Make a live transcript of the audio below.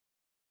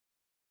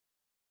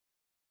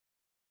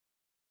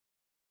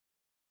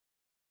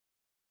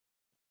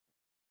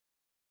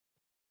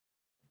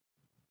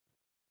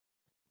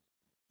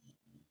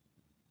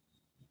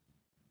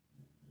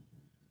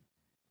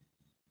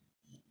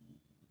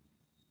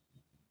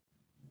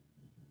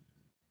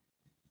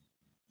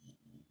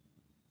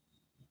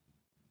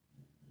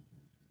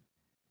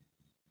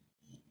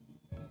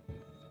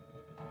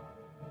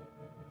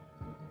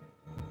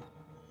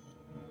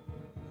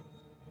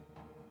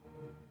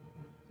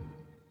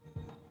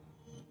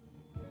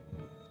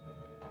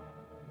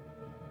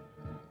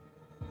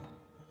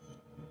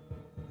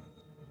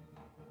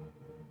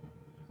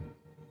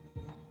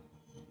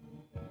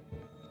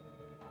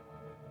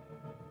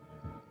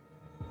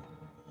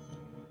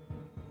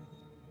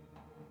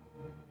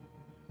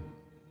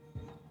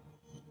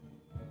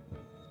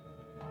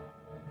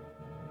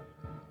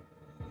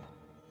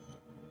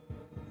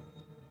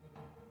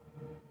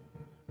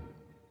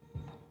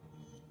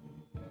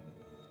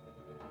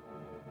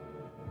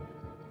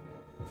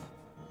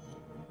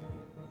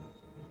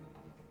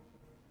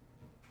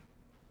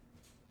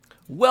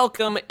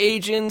Welcome,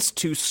 agents,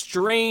 to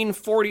Strain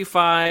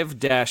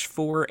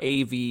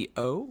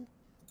 45-4AVO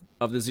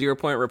of the Zero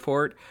Point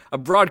Report, a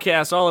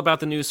broadcast all about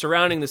the news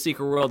surrounding the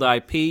Secret World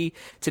IP.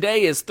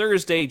 Today is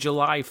Thursday,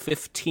 July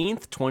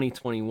 15th,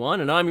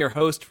 2021, and I'm your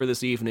host for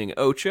this evening,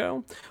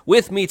 Ocho.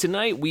 With me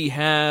tonight, we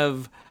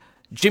have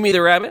Jimmy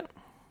the Rabbit.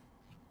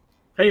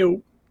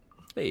 Hey-o.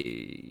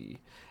 Hey.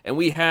 And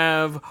we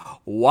have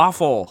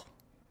Waffle.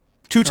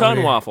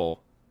 Two-ton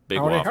Waffle. Big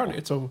Waffle.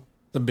 It's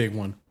the big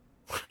one.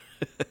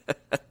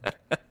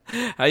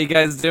 How you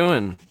guys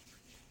doing?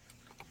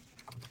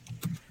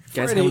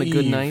 Guys Friday having a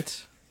good Eve.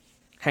 night?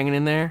 Hanging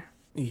in there?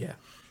 Yeah.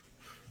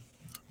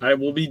 I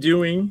will be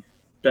doing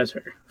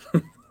better.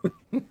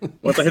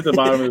 Once I hit the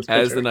bottom of this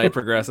As picture. the night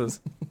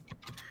progresses?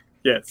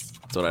 Yes.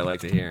 That's what I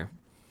like to hear.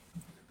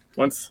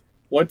 Once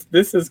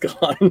this is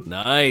gone,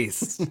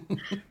 Nice.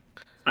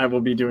 I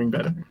will be doing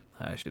better.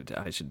 I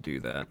should do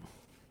that.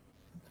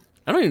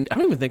 I don't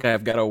even think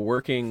I've got a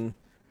working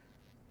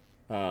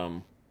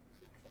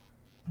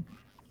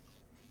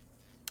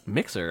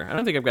mixer. I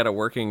don't think I've got a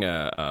working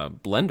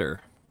blender.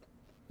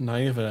 Not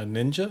even a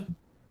ninja?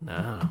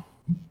 No.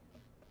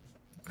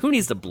 Who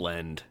needs to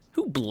blend?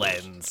 Who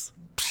blends?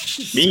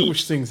 Me.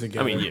 Switch things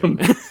together. I mean, you.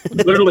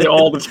 Literally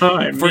all the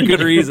time. For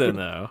good reason,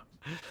 though.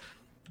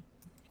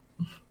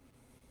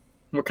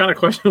 What kind of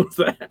question was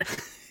that?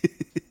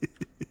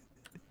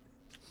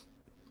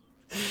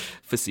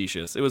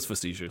 Facetious. It was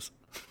facetious.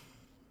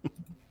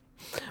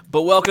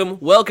 But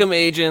welcome,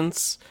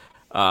 agents.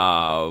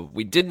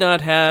 We did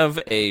not have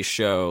a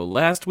show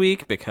last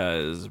week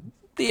because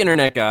the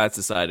internet gods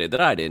decided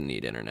that I didn't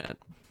need internet.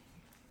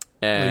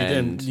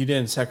 And you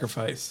didn't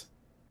sacrifice.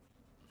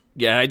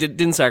 yeah, I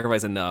didn't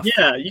sacrifice enough.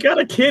 Yeah, you got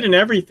a kid and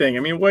everything. I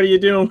mean, what are you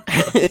doing?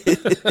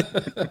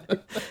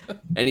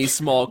 Any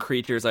small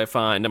creatures I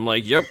find, I'm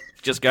like, yep,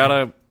 just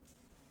gotta.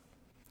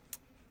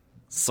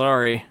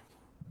 Sorry.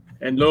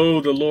 And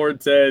lo, the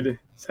Lord said,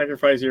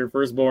 sacrifice your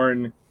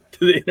firstborn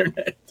to the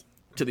internet.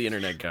 To the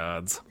internet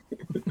gods.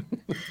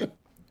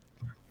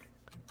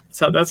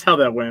 So that's how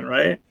that went,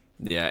 right?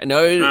 Yeah,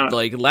 no,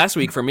 like last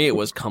week for me, it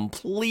was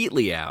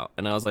completely out,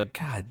 and I was like,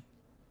 God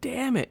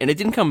damn it! And it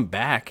didn't come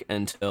back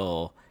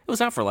until it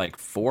was out for like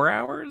 4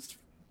 hours,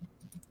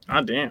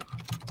 Ah, damn.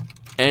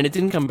 and it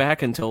didn't come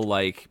back until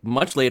like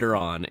much later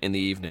on in the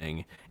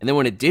evening. And then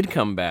when it did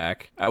come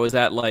back, I was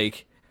at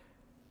like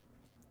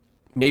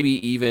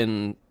maybe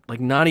even like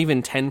not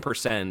even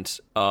 10%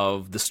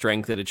 of the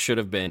strength that it should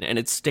have been, and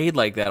it stayed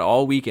like that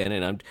all weekend.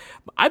 And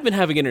I've been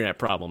having internet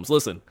problems.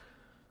 Listen.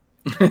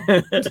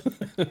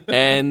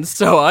 And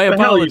so I The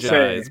hell you say?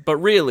 apologize, but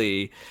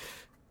really,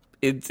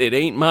 it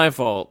ain't my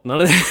fault.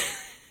 None of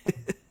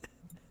that.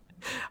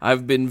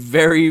 I've been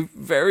very,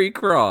 very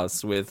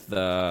cross with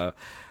the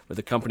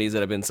companies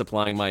that have been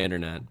supplying my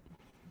internet.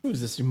 Who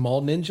is this, your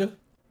mall ninja?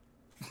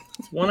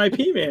 It's one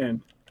IP,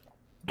 man.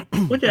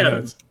 Look I at know,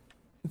 it.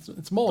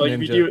 it's mall Like,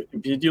 ninja.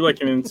 if you do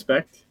like an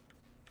inspect.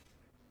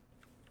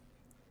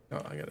 Oh,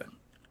 I got it.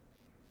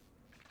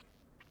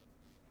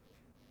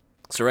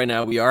 So right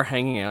now we are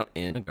hanging out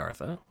in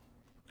Agartha.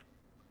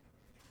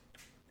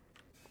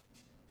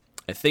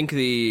 I think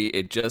the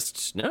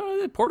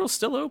portal's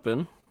still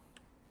open.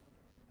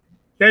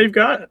 Yeah, you've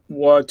got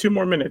 2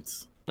 more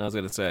minutes. I was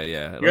gonna say,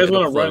 yeah. You guys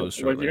it'll want to run? close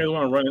Like, shortly. you guys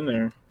want to run in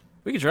there?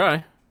 We could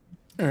try.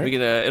 All right. We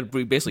could.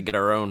 We basically get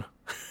our own.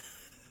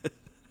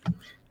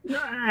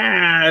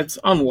 Nah, it's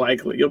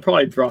unlikely. You'll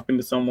probably drop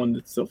into someone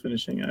that's still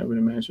finishing, I would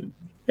imagine.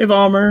 Hey,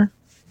 Valmer.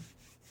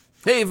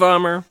 Hey,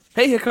 Vommer.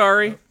 Hey,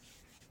 Hikari.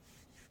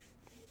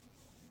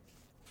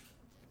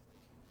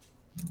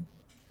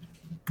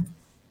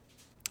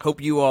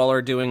 Hope you all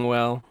are doing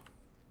well.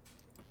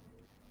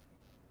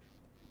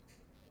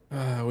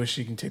 I wish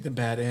you can take the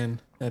bat in.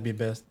 That'd be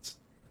best.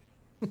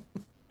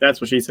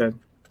 That's what she said.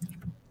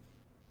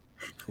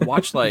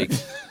 Watch like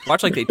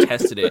they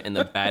tested it and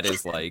the bat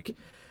is like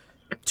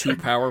too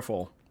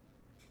powerful.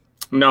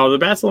 No, the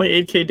bat's only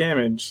 8k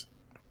damage.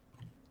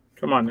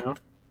 Come on now.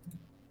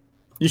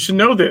 You should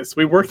know this.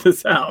 We worked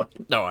this out.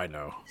 No, I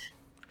know.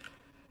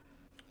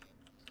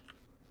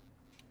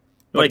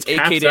 Like, It's 8k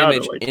caps out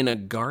damage at, like, in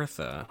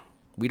Agartha.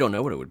 We don't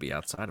know what it would be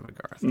outside of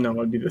Agartha. No,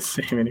 it'd be the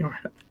same anywhere.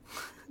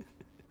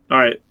 All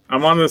right,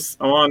 I'm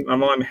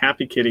on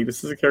Happy Kitty.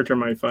 This is a character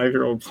my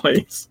 5-year-old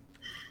plays.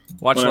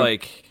 Watch Wanna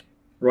like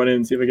Run in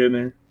and see if I get in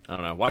there. I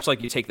don't know. Watch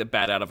like you take the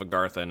bat out of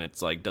Agartha and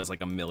it's like does like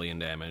 1 million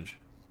damage.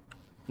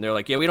 And they're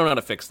like, yeah, we don't know how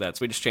to fix that,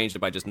 so we just changed it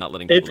by just not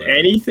letting If people in.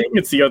 anything,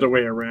 it's the other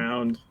way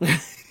around.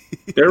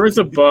 There was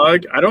a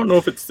bug. I don't know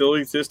if it still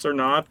exists or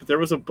not, but there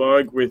was a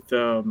bug with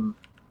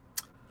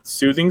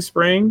Soothing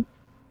Spring,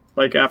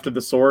 like after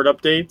the sword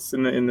updates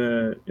in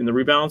the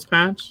rebalance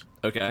patch,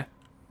 Okay.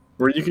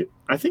 where you could.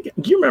 I think.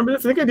 Do you remember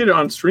this? I think I did it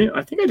on stream.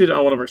 I think I did it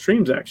on one of our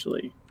streams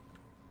actually.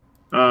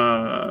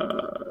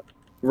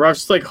 Where I was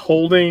just like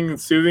holding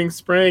Soothing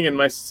Spring, and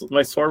my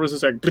sword was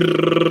just like,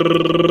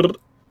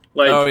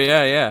 Oh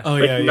yeah, yeah. Oh,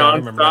 like yeah, I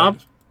remember nonstop.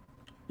 that.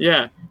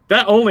 Yeah,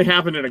 that only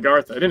happened in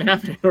Agartha. It didn't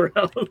happen anywhere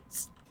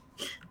else.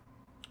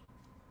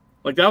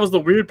 Like, that was the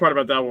weird part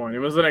about that one. It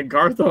was an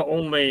Agartha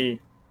only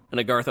an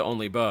Agartha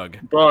only bug.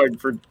 Bug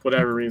for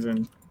whatever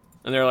reason.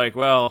 And they're like,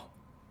 well,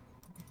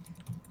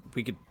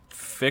 we could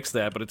fix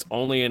that, but it's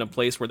only in a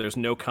place where there's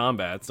no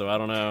combat, so I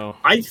don't know.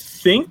 I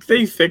think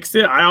they fixed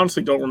it. I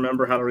honestly don't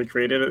remember how to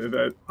recreate it off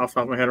the top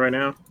of my head right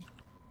now.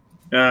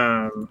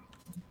 I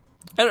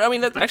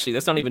mean,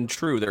 that's not even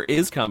true. There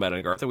is combat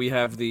in Agartha. We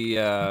have the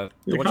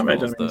combat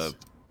dummies.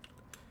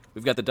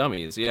 We've got the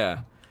dummies,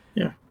 yeah.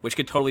 Yeah. Which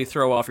could totally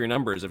throw off your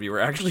numbers if you were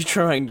actually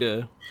trying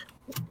to...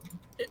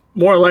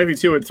 More likely,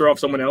 too, would throw off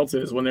someone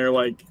else's when they're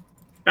like...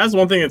 That's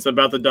one thing that's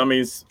about the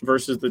dummies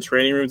versus the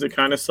training rooms that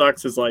kind of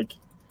sucks is like...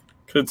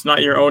 Because it's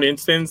not your own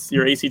instance,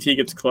 your ACT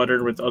gets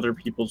cluttered with other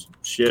people's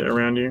shit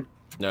around you.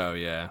 Oh,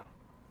 yeah.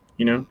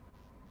 You know?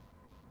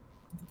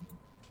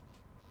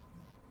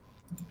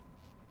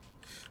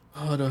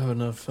 Oh, do I have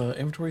enough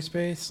inventory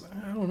space?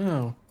 I don't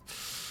know.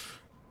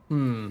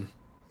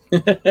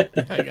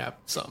 I got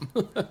some.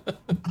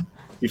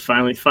 You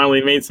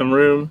finally made some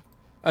room.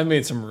 I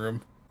made some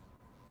room.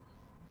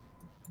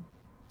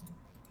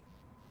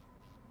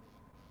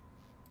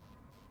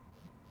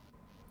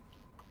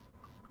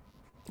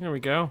 There we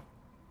go.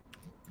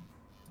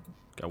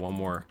 Got one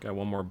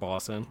more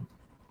boss in.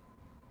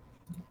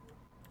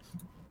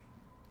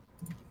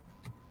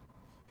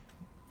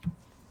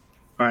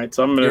 All right,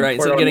 so I'm gonna. You're right.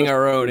 Instead of getting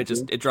our own,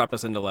 it dropped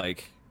us into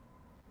like,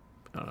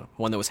 I don't know,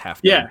 one that was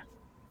half. Yeah,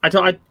 I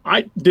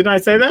didn't I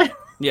say that?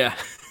 Yeah.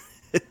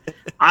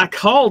 I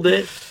called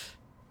it.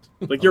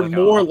 Like you're like,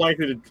 more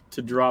likely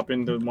to drop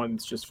into one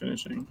that's just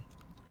finishing.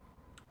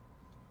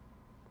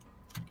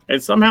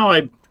 And somehow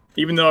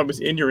even though I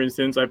was in your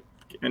instance, I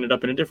ended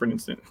up in a different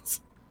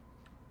instance.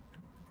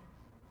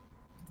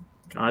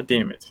 God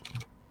damn it.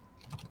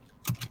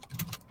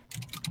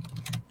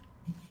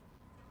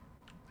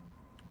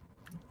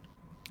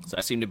 So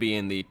I seem to be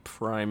in the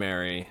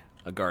primary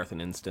Agarthan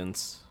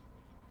instance.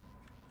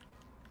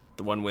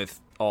 The one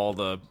with all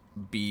the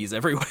bees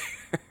everywhere.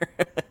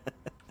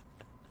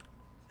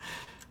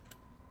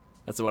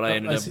 That's the one I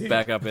ended up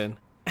back up in.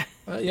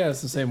 Yeah,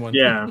 it's the same one.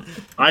 Yeah,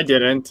 I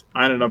didn't.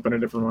 I ended up in a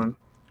different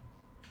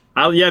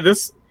one.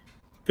 This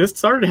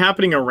started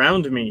happening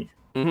around me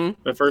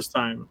the first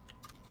time.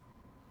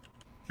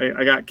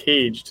 I got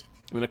caged.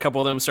 When a couple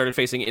of them started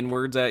facing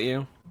inwards at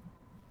you.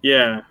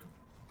 Yeah.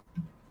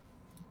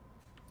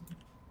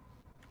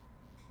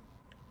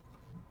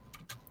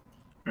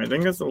 I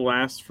think that's the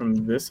last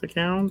from this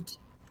account.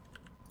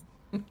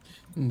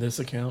 This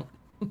account.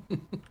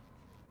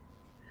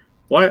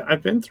 Well,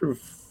 I've been through...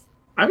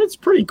 it's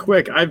pretty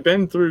quick. I've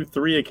been through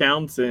 3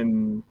 accounts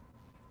in...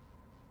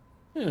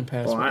 In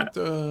past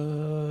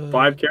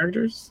 5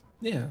 characters?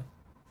 Yeah.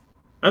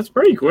 That's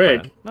pretty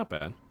quick. Not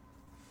bad.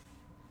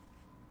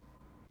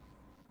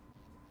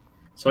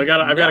 So I've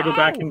got to go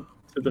back into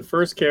the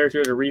first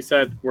character to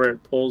reset where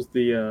it pulls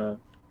the...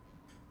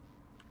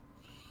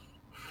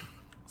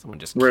 Someone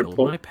just where killed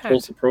it my pet.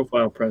 pulls the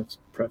profile press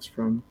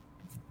from.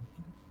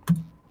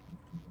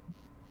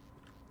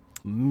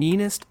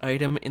 Meanest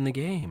item in the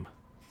game.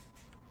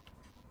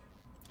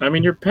 I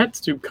mean, your pets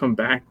do come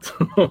back.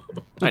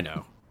 I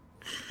know.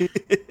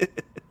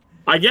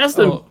 I guess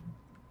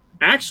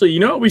actually, you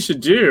know what we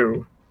should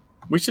do?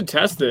 We should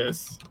test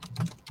this.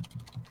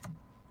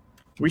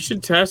 We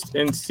should test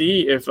and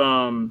see if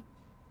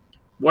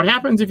what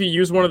happens if you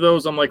use one of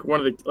those on like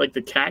one of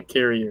the cat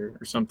carrier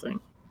or something.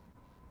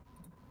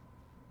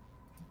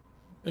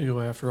 You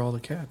go after all the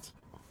cats.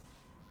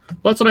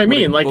 Well, that's what I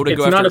mean. Like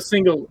it's not a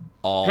single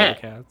all pet.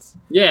 The cats.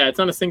 Yeah, it's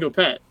not a single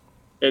pet.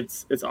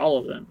 It's all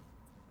of them.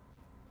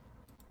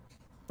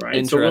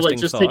 Right. So will it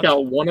just take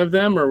out one of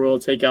them, or will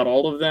it take out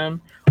all of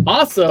them?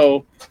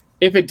 Also,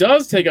 if it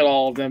does take out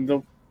all of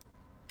them,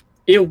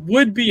 it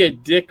would be a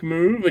dick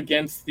move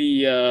against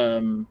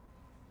the.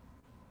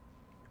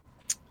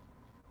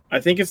 I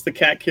think it's the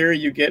cat carrier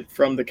you get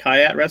from the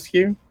Kayat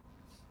rescue,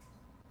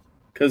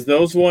 because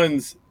those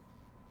ones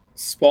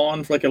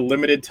spawn for like a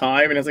limited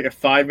time, and it's like a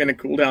 5-minute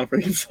cooldown for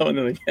you to summon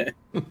them again.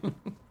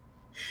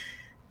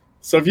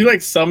 So if you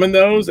like summon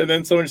those and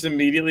then someone just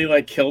immediately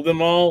like killed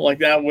them all, like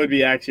that would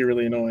be actually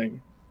really annoying.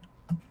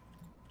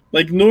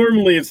 Like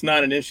normally it's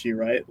not an issue,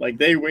 right? Like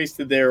they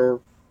wasted their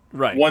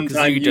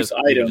one-time use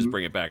item, you just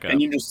bring it back up,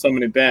 and you just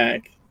summon it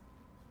back.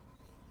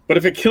 But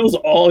if it kills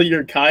all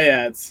your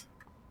Kayats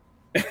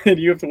and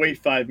you have to wait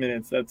 5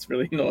 minutes, that's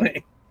really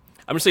annoying.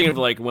 I'm just thinking of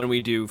like when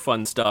we do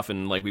fun stuff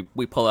and like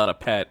we pull out a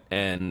pet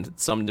and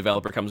some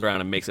developer comes around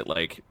and makes it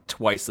like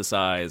twice the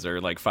size or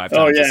like 5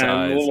 times the size.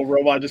 And the little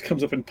robot just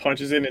comes up and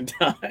punches it and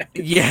dies.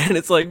 Yeah, and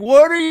it's like,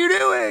 what are you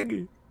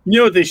doing? You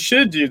know what they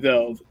should do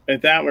though?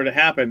 If that were to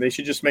happen, they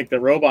should just make the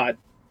robot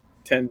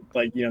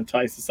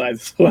twice the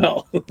size as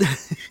well.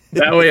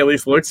 That way, it at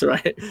least looks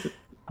right.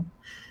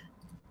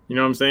 You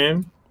know what I'm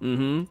saying?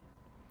 Mm-hmm.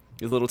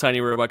 This little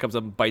tiny robot comes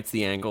up and bites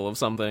the ankle of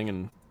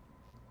something,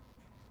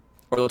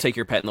 or they'll take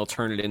your pet and they'll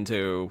turn it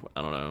into,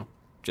 I don't know,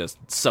 just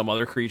some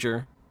other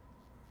creature.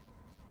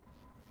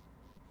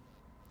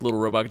 Little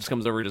robot just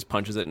comes over, just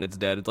punches it, and it's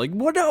dead. It's like,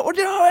 what?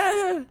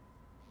 No!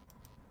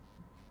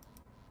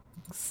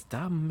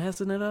 Stop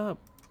messing it up.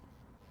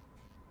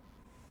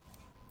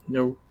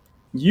 No.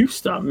 You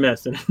stop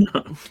messing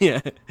up.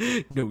 Yeah.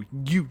 No,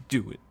 you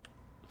do it.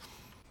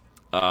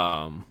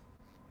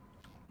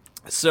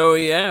 So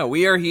yeah,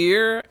 we are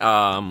here.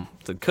 So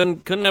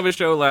couldn't have a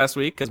show last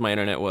week because my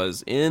internet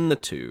was in the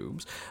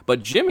tubes.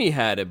 But Jimmy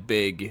had a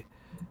big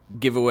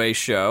giveaway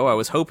show. I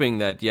was hoping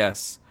that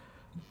yes,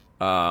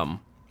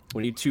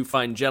 we need two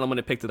fine gentlemen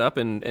that picked it up,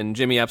 and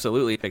Jimmy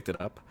absolutely picked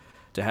it up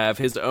to have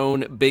his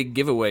own big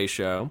giveaway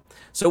show.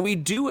 So we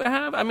do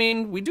have. I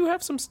mean, we do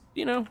have some.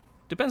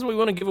 Depends what we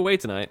want to give away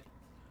tonight.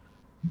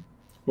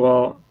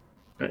 Well,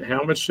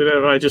 how much should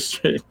have I just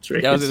traded?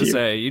 Yeah, I was going to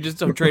say, you just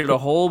traded a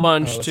whole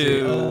bunch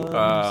to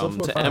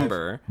five.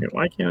 Ember. Wait,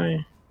 why can't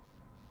I?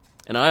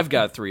 And I've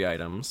got 3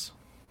 items.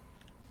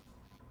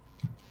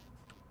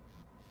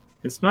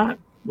 It's not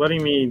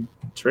letting me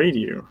trade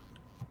you.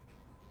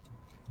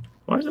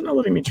 Why is it not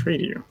letting me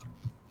trade you?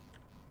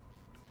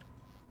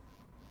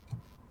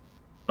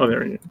 Oh,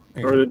 there you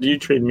go. Or do you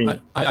trade me?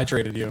 I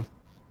traded you.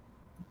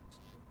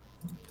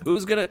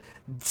 Who's gonna...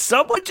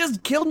 Someone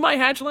just killed my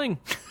hatchling!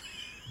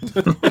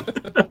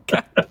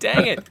 God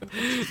dang it!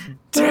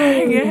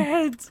 Dang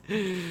it!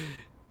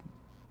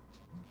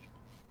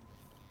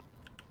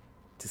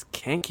 Just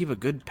can't keep a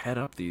good pet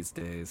up these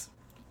days.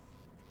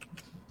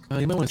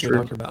 You might want to see a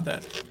doctor about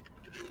that.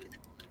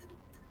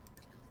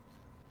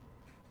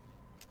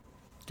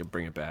 To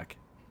bring it back.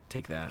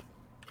 Take that.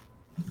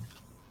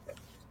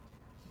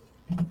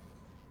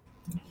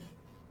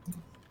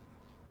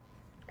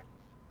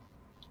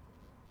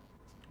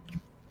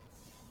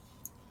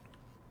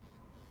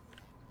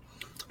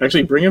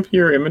 Actually, bring up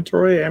your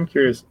inventory. I'm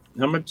curious.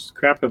 How much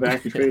crap have I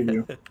actually traded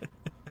you?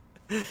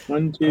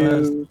 1,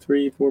 2,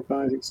 3, 4,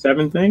 5, 6,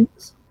 7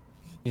 things?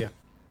 Yeah.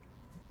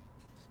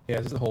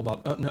 Yeah, there's a whole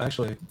lot. No,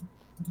 actually.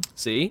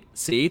 See?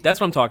 That's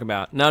what I'm talking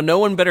about. Now, no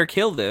one better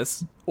kill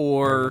this,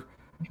 or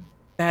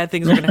bad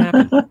things are going to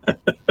happen.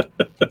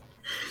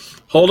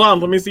 Hold on,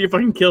 let me see if I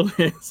can kill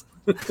this.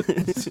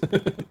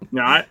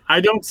 No, I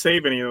don't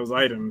save any of those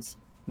items.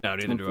 No,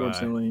 neither do I.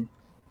 Unfortunately.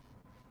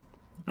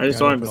 I just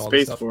don't have the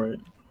space for it.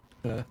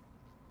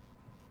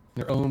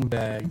 Their own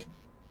bag.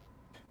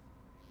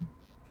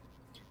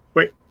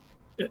 Wait.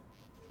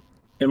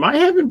 Am I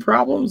having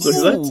problems?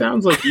 Because that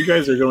sounds like you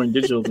guys are going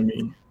digital to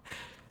me.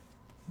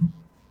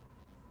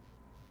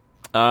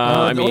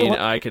 I mean,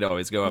 I could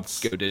always go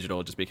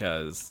digital just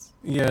because.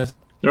 Yeah.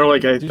 No,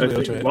 like I think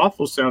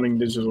Waffle's sounding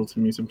digital to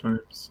me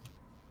sometimes.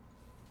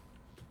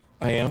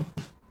 I am.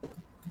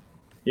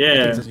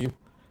 Yeah.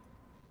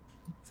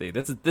 See,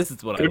 this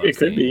is what It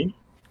could be.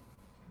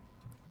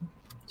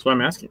 That's why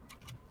I'm asking.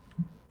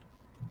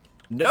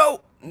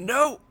 No!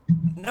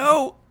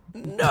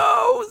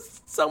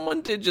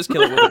 Someone did just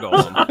kill it with a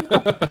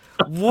golem.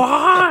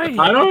 Why?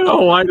 I don't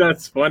know why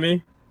that's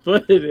funny,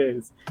 but it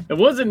is. It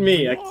wasn't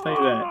me, I can tell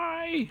you that.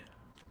 Why?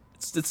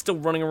 It's still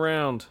running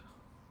around.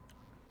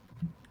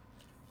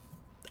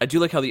 I do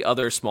like how the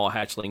other small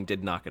hatchling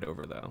did knock it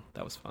over, though.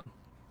 That was fun.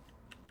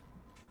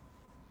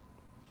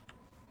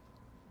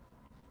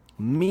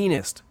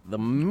 Meanest. The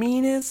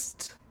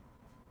meanest.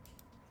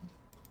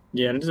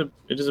 Yeah,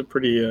 it is a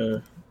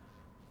pretty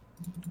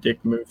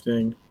dick move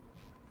thing.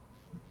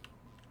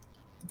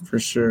 For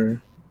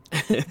sure.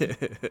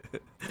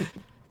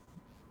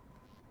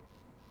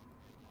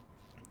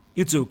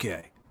 It's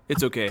okay.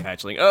 It's okay,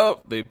 hatchling.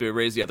 Oh, they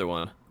raised the other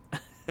one.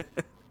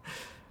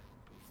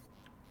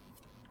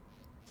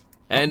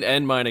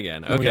 and mine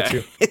again.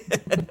 Okay.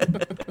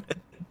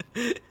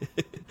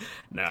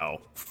 Now,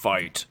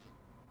 fight.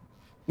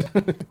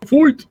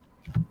 Fight!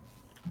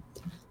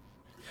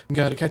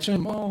 Gotta catch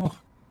them all.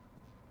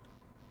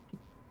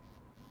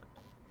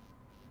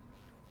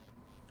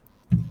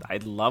 I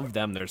love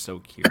them. They're so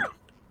cute.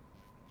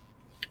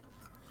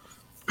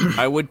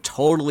 I would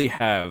totally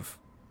have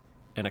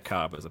an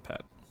Akab as a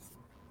pet.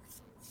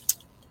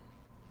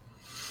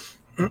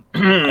 I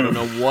don't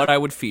know what I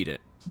would feed it,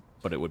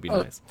 but it would be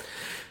nice.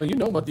 Well, you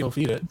know what you'll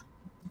feed it.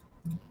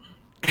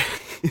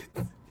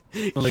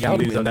 The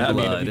legalities of that, I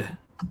mean,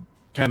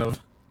 kind of.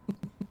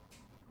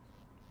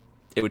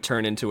 It would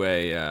turn into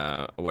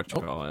a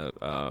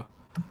whatchamacallit,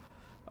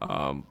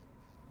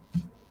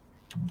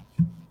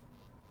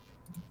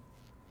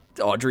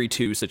 Audrey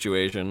 2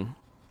 situation.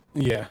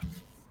 Yeah.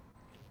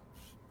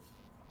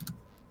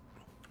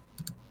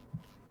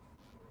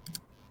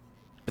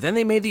 But then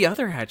they made the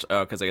other hatch.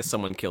 Oh, because I guess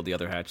someone killed the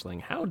other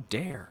hatchling. How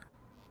dare?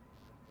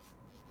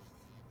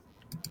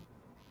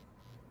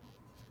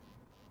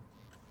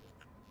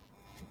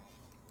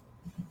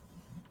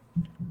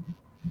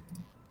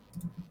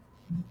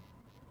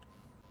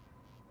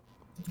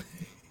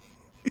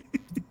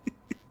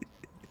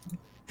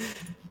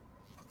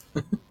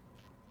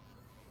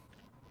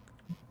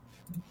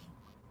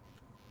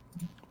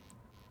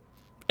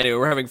 Anyway,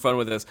 we're having fun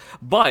with this.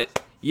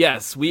 But,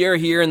 yes, we are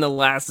here in the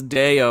last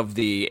day of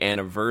the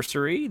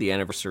anniversary. The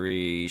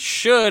anniversary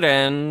should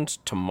end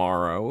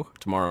tomorrow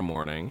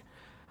morning.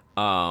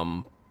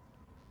 But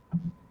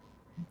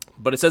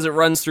it says it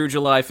runs through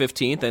July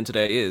 15th, and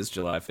today is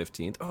July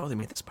 15th. Oh, they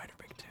made the spider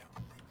big, too.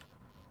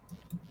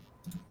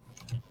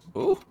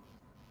 Ooh.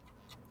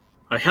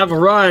 I have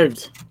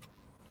arrived.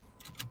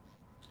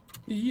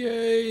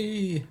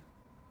 Yay!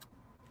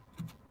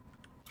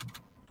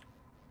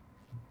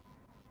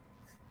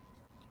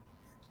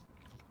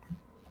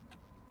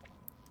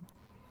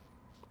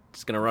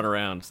 Just gonna run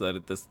around so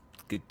that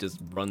it just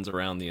runs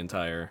around the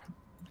entire.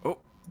 Oh.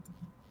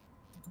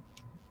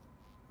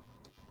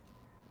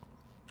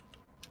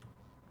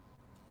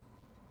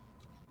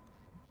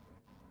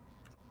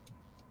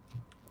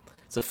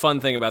 It's a fun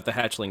thing about the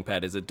hatchling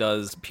pet is it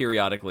does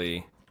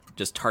periodically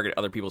just target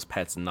other people's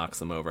pets and knocks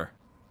them over.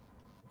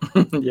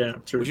 Yeah,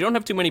 true. But you don't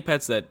have too many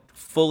pets that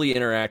fully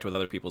interact with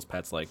other people's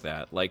pets like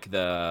that. Like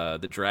the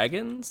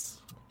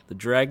dragons. The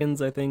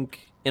dragons, I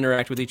think,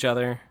 interact with each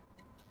other.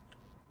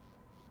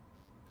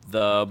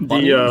 The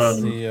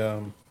bunnies.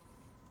 The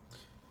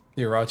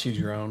Irachi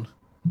drone.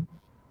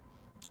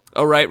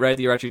 Oh, right.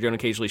 The Irachi drone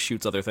occasionally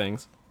shoots other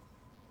things.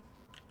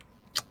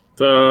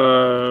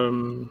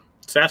 The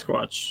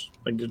Sasquatch,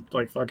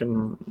 like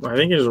fucking, I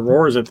think it just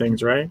roars at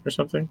things, right, or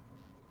something.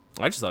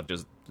 I just thought I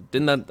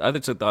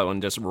just thought that one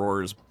just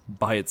roars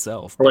by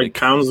itself. Or like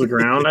pounds the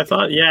ground. I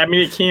thought, yeah, I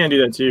mean it can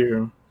do that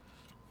too.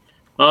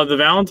 The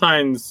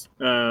Valentine's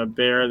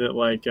bear that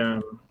like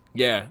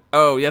yeah.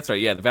 Oh, that's right.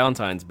 Yeah, the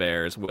Valentine's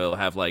bears will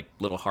have like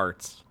little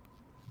hearts.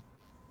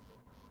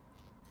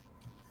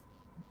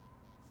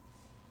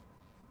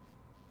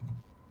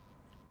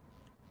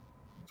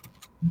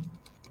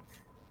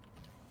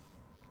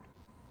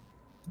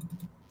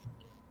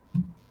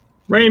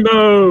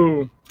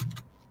 rainbow.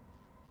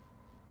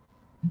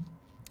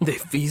 They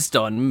feast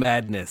on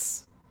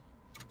madness.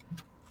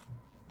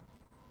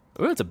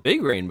 Oh, it's a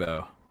big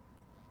rainbow.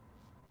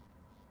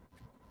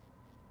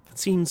 It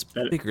seems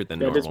bigger than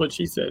normal. That is what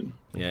she said.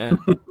 Yeah.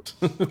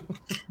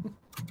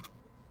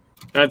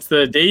 That's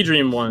the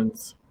Daydream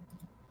ones.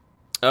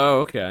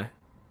 Oh, okay.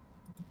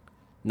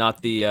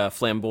 Not the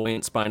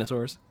flamboyant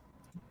Spinosaurs?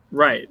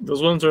 Right.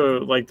 Those ones are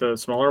like the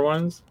smaller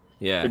ones.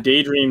 Yeah. The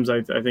Daydreams,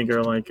 I think,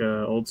 are like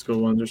old school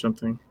ones or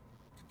something.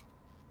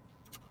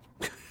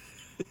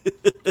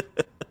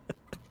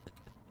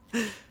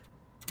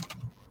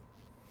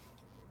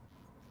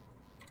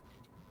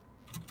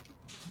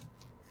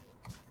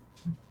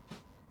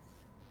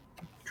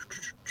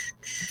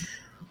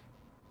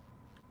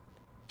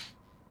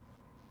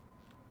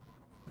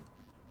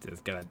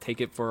 Just gotta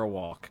take it for a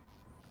walk.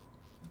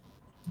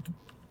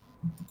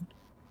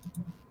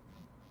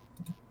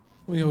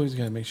 We always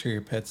gotta make sure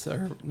your pets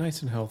are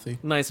nice and healthy.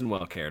 Nice and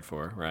well cared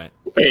for, right?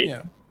 Wait.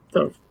 Yeah.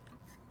 So,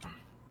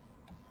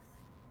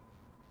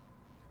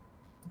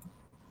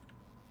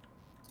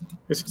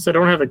 it says I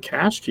don't have a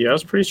cache key. I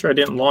was pretty sure I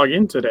didn't log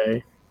in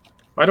today.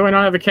 Why do I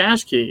not have a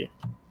cache key?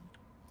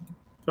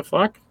 The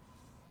fuck?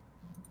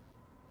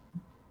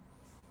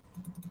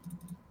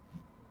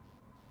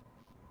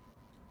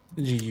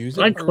 Did you use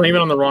Did it? I claim it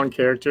on the wrong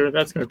character?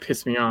 That's gonna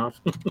piss me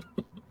off.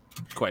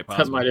 Quite That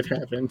possible. might have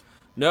happened.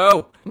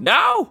 No!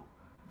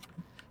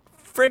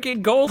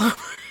 Freaking Golem!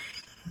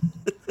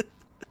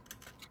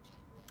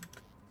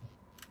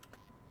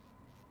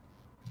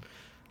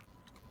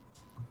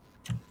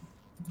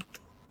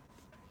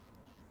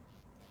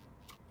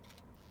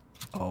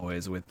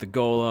 Always with the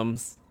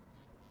golems.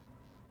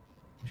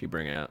 She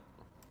bring it out.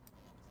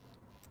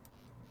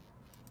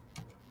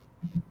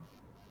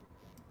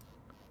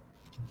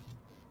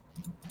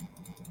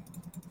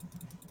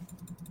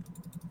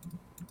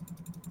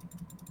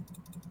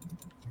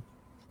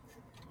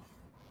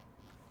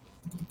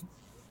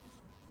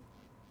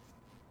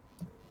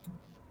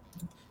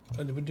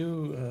 Did we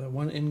do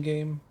one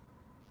in-game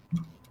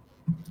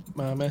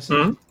message?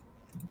 Hmm?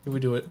 Did we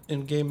do an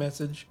in-game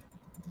message?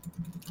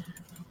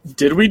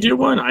 Did we do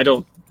one? I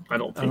don't I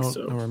think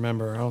so. don't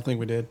remember. I don't think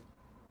we did.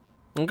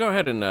 Well, go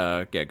ahead and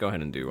go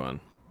ahead and do one.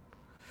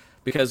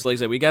 Because like I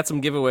said, we got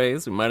some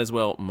giveaways. We might as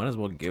well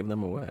give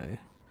them away.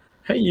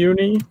 Hey,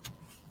 Uni.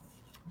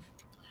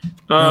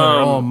 No,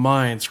 they're all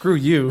mine. Screw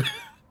you.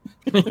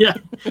 Yeah.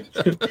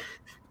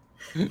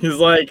 He's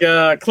like,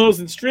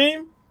 closing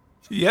stream.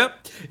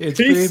 Yep. It's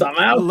Peace, free. I'm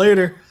out.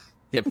 Later.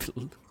 Yep.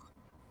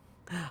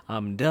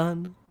 I'm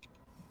done.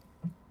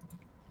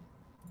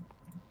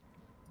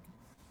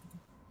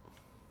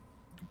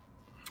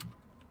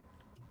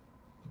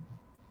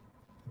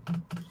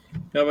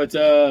 No, but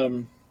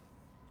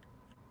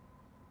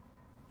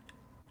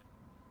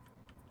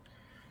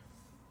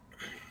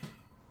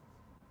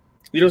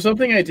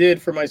something I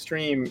did for my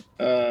stream,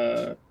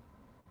 Waffle,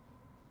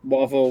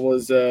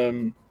 was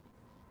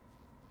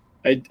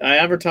I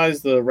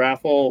advertised the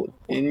raffle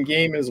in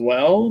game as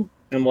well,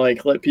 and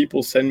like let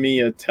people send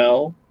me a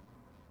tell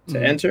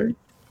to enter.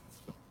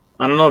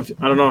 I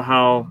don't know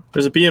how.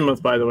 There's a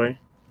behemoth, by the way.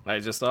 I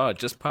just saw it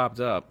just popped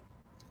up.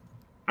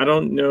 I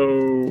don't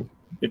know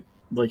if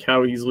like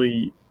how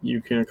easily you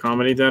can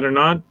accommodate that or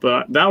not,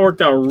 but that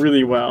worked out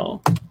really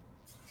well.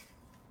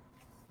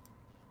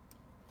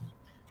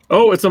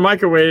 Oh, it's a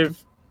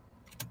microwave.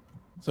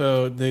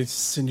 So they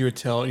send you a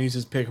tell, and you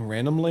just pick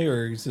randomly,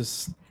 or is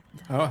this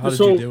how did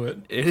So- you do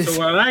it? So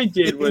what I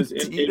did was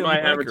Indeed in a my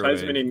microwave.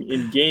 advertisement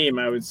in game,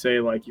 I would say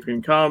like you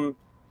can come.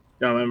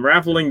 I'm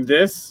raffling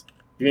this.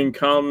 You can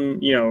come,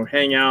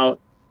 hang out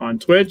on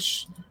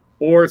Twitch,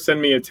 or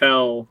send me a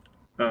tell,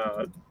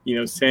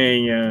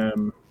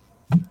 saying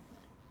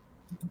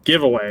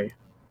giveaway,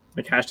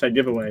 like hashtag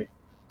giveaway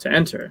to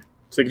enter.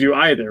 So you can do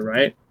either,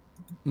 right?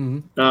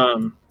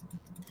 Mm-hmm.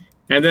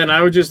 And then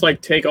I would just like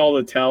take all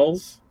the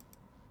tells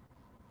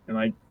and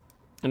like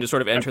And just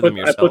sort of enter them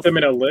yourself. I put them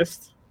in a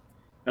list,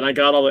 and I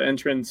got all the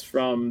entrants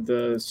from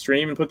the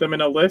stream and put them in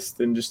a list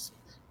and just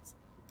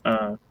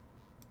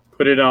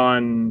put it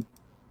on.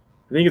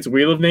 I think it's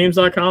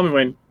wheelofnames.com and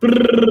went.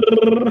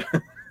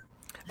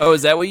 Oh,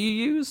 is that what you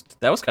used?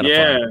 That was kind of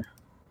fun.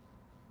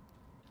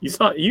 You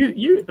saw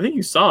you. I think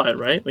you saw it,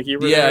 right? Like you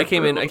were. Yeah, I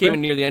came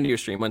in near the end of your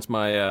stream once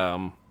my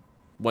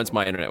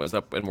internet was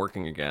up and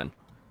working again.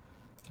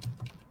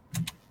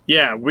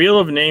 Yeah,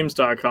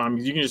 wheelofnames.com,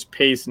 because you can just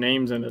paste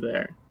names into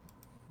there.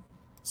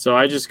 So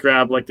I just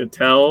grabbed like the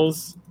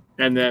tells,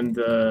 and then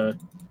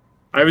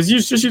I was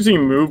just using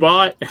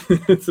MooBot.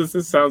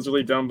 This sounds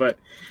really dumb, but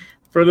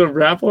for the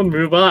raffle and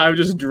MooBot, I would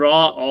just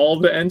draw all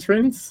the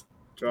entrants.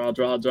 Draw. And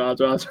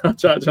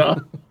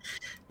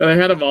I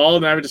had them all,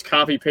 and I would just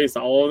copy paste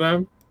all of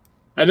them.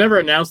 I never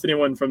announced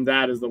anyone from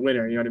that as the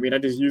winner. You know what I mean? I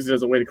just used it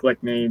as a way to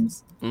collect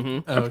names.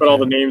 Mm-hmm. I put all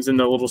the names in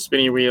the little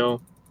spinny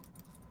wheel.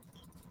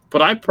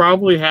 But I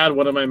probably had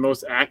one of my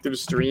most active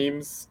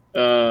streams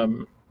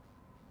in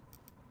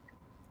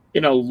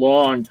a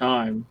long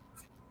time.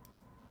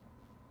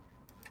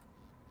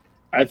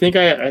 I think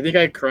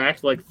I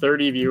cracked like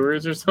 30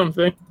 viewers or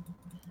something.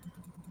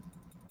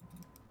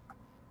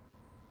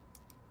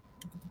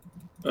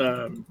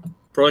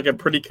 For like a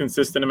pretty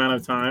consistent amount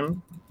of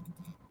time.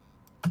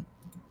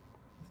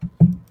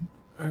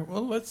 All right,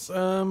 well, let's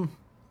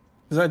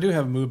because I do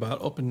have MooBot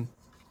open.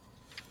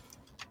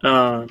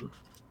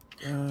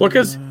 Well,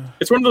 because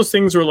it's one of those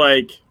things where,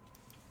 like,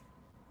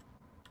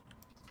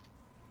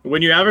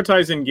 when you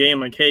advertise in game,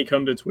 like, hey,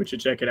 come to Twitch and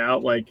check it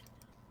out. Like,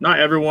 not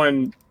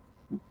everyone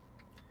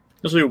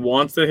necessarily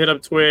wants to hit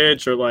up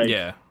Twitch or like,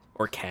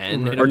 or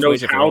can hit or up knows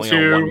Twitch if how you're only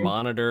to on one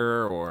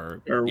monitor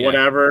or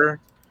whatever.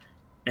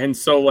 And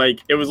so, like,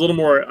 it was a little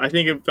more. I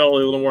think it felt a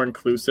little more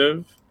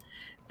inclusive.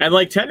 And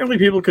like, technically,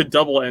 people could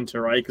double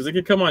enter, right? Because they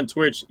could come on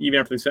Twitch even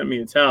after they sent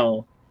me a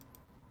tell.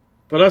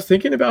 But I was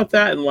thinking about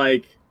that and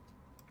like.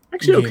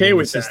 Actually, okay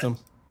with that.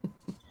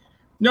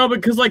 No,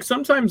 because like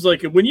sometimes,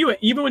 like when you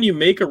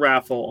make a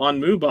raffle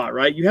on MooBot,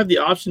 right, you have the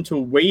option to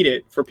wait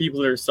it for people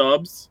that are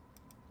subs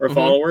or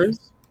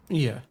followers.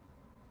 Yeah.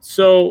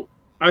 So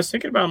I was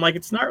thinking about, I'm like,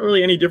 it's not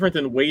really any different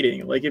than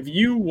waiting. Like if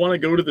you want to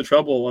go to the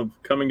trouble of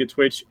coming to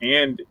Twitch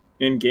and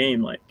in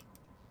game, like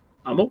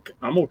I'm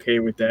okay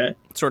with that.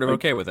 Sort of like,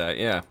 okay with that,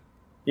 yeah.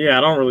 Yeah,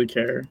 I don't really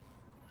care.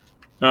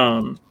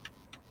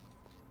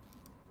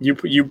 You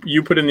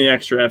put in the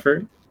extra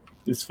effort.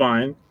 It's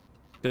fine.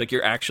 Like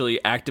you're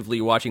actually actively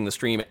watching the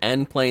stream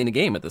and playing the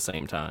game at the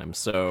same time,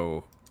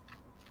 so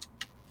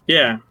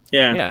yeah.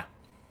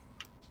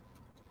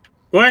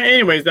 Well,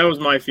 anyways, that was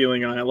my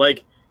feeling on it.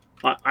 Like,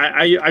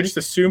 I just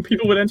assumed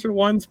people would enter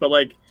once, but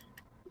like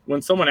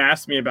when someone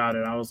asked me about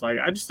it, I was like,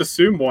 I just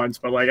assumed once,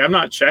 but like I'm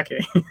not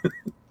checking.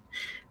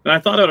 And I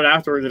thought about it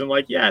afterwards, and I'm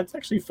like, yeah, it's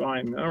actually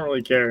fine. I don't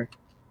really care.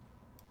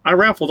 I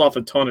raffled off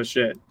a ton of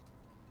shit.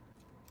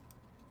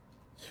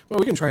 Well,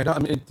 we can try it out. I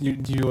mean,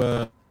 do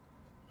you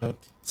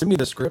send me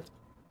the script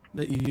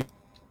that you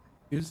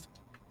used?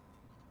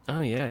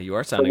 Oh yeah, you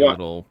are sounding a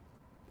little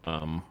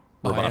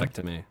robotic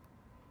to me.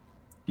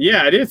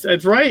 Yeah, it is.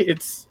 It's right.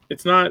 It's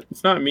not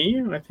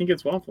me. I think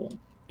it's Waffle.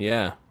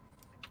 Yeah,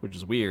 which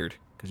is weird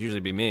because usually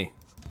it'd be me.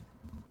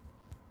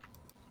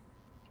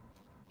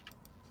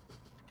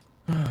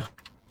 You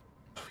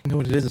know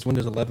what it is? It's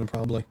Windows 11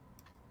 probably.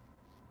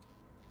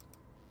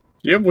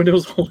 You have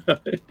Windows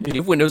 11. You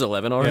have Windows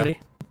 11 already?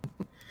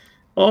 Yeah.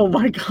 Oh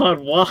my god,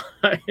 why?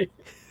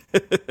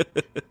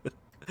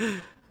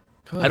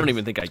 I don't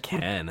even think I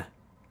can.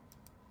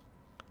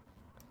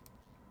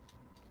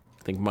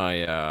 I think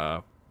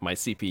my my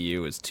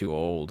CPU is too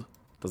old.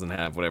 Doesn't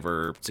have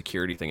whatever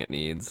security thing it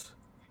needs.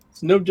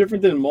 It's no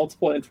different than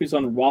multiple entries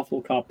on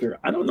Rafflecopter.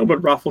 I don't know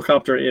what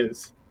Rafflecopter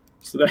is,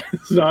 so that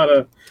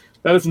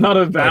is not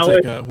a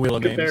valid. That's like Wheel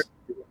of Names.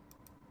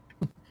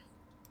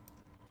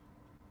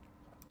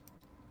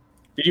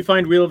 Did you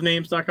find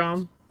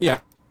wheelofnames.com?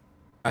 Yeah,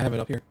 I have it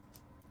up here.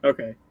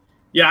 Okay.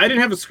 Yeah, I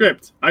didn't have a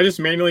script. I just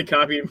manually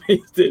copy and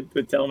pasted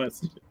the tell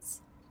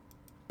messages.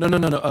 No.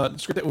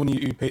 Script it when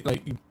you copy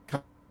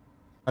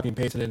and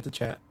paste it into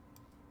chat.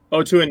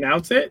 Oh, to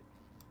announce it?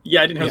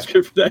 Yeah, I didn't have a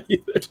script for that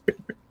either.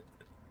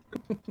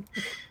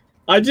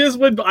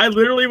 I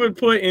literally would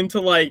put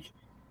into like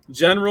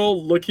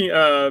general looking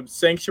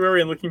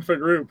sanctuary and looking for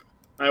group.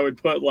 I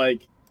would put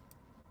like,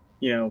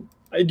 do you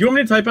want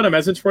me to type out a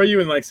message for you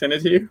and like send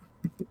it to you?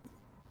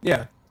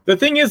 Yeah. The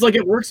thing is, like,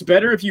 it works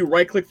better if you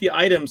right click the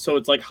item so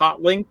it's like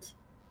hot linked.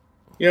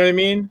 You know what I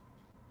mean?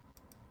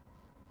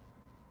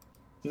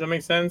 Does that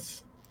make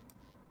sense?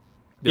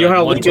 Do you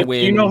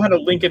know how to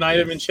link an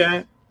item in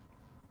chat?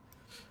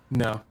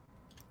 No.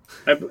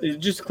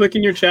 Just click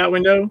in your chat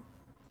window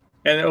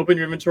and then open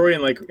your inventory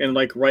and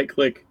right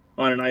click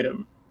on an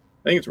item.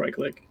 I think it's right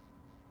click.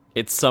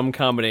 It's some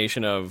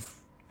combination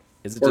of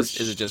Is it Or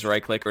just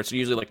right click, or it's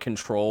usually like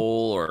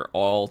Control or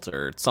Alt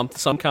or some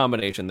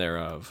combination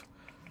thereof?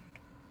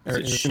 Or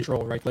is it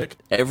control right click?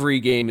 Every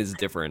game is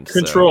different.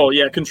 Control,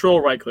 yeah,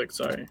 control right click,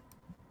 sorry.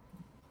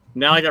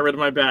 Now I got rid of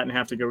my bat and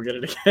have to go get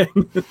it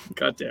again.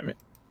 God damn it.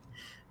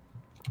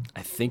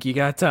 I think you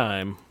got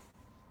time.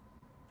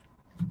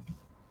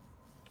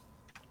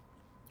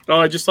 Oh,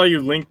 I just saw you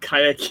link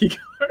Kayak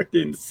Keycard,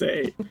 didn't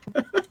say.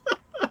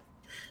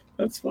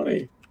 That's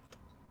funny.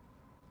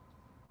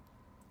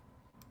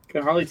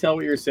 Can hardly tell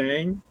what you're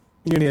saying.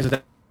 Uni is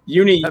that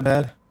Uni,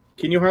 bad?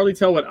 can you hardly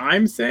tell what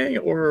I'm saying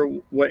or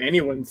what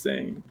anyone's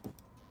saying?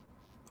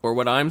 Or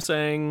what I'm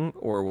saying,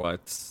 or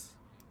what's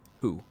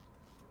who?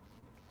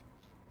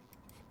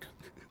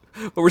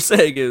 What we're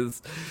saying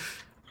is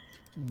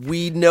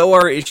we know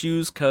our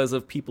issues because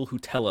of people who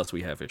tell us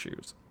we have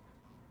issues.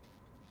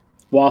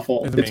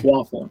 Waffle. It's It's me.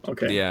 waffle.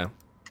 Okay. Yeah.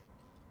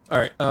 All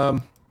right.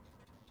 I'm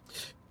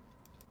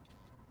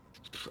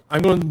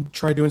going to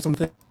try doing some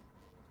things.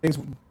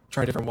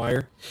 Try a different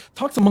wire.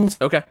 Talk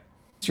amongst Okay.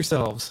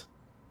 yourselves.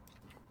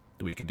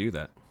 We can do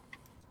that.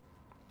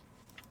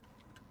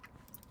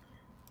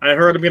 I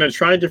heard I'm going to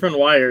try different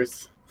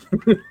wires.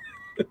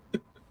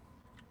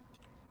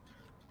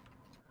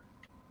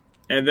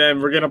 And then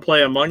we're going to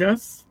play Among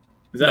Us?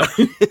 Is that...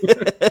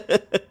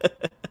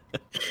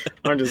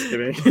 I'm just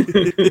kidding.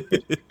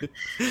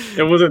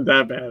 It wasn't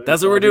that bad.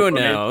 That's what we're doing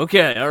now.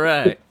 Okay, all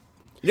right.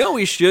 You know what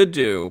we should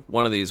do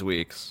one of these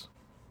weeks?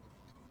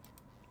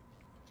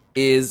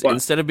 Is What?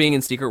 instead of being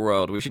in Secret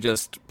World, we should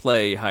just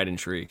play Hide and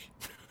Shriek.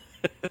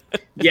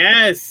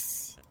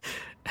 Yes.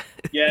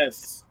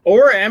 Yes.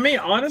 Or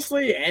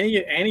honestly,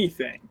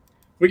 anything.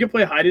 We could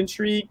play Hide and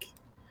Shriek.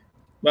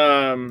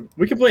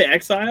 We could play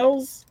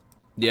Exiles.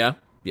 Yeah,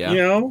 yeah.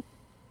 You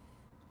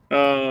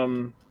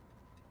know.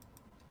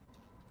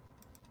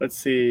 Let's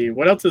see.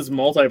 What else is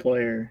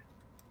multiplayer?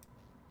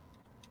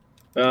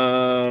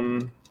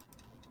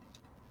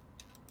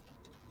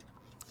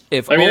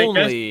 If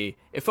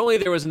only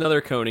there was another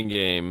coding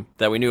game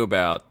that we knew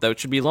about that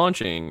should be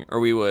launching, or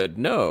we would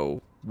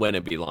know when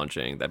it'd be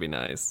launching. That'd be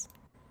nice.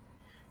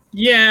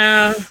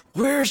 Yeah.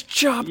 Where's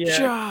Chop Yeah.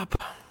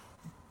 Chop?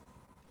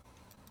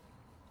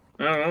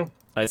 I don't know.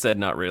 I said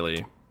not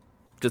really.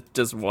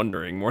 Just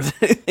wondering more than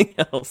anything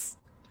else.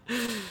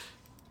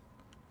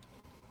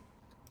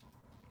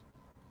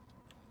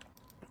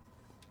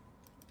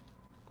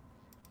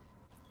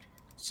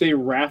 Say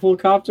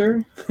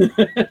Rafflecopter?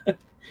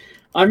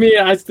 I mean,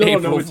 I still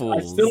don't know. April I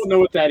Fools. still don't know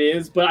what that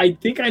is, but I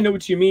think I know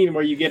what you mean.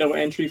 Where you get an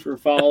entry for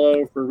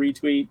follow, for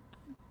retweet.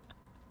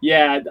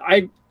 Yeah,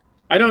 I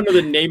don't know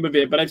the name of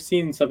it, but I've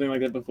seen something like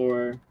that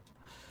before.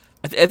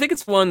 I think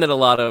it's one that a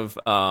lot of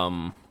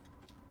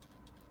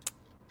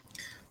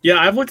Yeah,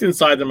 I've looked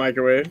inside the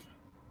microwave.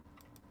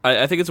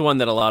 I think it's one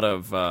that a lot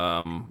of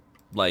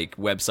like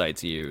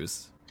websites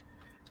use.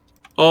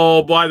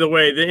 Oh, by the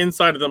way, the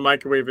inside of the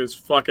microwave is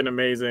fucking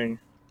amazing.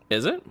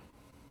 Is it?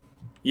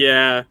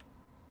 Yeah,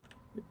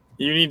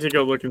 you need to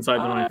go look inside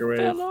the I microwave.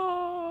 fell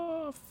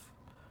off.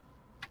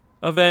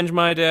 Avenge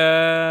my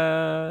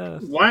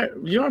death. Why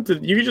you don't have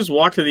to? You can just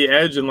walk to the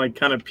edge and like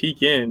kind of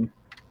peek in.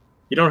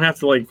 You don't have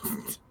to like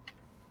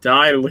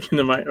die to look in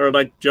the mic or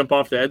like jump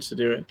off the edge to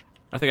do it.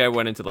 I think I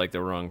went into like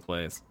the wrong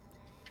place.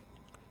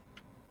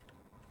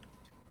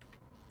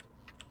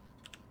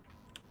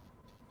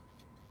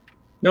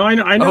 No, I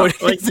know. Oh,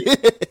 Like,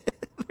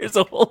 there's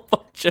a whole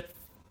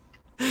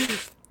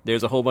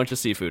bunch of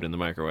seafood in the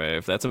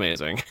microwave. That's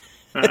amazing.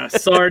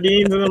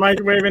 sardines in the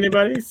microwave.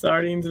 Anybody?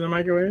 Sardines in the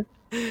microwave?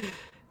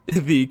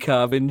 The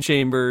Coven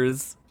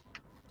chambers,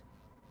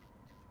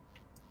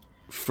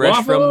 fresh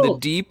from the Waffle!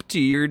 deep to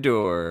your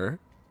door.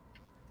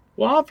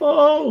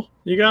 Waffle!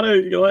 You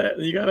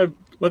gotta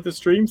let the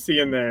stream see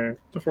in there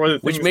before the.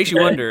 Which thing's makes you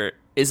dead. wonder: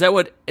 is that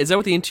what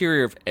the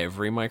interior of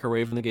every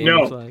microwave in the game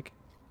No. looks like?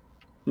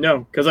 No,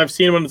 because I've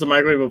seen one that's a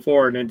microwave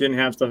before and it didn't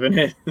have stuff in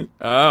it.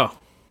 Oh,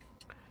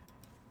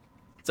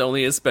 it's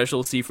only a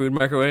special seafood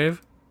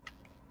microwave.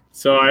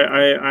 So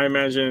I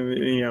imagine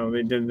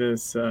they did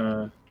this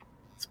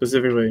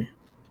specifically.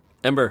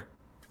 Ember,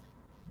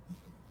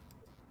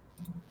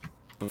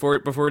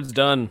 before it's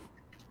done,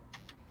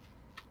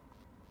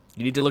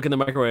 you need to look in the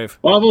microwave.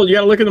 Waffle, you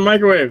gotta look in the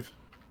microwave.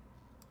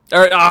 All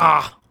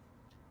right,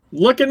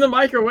 Look in the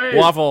microwave.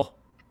 Waffle,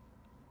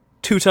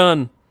 2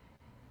 ton.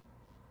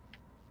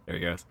 There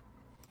he goes.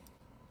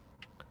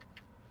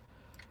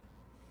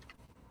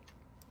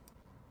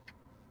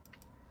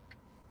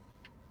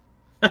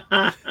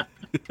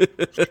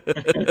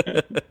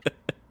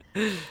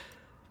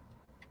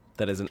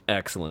 That is an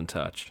excellent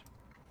touch.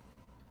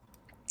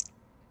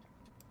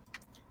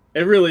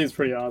 It really is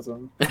pretty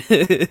awesome.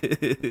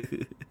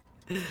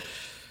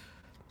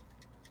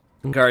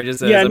 Hikari just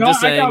says, Yeah, I'm no,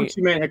 just I got saying, what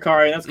you meant,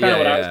 Hikari. That's kind of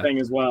Yeah, what I was yeah. saying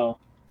as well.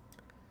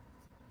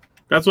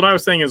 That's what I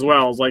was saying as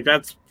well. It's like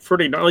that's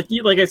pretty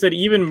like I said.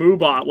 Even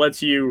Moobot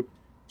lets you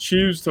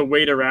choose to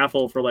wait a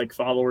raffle for like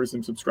followers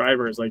and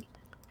subscribers, like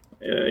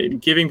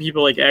giving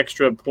people like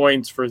extra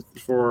points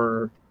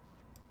for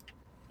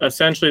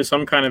essentially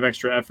some kind of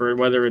extra effort,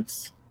 whether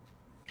it's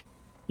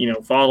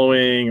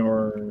following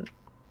or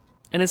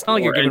And it's not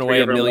like you're or giving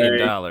away entry $1 million.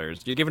 giveaway.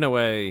 You're giving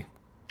away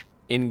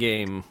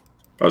in-game.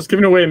 If I was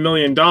giving away $1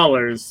 million,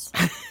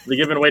 they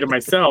giving away to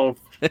myself.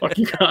 Fuck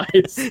you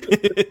guys.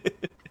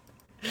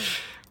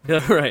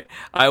 Right.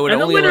 I would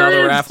And the only winner allow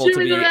the is raffle to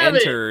Jimmy be the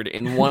Rabbit. entered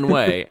in one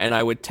way, and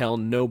I would tell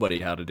nobody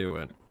how to do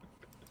it.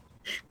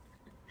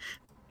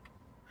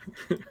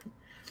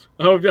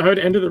 I would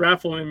enter the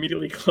raffle and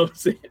immediately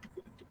close it.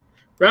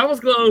 Raffle's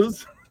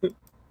closed.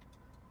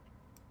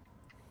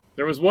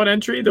 There was one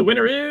entry. The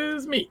winner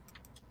is me.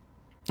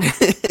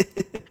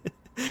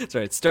 That's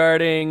right.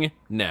 Starting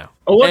now.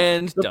 Oh, look,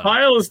 and the done.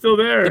 pile is still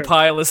there. The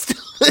pile is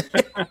still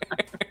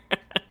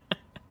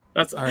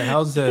That's All right,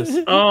 how's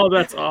this? Oh,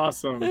 that's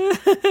awesome. Oh,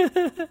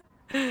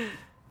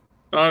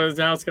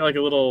 now it's got like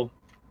a little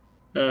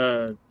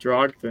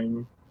drog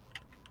thing.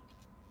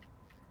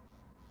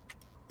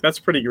 That's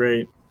pretty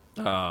great.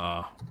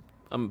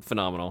 I'm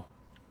phenomenal.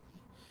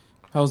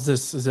 How's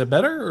this? Is it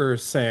better or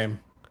same?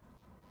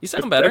 You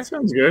sound better. That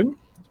sounds good.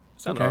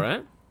 Sound Okay. all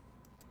right.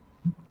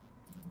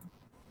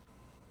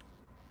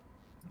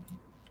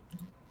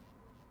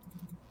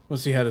 We'll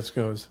see how this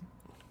goes.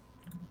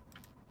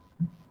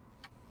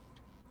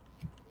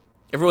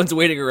 Everyone's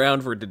waiting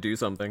around for it to do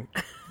something.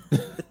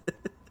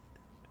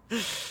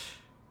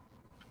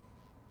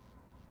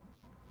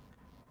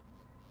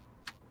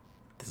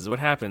 This is what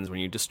happens when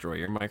you destroy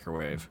your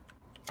microwave.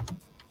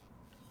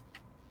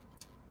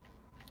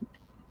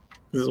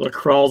 This is what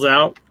crawls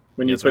out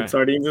when you That's put right.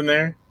 sardines in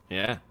there.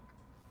 Yeah.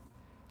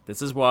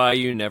 This is why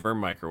you never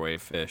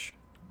microwave fish.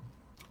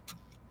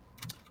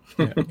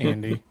 Yeah,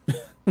 Andy.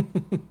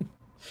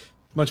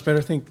 Much better.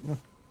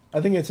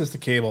 I think it's just the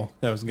cable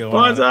that was going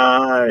on.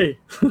 Bonsai!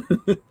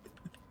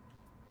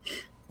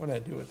 What did I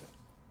do with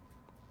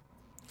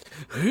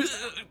it?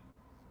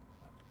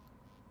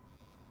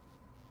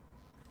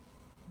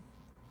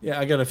 Yeah,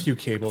 I got a few I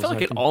cables. feel like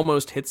I it can-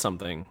 almost hit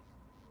something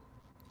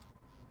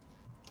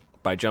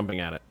by jumping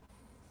at it.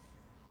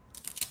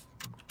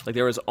 Like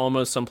there was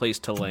almost someplace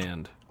to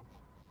land.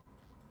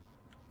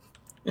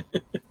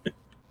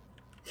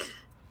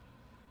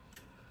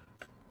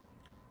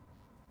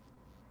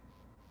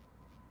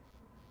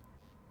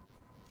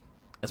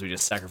 As we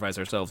just sacrifice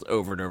ourselves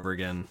over and over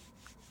again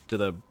to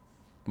the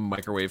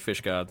microwave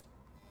fish god.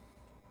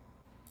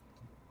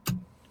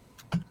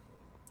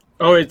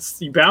 Oh,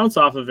 you bounce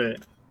off of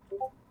it.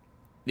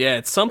 Yeah,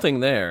 it's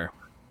something there.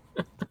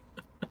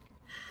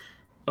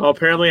 Oh,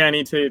 apparently I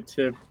need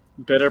to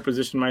better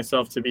position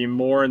myself to be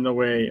more in the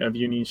way of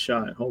Uni's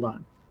shot. Hold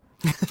on.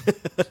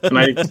 Can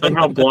I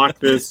somehow block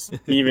this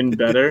even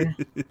better?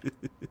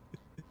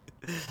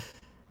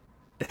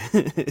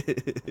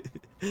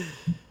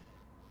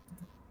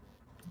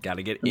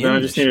 Gotta get And in then I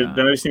the just need to, shot.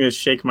 then I just need to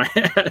shake my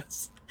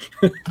ass.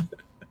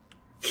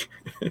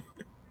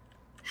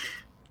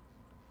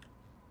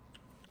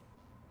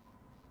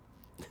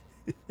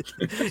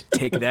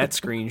 Take that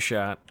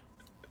screenshot.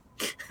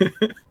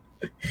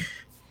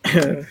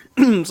 So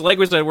like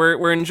we said,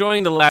 we're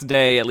enjoying the last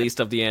day at least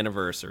of the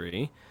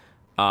anniversary.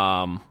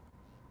 At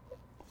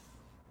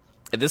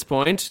this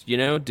point,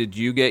 did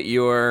you get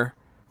your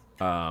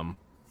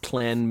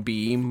Plan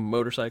B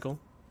motorcycle?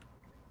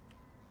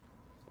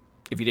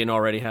 If you didn't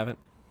already have it.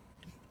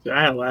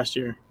 I had last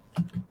year.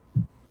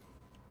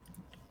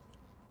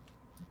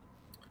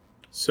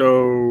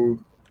 So,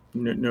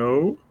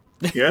 no.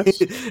 Yes.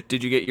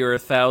 Did you get your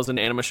 1,000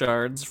 anima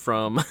shards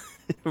from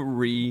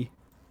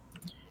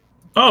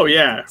Oh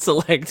yeah.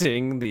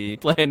 selecting the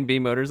Plan B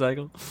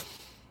motorcycle?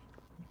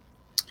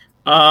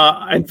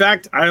 In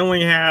fact, I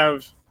only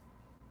have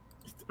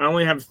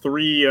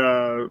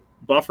 3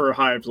 buffer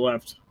hives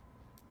left.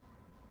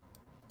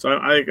 So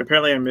I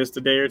apparently I missed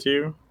a day or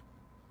two.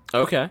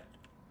 Okay.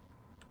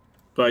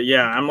 But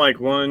yeah, I'm like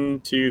 1,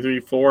 2, 3,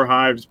 4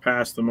 hives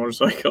past the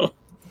motorcycle.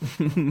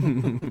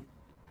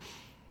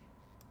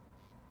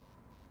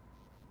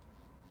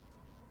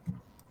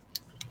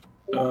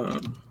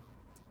 Um,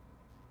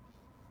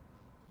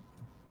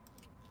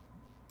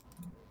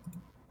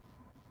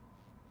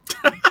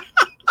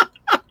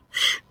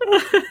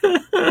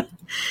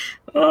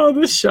 oh,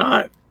 this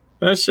shot!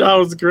 That shot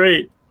was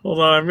great. Hold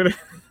on, I'm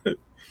gonna.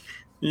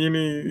 you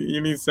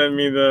need to send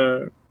me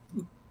the.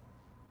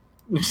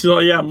 So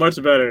yeah, much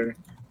better.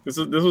 This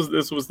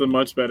was the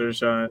much better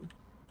shot.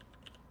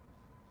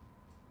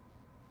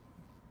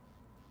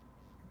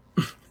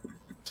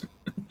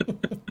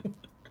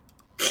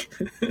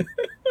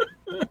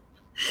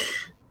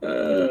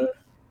 Uh,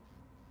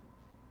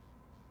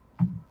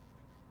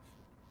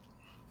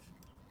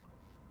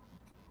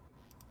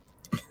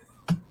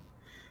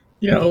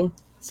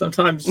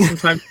 sometimes you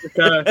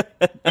gotta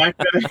back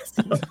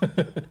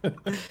that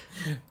up.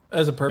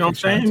 That's a perfect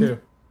shot saying? too.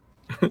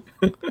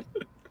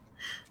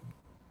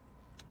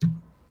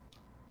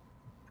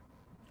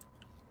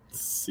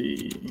 Let's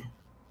see.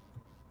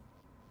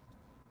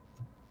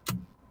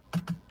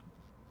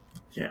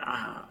 Yeah,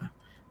 I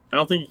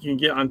don't think you can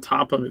get on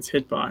top of its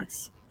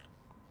hitbox.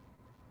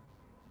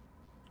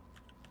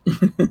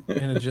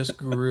 And it just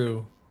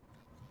grew.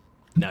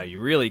 Now you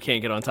really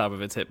can't get on top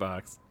of its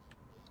hitbox.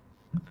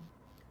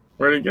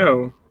 Where'd it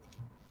go?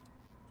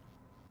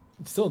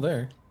 It's still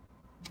there.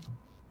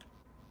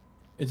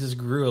 It just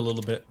grew a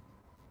little bit.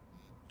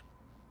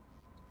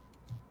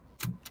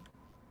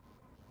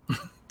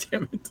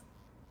 Damn it.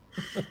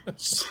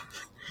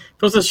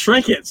 Supposed to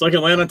shrink it so I can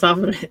land on top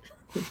of it.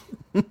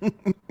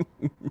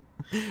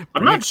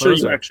 I'm not sure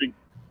you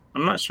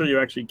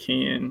actually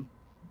can.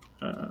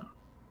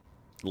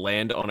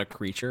 Land on a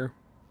creature.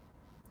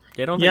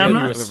 Yeah, I don't Yeah, think I'm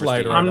I've not ever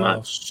slide seen right I'm that. not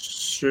off.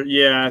 sure.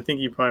 Yeah, I think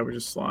you probably would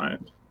just slide.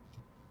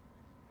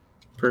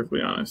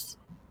 Perfectly honest.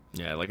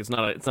 Yeah, like it's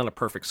not a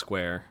perfect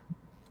square.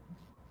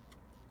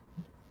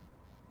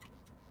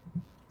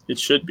 It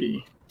should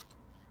be.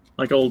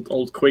 Like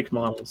old Quake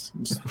models.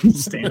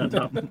 Just stand on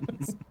top of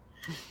it.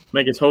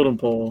 Make a totem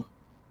pole.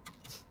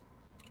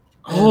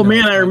 Oh no, man,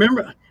 it's I not.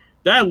 remember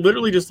that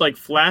literally just like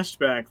flashed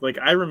back. Like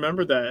I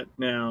remember that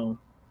now.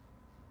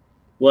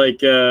 Like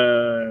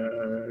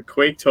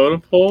Quake totem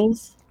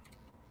poles.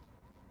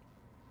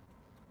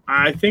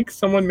 I think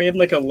someone made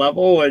like a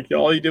level, like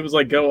all you did was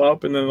like go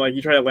up and then like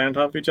you try to land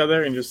on top of each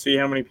other and just see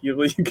how many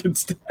people you could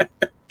stack.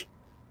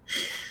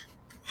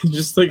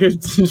 just like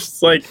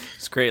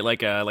Just create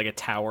like a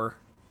tower.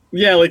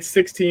 yeah, like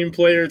 16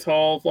 player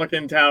tall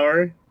fucking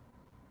tower.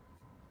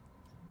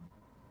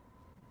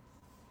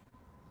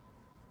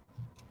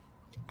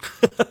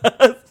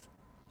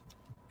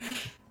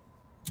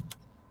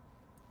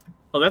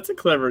 Oh, that's a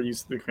clever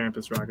use of the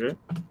Krampus rocket.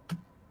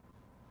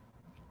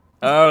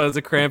 Oh, it's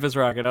a Krampus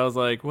rocket. I was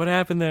like, what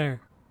happened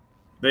there?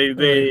 They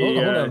Wait, hold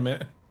on a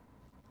minute.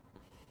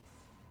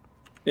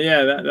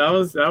 yeah, that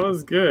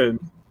was good.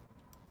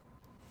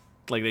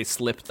 Like they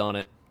slipped on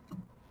it.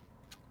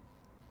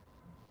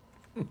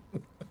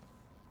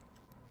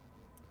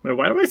 Wait,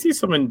 why do I see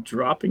someone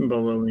dropping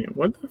below me?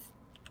 What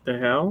the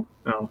hell?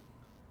 No,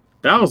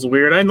 that was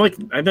weird.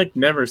 I'd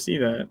never see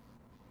that.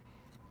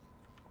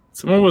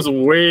 Someone was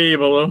way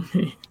below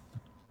me.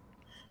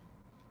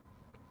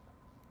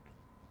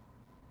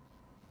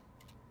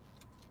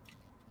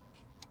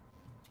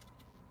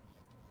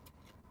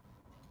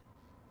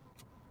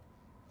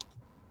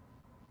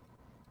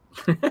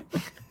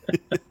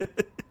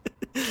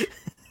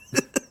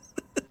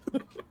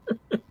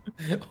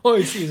 All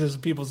I see is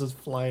just people just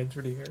flying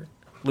through the air.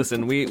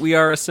 Listen, we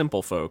are a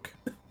simple folk.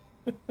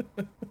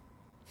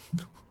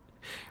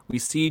 We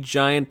see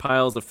giant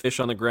piles of fish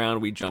on the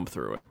ground, we jump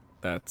through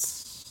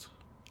it.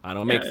 I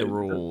don't make the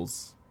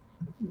rules.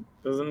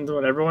 Doesn't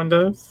what everyone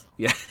does?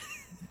 Yeah.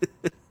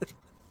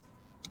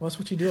 Well, that's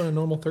what you do on a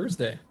normal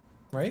Thursday,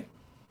 right?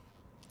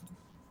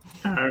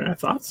 I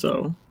thought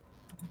so.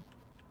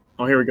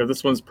 Oh, here we go.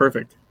 This one's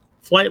perfect.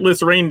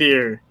 Flightless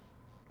reindeer.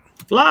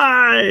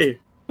 Fly!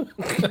 It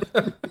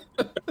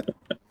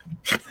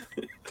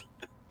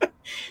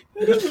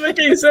doesn't make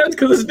any sense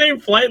because it's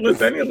named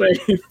Flightless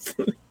anyways.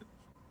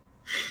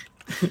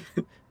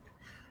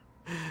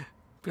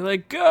 Be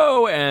like,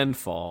 go and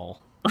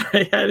fall.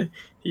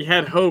 He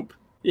had hope.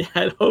 He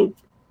had hope.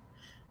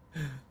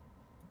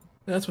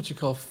 That's what you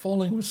call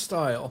falling with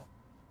style.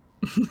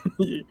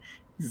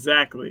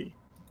 Exactly.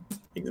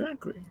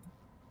 Exactly.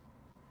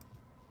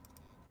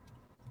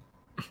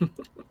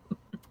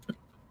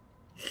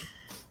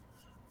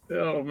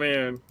 Oh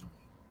man.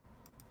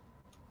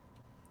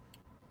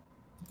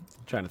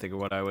 Trying to think of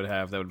what I would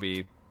have that would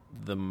be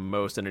the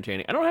most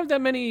entertaining. I don't have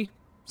that many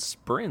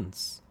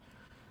sprints.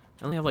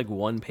 I only have like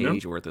one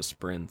page worth of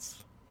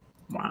sprints.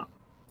 Wow.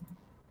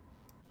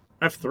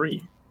 I have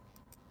 3.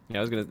 Yeah,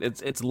 I was gonna.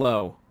 It's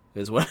low,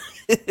 is what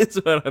is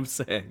what I'm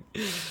saying.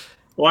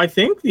 Well, I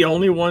think the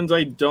only ones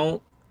I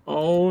don't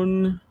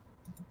own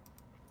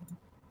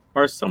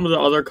are some of the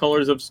other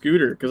colors of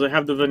Scooter because I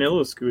have the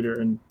vanilla Scooter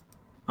and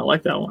I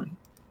like that one.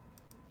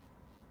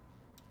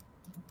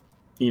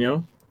 You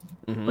know,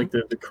 Mhm. like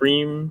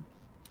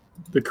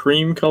the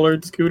cream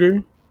colored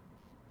Scooter.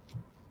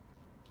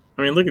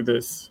 I mean, look at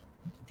this.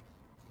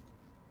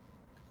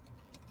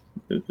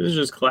 This is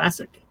just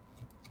classic.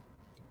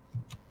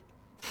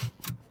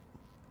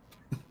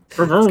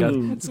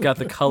 It's got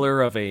the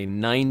color of a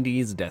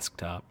 '90s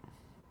desktop.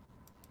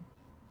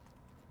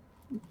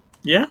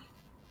 Yeah.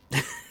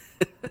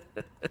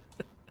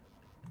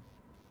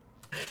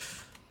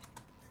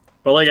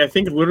 But like I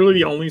think literally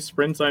the only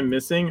sprints I'm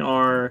missing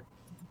are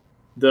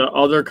the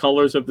other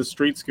colors of the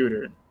street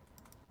scooter.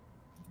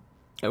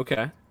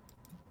 Okay.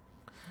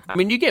 I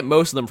mean, you get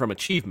most of them from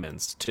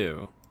achievements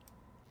too,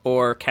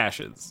 or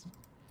caches.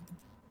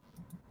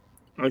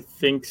 I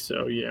think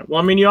so, yeah.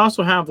 Well, I mean you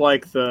also have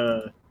like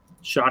the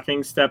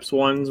Shocking Steps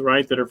ones,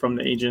 right, that are from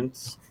the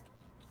agents.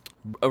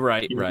 Oh,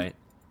 right, Yeah. right.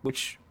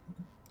 Which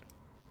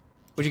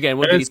again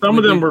would And be some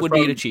of them were would be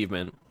an from-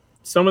 achievement.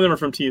 Some of them are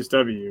from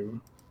TSW.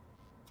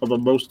 Although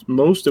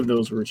most of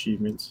those were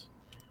achievements.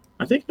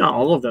 I think not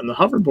all of them. The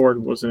hoverboard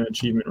was an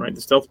achievement, right?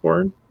 The stealth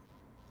board?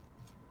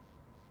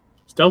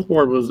 Stealth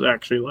board was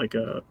actually like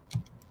you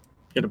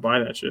had to buy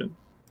that shit.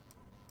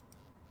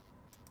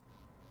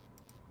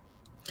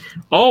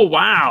 Oh,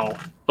 wow.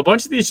 A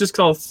bunch of these just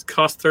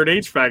cost third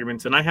age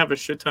fragments, and I have a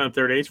shit ton of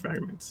third age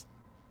fragments.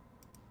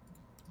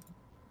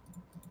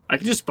 I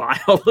can just buy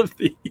all of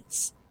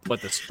these.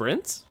 What, the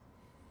sprints?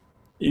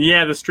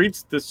 Yeah, the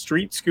street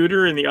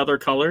scooter in the other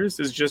colors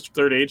is just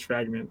third age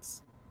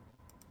fragments.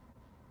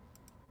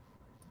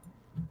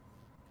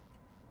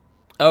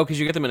 Oh, because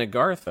you get them in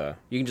Agartha.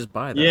 You can just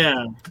buy them.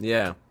 Yeah.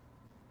 Yeah.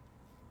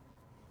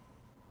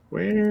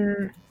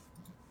 Where?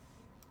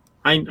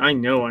 I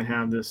know I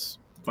have this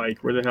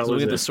bike. Where the hell So look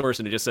is at it? the source,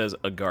 and it just says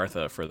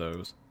Agartha for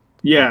those.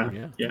 Yeah.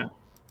 Yeah. Yeah.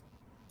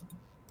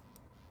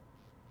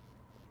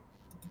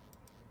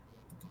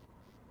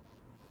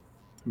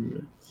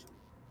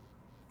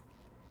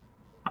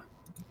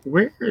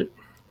 Where?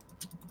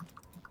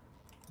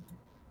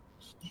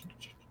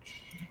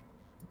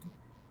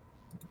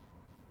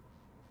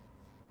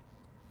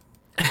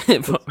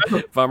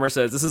 Bomber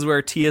says this is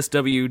where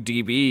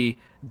tswdb.com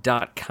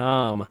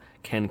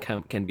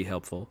can be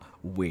helpful.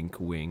 Wink,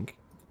 wink.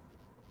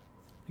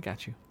 I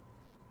got you.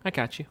 I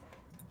got you.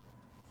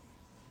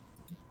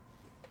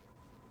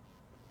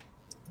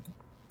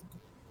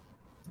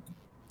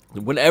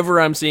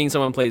 Whenever I'm seeing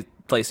someone play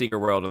Secret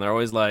World and they're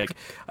always like,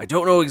 I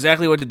don't know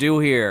exactly what to do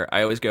here,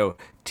 I always go,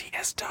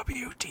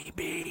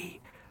 TSWDB,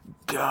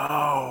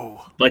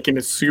 go. Like in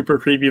a super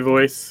creepy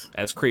voice.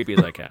 As creepy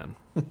as I can.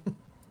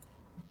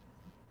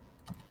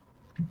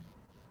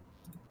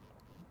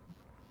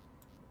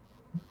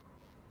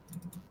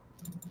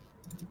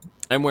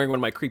 I'm wearing one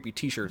of my creepy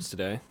t-shirts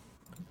today.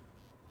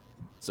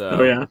 So,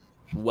 Oh yeah.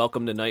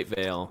 welcome to Night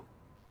Vale.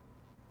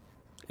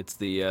 It's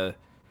the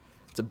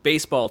it's a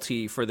baseball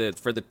tee for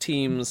the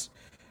teams,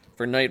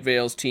 for Night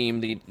Vale's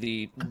team,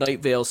 the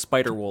Night Vale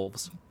Spider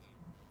Wolves,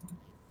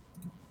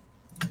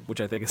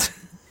 which I think is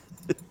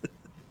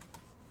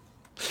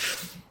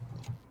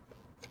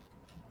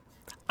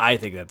I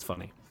think that's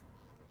funny.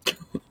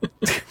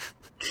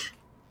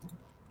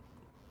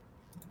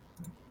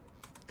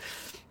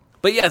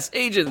 But yes,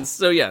 agents.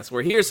 So yes,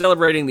 we're here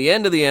celebrating the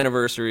end of the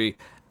anniversary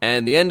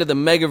and the end of the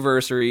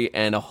megaversary,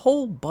 and a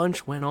whole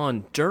bunch went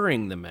on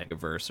during the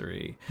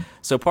megaversary.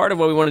 So part of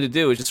what we wanted to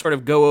do is just sort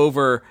of go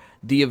over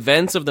the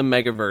events of the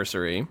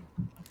megaversary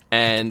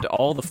and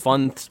all the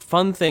fun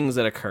things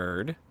that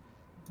occurred,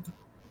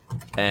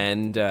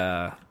 and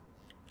at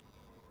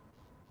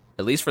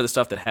least for the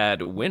stuff that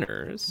had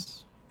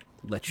winners,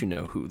 let you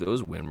know who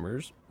those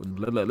winners.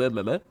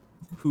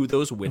 Who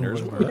those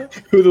winners were.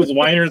 Who those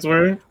whiners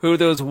were. Who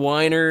those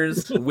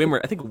whiners.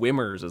 I think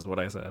Wimmers is what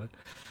I said.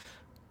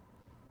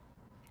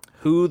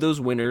 Who those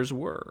winners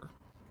were.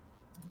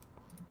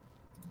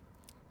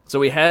 So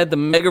we had the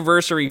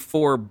Megaversary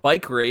 4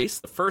 bike race,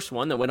 the first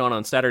one that went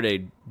on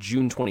Saturday,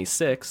 June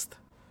 26th.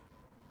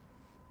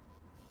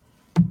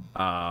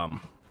 Of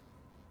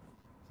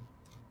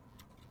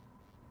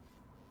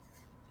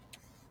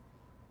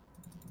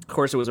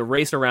course, it was a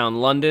race around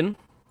London.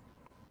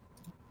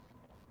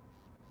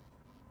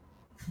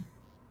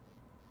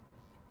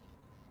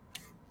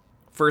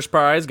 First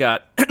prize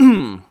got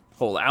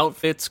whole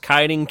outfits,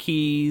 kiting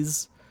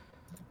keys.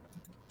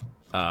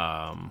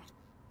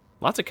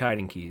 Lots of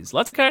kiting keys.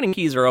 Lots of kiting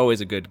keys are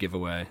always a good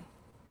giveaway.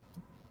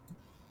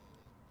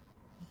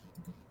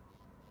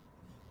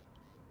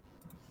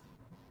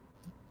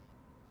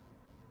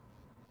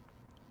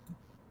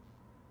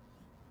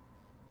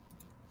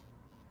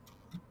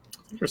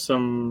 There's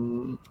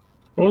some.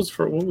 What was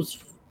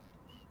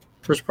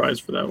first prize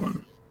for that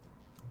one?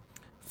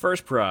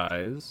 First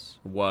prize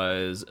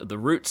was the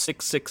Route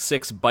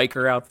 666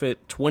 biker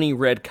outfit, 20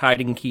 red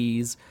kiting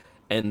keys,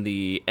 and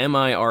the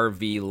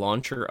MIRV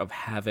Launcher of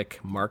Havoc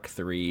Mark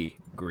III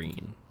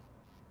green.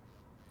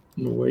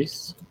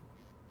 Nice.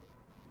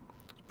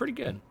 Pretty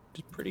good.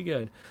 Just pretty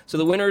good. So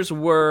the winners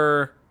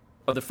were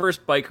of the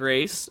first bike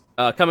race.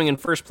 Coming in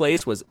first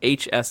place was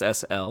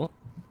HSSL.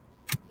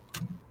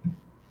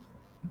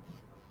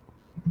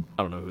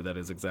 I don't know who that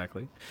is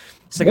exactly.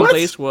 Second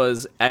place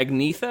was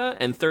Agnetha,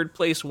 and third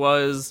place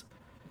was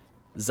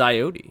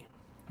Zyode.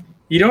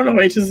 You don't know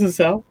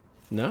HSSL?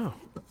 No.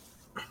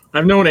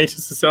 I've known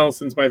HSSL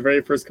since my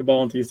very first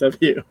Cabal in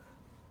TSW.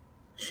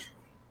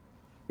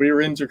 We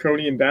were in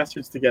Draconian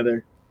Bastards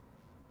together.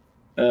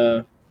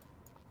 In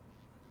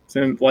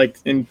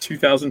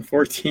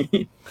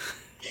 2014.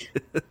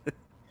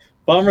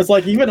 Bomber's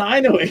like, even I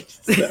know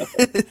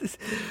HSSL.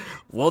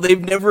 Well, they've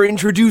never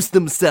introduced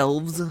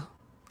themselves.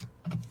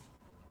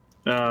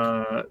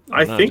 I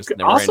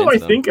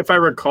think if I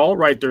recall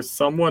right, there's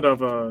somewhat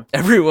of a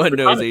everyone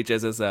knows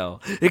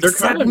HSSL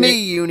except me,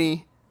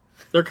 Uni.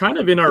 They're kind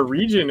of in our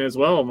region as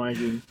well,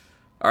 Mikey.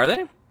 Are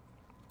they?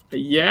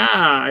 Yeah,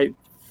 I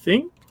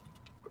think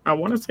I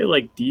want to say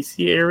like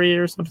DC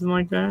area or something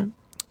like that.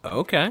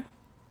 Okay.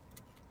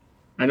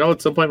 I know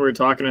at some point we were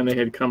talking and they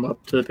had come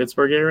up to the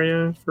Pittsburgh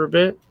area for a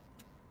bit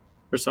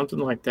or something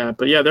like that.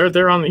 But yeah,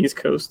 they're on the East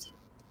Coast.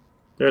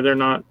 They're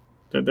in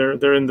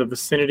the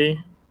vicinity.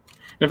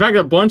 In fact,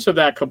 a bunch of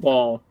that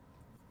Cabal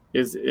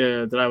is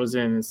that I was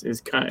in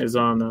is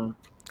on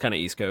kind of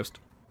East Coast,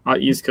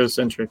 East Coast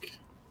centric.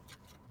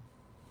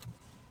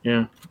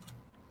 Yeah.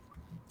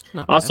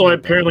 Also, I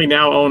apparently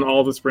now own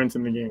all the sprints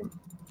in the game,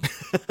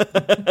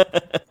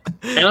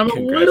 and I'm a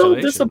little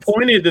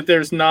disappointed that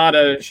there's not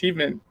an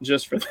achievement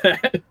just for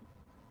that.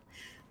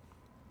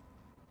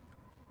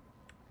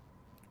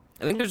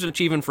 I think there's an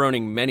achievement for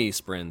owning many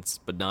sprints,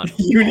 but not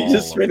Uni all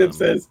just straight of up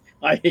them. says,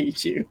 "I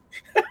hate you."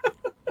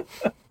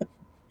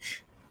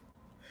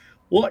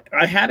 Look,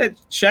 I had it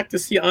checked to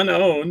see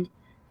unowned,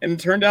 and it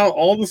turned out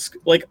all the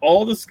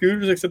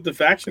scooters except the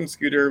faction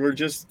scooter were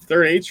just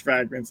third age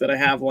fragments that I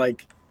have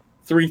like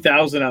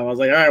 3,000 of. I was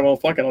like, all right, well,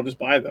 fuck it, I'll just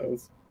buy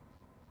those.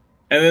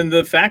 And then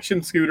the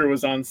faction scooter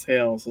was on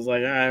sale, so I was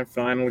like, all right,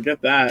 fine, we'll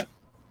get that.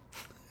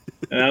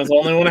 And that was the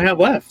only one I have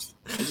left.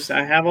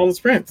 I have all the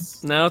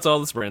sprints. Now it's all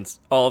the sprints,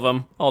 all of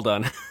them, all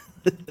done.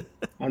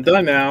 I'm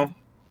done now.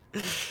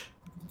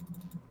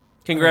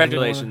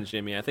 Congratulations,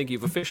 Jimmy. I think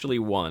you've officially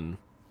won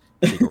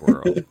Secret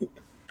World.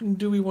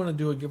 Do we want to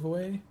do a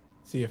giveaway?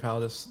 See if how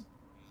this.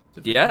 if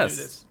we can Yes.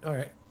 do this. All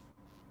right.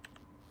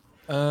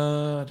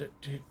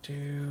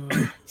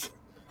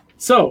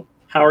 So,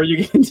 how are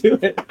you going to do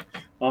it,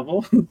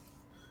 Awful?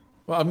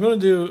 Well, I'm gonna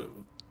do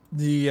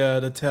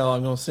the tell.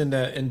 I'm gonna send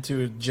that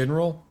into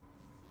general.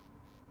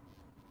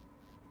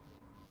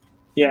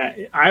 Yeah,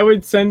 I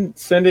would send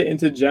it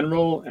into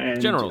general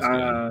and General's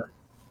good.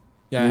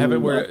 Yeah, I have it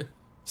Ooh, where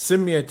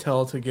send me a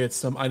tell to get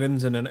some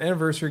items in an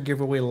anniversary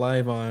giveaway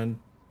live on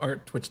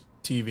Art Twitch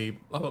TV.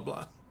 Blah blah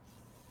blah.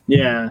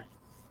 yeah.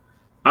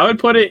 I would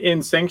put it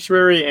in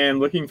Sanctuary and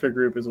Looking for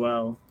Group as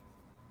well.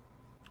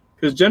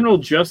 Because General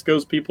just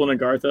goes people in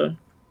Agartha.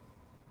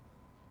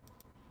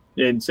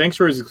 Yeah, and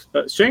Sanctuary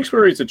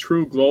is a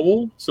true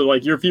global. So,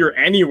 like, if you're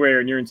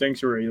anywhere and you're in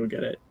Sanctuary, you'll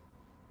get it.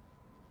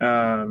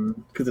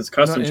 Because it's I'm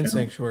custom not in channel.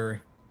 Sanctuary.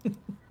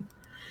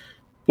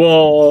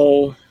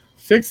 Well,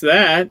 fix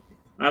that.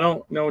 I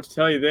don't know what to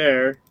tell you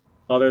there,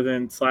 other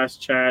than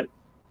 /chat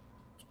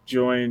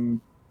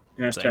join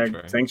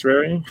hashtag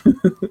Sanctuary.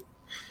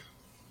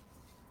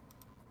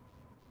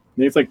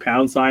 It's like #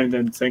 and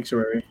then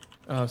Sanctuary.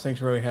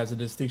 Sanctuary has a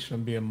distinction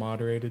of being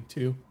moderated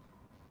too.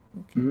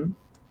 Mm-hmm.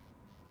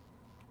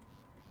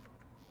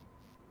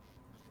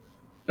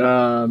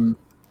 And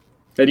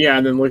yeah,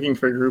 and then Looking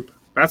for a Group.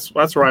 That's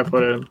where I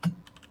put it.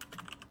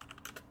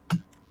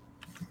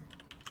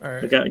 All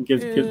right.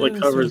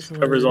 It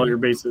covers all your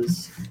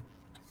bases.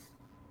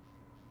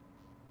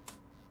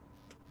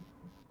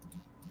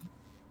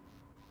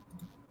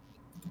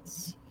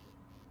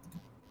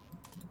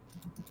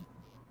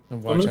 And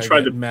I'm watch gonna I try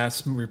get to-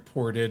 mass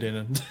reported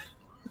in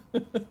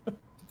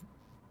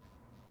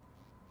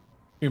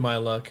be my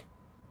luck.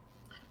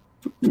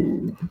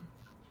 Ooh.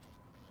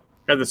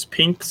 Got this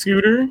pink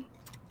scooter.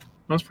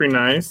 That's pretty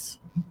nice.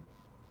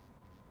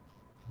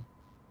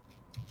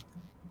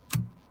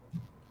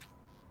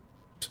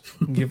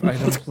 Give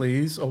item,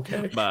 please.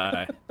 Okay.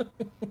 Bye.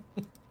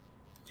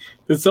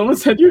 Did someone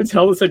send you a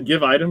tell that said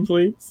 "give item,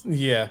 please"?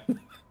 Yeah.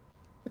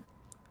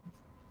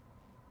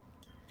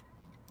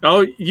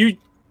 Oh, you.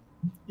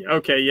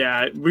 Okay,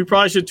 yeah. We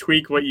probably should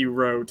tweak what you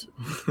wrote.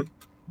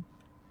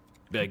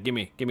 Yeah,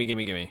 gimme.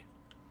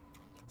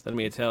 Send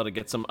me a tell to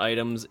get some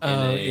items in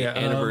yeah,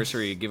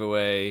 anniversary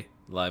giveaway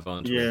live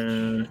on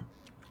Twitch.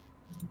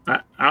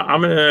 Yeah.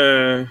 I'm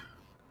gonna.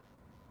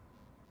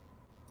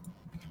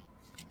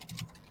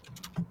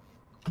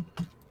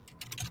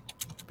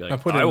 Be I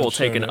like, put it I in the will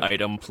take an show notes.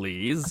 item,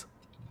 please.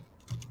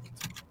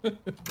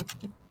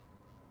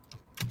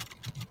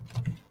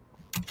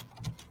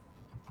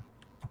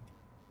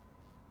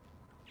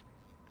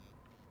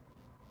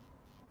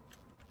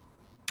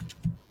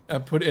 I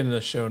put it in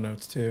the show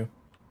notes too.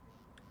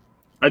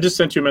 I just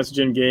sent you a message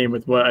in game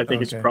with what I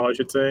think it Okay. probably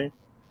should say.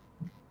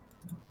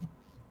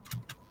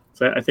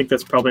 So I think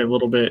that's probably a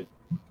little bit.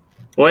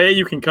 Well,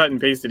 you can cut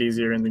and paste it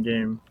easier in the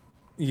game.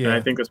 Yeah. And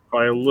I think that's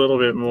probably a little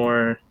bit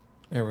more.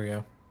 There we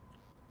go.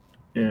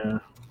 Yeah.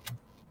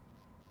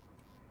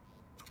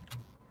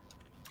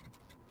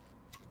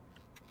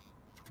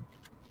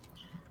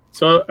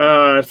 So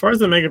as far as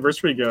the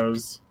Megaversary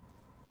goes,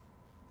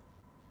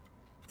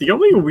 the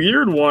only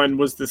weird one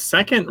was the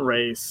second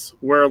race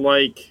where,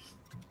 like,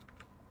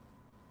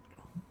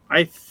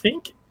 I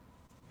think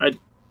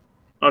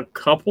a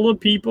couple of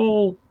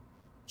people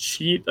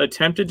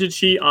attempted to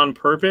cheat on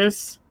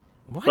purpose,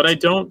 What? but I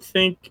don't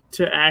think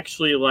to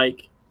actually,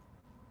 like,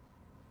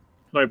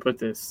 how do I put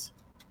this?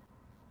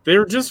 They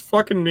were just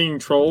fucking being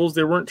trolls.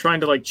 They weren't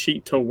trying to, like,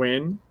 cheat to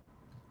win.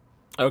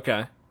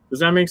 Okay. Does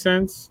that make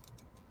sense?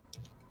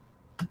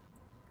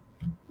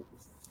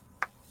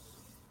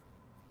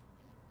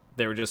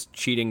 They were just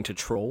cheating to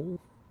troll?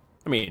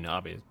 I mean,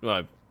 obvious.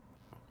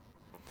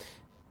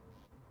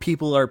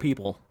 People are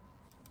people.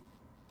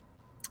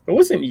 It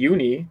wasn't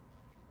Uni.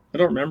 I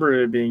don't remember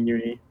it being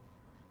Uni.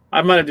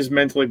 I might have just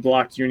mentally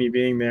blocked Uni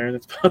being there.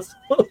 That's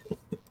possible.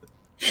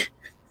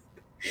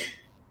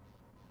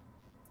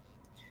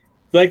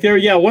 Like,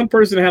 one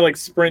person had, like,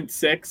 sprint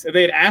 6, and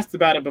they had asked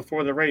about it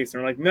before the race.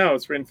 And they're like, no,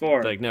 it's sprint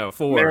 4. Like, no, And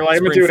 4. they were like,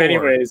 I'm going to do it Sprint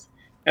 4. anyways.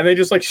 And they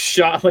just, like,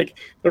 shot, like,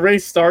 the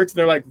race starts, and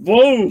they're like,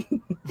 whoa!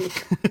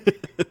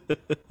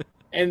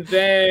 And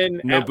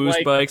then No at, boost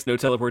like, bikes, no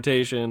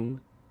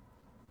teleportation.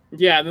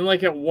 yeah, and then,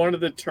 like, at one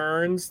of the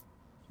turns,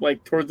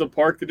 like, towards the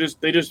park,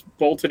 they just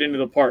bolted into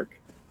the park.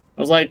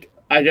 I was like,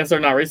 I guess they're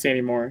not racing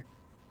anymore.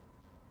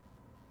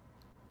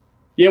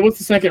 Yeah, it was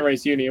the second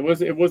race, Uni.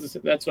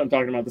 That's what I'm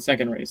talking about, the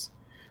second race.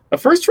 The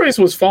first race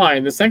was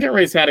fine. The second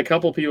race had a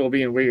couple people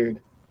being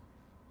weird.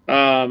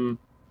 The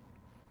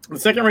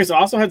second race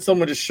also had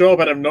someone just show up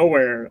out of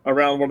nowhere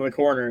around one of the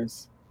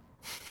corners.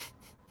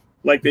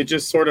 Like, they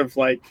just sort of,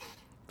 like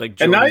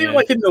and not even,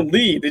 like, in the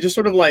lead. They just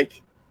sort of,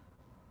 like,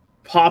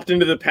 popped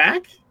into the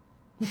pack.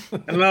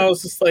 And I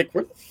was just like,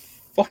 where the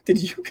fuck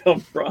did you come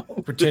from?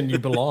 Pretend you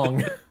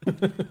belong.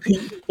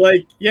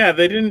 Like, yeah,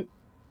 they didn't.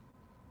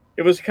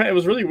 It was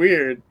really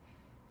weird.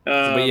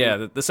 But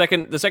yeah, the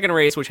second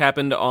race, which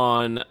happened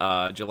on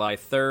July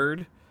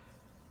 3rd,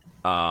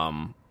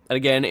 and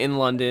again in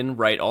London,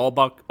 right? All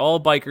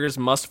bikers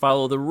must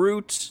follow the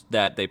route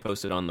that they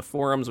posted on the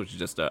forums, which is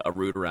just a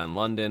route around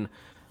London.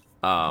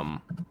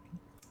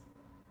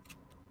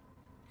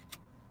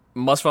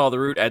 Must follow the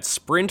route at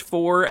Sprint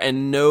 4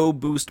 and no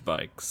boost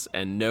bikes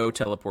and no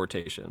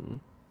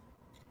teleportation.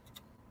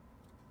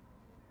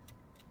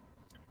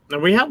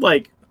 And we had,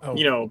 like,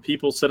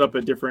 people set up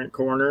at different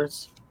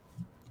corners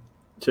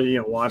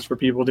to, watch for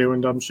people doing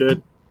dumb shit.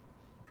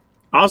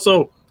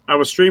 Also, I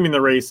was streaming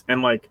the race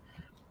and, like,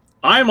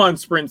 I'm on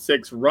Sprint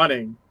 6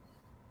 running.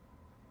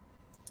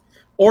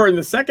 Or in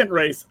the second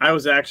race, I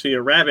was actually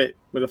a rabbit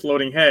with a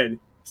floating head.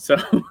 So,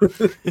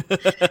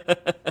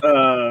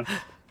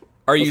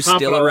 are you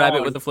still a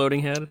rabbit with a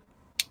floating head?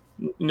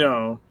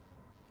 No,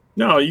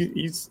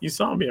 you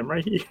saw me. I'm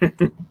right here.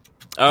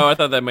 Oh, I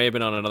thought that may have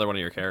been on another one of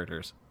your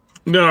characters.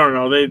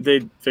 No.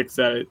 They fixed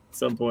that at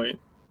some point.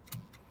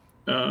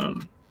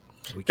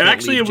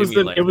 Actually, it was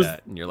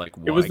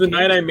the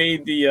night I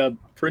made the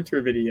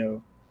printer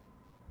video.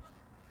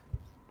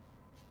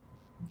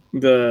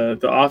 The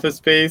Office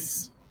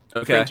Space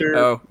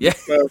printer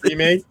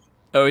remake.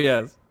 Oh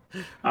yes,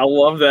 I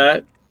love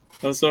that.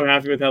 I'm so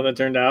happy with how that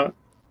turned out.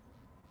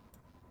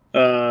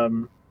 They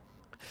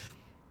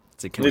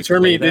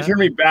turned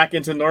me back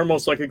into normal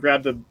so I could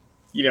grab the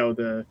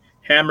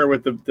hammer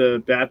with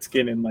the bat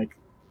skin and, like,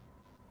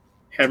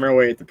 hammer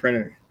away at the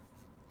printer.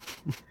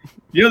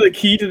 The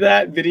key to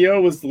that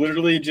video was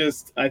literally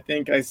just, I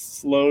think I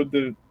slowed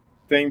the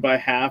thing by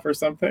half or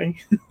something.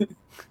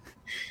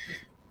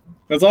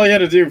 That's all you had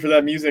to do for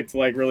that music to,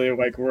 like, really,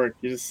 like, work.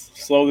 You just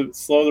slow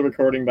the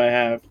recording by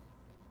half.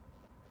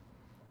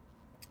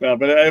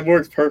 But it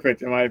works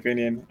perfect in my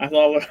opinion. I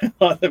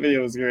thought the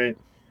video was great.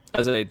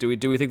 I say, do we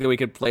think that we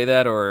could play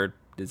that, or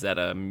is that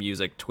a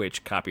music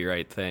Twitch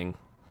copyright thing?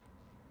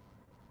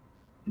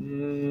 I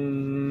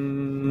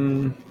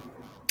don't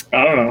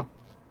know.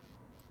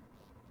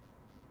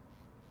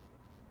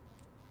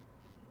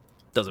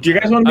 Doesn't. Do you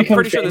guys want to become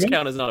I'm pretty famous? sure this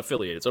account is not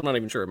affiliated, so I'm not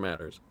even sure it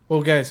matters.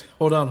 Well, guys,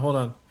 hold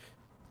on.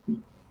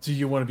 Do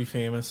you want to be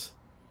famous?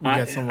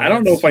 I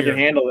don't know if I can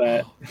handle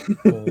that.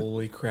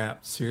 Holy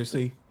crap!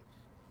 Seriously?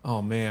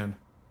 Oh man.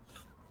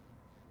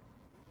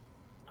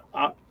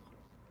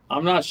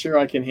 I'm not sure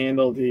I can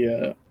handle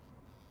the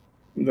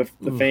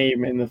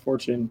fame and the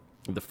fortune.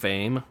 The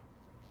fame.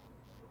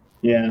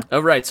 Yeah. Oh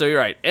right, so you're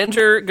right.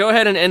 Go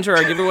ahead and enter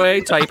our giveaway.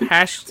 Type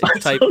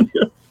hashtag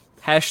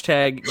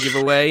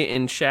giveaway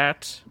in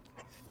chat.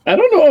 I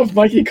don't know if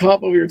Mikey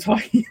caught what we were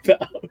talking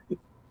about.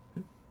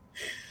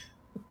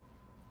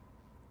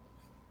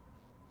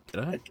 Did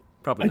I?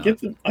 Probably not.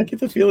 I get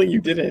the feeling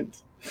you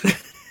didn't.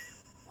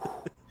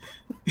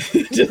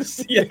 It's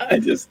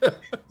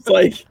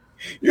like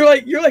you're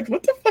like,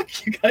 what the fuck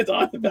are you guys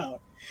on about?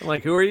 I'm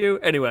like, who are you?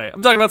 Anyway,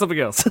 I'm talking about something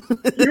else.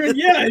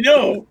 Yeah, I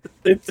know.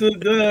 It's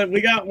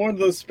we got one of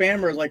those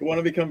spammers, like, want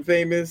to become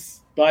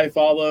famous, buy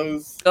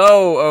follows.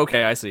 Oh,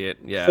 okay, I see it.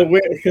 Yeah. So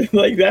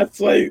like, that's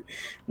like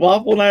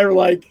Waffle and I were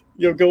like,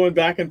 going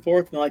back and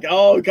forth and like,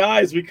 oh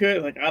guys, we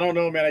could, like, I don't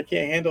know, man, I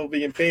can't handle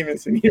being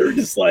famous, and you're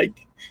just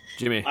like,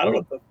 Jimmy, I don't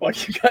know what the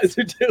fuck you guys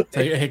are doing.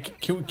 Hey,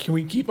 can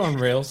we keep on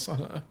rails?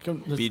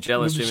 Be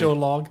jealous, Jimmy. Show a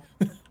log.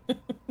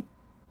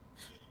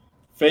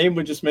 Fame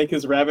would just make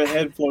his rabbit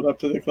head float up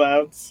to the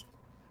clouds.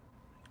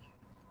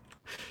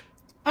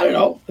 I don't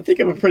know. I think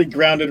I'm a pretty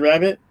grounded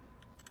rabbit.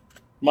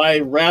 My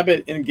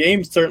rabbit in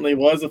game certainly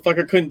was. The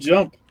fucker couldn't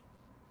jump.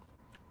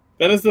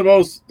 That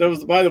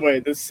was, by the way,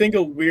 the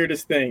single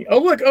weirdest thing. Oh,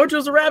 look,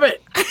 Ocho's a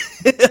rabbit.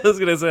 I was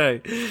going to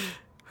say,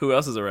 who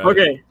else is a rabbit?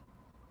 Okay.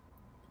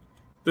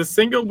 The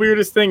single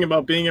weirdest thing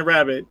about being a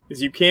rabbit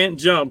is you can't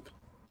jump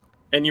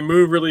and you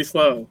move really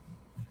slow.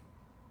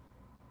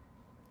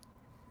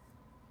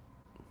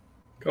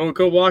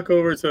 Go walk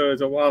over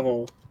to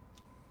Waffle.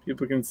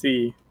 People can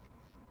see.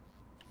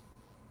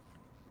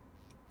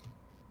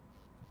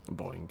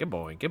 Boing,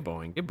 boing,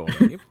 boing,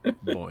 boing,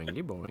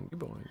 boing, boing,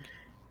 boing.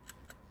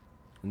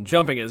 And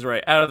jumping is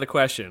right out of the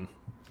question.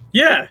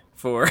 Yeah.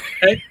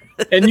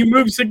 And you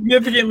move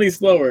significantly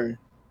slower.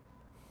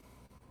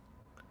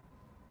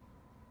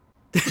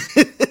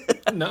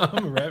 No,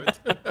 I'm a rabbit.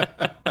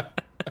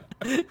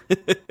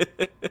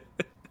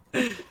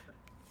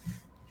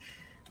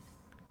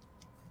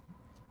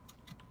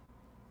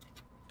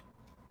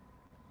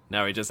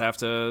 Now we just have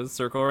to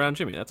circle around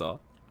Jimmy, that's all.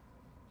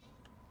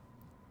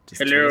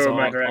 Just Hello,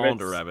 my all rabbits.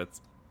 into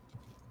rabbits.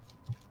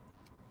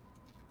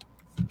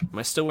 Am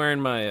I still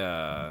wearing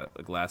my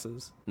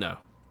glasses? No.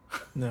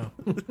 No.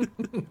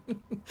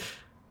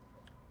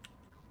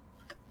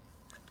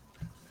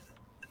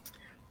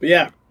 But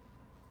yeah.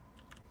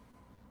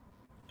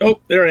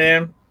 Oh, there I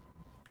am.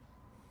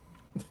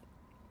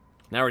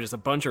 Now we're just a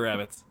bunch of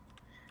rabbits.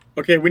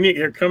 Okay,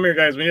 come here,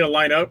 guys. We need to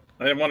line up.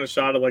 I didn't want a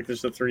shot of like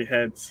there's the 3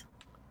 heads.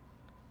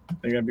 I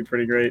think that'd be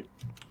pretty great.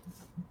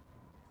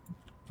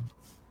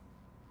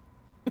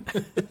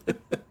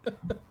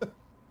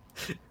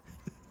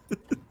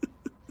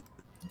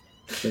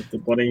 the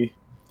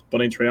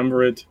bunny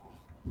triumvirate.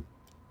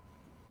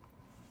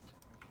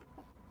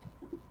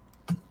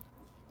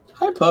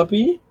 Hi,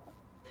 puppy.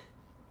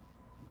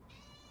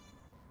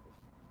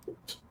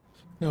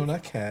 No,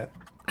 not cat.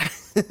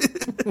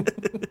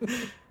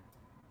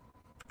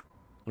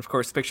 Of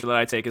course, the picture that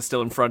I take is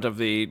still in front of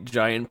the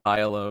giant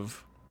pile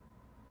of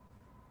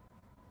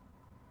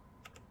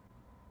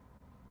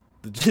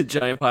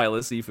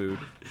seafood.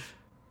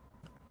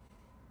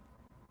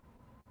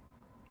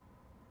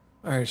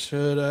 All right,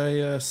 should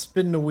I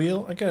spin the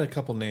wheel? I got a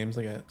couple names.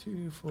 I got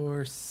 2,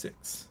 4,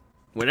 6.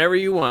 Whenever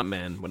you want,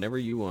 man. Whenever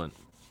you want.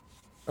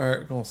 All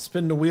right, we'll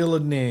spin the wheel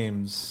of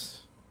names.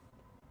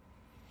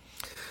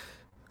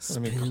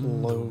 Let me Spin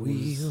the close.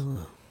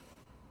 wheel.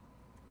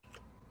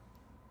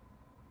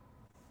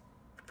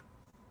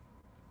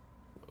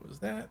 What was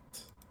that?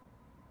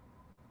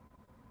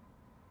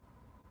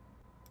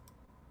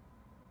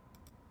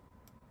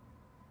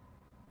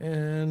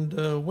 And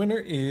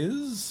winner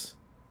is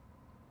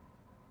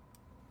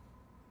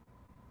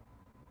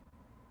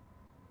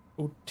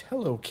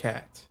Otello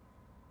Cat.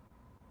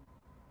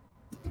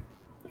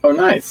 Oh,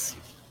 nice.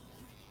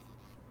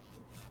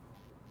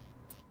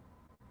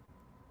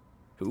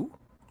 Who?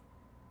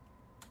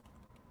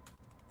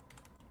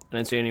 I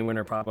didn't see any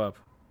winner pop up.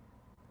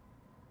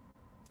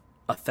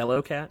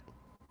 Othello cat?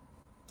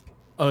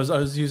 I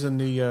was using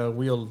the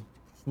wheel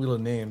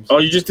of names. Oh,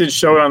 you just did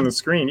show it on the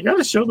screen. You got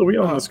to show the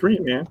wheel on the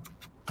screen, man.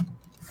 What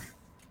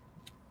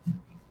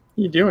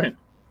are you doing?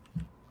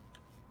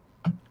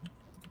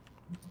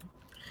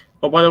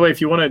 Oh, by the way, if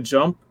you want to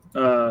jump,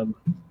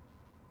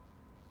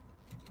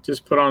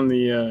 just put on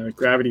the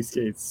gravity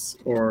skates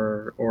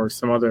or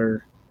some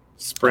other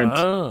sprint.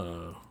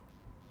 Oh.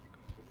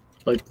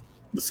 Like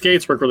the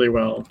skates work really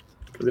well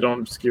because they don't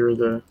obscure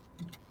the.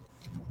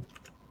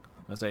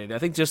 I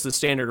think just the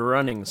standard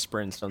running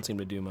sprints don't seem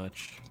to do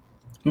much.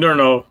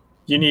 No.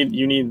 You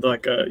need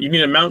like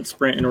a mount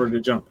sprint in order to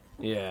jump.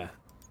 Yeah.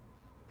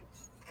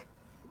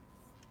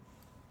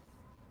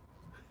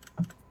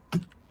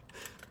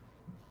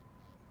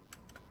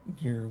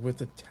 You're with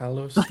the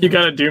Talos. You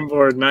got a Doom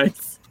board,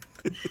 nice.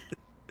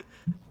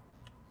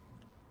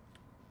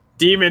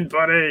 Demon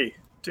buddy.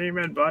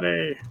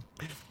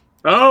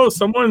 Oh,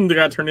 someone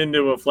got turned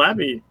into a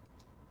Flabby.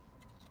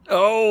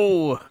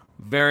 Oh,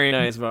 very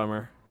nice,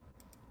 Bomber.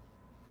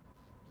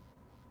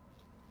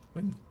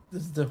 When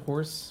does the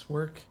horse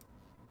work?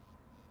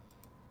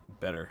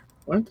 Better.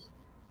 What?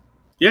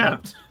 Yeah,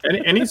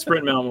 any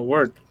sprint mount will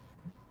work.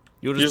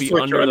 You'll just be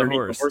like under you're the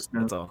underneath horse. now.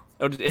 That's all.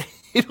 Oh,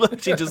 it'll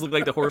actually just look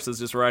like the horse is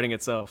just riding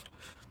itself.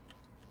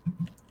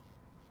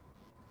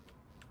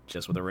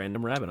 Just with a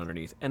random rabbit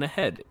underneath and a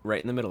head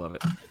right in the middle of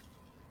it.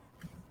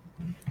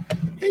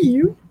 Hey,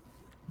 you.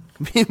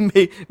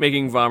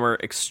 Making Vommer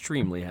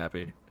extremely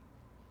happy.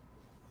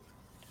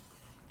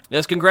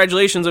 Yes,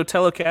 congratulations,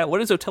 Otello Cat. What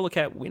is Otello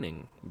Cat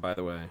winning, by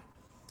the way?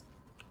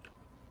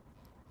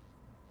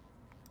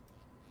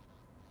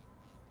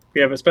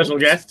 We have a special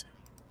guest.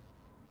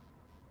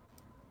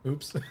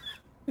 Oops.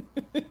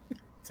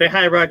 Say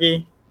hi,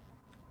 Rocky.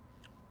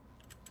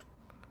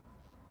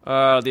 The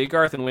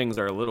Agarthan wings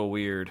are a little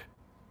weird.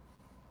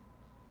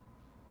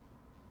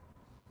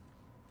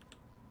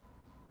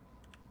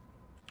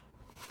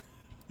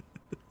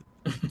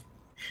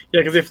 Yeah,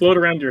 because they float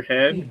around your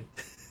head.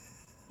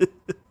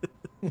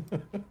 What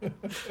are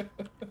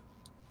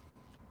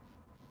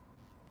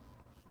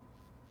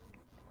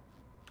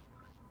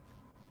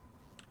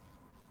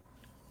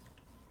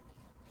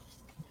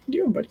you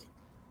doing, buddy?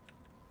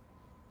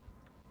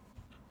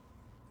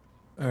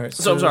 All right.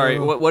 So I'm sorry.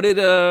 What did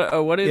Yeah,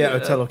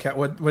 Otello Cat.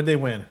 What'd they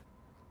win?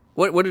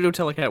 What did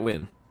Otello Cat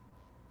win?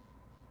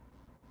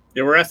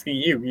 Yeah, we're asking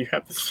you. You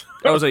have this.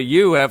 I was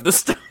you have the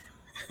stuff.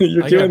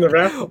 You're doing the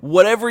raffle.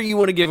 Whatever you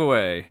want to give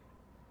away.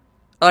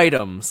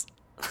 Items.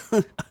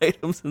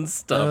 Items and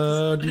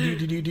stuff.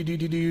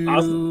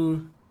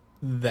 Awesome.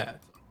 That.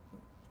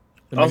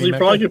 The Also,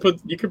 mini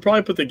you could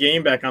probably put the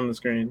game back on the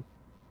screen.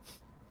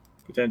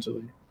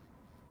 Potentially.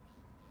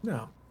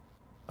 No,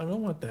 I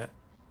don't want that.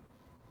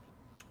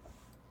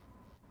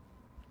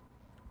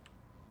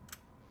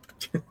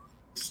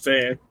 Just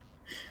saying.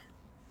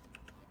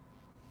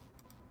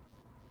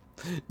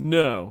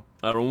 No,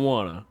 I don't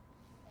wanna.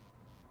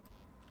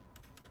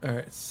 All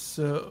right,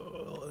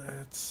 so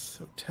that's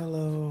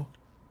Otello.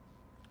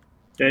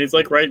 Yeah, he's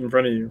like right in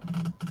front of you.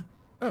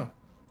 Oh,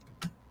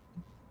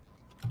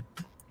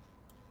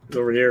 He's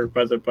over here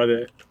by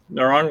the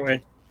wrong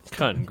way.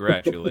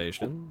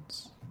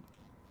 Congratulations.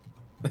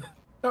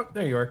 oh,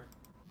 there you are.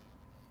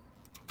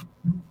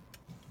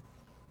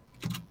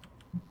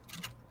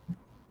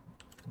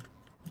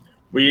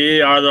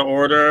 We are the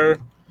order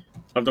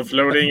of the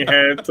floating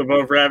heads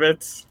above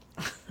rabbits.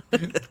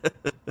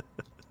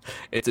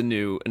 It's a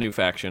new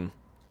faction.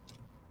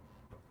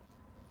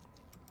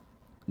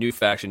 New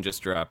faction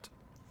just dropped.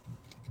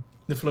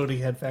 The floating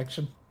head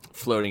faction.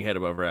 Floating head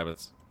above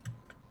rabbits.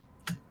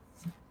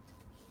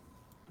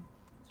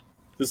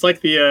 It's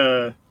like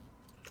the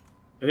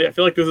I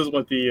feel like this is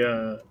what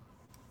the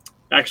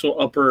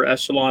actual upper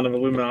echelon of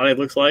Illuminati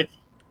looks like.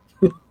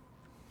 This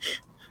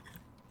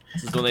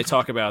is when they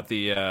talk about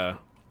the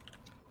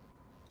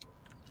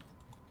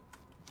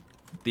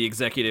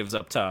executives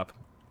up top.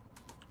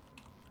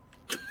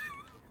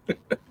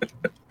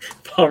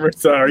 Palmer,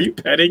 are you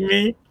petting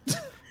me?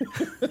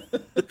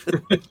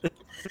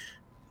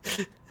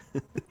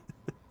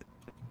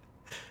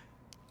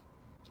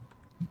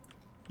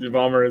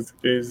 Bomber is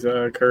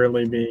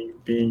currently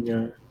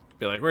being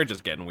Be like, we're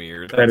just getting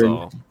weird. That's petted.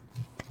 all.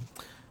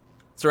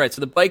 So right,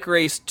 so the Bike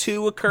Race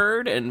 2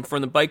 occurred, and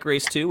from the Bike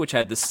Race 2, which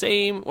had the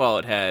same, well,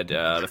 it had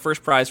the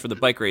first prize for the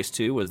Bike Race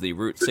 2 was the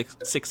Route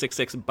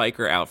 666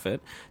 biker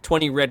outfit,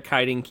 20 red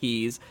kiting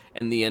keys,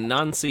 and the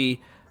Anansi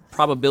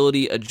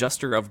Probability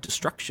Adjuster of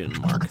Destruction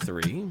Mark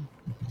III.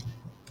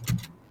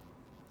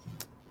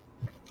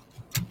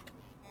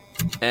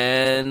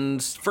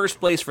 And first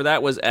place for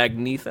that was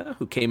Agnetha,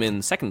 who came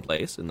in second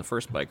place in the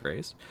first bike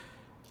race.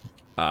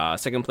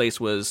 Second place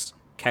was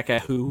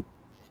Kakahu.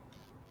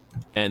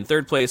 And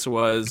third place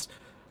was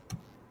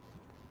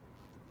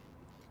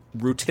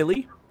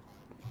Rutili.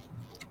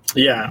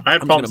 Yeah, I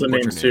have I'm problems gonna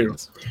with butcher names too.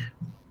 names.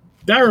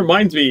 That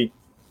reminds me,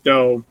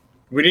 though,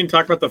 we didn't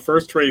talk about the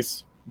first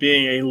race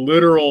being a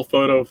literal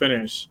photo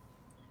finish.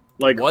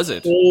 Like, Was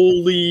it?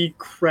 Holy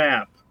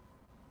crap!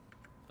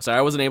 So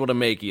I wasn't able to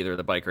make either of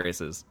the bike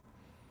races.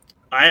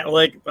 I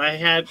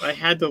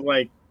had to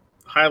like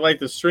highlight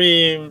the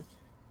stream,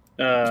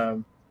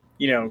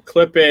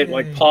 clip it,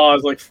 like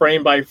pause, like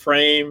frame by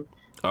frame.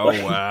 Oh,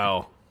 Like-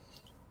 wow.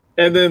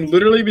 And then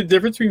literally the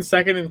difference between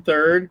second and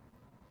third.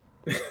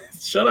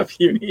 Shut up,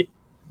 Uni.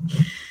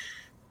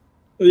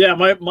 Yeah,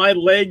 my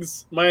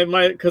legs, my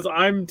because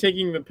I'm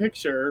taking the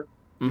picture.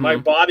 My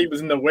Mhm. body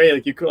was in the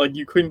way,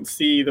 you couldn't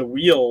see the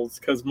wheels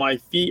because my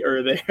feet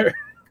are there.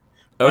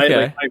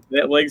 Okay.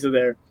 My legs are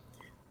there,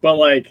 but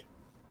like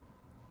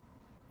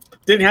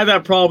didn't have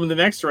that problem in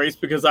the next race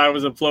because I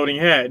was a floating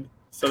head,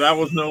 so that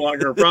was no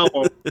longer a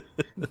problem.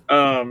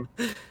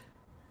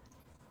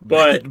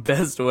 But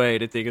Best way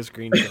to take a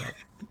screenshot.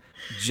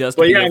 Just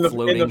but be yeah, a in the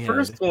floating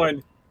first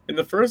head.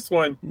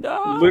 one,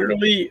 No.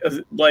 literally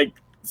like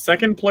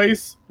second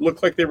place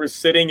looked like they were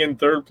sitting in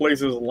third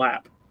place's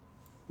lap,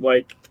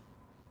 like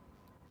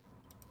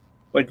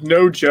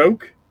no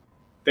joke,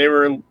 they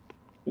were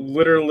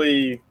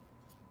literally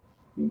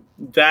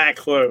that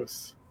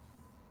close.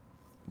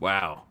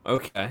 Wow.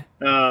 Okay.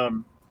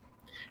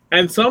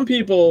 And some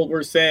people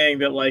were saying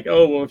that, like,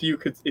 oh well,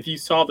 if you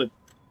saw the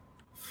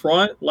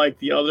front, like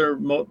the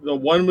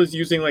one was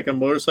using like a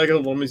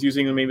motorcycle, one was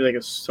using maybe like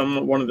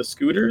one of the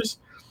scooters,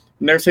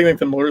 and they're saying like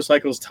the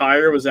motorcycle's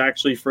tire was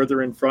actually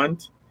further in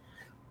front.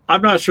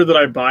 I'm not sure that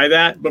I buy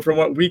that, but from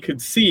what we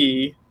could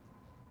see,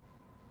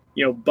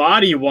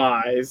 body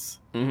wise,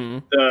 Mm-hmm.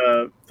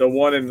 the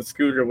one in the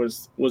scooter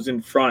was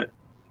in front,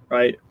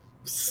 right?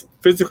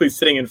 Physically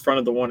sitting in front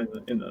of the one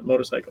in the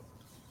motorcycle.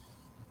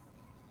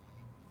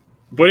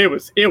 But it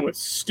was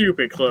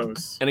stupid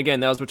close. And again,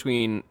 that was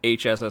between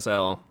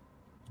HSSL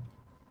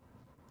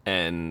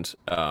and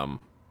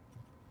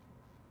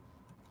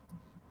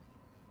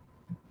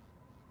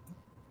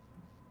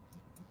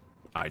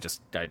I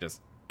just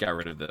got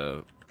rid of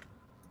the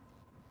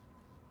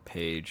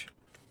page.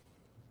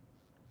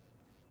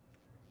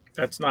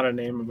 That's not a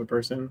name of a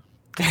person.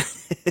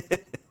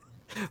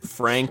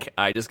 Frank,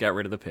 I just got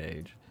rid of the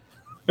page.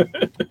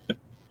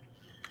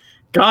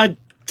 God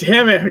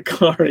damn it,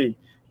 Hikari.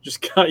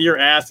 Just got your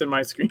ass in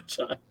my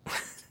screenshot.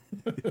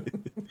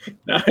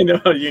 Now I know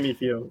how Uni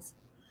feels.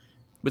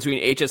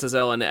 Between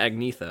HSSL and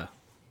Agnetha.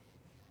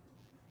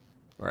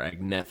 Or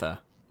Agnetha.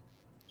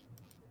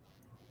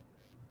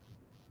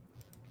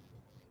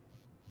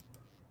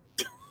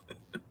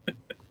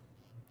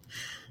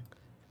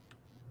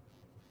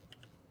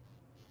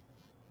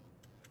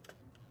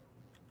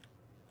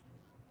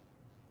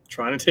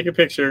 Trying to take a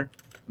picture,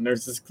 and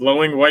there's this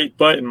glowing white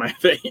butt in my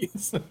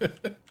face.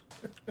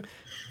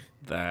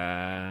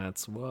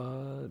 That's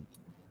what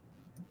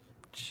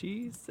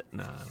she said.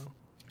 No.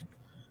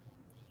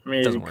 I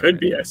mean, Doesn't it work could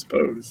right be, now. I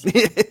suppose.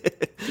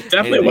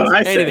 Definitely what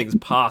I said. Anything's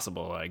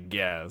possible, I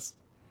guess.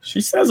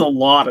 She says a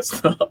lot of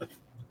stuff. But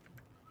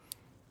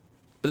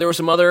there were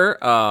some other,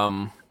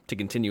 to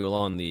continue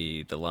along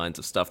the lines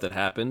of stuff that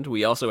happened,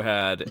 we also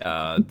had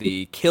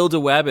the Kill the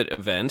Wabbit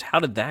event. How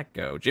did that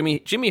go? Jimmy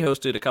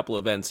hosted a couple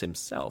events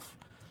himself.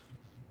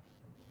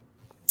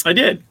 I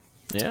did.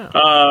 Yeah.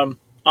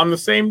 On the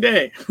same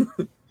day.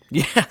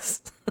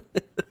 Yes.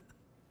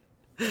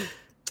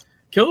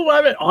 Kill the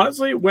Wabbit,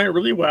 honestly, went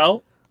really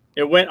well.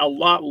 It went a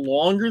lot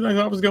longer than I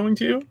thought it was going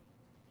to.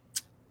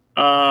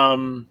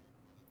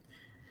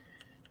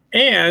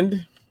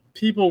 And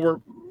people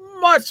were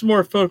much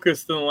more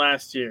focused than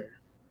last year.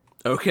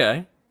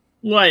 Okay.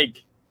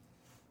 Like,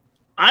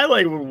 I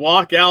like would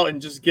walk out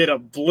and just get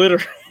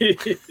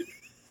obliterated.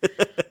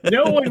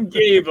 No one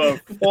gave a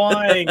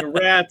flying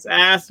rat's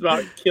ass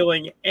about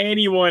killing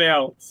anyone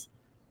else.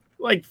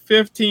 Like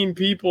 15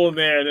 people in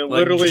there, they're Like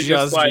literally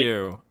just like,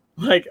 you.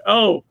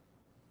 oh,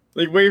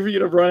 like wait for you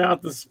to run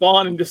out the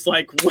spawn and just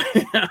like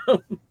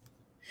wham.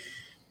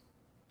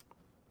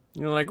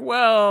 You're like,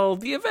 well,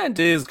 the event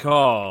is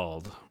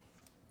called.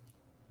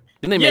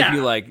 Didn't they make Yeah.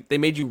 you like? They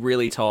made you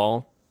really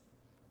tall,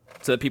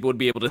 so that people would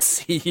be able to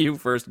see you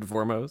first and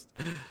foremost.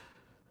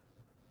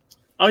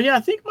 Oh yeah, I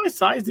think my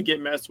size did get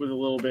messed with a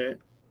little bit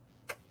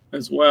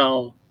as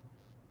well.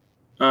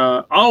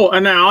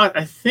 And now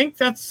I think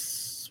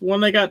that's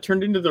when they got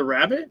turned into the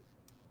rabbit,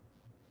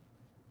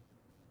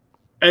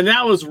 and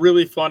that was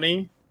really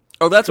funny.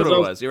 Oh, that's what 'Cause it I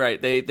was- was. You're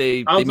right.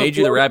 They I was made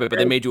you the afloat rabbit, but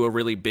they there. made you a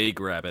really big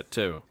rabbit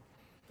too.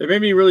 They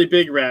made me a really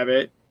big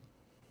rabbit,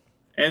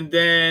 and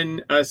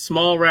then a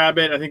small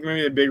rabbit. I think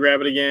maybe a big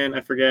rabbit again. I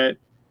forget.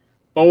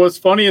 But what's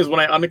funny is when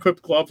I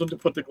unequipped gloves and to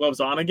put the gloves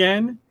on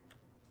again,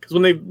 because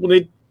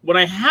when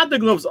I had the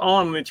gloves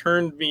on when they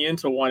turned me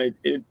into one,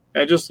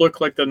 I just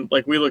looked like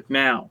we look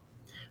now.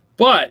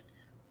 But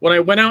when I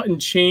went out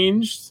and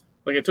changed,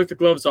 like I took the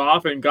gloves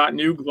off and got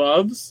new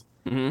gloves,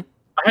 Mm-hmm.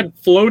 I had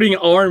floating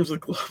arms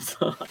with gloves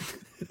on.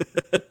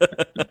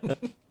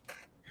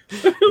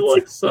 It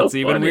looks so That's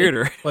even funny.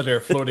 weirder. But they're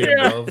floating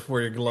Yeah. above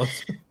where your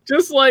gloves.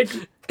 Just like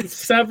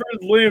severed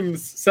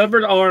limbs,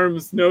 severed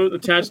arms, no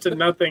attached to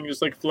nothing,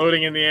 just like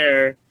floating in the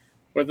air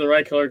with the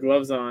right color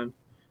gloves on.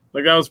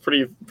 Like that was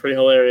pretty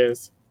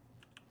hilarious.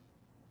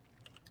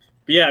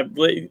 But yeah,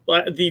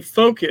 the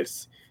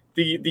focus,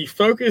 the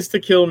focus to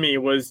kill me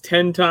was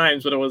 10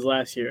 times what it was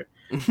last year.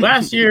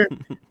 Last year,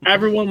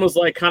 everyone was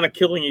like kind of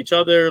killing each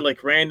other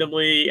like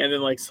randomly, and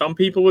then like some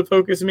people would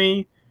focus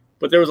me,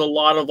 but there was a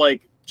lot of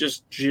like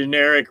just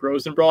generic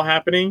Rosenbrawl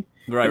happening.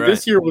 Right, And right.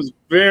 This year was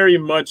very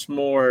much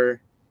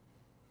more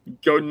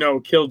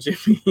kill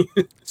Jimmy.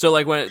 So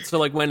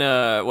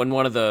when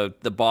one of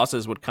the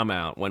bosses would come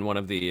out, when one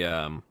of the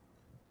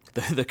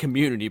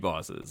community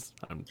bosses.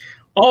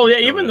 Oh yeah,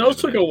 Going even over those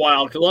the took a name.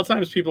 while because a lot of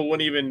times people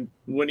wouldn't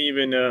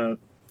even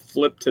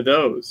flip to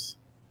those.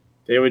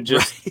 They would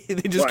just Right.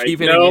 They just like, keep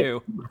hitting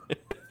nope. you.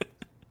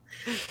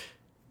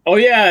 Oh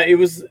yeah, it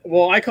was.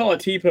 Well, I call it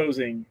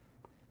T-posing.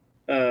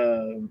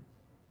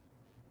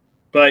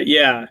 But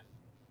yeah,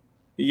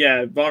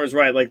 Bomber's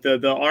right. Like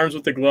the arms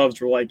with the gloves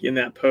were like in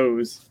that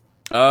pose.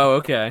 Oh,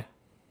 okay.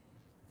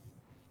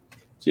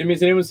 Jimmy,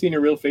 has anyone seen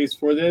your real face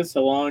for this?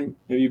 How long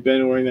have you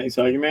been wearing that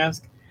Usagi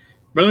mask?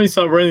 I've been wearing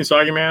the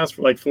Usagi mask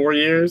for like 4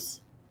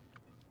 years.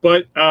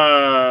 But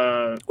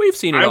We've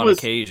seen it I on was-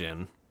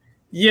 occasion.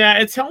 yeah,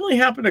 it's only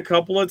happened a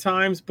couple of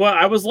times. But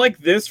I was like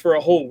this for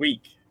a whole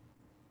week.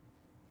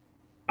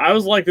 I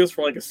was like this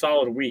for like a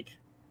solid week.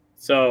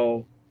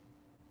 So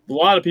a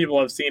lot of people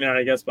have seen it,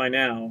 I guess, by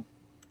now.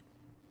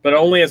 But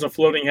only as a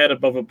floating head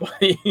above a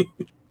bunny.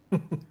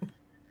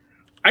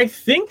 I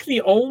think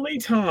the only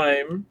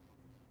time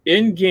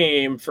in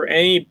game for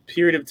any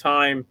period of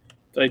time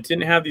that I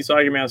didn't have the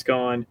Usagi mask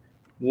on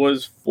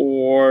was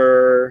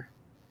for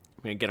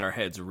We're gonna get our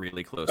heads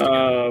really close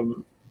together.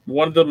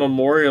 one of the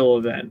memorial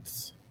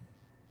events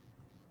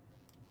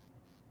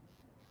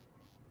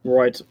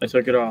where I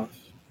took it off.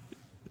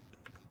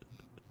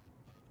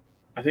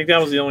 I think that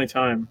was the only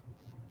time.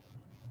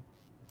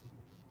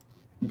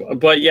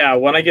 But yeah,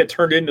 when I get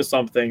turned into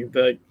something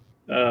that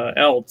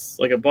else,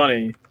 like a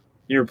bunny,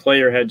 your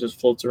player head just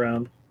floats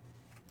around.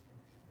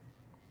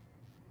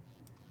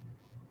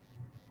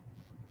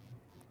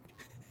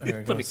 There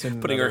we go, Putting,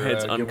 send putting our another,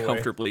 heads giveaway.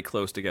 uncomfortably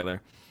close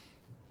together.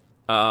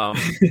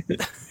 Last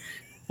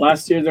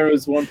year there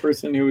was one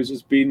person who was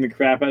just beating the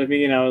crap out of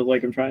me, and I was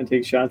like, I'm trying to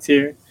take shots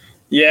here.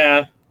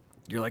 Yeah,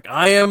 You're like,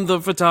 I am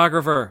the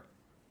photographer.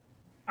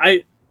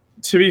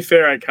 to be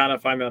fair, I kind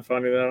of find that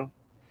funny though.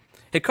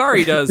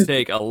 Hikari does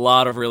take a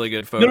lot of really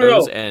good No,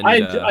 photos, no, and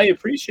I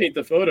appreciate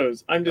the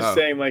photos. I'm just Oh.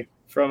 saying, like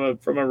from a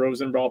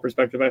Rosenbrawl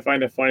perspective, I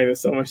find it funny that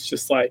someone's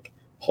just like,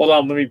 hold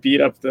on, let me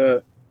beat up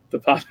the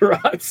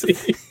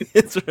paparazzi.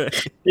 it's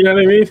right. You know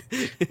what I mean?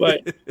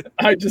 Like,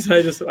 I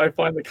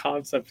find the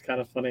concept kind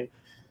of funny.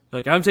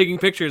 Like, I'm taking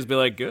pictures, be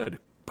like, good.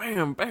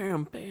 Bam,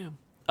 bam, bam.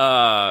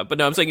 But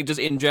no, I'm saying just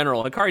in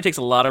general, Hikari takes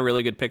a lot of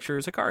really good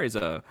pictures. Hikari's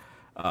a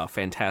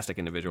fantastic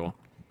individual.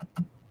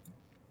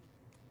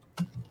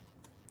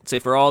 Say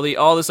for all the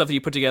stuff that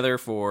you put together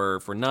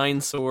for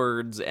Nine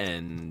Swords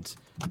and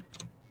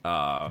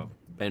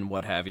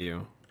what have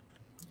you.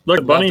 Look,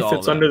 the bunny Loved all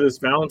fits that. under this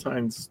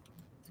Valentine's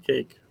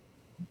cake.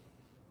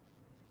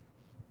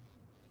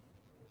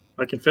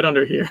 I can fit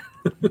under here.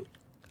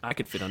 I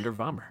could fit under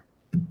Vommer.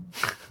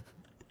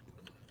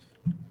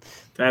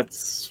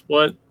 That's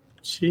what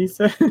she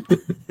said.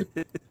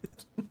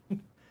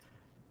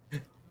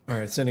 All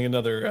right, sending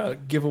another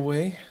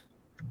giveaway.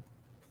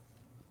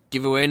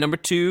 Giveaway number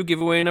two.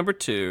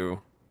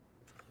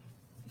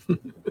 It's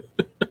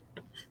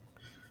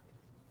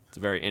a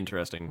very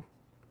interesting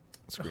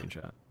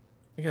screenshot.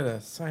 I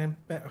gotta sign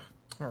back.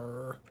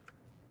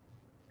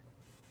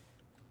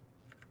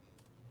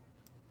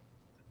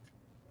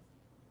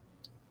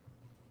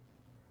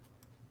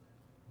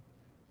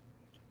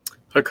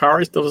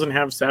 Hikari still doesn't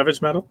have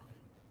Savage Metal?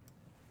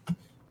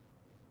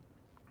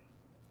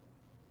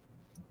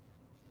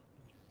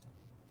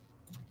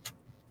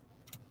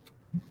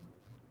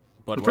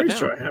 But I'm what pretty now?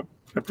 sure I have.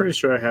 I'm pretty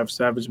sure I have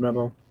Savage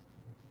Metal.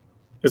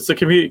 It's the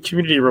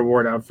community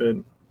reward outfit.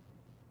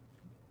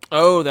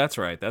 Oh, that's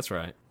right. That's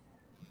right.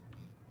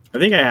 I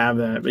think I have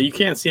that, but you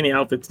can't see any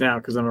outfits now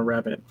because I'm a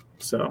rabbit.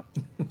 So,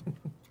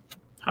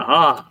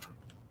 haha.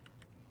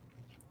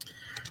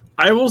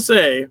 I will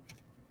say,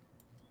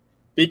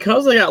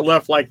 because I got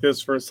left like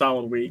this for a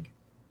solid week,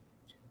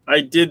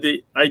 I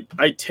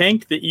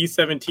tanked the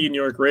E17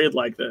 New York raid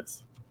like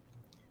this,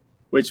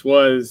 which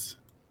was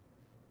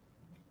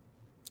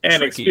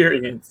an Tricky.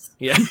 experience.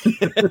 Yeah.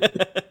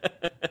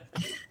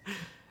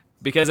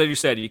 Because as you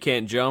said, you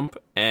can't jump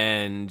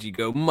and you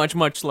go much,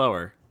 much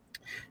slower.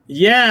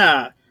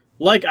 Yeah.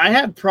 Like I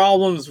had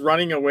problems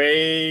running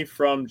away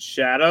from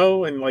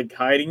Shadow and like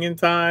hiding in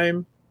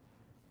time.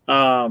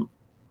 I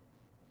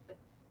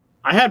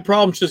had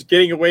problems just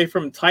getting away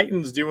from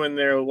Titans doing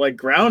their like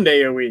ground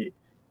AoE.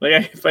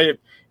 Like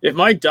if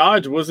my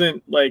dodge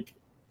wasn't like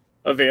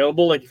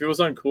available, like if it was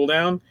on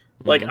cooldown,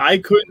 like I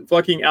couldn't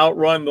fucking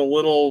outrun the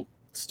little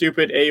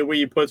stupid AoE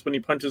he puts when he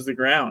punches the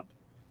ground.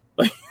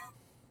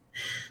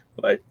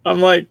 Like I'm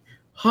like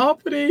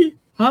hoppity.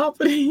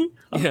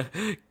 Yeah,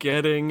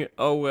 getting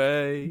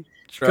away.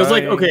 Because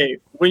like Trying. okay,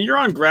 when you're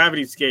on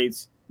gravity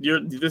skates,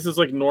 this is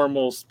like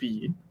normal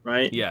speed,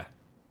 right? Yeah.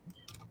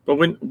 But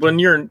when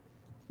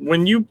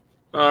you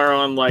are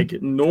on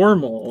like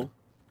normal,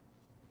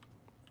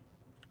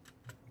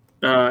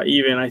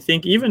 even I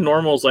think even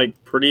normal is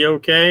like pretty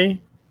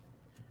okay.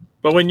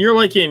 But when you're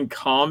like in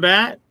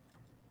combat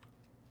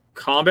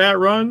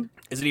run,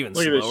 Is it even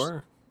look at this.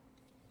 slower?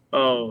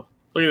 Oh,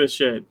 look at this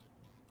shit.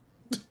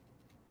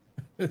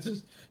 It's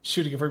just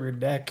shooting it from your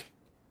neck.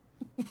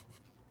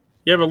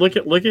 Yeah, but look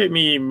at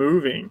me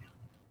moving.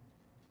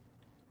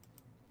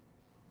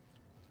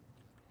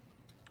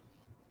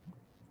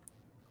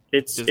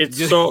 It's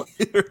so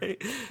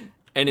right.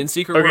 And in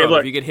Secret Okay, World,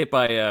 look. if you get hit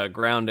by a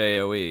ground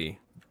AoE,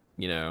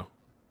 you know,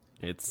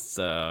 it's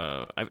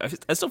I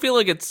still feel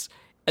like it's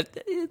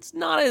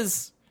not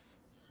as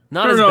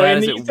bad in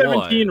as the it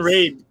E17 was.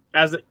 raid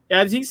as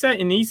he said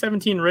in the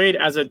E17 raid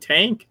as a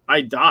tank, I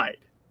died.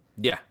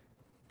 Yeah.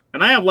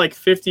 And I have like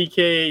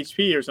 50k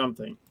HP or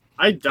something.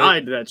 I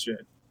died to that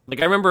shit. Like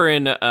I remember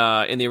in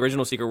the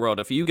original Secret World,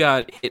 if you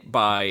got hit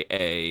by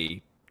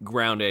a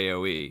ground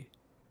AoE,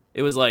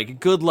 it was like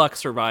good luck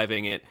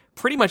surviving it.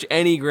 Pretty much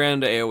any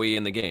ground AoE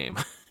in the game.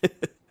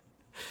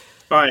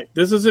 All right,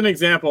 this is an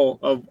example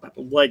of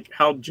like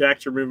how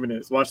jacked your movement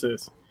is. Watch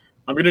this.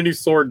 I'm gonna do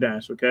sword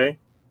dash, okay?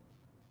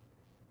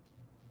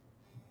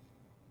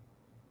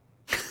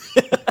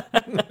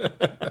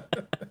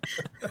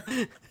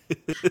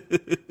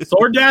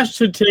 Sword dash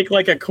should take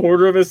like a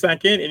quarter of a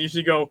second, and you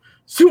should go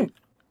zoom.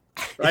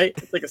 Right?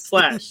 It's like a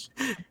slash.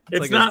 It's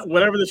like not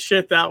whatever the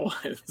shit that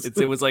was.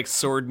 It was like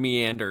sword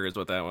meander is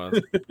what that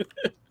was.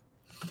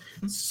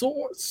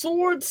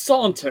 Sword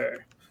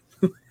saunter.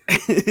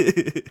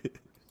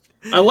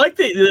 I like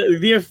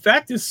the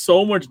effect is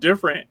so much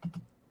different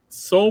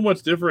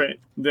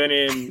than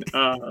in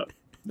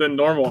than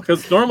normal,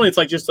 because normally it's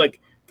like just like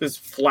this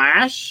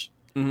flash.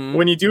 Mm-hmm.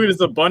 When you do it as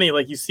a bunny,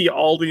 like you see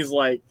all these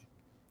like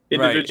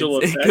individual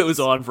right. effects. It goes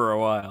on for a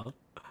while.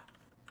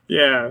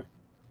 Yeah.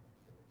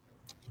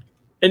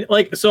 And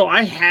like, so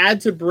I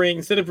had to bring,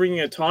 instead of bringing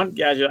a taunt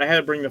gadget, I had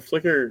to bring the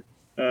flicker,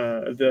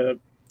 the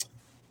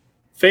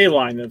Fey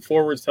line, the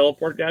forwards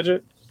teleport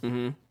gadget.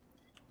 Mm-hmm.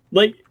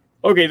 Like,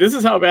 okay, this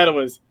is how bad it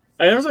was.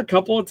 There was a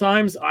couple of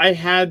times I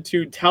had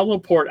to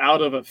teleport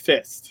out of a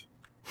fist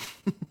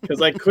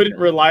because I couldn't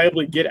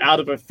reliably get out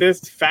of a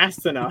fist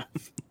fast enough.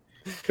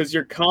 Because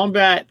your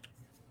combat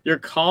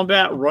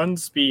run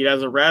speed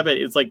as a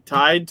rabbit is like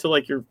tied to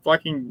like your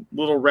fucking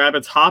little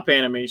rabbit's hop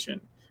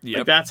animation. Yep.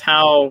 Like that's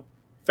how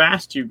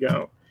fast you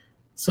go.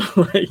 So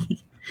like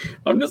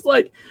I'm just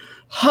like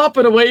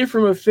hopping away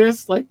from a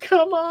fist, like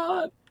come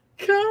on.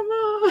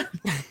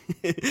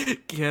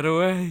 Get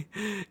away.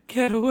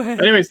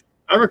 Anyways,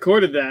 I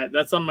recorded that.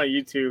 That's on my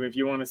YouTube if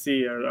you want to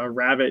see a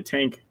rabbit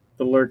tank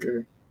the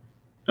lurker.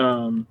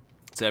 So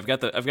I've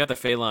got the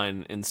Fey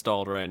line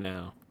installed right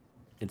now.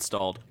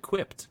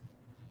 Equipped.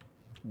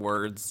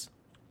 Words.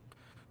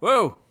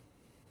 Whoa.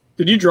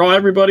 Did you draw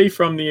everybody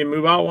from the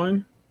move out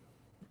one?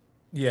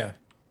 Yeah.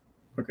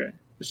 Okay,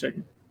 just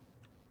checking.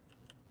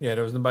 Yeah,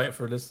 there was nobody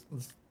for this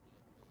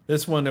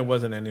one. There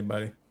wasn't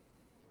anybody.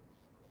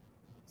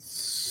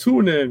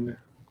 Sunan.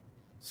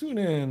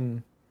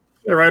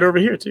 They're right over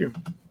here too.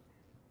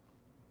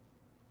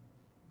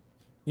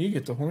 You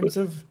get the horns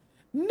of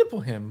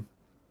Nippleham.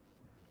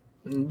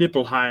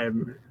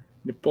 Nippelheim.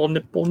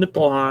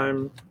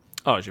 Nippelheim.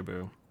 Oh,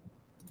 Jabu.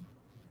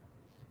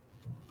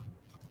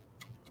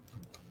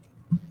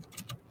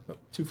 Oh,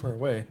 too far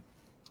away.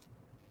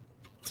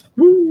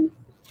 Woo!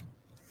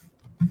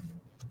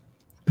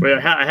 Wait,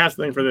 I have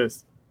something for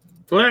this.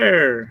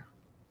 Flare.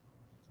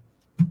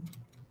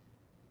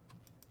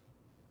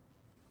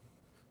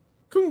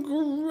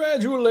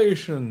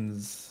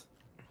 Congratulations.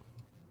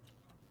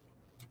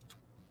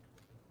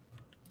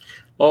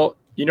 Well,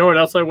 you know what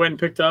else I went and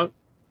picked up?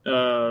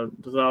 Thought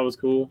was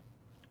cool.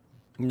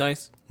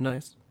 Nice.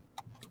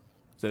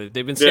 So they've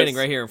been This. standing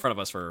right here in front of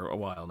us for a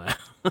while now.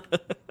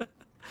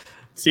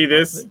 See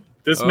this?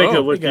 This Oh, makes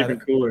it we look got even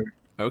it. cooler.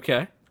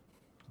 Okay.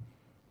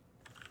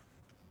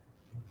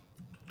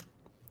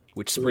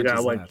 Which We sprint got,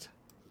 is like- that?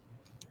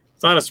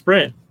 It's not a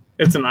sprint.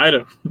 It's an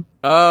item.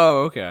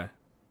 Oh, okay.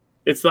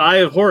 It's the Eye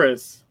of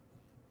Horus.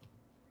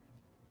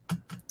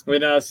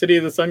 When City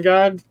of the Sun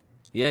God,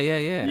 Yeah.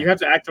 you have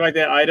to activate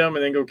that item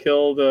and then go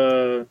kill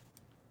the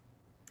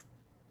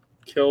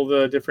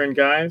different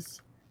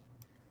guys.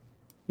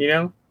 You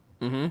know?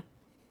 Mm-hmm.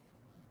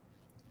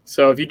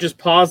 So if you just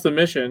pause the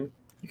mission,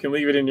 you can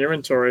leave it in your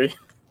inventory,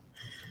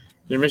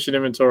 your mission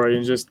inventory,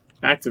 and just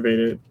activate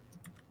it.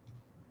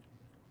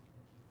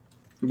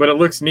 But it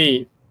looks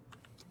neat.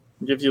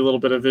 It gives you a little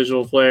bit of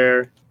visual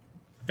flair,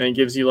 and it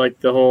gives you like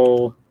the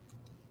whole,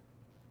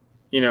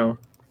 you know,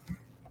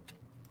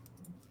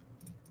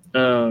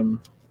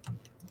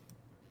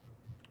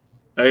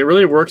 it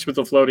really works with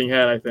the floating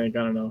head. I think, I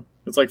don't know.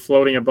 It's like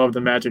floating above the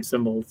magic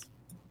symbols.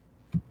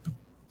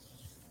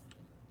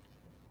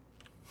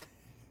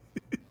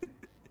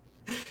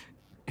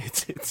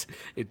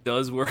 It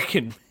does work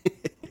in.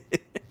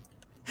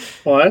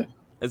 What?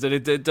 I said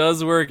it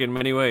does work in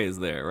many ways.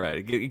 There, right?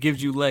 It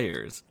gives you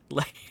layers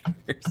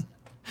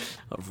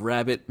of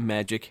rabbit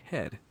magic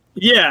head.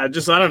 Yeah,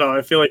 just I don't know.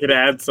 I feel like it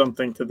adds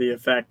something to the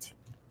effect.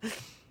 You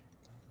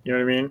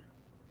know what I mean?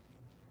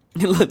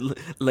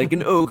 Like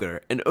an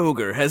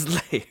ogre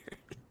has layers.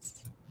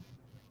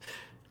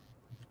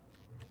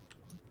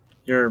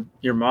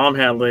 Your mom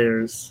had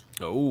layers.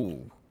 Oh,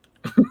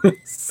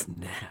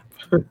 snap!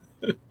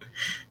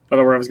 I don't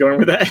know where I was going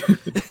with that.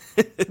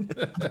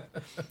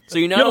 So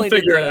you not You'll only did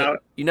figure it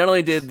out. you not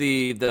only did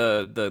the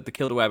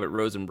Kill the Wabbit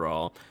Rosen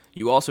Brawl,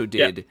 you also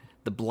did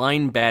the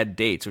Blind Bad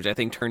Dates, which I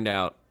think turned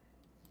out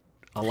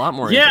a lot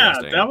more Yeah,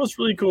 interesting. that was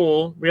really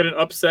cool. We had an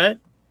upset.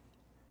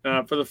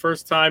 For the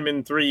first time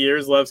in 3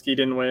 years, Levski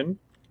didn't win.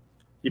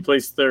 He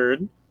placed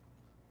third.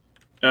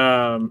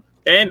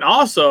 And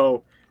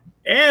also,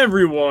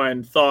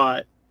 everyone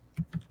thought,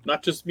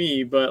 not just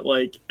me, but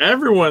like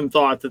everyone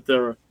thought that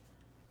the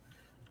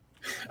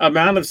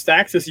amount of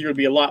stacks this year would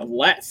be a lot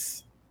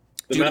less.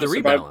 Due to amount the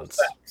of survivable rebalance.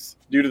 stacks,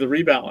 due to the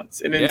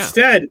rebalance. And Yeah.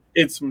 instead,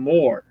 it's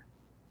more.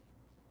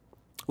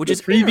 Which The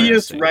is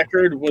previous interesting.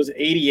 record was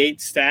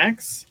 88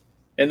 stacks,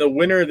 and the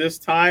winner this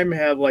time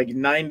had like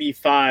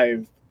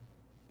 95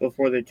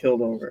 before they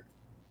killed over.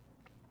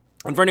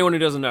 And for anyone who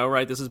doesn't know,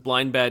 right, this is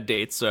Blind Bad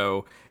Dates,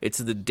 so it's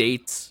the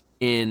dates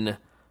in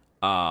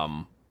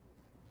that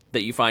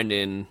you find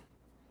in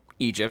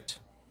Egypt,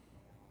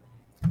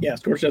 Yeah,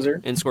 Scorched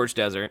Desert. in Scorched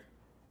Desert,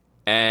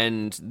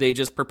 and they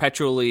just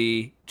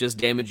perpetually just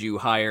damage you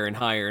higher and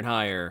higher and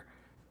higher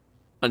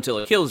until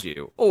it kills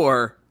you.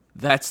 Or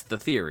that's the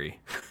theory.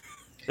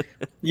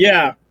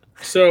 Yeah.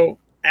 So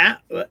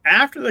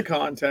after the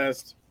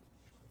contest,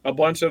 a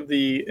bunch of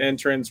the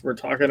entrants were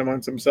talking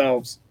amongst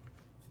themselves,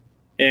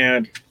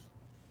 and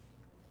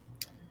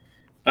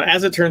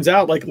as it turns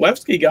out, like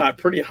Levski got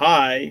pretty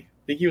high. I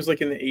think he was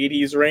like in the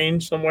 80s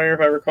range somewhere, if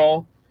I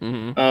recall.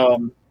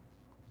 Mm-hmm.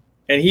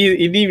 And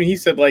he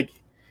said like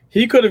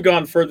he could have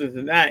gone further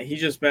than that. He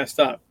just messed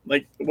up.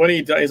 Like when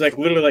he's like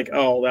literally like,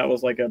 oh, that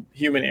was like a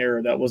human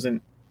error. That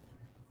wasn't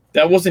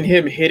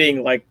him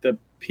hitting like the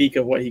peak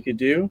of what he could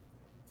do.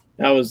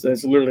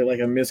 That's literally like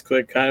a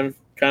misclick kind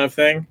of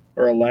thing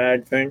or a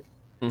lag thing.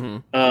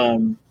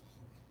 Mm-hmm.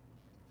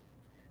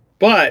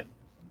 But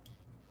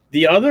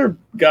the other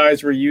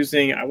guys were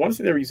using, I want to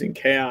say they were using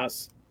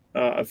chaos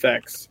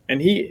effects,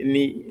 and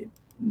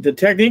the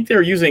technique they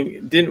were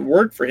using didn't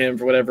work for him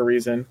for whatever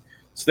reason.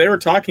 So they were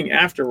talking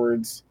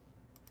afterwards,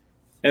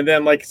 and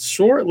then like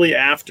shortly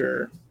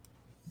after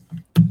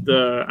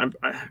the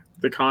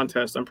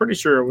contest, I'm pretty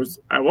sure it was.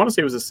 I want to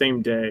say it was the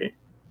same day.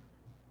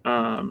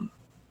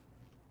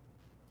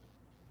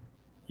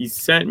 He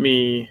sent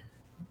me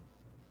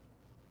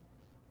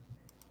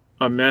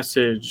a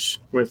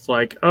message with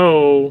like,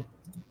 oh,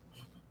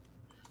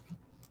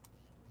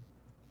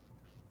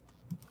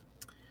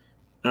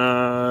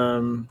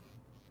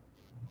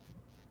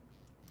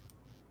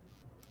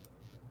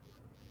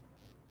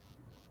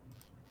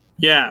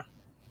 yeah,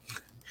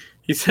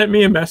 he sent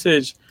me a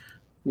message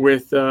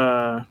with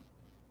I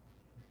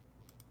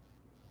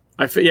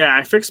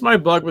fixed my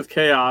bug with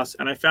chaos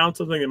and I found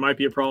something that might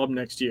be a problem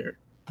next year.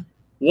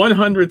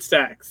 100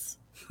 stacks.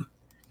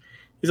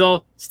 He's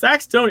all,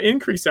 stacks don't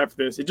increase after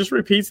this. It just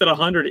repeats at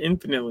 100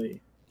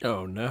 infinitely.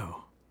 Oh,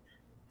 no.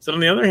 So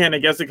on the other hand, I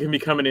guess it can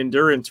become an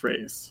endurance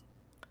race.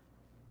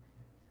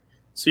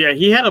 So yeah,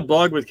 he had a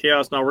bug with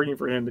chaos not working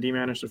for him that he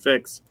managed to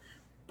fix.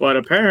 But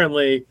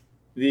apparently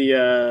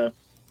the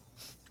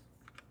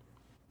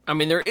I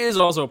mean, there is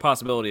also a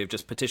possibility of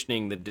just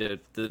petitioning the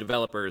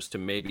developers to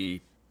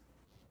maybe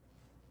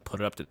put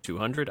it up to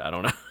 200. I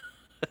don't know.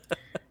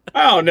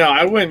 oh no,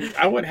 I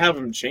wouldn't have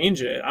him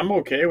change it. I'm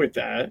okay with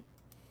that.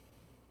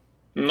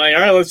 I'm like,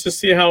 all right, let's just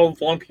see how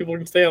long people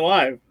can stay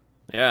alive.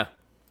 Yeah.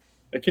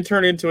 It can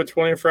turn into a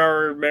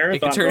 24-hour It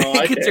marathon. could turn, for all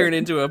I it could care. turn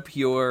into a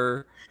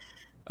pure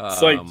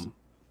It's like Um,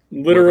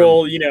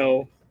 literal,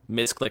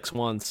 misclicks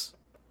once.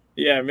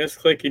 yeah,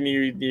 misclick and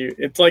you.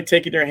 It's like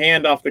taking your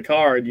hand off the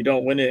card. You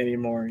don't win it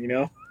anymore. You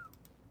know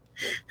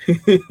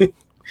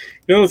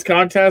those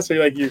contests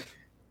where you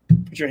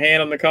put your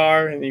hand on the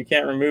car and you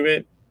can't remove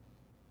it.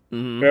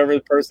 Mm-hmm. Whoever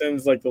the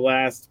person's like the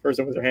last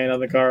person with their hand on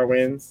the car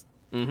wins.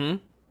 Mm-hmm.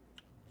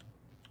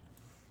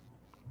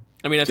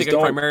 I mean, I think I've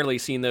primarily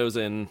seen those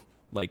in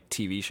like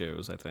TV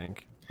shows. I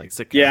think like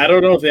sitcoms. Yeah, I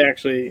don't know if they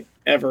actually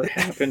ever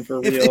happened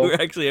for if real. they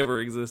actually ever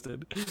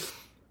existed.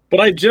 But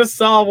I just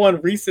saw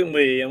one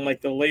recently in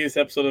like the latest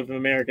episode of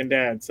American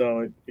Dad,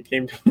 so it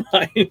came to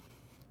mind.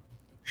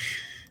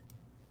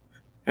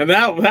 And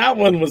that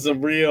one was a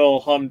real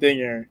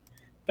humdinger.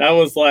 That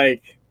was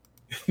like,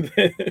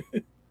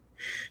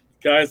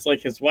 guys,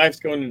 like his wife's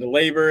going into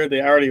labor.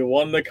 They already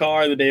won the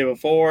car the day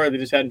before. They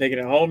just hadn't taken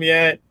it home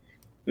yet.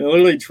 They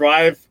literally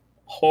drive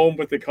home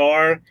with the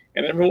car,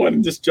 and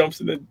everyone just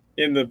jumps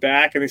in the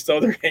back, and they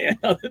still have their hand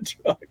on the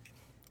truck,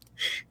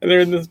 and they're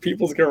in this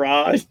people's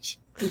garage.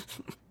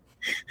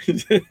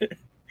 It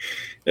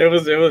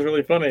was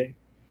really funny,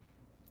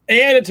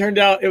 and it turned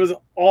out it was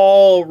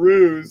all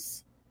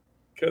ruse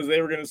because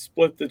they were going to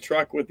split the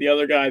truck with the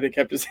other guy that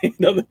kept his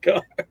hand on the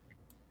car.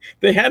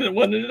 They hadn't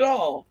won it at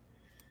all.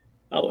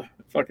 Oh,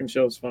 the fucking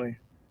show is funny.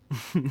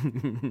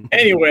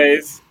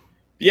 Anyways,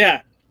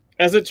 yeah.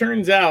 As it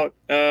turns out,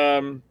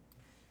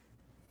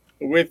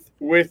 with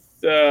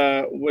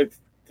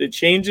the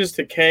changes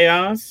to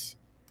chaos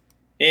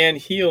and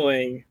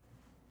healing,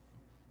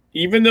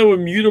 even though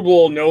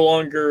immutable no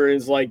longer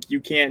is like you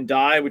can't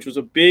die, which was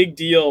a big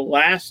deal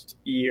last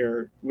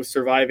year with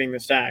surviving the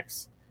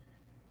stacks,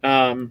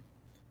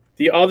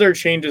 the other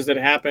changes that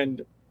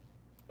happened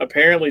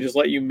apparently just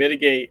let you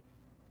mitigate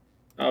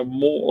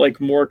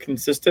more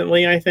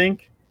consistently, I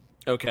think.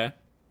 Okay.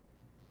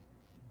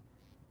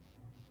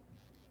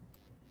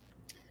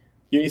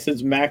 Uni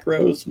says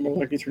macros more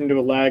likely turn into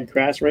a lag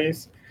crash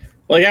race.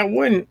 Like, I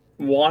wouldn't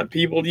want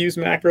people to use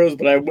macros,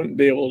 but I wouldn't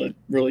be able to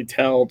really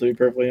tell, to be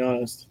perfectly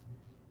honest.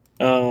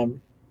 But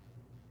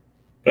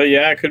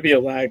yeah, it could be a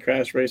lag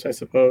crash race, I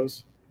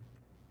suppose.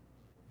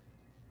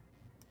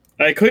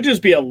 It could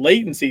just be a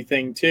latency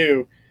thing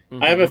too.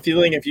 Mm-hmm. I have a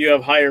feeling if you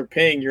have higher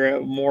ping, you're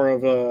at more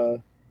of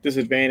a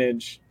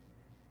disadvantage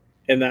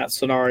in that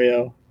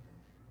scenario.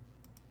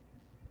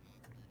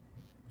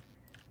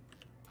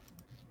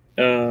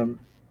 I'm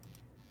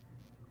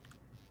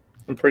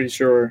pretty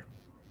sure.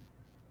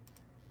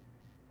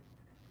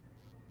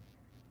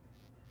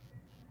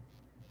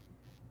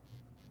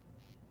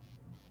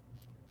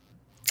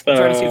 I'm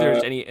trying to see if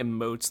there's any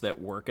emotes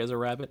that work as a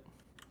rabbit.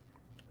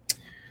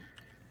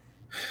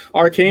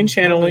 Arcane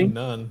channeling.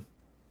 None.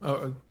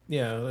 Oh,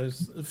 yeah,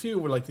 there's a few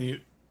with like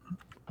the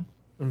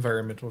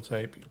environmental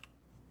type.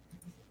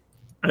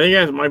 I think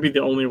that might be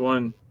the only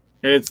one.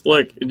 And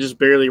it just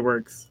barely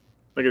works.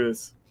 Look at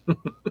this.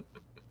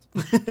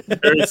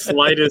 Very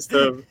slightest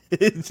of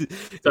it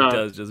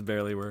does just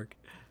barely work.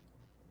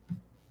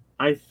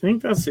 I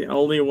think that's the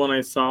only one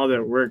I saw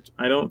that worked.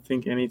 I don't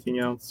think anything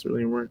else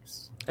really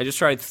works. I just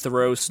tried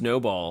throw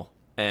snowball,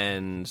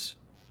 and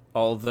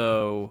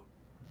although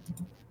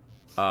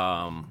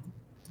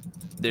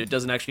it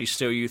doesn't actually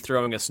show you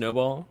throwing a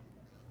snowball.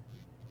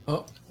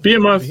 Oh,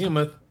 Behemoth.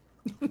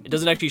 It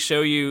doesn't actually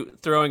show you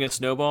throwing a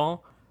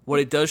snowball.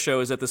 What it does show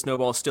is that the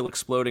snowball is still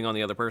exploding on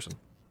the other person.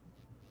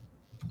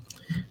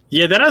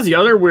 Yeah, that has the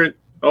other weird...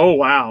 Oh,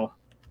 wow.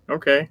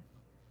 Okay.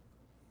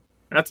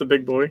 That's a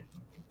big boy.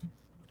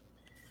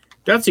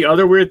 That's the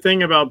other weird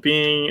thing about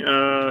being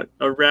a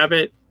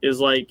rabbit is,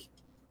 like,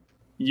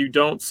 you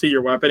don't see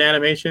your weapon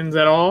animations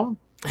at all.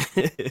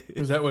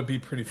 That would be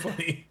pretty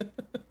funny.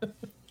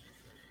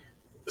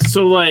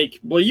 So, like,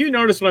 well, you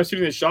notice when I'm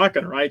shooting the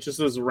shotgun, right? Just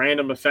this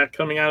random effect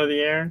coming out of the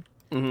air.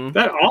 Mm-hmm.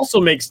 That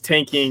also makes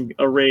tanking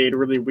a raid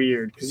really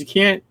weird because you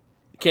can't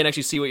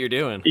actually see what you're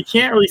doing. You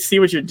can't really see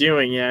what you're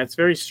doing. Yeah, it's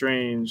very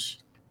strange.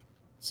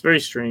 It's very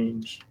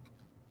strange.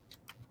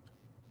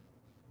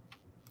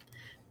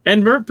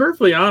 And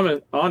perfectly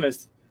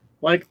honest,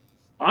 like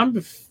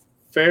I'm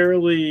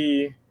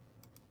fairly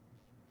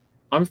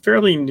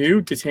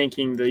new to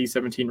tanking the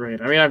E17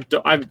 raid. I mean,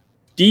 I've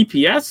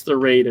DPS the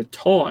raid a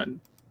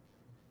ton.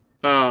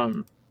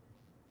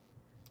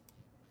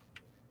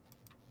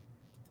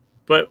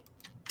 But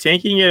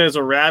tanking it as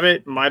a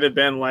rabbit might have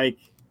been like,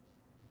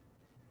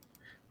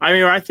 I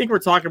mean, I think we're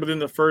talking within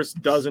the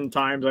first dozen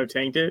times I've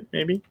tanked it,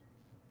 maybe.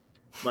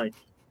 Like,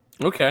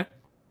 okay,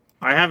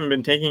 I haven't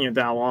been tanking it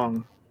that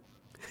long.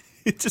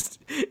 It just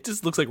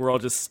looks like we're all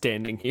just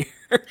standing here.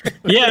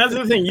 Yeah, that's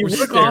the thing. You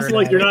look also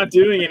like you're not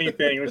doing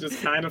anything, which is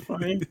kind of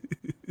funny.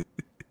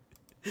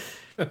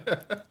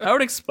 I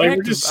would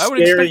expect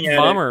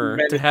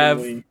Vommer to have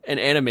an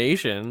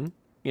animation,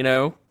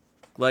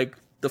 like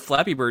the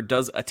Flappy Bird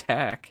does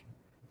attack.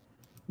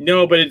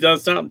 No, but it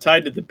does not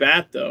tied to the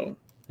bat though.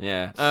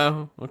 Yeah.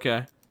 Oh,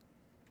 okay.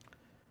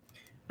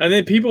 And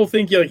then people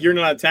think you're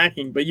not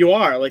attacking, but you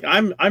are. Like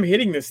I'm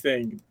hitting this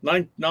thing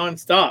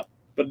non-stop,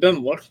 but it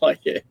doesn't look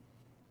like it.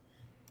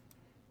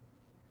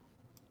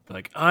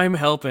 Like I'm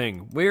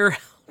helping. We're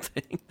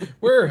something.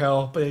 We're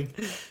helping.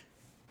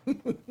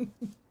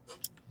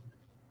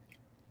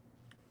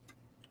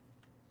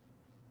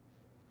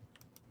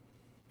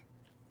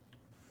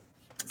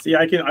 See,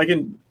 I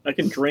can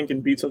drink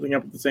and beat something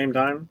up at the same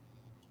time.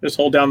 Just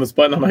hold down this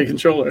button on my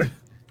controller.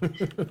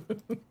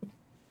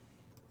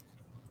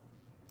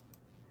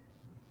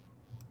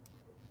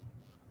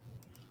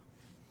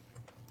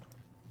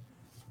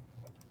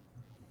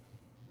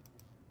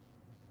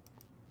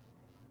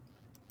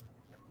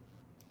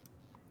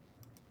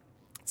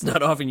 It's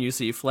not often you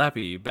see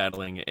Flappy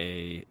battling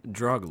a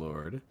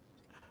Droglord.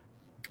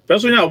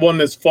 Especially not one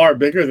that's far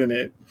bigger than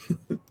it.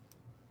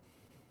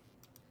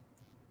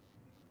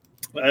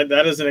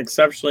 That is an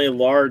exceptionally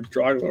large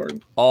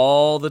Droglord.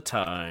 All the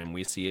time.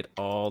 We see it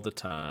all the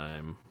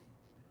time.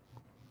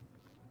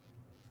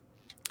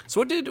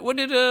 So what did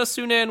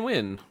Sunan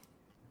win?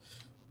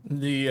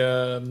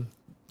 The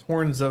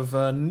horns of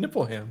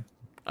Niflheim.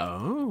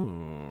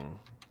 Oh.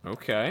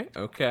 Okay.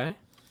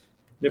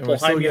 Nipple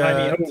high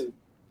behind me. Oh.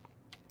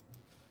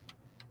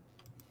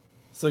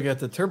 So we got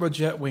the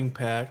Turbojet Wing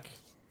Pack.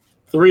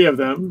 3 of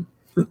them.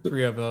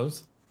 3 of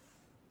those.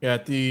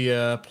 Got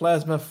the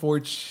Plasma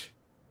Forge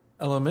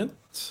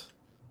Element.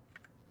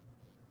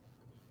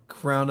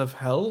 Crown of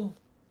Hell.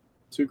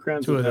 2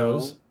 crowns 2 of of hell.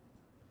 those.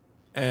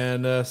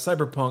 And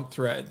Cyberpunk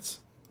Threads.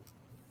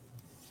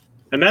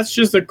 And that's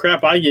just the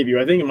crap I gave you.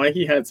 I think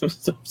Mikey had some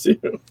stuff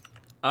too.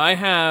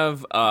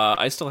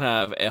 I still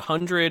have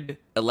 100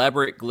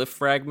 elaborate glyph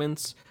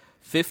fragments,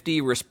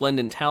 50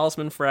 resplendent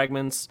talisman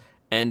fragments,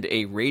 and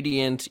a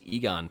radiant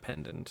Egon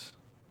pendant.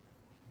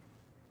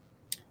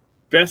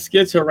 Best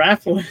gets a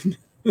raffling.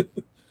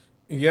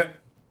 Yep.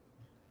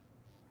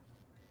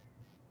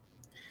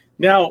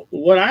 Now,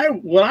 what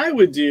I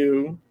would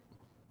do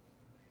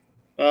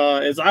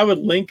is I would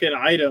link an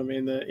item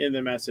in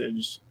the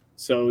message,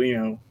 so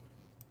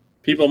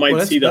people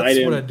might see the that's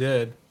item. What I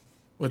did.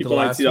 With People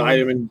the might last see the one.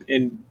 item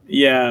and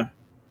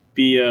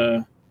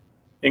be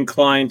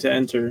inclined to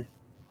enter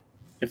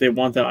if they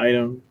want that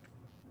item.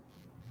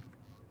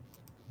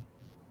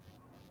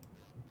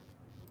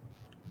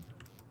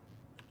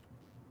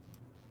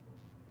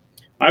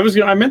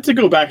 I meant to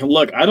go back and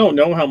look. I don't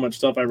know how much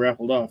stuff I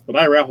raffled off, but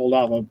I raffled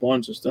off a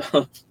bunch of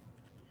stuff.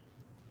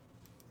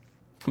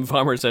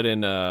 Farmer said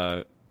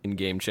in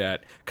game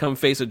chat, "Come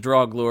face a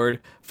Droglord,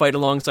 fight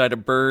alongside a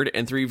bird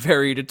and 3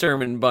 very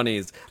determined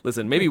bunnies."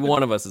 Listen, maybe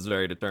one of us is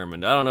very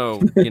determined. I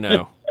don't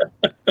know.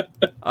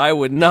 I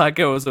would not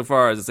go so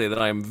far as to say that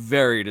I am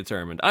very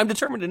determined. I'm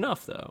determined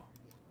enough, though.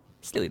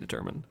 Slightly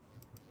determined.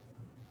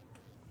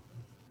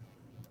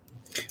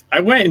 I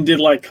went and did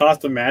like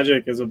Cost of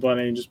Magic as a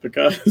bunny just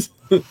because.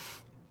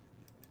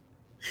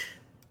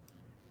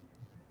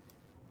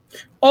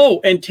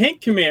 Oh, and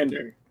Tank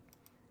Commander.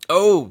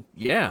 Oh,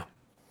 yeah.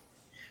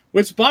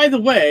 Which, by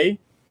the way,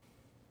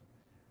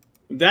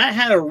 that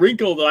had a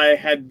wrinkle that I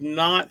had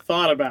not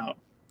thought about.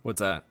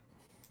 What's that?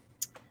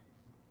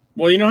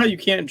 Well, you know how you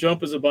can't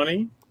jump as a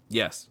bunny?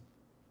 Yes.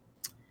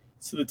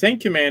 So the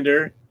Tank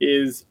Commander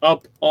is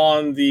up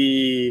on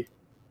the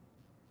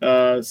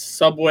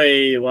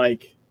subway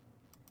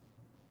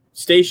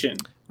station.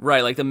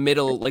 Right, like the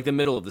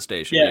middle of the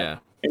station. Yeah.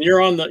 And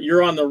you're on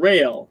the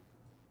rail.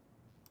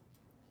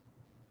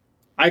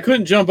 I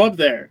couldn't jump up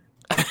there.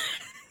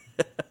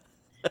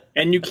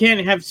 And you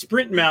can't have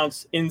sprint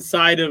mounts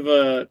inside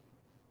of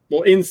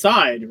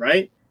inside,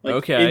 right?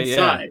 Okay,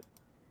 inside.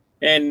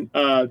 Yeah.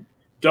 And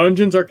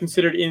dungeons are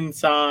considered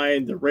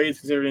inside, the raid's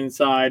considered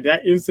inside.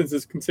 That instance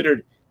is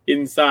considered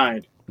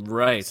inside.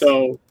 Right.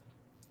 So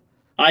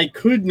I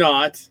could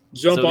not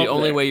jump up. So the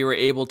only there. way you were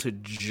able to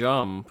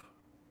jump,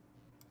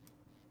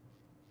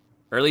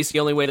 or at least the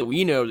only way that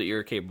we know that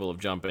you're capable of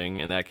jumping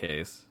in that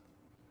case,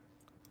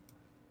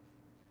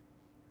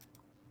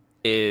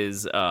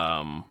 is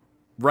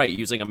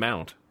using a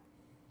mount.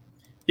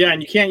 Yeah,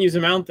 and you can't use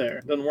a mount there.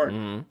 It doesn't work.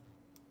 Mm-hmm.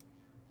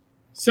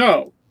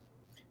 So,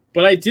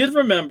 but I did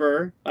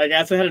remember,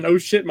 as I had an oh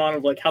shit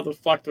moment of how the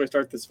fuck do I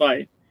start this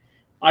fight?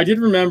 I did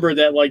remember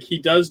that he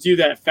does do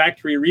that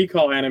factory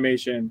recall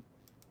animation.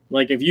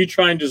 If you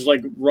try and just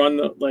run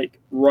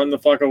the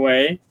fuck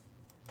away,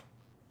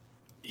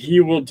 he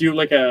will do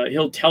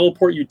he'll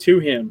teleport you to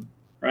him,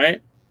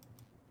 right?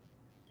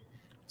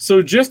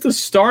 So just to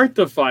start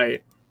the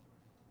fight,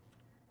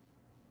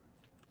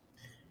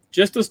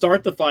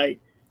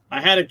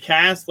 I had to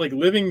cast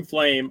Living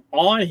Flame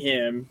on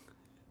him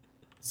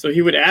so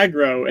he would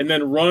aggro and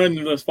then run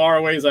as far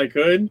away as I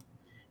could,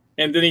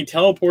 and then he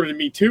teleported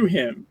me to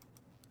him.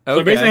 Okay.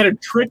 So basically I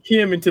had to trick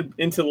him into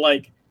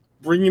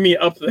bringing me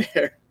up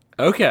there.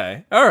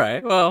 Okay. All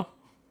right. Well,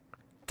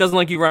 doesn't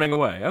like you running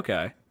away.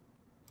 Okay.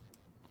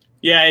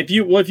 Yeah, if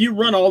you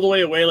run all the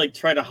way away,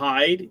 try to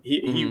hide,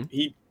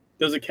 he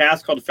does a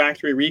cast called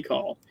Factory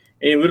Recall,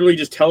 and he literally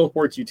just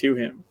teleports you to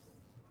him.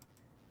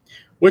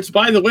 Which,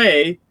 by the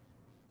way,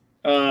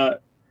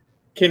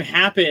 can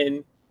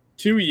happen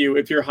to you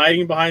if you're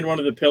hiding behind one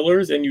of the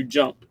pillars and you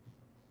jump.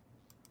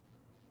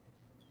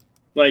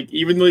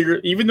 Even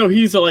though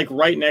he's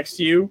right next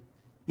to you,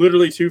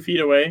 literally 2 feet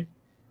away,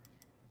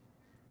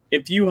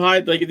 if you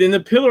hide, like, then the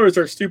pillars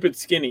are stupid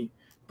skinny.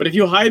 But if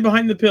you hide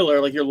behind the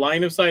pillar, like you're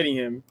line of sighting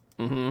him,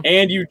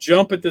 and you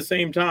jump at the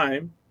same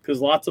time,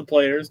 because lots of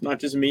players, not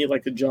just me,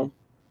 like to jump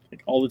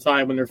like all the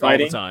time when they're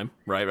fighting. All the time,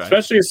 right.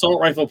 Especially assault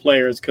rifle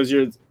players, because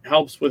it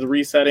helps with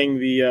resetting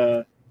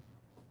the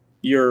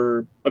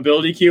your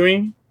ability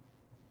queuing.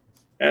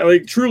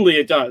 Like truly,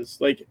 it does.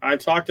 Like I've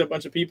talked to a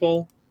bunch of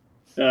people.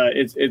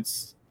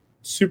 It's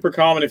super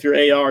common if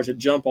you're AR to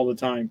jump all the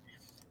time.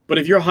 But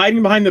if you're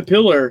hiding behind the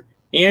pillar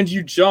and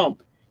you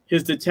jump,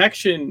 his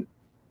detection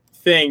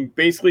thing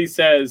basically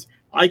says,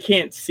 I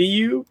can't see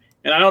you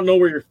and I don't know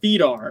where your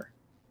feet are.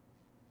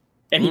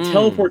 And he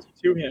teleports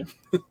to him.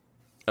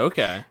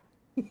 Okay.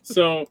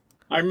 So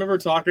I remember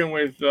talking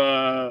with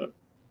I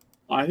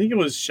think it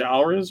was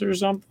Showers or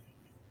something.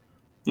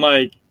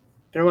 Like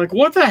they're like,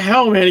 what the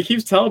hell, man? He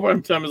keeps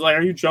teleporting to him. I was like,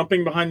 are you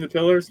jumping behind the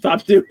pillar?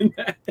 Stop doing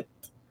that.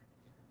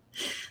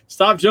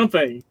 Stop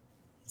jumping.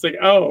 It's like,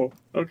 oh,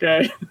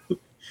 okay.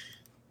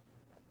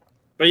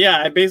 But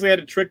yeah, I basically had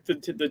to trick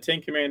the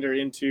tank commander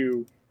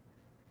into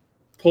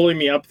pulling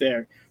me up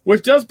there,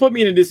 which does put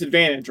me in a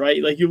disadvantage,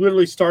 right? Like you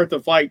literally start the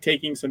fight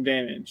taking some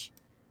damage.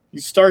 You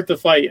start the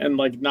fight and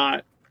like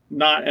not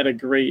at a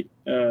great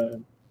not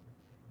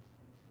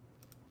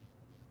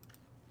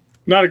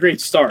a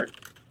great start,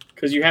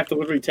 because you have to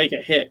literally take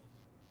a hit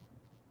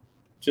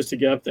just to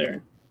get up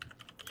there.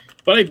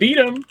 But I beat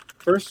him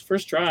first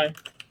try.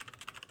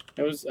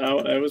 That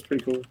was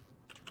pretty cool.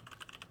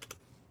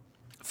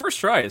 First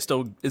try is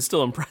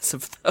still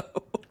impressive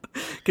though,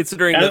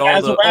 considering that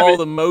all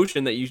the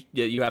motion that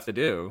you have to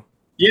do.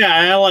 Yeah,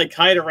 I like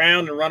hide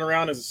around and run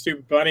around as a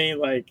stupid bunny.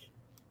 Like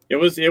it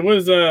was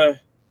interesting,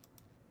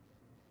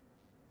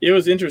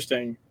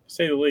 to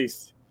say the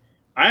least.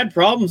 I had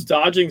problems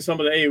dodging some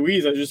of the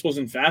AoEs. I just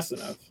wasn't fast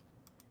enough.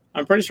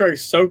 I'm pretty sure I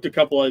soaked a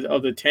couple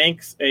of the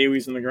tanks'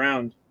 AoEs in the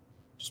ground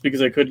just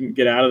because I couldn't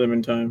get out of them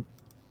in time.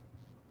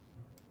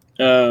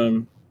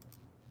 Trying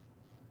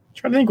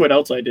to think what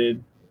else I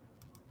did.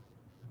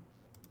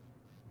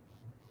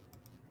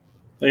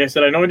 Like I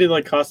said, I know I did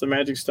like Cost of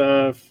Magic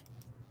stuff.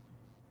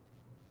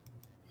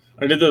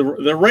 I did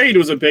the raid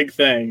was a big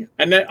thing.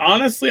 And then,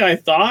 honestly, I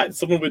thought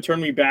someone would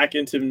turn me back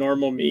into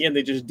normal me, and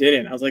they just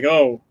didn't. I was like,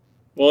 oh,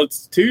 well,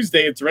 it's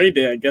Tuesday. It's raid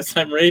day. I guess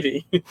I'm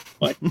raiding.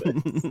 Like this.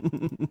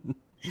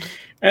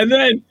 And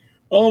then,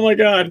 oh my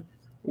God,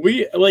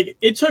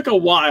 it took a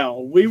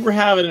while. We were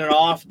having an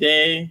off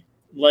day.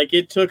 Like,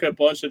 it took a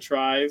bunch of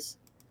tries.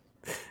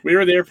 We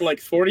were there for like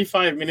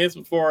 45 minutes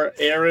before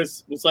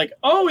Eris was like,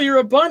 oh, you're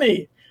a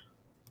bunny.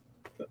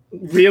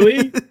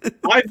 Really?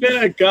 I've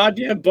been a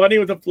goddamn bunny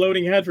with a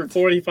floating head for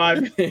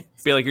 45 minutes.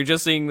 I feel like you're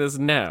just seeing this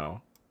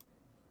now.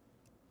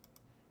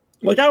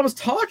 Like, I was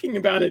talking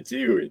about it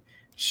too.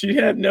 She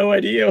had no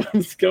idea what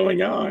was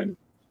going on.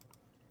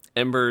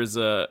 Ember's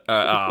we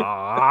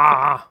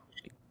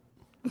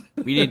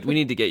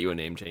need to get you a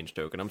name change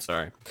token. I'm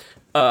sorry.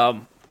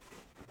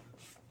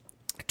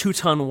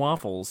 2-ton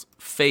waffles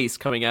face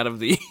coming out of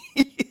the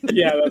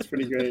yeah, that's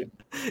pretty great.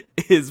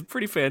 Is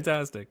pretty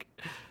fantastic.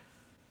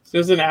 So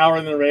there's an hour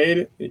in the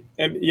raid,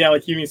 and yeah,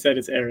 like Yumi said,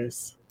 it's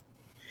Eris.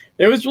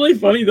 It was really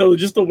funny though,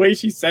 just the way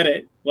she said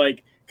it,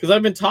 like because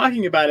I've been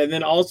talking about it, and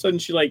then all of a sudden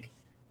she like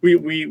we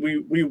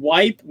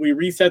wipe, we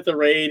reset the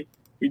raid,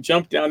 we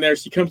jump down there.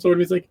 She comes over to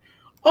me, it's like,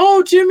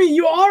 "Oh, Jimmy,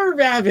 you are a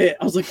rabbit."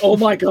 I was like, "Oh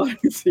my God, are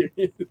you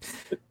serious?"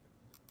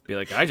 Be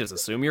like, I just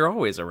assume you're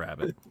always a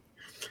rabbit.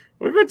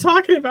 We've been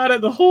talking about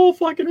it the whole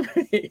fucking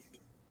raid.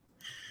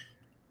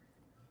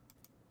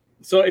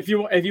 So if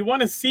you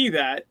want to see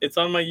that, it's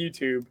on my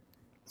YouTube.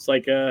 It's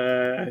like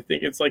I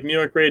think it's like New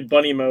York Raid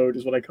Bunny Mode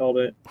is what I called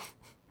it.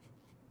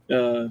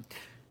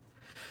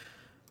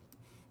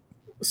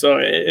 So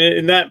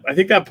in that, I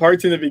think that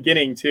part's in the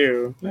beginning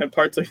too. That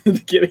part's like in the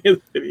beginning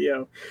of the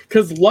video.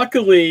 Because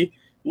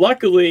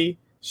luckily,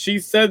 she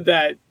said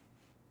that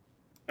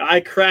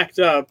I cracked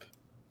up,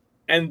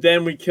 and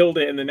then we killed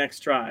it in the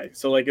next try.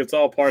 So like it's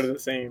all part of the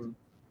same.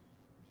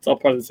 It's all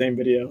part of the same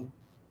video.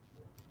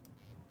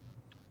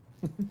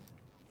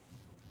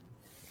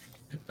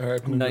 All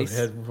right, I'm gonna Nice. go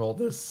ahead and roll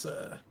this.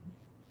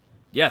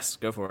 Yes,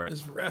 go for it.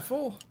 This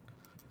raffle.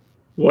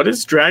 What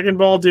is Dragon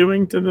Ball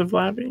doing to the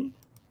Flappy?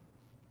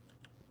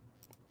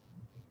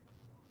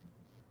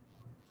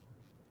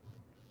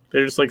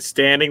 They're just like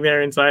standing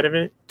there inside of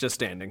it. Just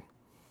standing.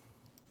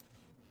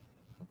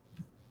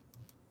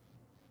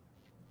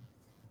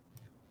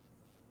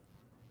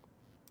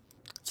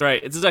 That's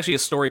right. This is actually a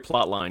story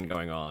plot line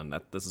going on.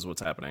 This is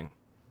what's happening.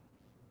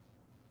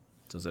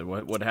 So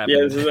what happened?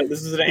 Yeah,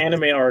 this is an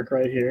anime arc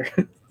right here.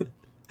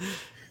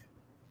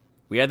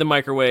 We had the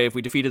microwave.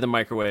 We defeated the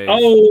microwave.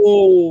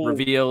 Oh,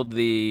 Revealed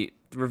the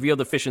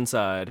fish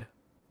inside.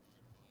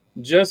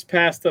 Just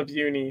passed up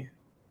Uni.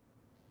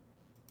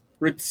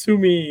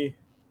 Ritsumi.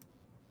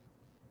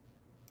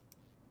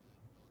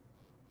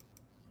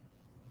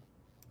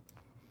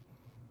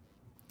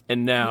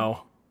 And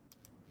now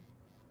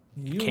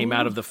came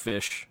out of the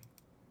fish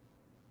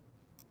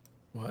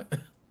What?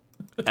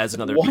 as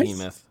another What?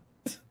 behemoth.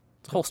 It's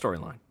a whole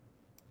storyline.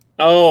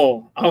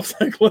 Oh, I was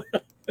like, what?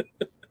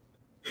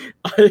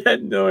 I I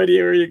had no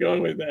idea where you're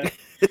going with that.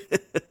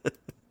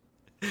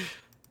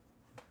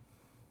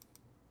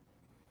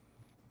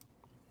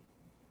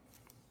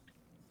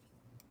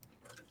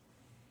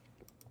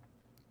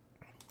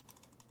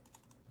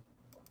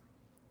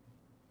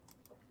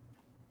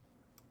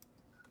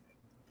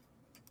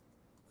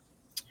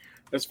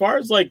 As far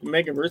as like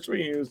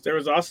Megaversary news, there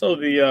was also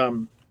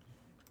the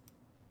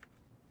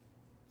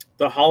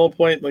Hollow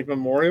Point like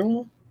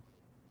memorial.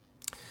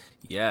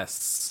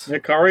 Yes.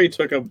 Hikari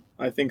took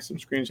I think some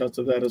screenshots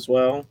of that as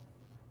well.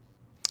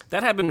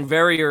 That happened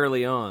very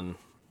early on.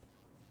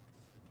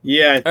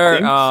 Yeah, I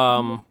think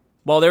so.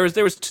 Well, there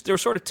were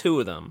sort of two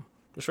of them.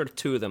 There's sort of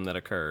two of them that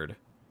occurred.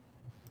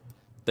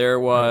 There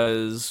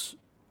was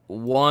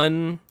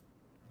one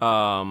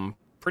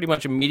pretty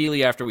much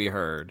immediately after we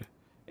heard,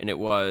 and it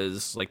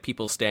was like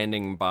people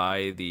standing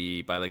by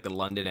the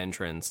London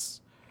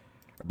entrance,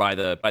 or by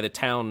the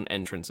town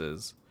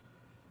entrances.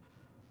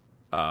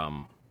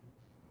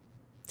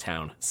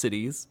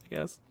 Cities, I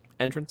guess,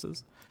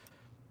 entrances.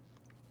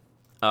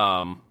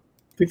 I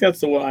think that's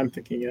the one I'm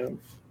thinking of.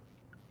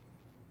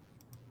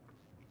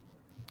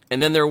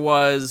 And then there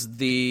was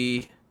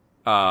the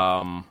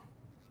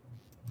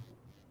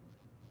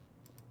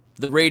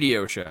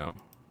radio show.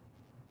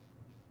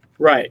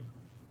 Right.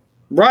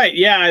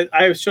 Yeah,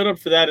 I showed up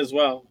for that as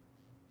well.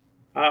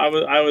 I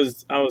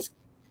was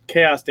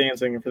chaos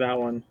dancing for that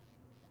one.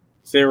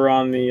 So they were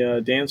on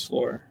the dance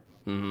floor.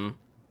 Mm-hmm.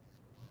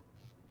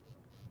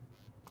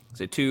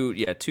 So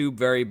two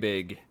very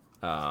big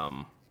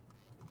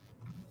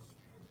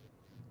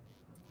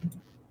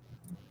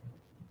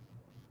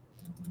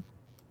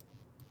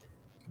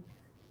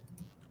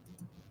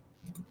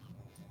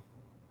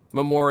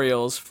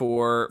memorials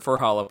for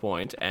Hollow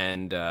Point,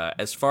 and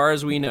as far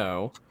as we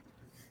know,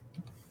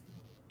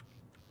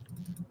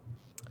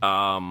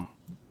 Funcom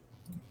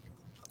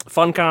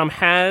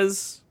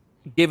has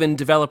given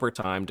developer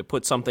time to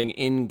put something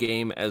in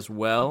game as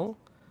well.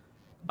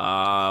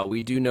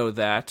 We do know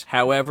that.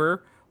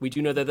 However, we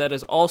do know that that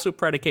is also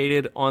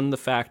predicated on the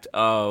fact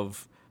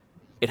of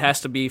it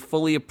has to be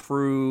fully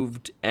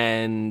approved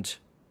and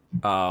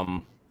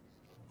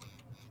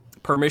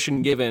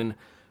permission given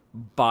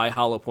by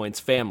Hollow Point's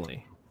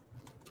family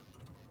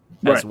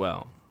as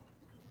well.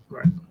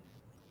 Right.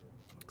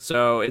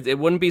 So it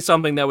wouldn't be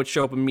something that would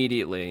show up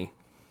immediately.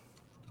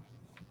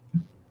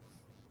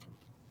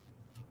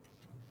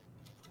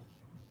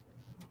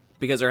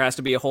 Because there has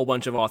to be a whole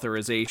bunch of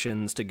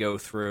authorizations to go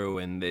through,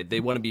 and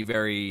they want to be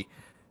very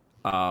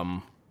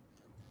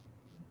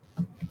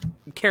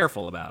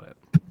careful about it.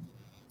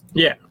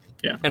 Yeah.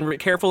 And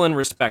careful and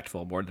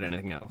respectful more than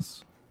anything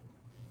else.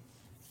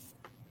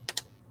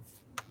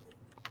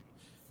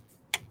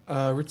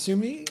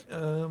 Ritsumi,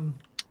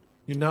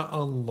 you're not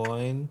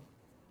online.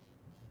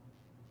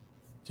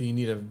 So you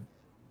need to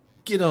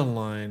get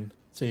online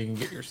so you can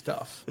get your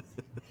stuff.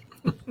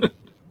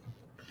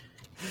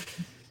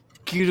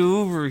 Get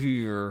over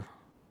here,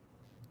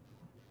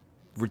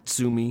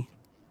 Ritsumi.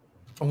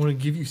 I want to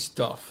give you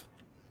stuff.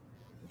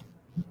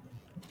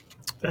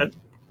 That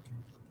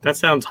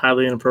sounds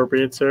highly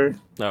inappropriate, sir.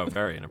 No,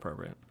 very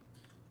inappropriate.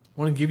 I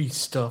want to give you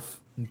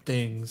stuff and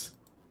things.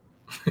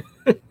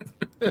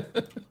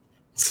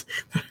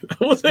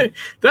 That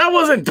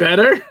wasn't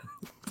better.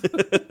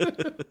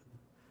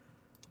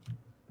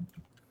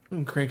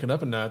 I'm cranking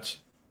up a notch.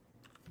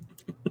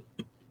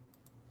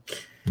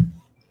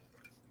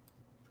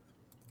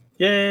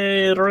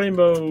 Yay, the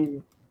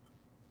rainbow.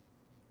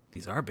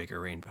 These are bigger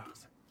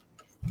rainbows.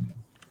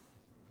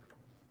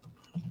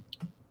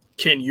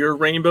 Can your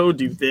rainbow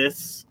do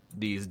this?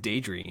 These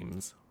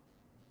daydreams.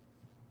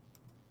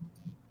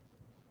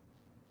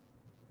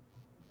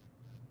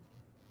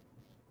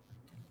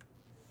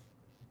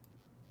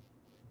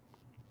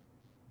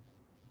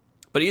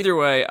 But either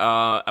way,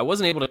 I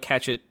wasn't able to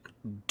catch it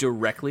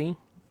directly.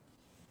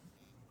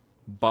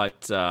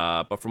 But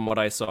from what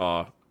I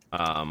saw,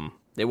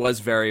 it was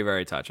very,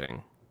 very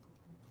touching.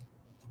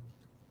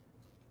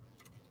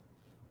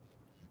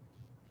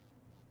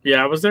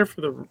 Yeah, I was there for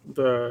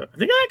the. I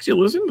think I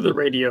actually listened to the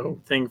radio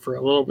thing for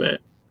a little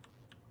bit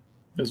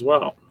as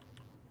well.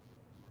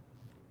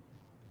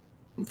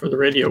 For the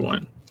radio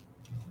one.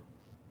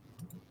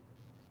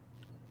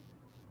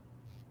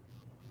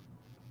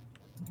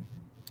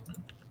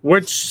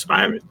 Which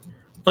I'm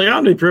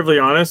to be perfectly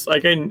honest,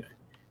 like I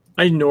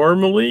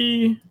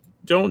normally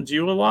don't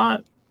do a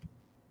lot.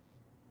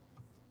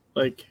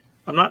 Like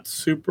I'm not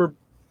super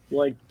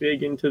like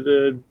big into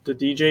the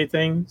DJ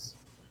things.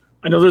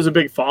 I know there's a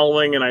big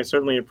following and I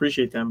certainly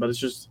appreciate them, but it's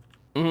just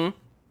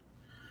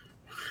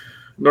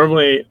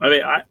normally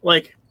I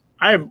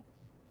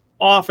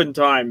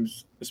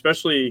oftentimes,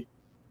 especially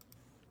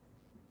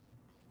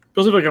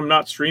like I'm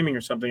not streaming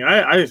or something,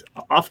 I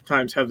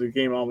oftentimes have the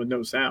game on with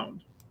no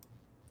sound.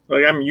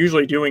 Like I'm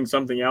usually doing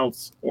something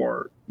else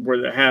or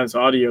where it has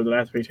audio that I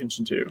have to pay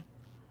attention to.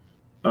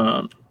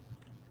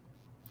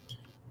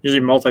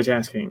 Usually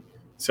multitasking.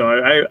 So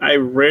I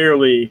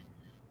rarely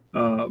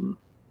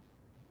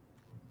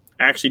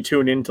actually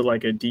tune into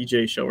like a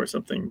DJ show or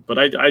something. But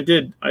I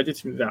did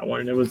tune that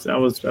one, and that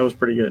was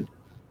pretty good.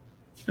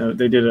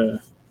 They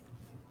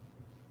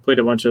played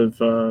a bunch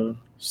of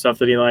stuff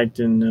that he liked,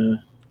 and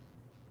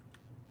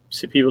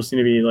people seem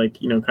to be like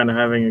kind of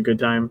having a good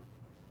time.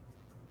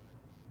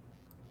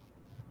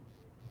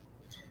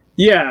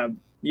 Yeah,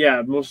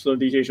 most of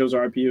the DJ shows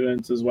are RP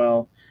events as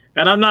well,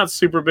 and I'm not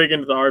super big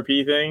into the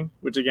RP thing,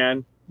 which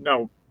again,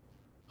 no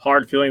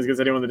hard feelings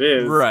against anyone that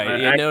is.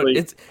 Right.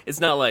 It's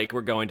not like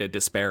we're going to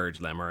disparage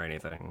them or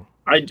anything.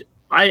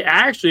 I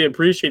actually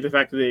appreciate the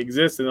fact that they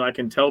exist, and I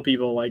can tell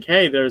people like,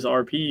 hey, there's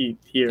RP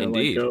here.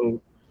 Indeed. Like,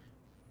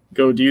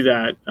 go do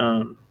that.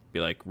 Be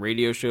like,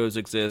 radio shows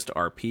exist,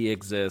 RP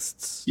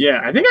exists.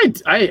 Yeah, I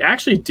think I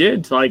actually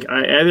did like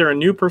either a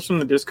new person in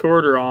the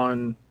Discord or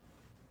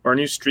a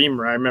new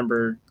streamer. I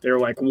remember they were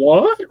like,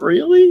 "What?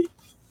 Really?"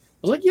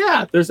 I was like,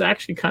 "Yeah, there's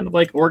actually kind of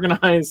like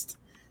organized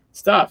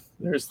stuff.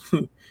 There's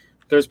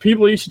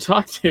people you should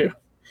talk to."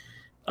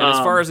 And as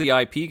far as the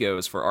IP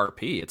goes for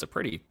RP, it's a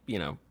pretty,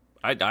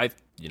 I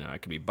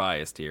could be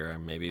biased here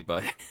maybe,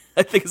 but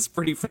I think it's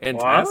pretty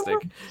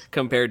fantastic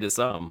compared to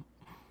some.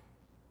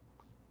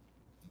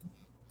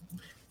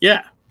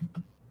 Yeah.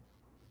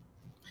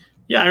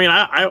 I mean,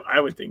 I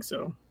would think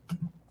so.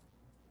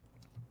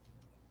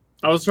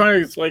 I was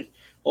trying to like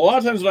a lot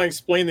of times when I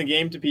explain the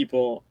game to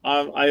people,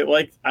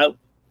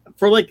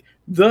 for like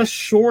the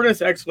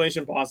shortest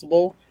explanation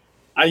possible,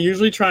 I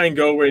usually try and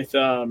go with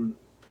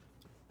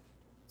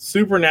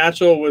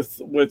Supernatural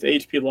with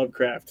H.P.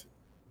 Lovecraft.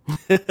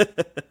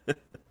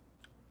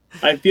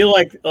 I feel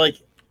like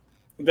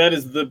that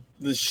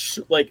is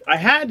like I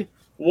had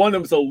one that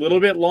was a little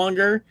bit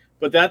longer,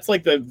 but that's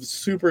like the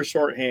super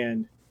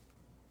shorthand.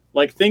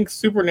 Like think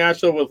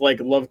Supernatural with like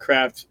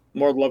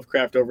more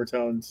Lovecraft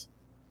overtones.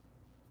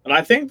 And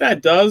I think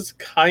that does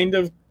kind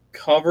of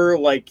cover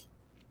like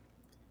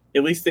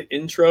at least the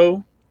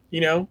intro,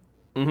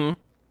 Mm-hmm.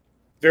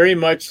 Very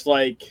much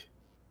like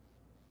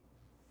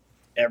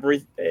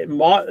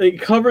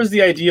it covers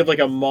the idea of like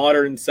a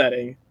modern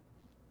setting,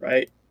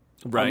 right?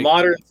 Right. A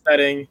modern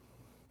setting,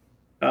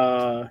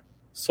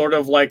 sort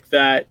of like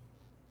that,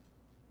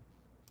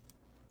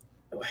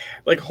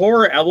 like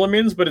horror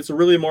elements, but it's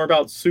really more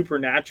about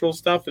supernatural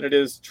stuff than it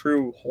is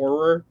true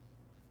horror,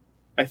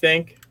 I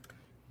think,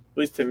 at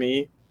least to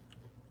me.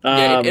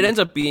 Yeah, it ends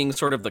up being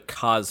sort of the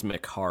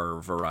cosmic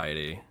horror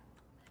variety.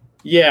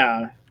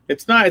 Yeah,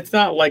 it's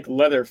not like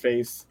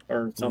Leatherface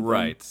or something,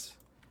 right?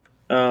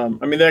 I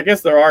mean, I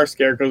guess there are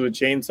scarecrows with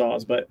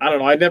chainsaws, but I don't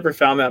know. I never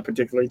found that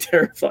particularly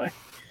terrifying.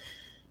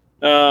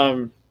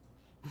 I'm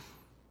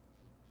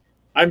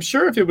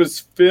sure if it was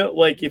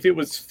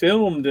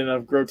filmed in a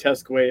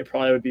grotesque way, it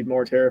probably would be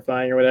more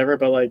terrifying or whatever.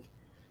 But like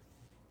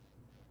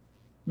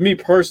me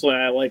personally,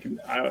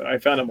 I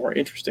found it more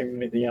interesting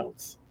than anything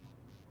else.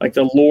 Like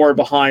the lore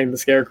behind the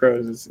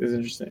scarecrows is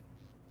interesting.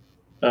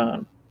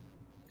 But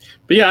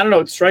yeah, I don't know.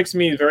 It strikes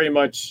me very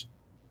much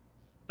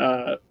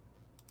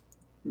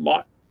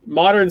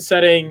modern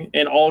setting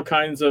and all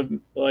kinds of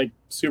like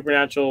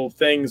supernatural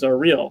things are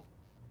real.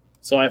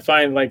 So I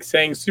find like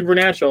saying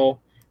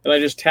supernatural and I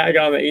just tag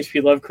on the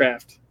H.P.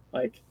 Lovecraft.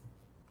 Like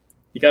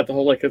you got the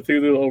whole like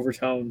Cthulhu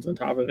overtones on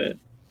top of it.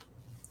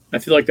 I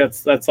feel like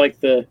that's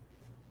like the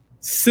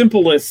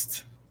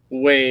simplest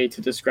way to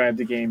describe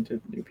the game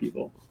to new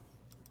people.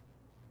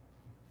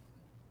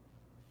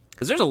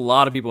 Because there's a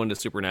lot of people into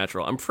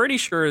Supernatural. I'm pretty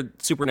sure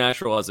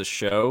Supernatural as a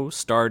show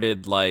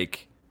started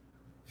like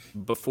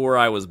before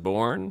I was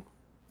born.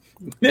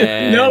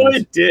 No,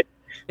 it did.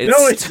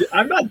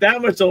 I'm not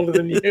that much older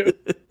than you.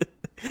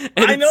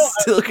 I know.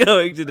 It's still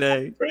going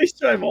today. I'm pretty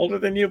sure I'm older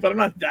than you, but I'm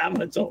not that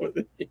much older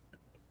than you.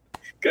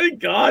 Good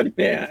God,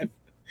 man.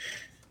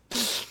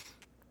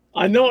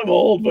 I know I'm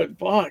old, but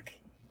fuck.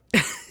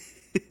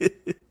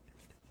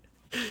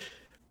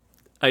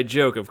 I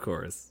joke, of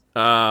course.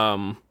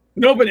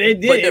 No, but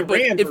it did.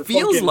 It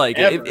feels like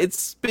it.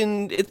 It's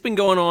been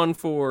going on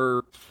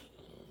for.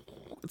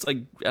 It's like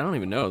I don't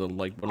even know one of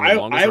the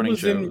longest running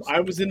shows. I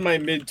was in my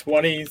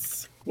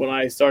mid-20s when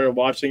I started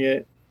watching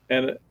it,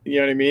 and you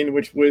know what I mean,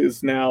 which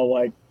was now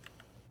like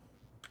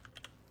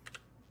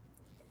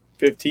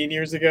 15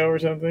 years ago or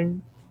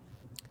something.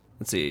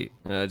 Let's see.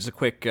 Just a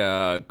quick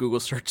Google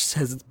search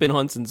says it's been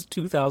on since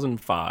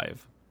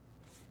 2005.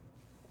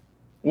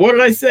 What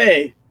did I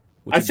say?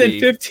 I said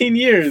 15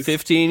 years.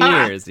 15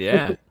 years,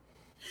 yeah.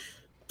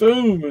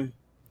 Boom.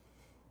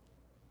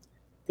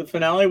 The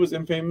finale was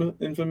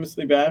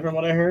infamously bad from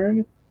what I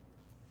heard.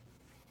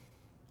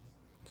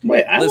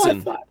 Wait,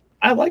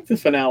 I like the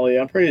finale,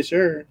 I'm pretty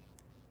sure.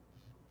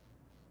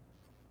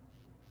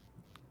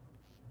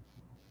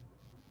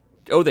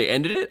 Oh, they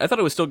ended it? I thought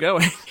it was still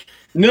going.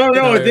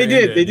 No, they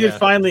did. They did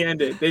finally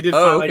end it. They did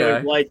finally okay.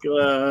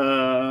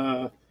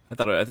 I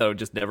thought it would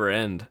just never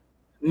end.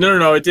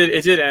 No, it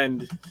did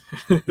end.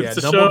 Yeah,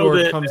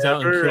 Dumbledore comes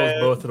out and kills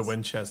both of the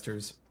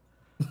Winchesters.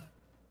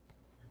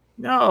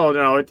 No,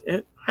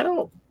 I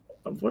don't.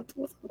 What?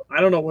 I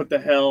don't know what the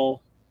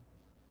hell.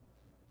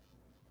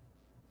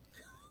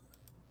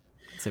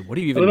 Say, what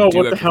do you even? I don't know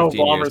what the hell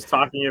Bomber's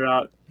talking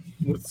about.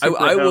 with I,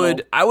 Super I Hell.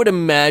 would I would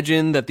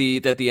imagine that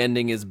the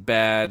ending is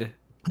bad.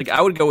 Like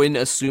I would go in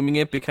assuming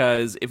it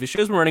because if a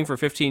show's been running for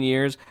 15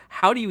 years,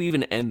 how do you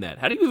even end that?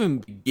 How do you even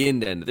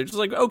begin to end it? They're just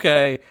like,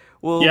 okay,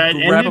 we'll Yeah,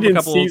 it wrap up ended a in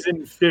couple.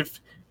 season 5.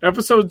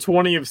 Episode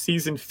 20 of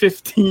season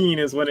 15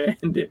 is when it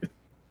ended.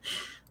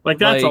 Like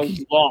that's Like,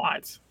 a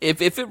lot.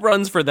 if it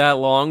runs for that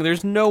long,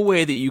 there's no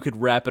way that you could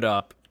wrap it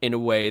up in a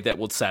way that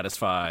would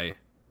satisfy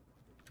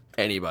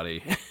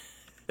anybody.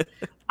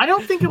 I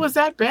don't think it was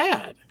that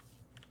bad.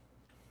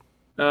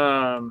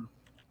 I'm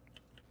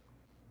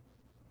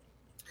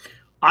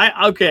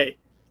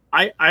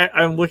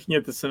looking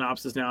at the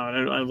synopsis now,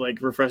 and I'm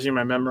like refreshing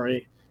my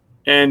memory,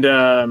 and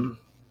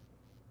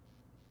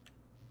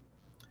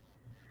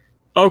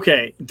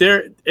okay,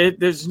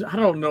 there's I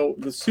don't know,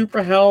 the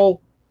Super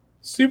Hell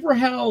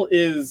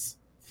is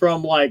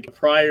from like a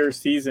prior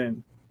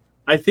season.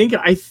 I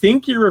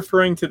think you're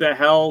referring to the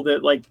hell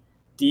that like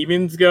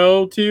demons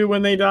go to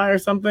when they die or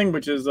something,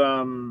 which is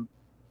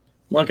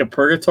like a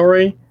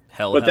purgatory.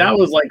 Hell, But that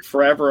was like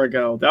forever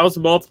ago. That was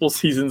multiple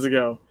seasons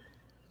ago.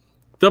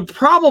 The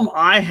problem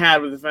I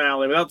had with the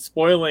finale, without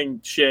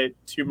spoiling shit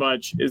too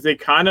much, is they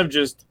kind of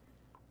just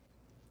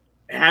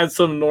had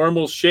some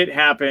normal shit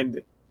happen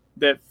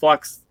that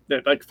fucks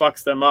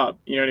them up.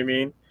 You know what I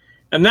mean?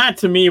 And that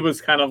to me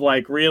was kind of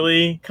like,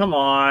 really? Come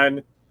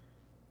on.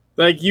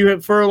 Like you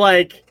have for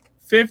like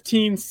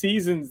 15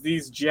 seasons,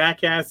 these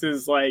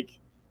jackasses like,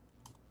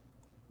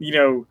 you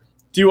know,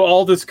 do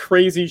all this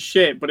crazy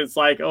shit, but it's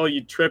like, oh,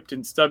 you tripped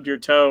and stubbed your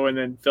toe and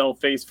then fell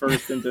face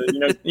first into, you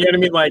know what I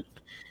mean? Like,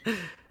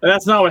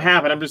 that's not what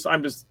happened.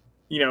 I'm just,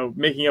 you know,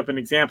 making up an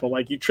example.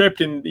 Like, you tripped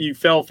and you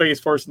fell face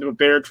first into a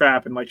bear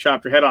trap and like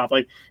chopped your head off.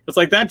 Like, it's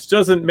like that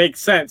doesn't make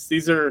sense.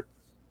 These are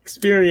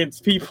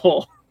experienced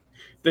people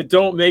that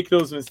don't make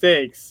those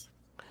mistakes.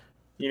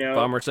 You know,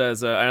 Bomber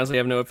says, I honestly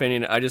have no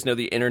opinion. I just know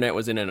the internet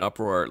was in an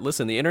uproar.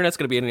 Listen, the internet's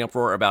going to be in an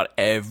uproar about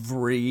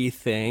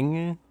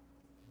everything.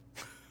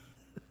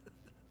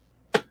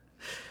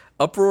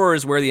 Uproar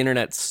is where the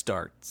internet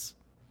starts.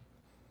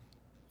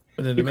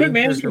 And then You the couldn't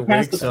main manage to character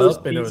pass the wakes first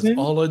up and it was season?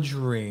 all a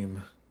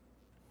dream.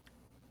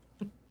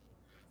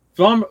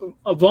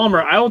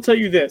 Vollmer, I will tell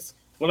you this.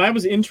 When I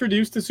was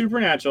introduced to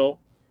Supernatural,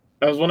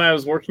 that was when I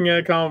was working at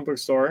a comic book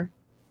store,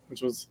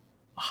 which was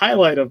a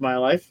highlight of my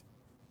life,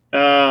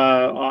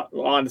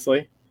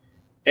 honestly.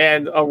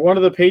 And one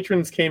of the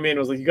patrons came in and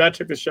was like, you got to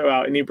check the show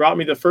out. And he brought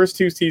me the first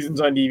 2 seasons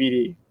on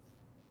DVD.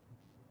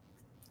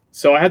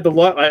 So I had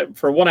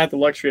for one, I had the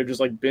luxury of just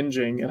like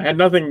binging, and I had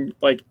nothing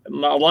like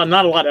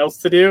not a lot else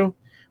to do.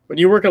 When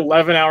you work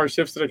 11-hour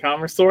shifts at a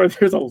comic store,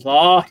 there's a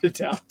lot of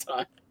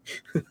downtime.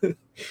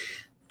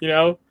 You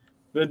know,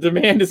 the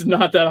demand is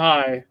not that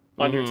high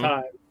on your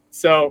time.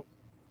 So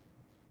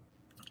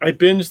I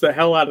binged the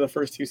hell out of the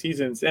first 2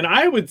 seasons, and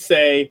I would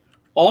say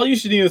all you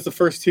should do is the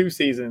first 2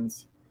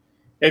 seasons.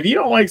 If you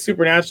don't like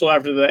Supernatural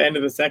after the end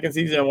of the second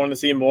season and want to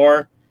see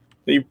more,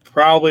 you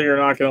probably are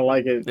not going to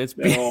like it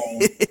at all.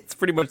 It's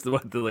pretty much the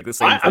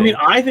same thing. I mean,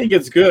 I think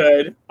it's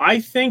good.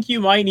 I think you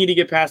might need to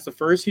get past the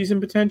first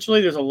season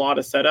potentially. There's a lot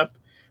of setup.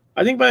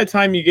 I think by the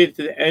time you get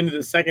to the end of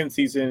the second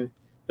season,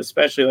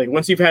 especially like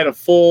once you've had a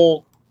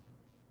full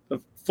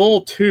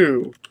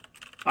 2,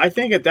 I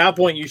think at that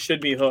point you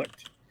should be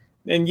hooked.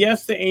 And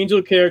yes, the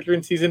Angel character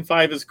in season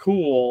 5 is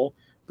cool,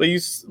 but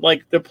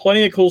there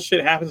plenty of cool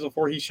shit happens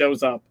before he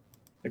shows up.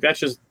 Like that's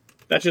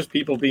just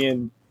people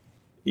being,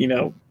 you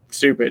know,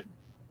 stupid.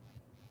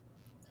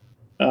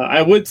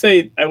 I would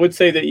say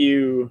that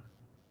you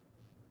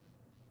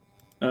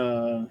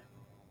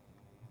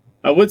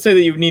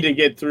need to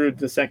get through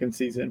the second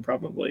season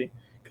probably,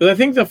 because I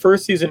think the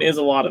first season is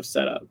a lot of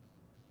setup.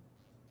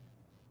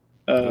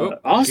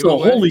 Also,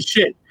 holy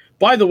shit!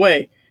 By the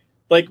way,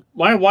 like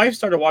my wife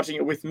started watching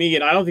it with me,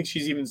 and I don't think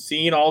she's even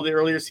seen all the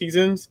earlier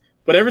seasons.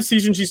 But every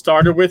season she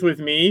started with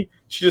me,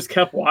 she just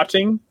kept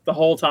watching the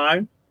whole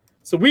time.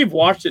 So we've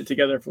watched it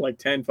together for like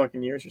 10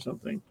 fucking years or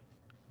something.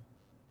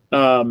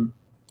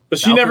 But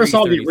she never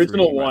saw the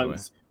original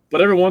ones.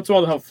 But every once in a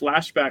while, they'll have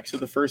flashbacks to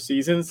the first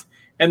seasons.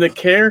 And the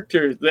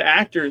characters, the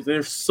actors,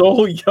 they're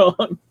so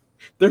young.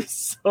 They're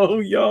so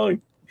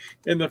young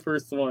in the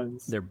first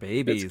ones. They're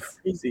babies. It's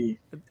crazy.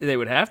 They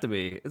would have to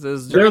be. It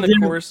says during the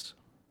course.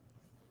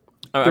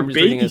 I'm just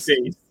reading this.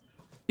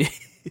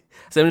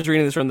 So I'm just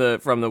reading this from the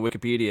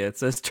Wikipedia. It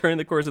says during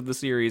the course of the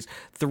series,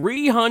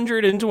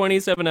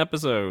 327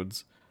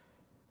 episodes.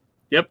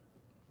 Yep.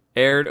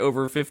 Aired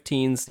over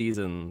 15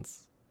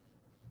 seasons.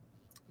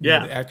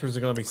 Yeah. The actors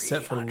are going to be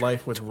set for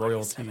life with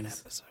royalties.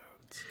 Episodes.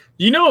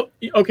 You know,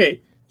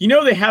 okay. You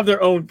know they have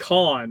their own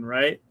con,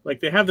 right? Like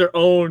they have their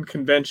own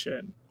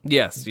convention.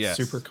 Yes.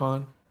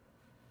 SuperCon?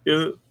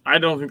 I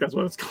don't think that's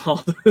what it's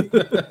called.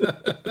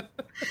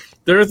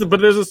 There's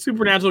a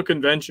Supernatural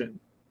convention.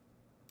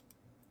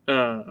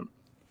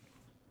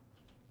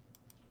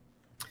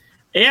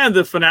 And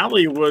the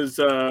finale was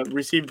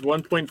received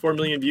 1.4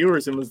 million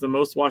viewers and was the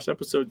most watched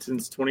episode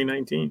since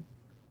 2019.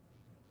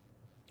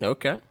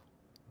 Okay.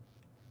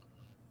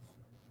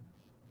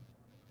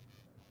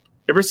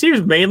 It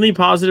received mainly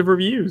positive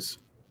reviews.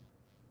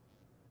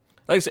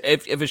 Like I said,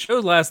 if a show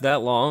lasts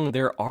that long,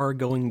 there are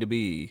going to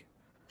be.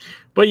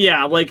 But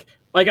yeah, like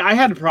I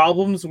had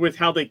problems with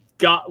how they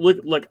got.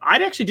 Look, I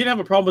actually didn't have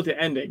a problem with the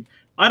ending.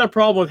 I had a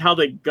problem with how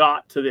they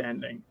got to the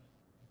ending.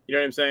 You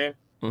know what I'm saying?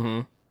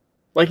 Mm-hmm.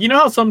 Like, you know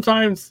how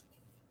sometimes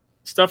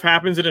stuff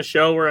happens in a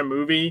show or a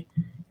movie,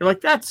 you're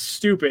like, that's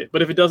stupid.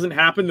 But if it doesn't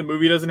happen, the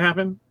movie doesn't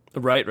happen.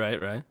 Right.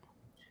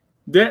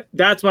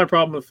 That's my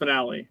problem with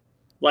finale.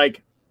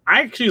 Like,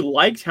 I actually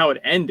liked how it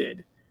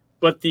ended,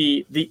 but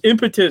the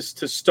impetus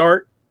to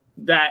start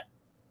that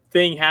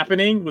thing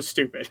happening was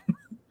stupid.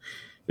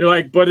 You're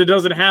like, but it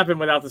doesn't happen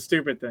without the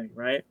stupid thing,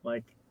 right?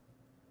 Like,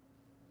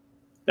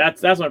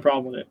 that's my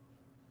problem with it.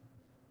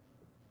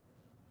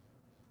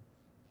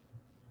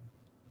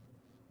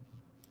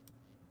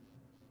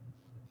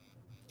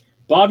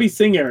 Bobby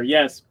Singer,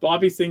 yes,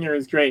 Bobby Singer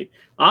is great.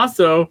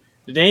 Also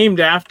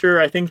named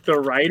after, I think, the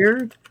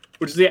writer,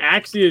 which they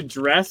actually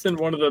address in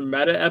one of the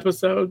meta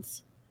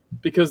episodes,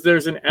 because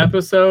there's an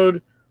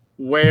episode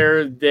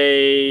where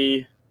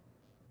the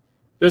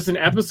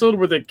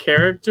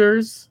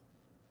characters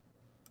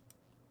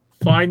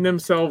find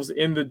themselves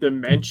in the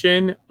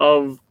dimension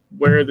of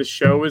where the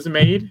show is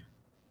made.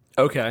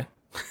 Okay.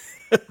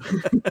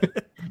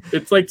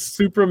 It's like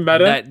super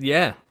meta.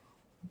 Yeah.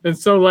 And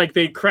so, like,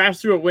 they crash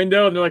through a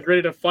window and they're like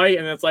ready to fight,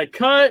 and it's like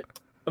cut,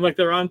 and like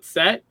they're on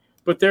set,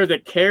 but they're the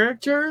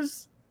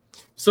characters.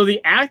 So the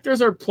actors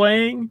are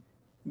playing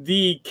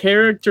the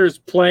characters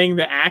playing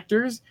the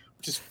actors,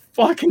 which is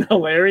fucking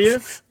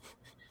hilarious.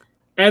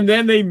 And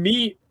then they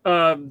meet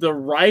the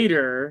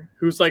writer,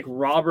 who's like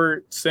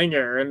Robert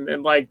Singer,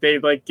 and like they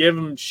like give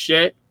him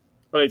shit,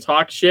 or they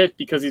talk shit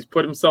because he's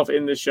put himself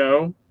in the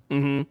show.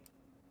 Mm-hmm.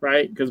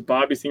 Right? Because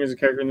Bobby Singer's a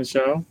character in the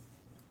show.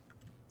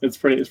 It's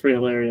pretty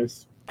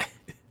hilarious.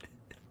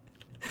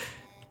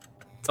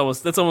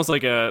 That's almost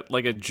like a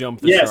jump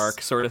the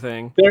shark sort of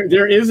thing.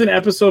 There is an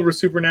episode where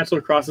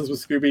Supernatural crosses with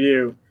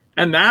Scooby-Doo,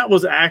 and that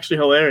was actually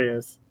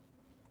hilarious.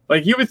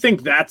 Like, you would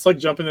think that's like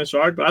jumping the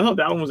shark, but I thought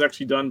that one was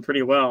actually done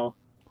pretty well.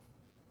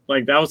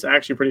 Like, that was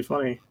actually pretty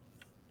funny.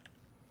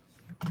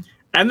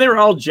 And they were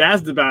all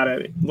jazzed about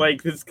it.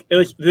 Like,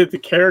 the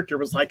character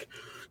was like,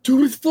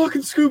 dude, it's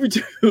fucking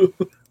Scooby-Doo.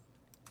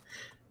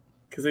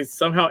 Because they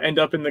somehow end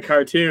up in the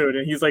cartoon,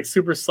 and he's like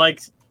super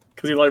psyched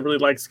because he like really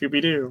likes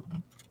Scooby-Doo.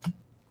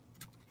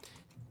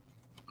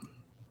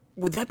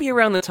 Would that be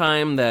around the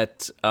time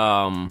that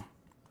like,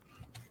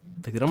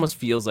 it almost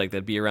feels like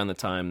that'd be around the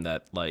time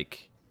that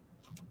like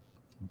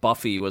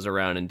Buffy was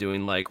around and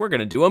doing like, we're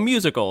gonna do a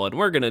musical and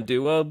we're gonna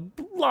do a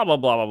blah blah blah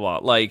blah blah.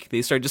 Like,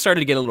 they started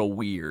to get a little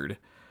weird.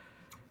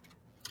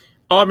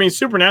 Oh, I mean,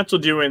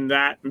 Supernatural doing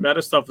that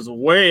meta stuff was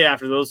way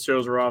after those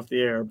shows were off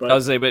the air. But I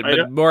was saying,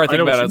 but more I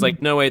think about it, I was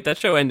like, no wait, that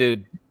show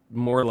ended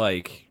more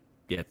like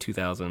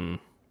 2000.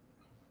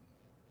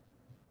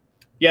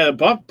 Yeah, the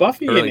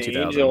Buffy Early and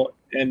 2000. Angel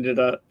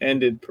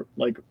ended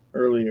like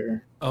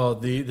earlier. Oh,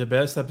 the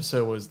best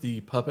episode was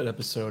the puppet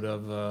episode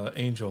of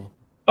Angel.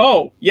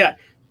 Oh yeah.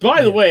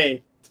 By the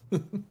way,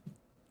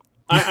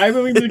 I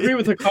really agree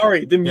with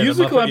Hikari. The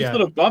musical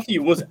episode of Buffy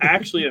was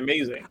actually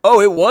amazing.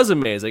 Oh, it was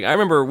amazing. I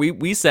remember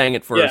we sang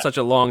it for such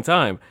a long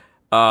time.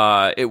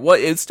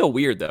 It's still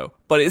weird though,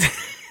 but it's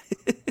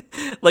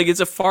like,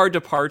 it's a far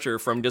departure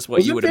from just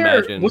what you would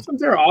imagine. Wasn't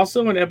there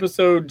also an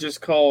episode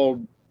just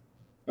called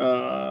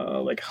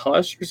like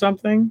Hush or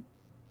something?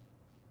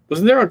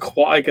 Wasn't there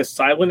a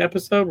silent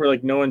episode where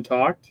like no one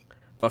talked?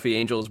 Buffy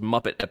Angel's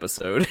Muppet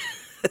episode.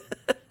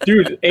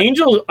 Dude,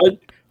 Angel.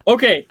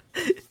 Okay,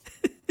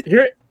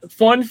 here.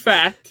 Fun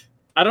fact.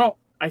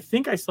 I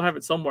think I still have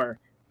it somewhere.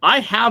 I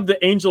have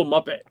the Angel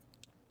Muppet.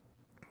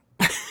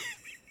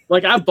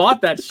 Like, I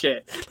bought that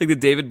shit. Like the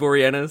David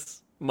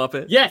Boreanaz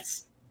Muppet?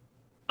 Yes.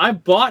 I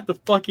bought the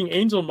fucking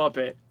Angel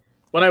Muppet.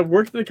 When I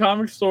worked at the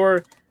comic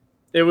store,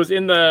 it was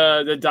in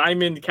the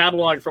Diamond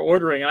catalog for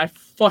ordering, and I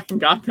fucking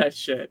got that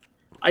shit.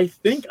 I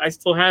think I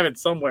still have it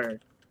somewhere.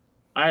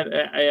 I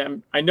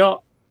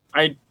know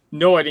I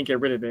didn't get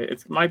rid of it.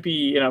 It might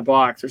be in a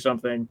box or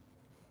something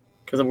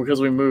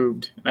because we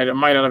moved. I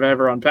might not have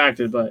ever unpacked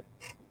it, but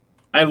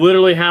I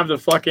literally have the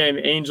fucking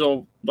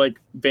Angel like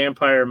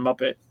vampire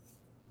Muppet.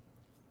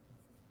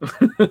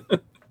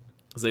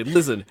 Say,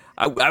 listen,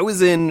 I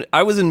was in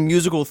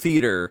musical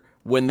theater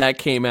when that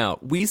came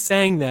out. We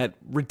sang that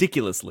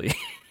ridiculously.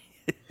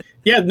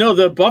 Yeah, no,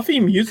 the Buffy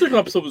musical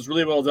episode was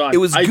really well done. It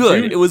was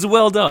good. It was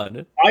well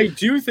done. I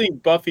do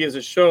think Buffy as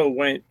a show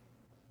went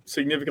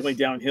significantly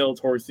downhill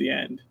towards the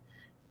end.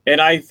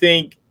 And I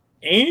think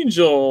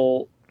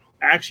Angel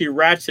actually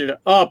ratcheted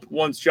up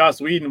once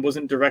Joss Whedon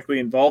wasn't directly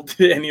involved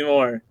in it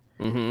anymore.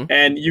 Mm-hmm.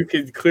 And you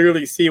could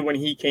clearly see when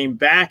he came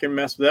back and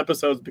messed with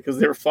episodes because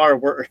they were far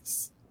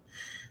worse.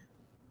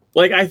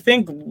 Like, I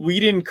think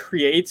Whedon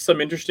creates some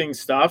interesting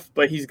stuff,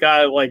 but he's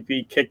got to like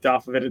be kicked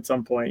off of it at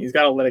some point. He's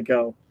got to let it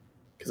go.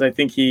 Because I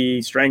think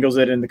he strangles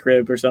it in the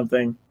crib or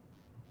something.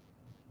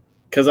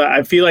 Because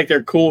I feel like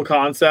they're cool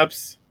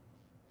concepts,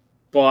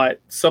 but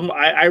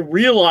I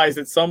realized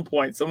at some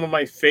point some of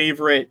my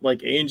favorite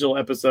like Angel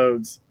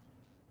episodes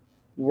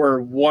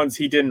were ones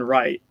he didn't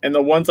write, and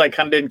the ones I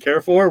kind of didn't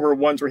care for were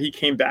ones where he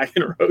came back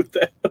and wrote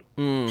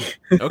them.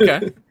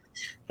 Okay.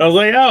 I was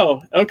like,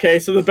 oh, okay,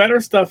 so the better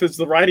stuff is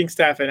the writing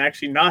staff and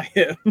actually not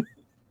him.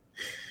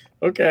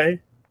 Okay.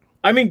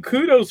 I mean,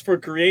 kudos for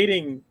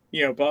creating,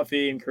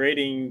 Buffy and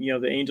creating,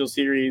 the Angel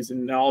series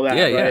and all that,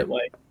 right? Yeah.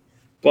 Like,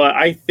 but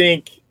I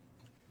think,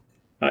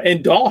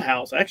 and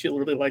Dollhouse, I actually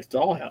really liked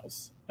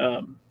Dollhouse.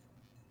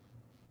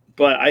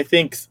 But I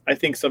think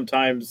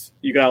sometimes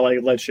you gotta like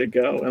let shit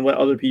go and let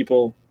other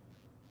people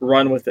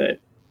run with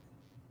it.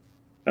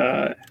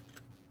 'Cause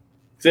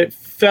it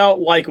felt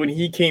like when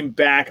he came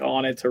back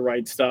on it to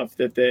write stuff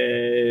that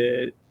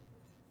they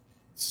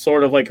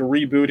sort of like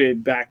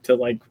rebooted back to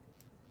like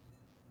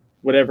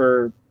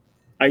whatever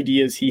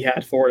ideas he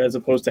had for it, as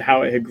opposed to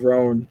how it had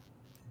grown.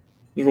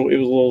 It was a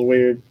little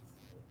weird.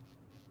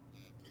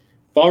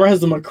 Barbara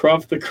has the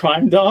McCruff, the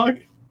crime dog.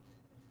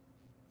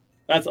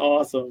 That's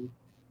awesome.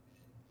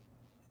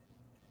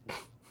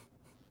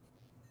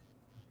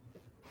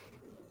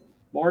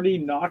 Marty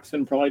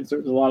Noxon probably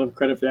deserves a lot of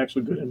credit for the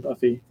actual good in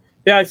Buffy.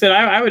 Yeah, I said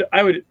I would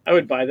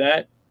buy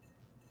that.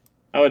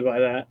 I would buy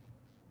that.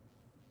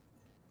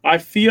 I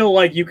feel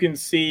like you can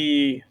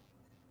see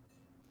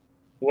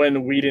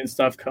when Whedon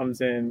stuff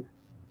comes in,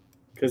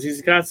 because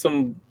he's got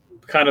some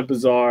kind of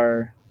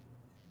bizarre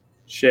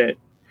shit.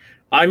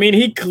 I mean,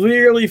 he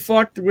clearly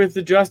fucked with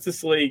the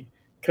Justice League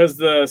because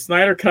the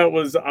Snyder Cut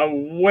was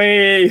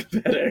way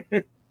better.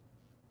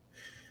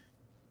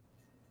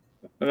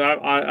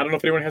 I don't know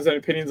if anyone has any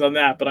opinions on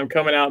that, but I'm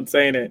coming out and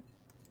saying it.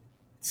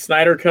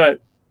 Snyder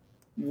Cut,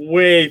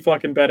 way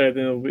fucking better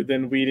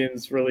than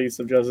Whedon's release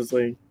of Justice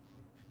League.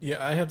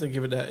 Yeah, I have to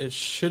give it that. It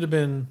should have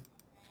been,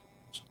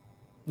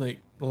 like,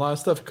 a lot of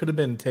stuff could have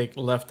been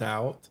left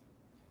out.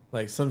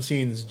 Like, some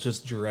scenes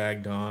just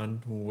dragged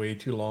on way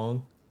too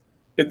long.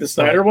 Did the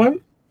Snyder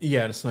one?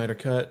 Yeah, the Snyder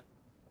Cut.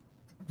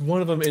 One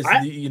of them is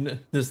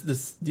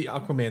the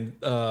Aquaman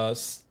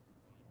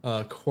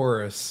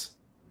chorus.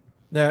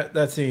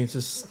 That scene's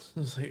just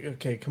like,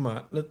 okay, come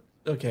on.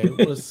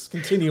 Let's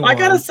continue. I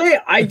gotta say,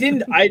 I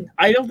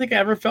don't think I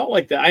ever felt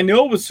like that. I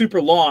know it was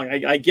super long.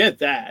 I get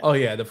that. Oh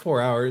yeah, the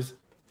 4 hours.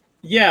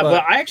 Yeah,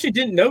 but I actually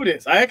didn't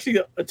notice. I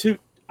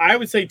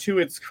would say to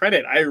its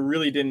credit, I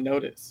really didn't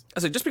notice. I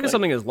said just because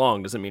something is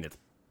long doesn't mean it's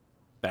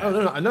bad. Oh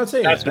no, I'm not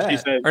saying That's it's what she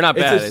bad. said. Or not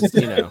bad.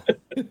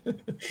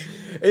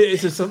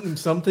 It's just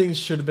something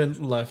should have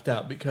been left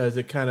out because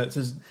it kind of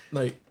just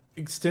like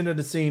extended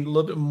the scene a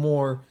little bit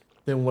more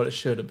than what it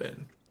should have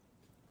been.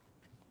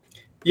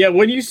 Yeah,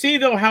 when you see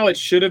though how it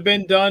should have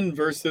been done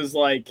versus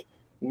like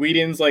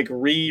Whedon's like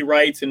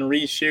rewrites and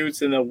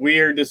reshoots and the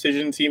weird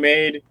decisions he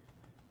made,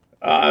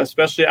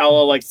 especially a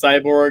la like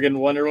Cyborg and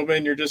Wonder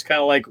Woman, you're just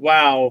kind of like,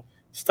 wow,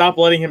 stop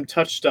letting him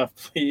touch stuff,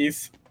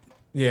 please.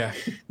 Yeah.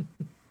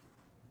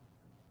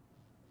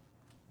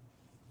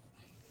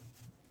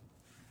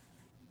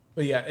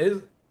 But yeah,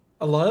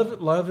 a lot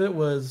of it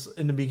was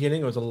in the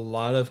beginning. It was a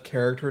lot of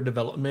character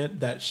development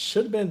that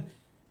should have been.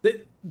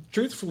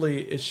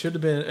 Truthfully, it should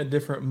have been a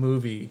different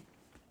movie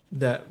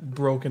that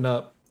broken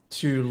up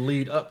to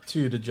lead up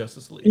to the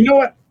Justice League. You know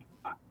what?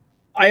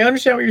 I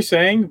understand what you're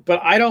saying, but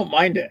I don't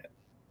mind it.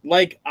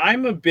 Like,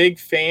 I'm a big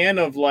fan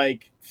of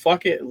like,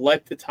 fuck it,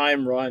 let the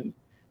time run.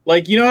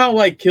 Like, you know how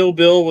like Kill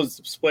Bill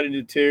was split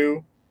into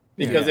two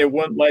because they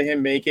wouldn't let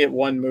him make it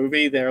one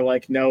movie. They're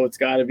like, no, it's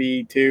got to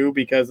be two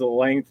because the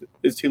length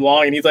is too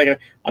long. And he's like,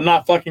 I'm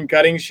not fucking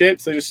cutting shit,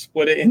 so just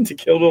split it into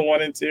Kill Bill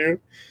 1 and 2.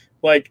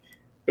 Like,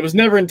 it was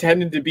never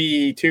intended to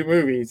be two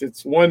movies.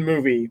 It's one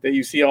movie that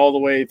you see all the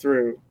way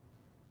through.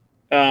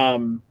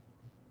 I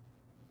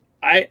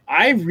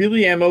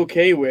really am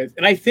okay with,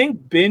 and I think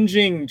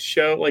binging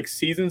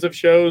seasons of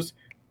shows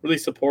really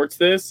supports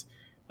this.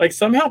 Like,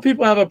 somehow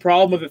people have a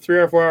problem with a 3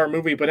 or 4 hour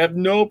movie, but have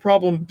no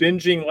problem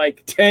binging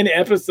like 10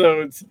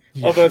 episodes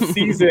of a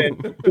season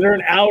that are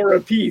an hour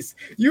apiece.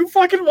 You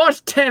fucking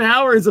watched 10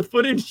 hours of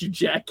footage, you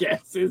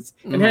jackasses,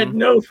 and had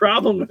no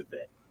problem with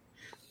it.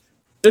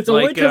 It's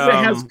only because it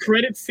has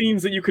credit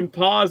scenes that you can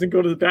pause and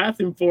go to the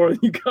bathroom for, and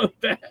you go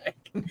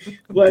back.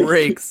 Like,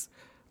 breaks.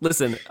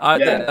 Listen,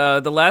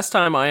 the last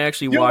time I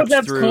actually watched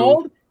that's through...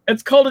 called?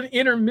 It's called an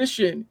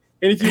intermission.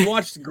 And if you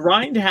watched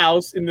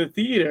Grindhouse in the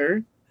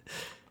theater,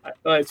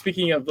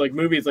 speaking of like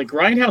movies, like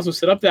Grindhouse was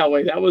set up that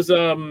way. That was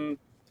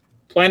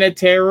Planet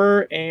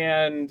Terror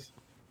and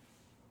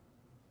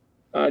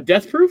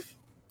Death Proof,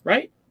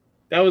 right?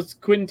 That was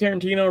Quentin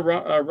Tarantino,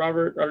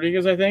 Robert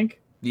Rodriguez, I think.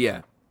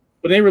 Yeah.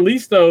 When they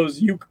released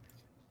those,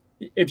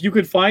 if you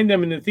could find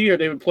them in the theater,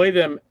 they would play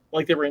them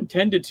like they were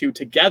intended to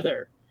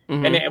together.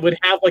 Mm-hmm. And it would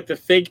have like the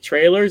fake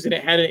trailers and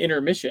it had an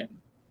intermission.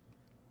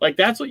 Like,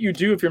 that's what you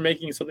do if you're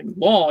making something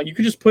long. You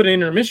could just put an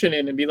intermission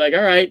in and be like,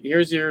 all right,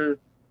 here's your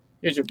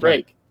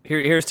break.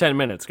 Here's 10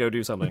 minutes. Go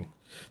do something.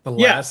 The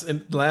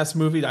last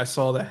movie I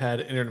saw that had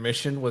an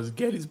intermission was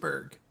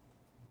Gettysburg.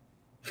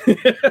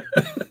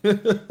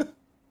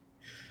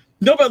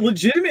 No, but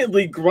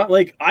legitimately,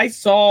 like, I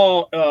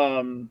saw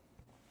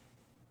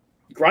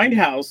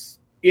Grindhouse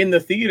in the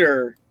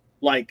theater,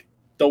 like,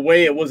 the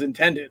way it was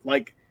intended.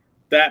 Like,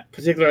 that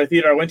particular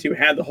theater I went to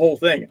had the whole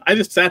thing. I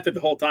just sat there the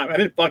whole time. I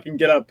didn't fucking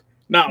get up,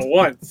 not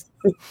once.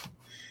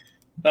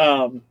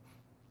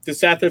 Just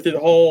sat there through the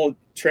whole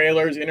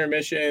trailers,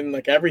 intermission,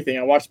 like everything.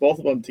 I watched both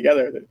of them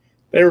together.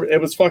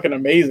 It was fucking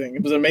amazing.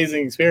 It was an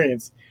amazing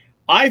experience.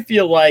 I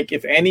feel like,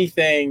 if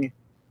anything,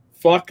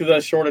 fuck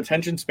the short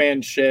attention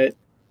span shit.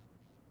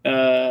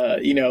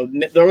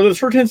 The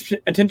short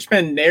attention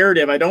span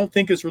narrative I don't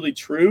think is really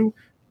true.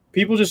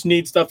 People just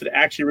need stuff that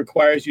actually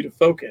requires you to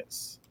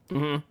focus.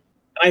 Mm-hmm.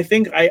 I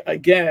think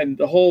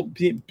the whole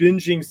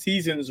binging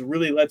seasons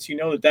really lets you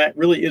know that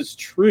really is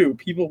true.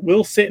 People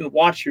will sit and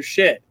watch your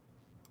shit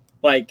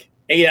like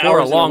 8 hours for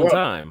a long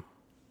time.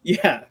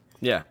 Yeah.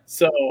 Yeah.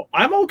 So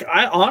I'm okay.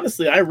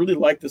 I really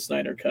like the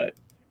Snyder Cut,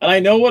 and I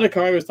know what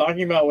Akari was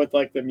talking about with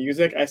like the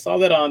music. I saw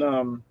that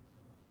on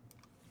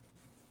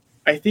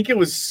I think it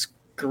was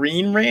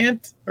Screen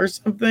Rant or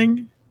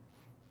something.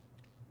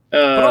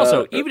 But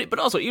also,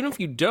 even if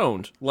you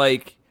don't,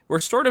 like,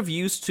 we're sort of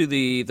used to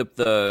the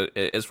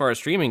as far as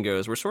streaming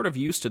goes, we're sort of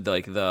used to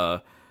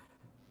the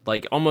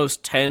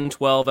almost 10,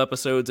 12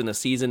 episodes in a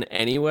season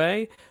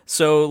anyway.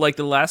 So like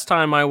the last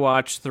time I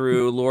watched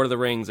through Lord of the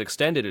Rings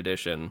Extended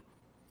Edition,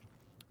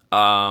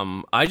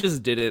 I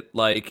just did it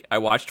like I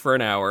watched for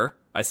an hour,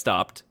 I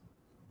stopped,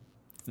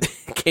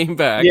 came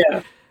back,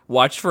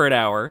 watched for an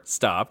hour,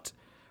 stopped,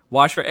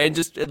 and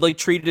just like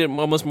treated it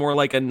almost more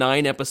like a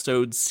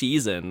 9-episode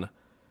season.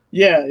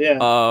 Yeah.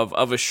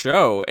 Of a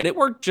show, and it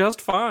worked just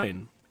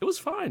fine. It was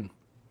fine.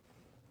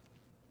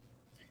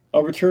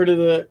 Return of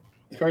the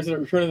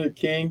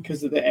King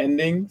because of the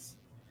endings.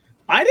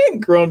 I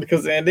didn't groan because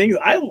of the endings.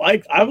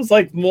 I was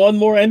like, one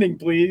more ending,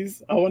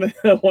 please. I want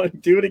to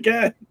do it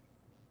again.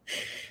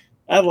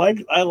 I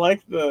like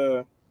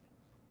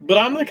but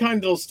I'm the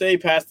kind that'll stay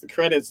past the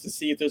credits to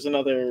see if there's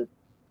another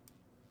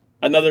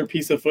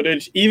piece of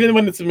footage, even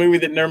when it's a movie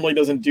that normally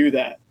doesn't do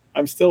that.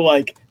 I'm still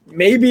like,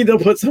 maybe they'll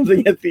put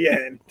something at the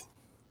end.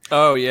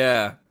 Oh,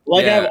 yeah.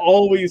 I've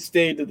always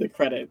stayed to the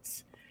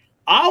credits.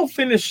 I'll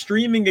finish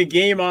streaming a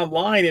game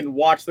online and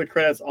watch the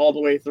credits all the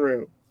way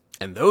through.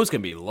 And those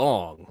can be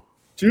long.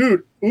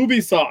 Dude,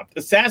 Ubisoft,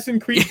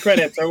 Assassin's Creed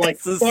credits are like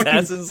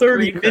fucking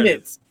 30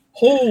 minutes.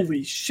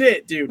 Holy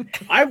shit, dude.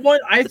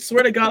 I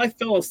swear to God, I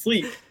fell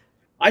asleep.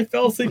 I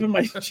fell asleep in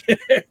my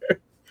chair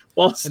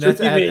while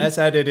streaming. And that's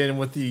added in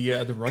with the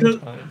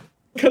runtime.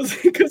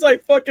 Because I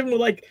fucking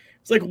like,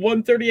 it's like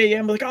 1:30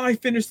 a.m. Like, I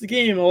finished the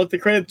game. I'll let the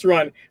credits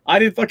run. I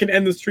didn't fucking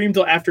end the stream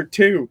till after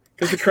 2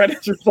 because the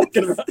credits are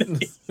fucking running.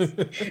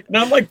 And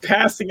I'm like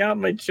passing out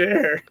in my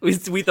chair. We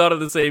thought of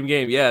the same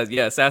game. Yeah,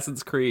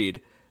 Assassin's Creed.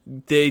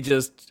 They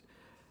just,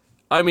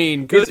 good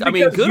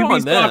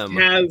Ubisoft on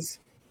them.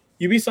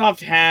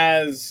 Ubisoft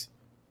has,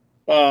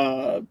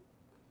 what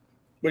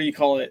do you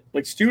call it?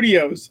 Like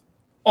studios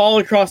all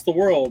across the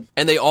world,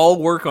 and they all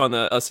work on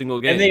a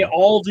single game, and they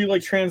all do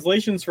like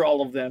translations for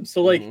all of them.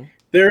 So like,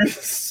 there's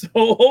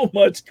so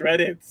much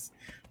credits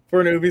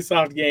for an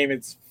Ubisoft game.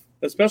 It's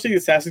especially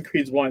Assassin's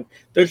Creed 1.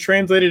 They're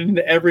translated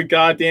into every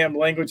goddamn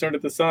language under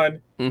the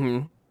sun,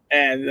 and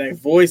like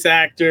voice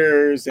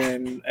actors,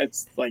 and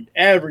it's like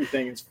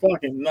everything is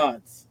fucking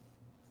nuts.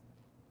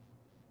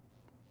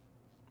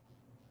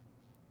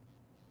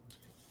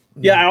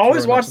 Yeah, I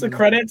always watch the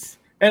credits,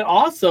 and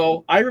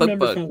also I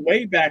remember from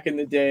way back in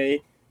the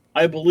day.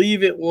 I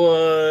believe it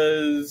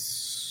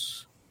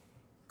was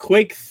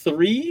Quake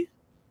 3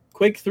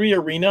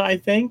 Arena, I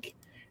think.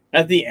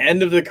 At the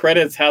end of the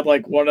credits had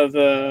like one of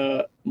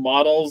the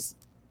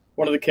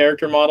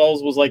character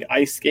models was like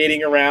ice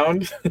skating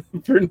around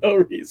for no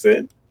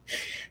reason.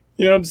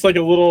 Just like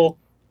a little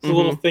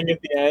thing at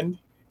the end.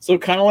 So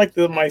kind of like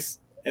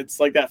it's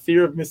like that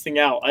fear of missing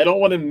out. I don't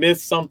want to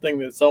miss something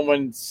that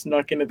someone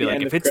snuck in at the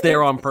end. If it's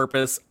there on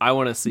purpose, I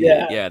want to see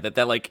it. Yeah,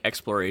 that like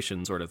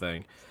exploration sort of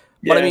thing.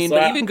 But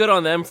even good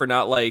on them for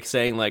not like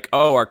saying like,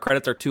 oh, our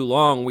credits are too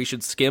long, we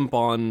should skimp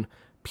on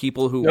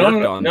people who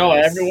worked on this. No,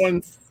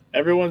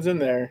 everyone's in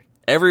there.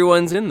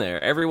 Everyone's in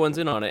there. Everyone's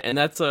in on it, and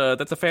that's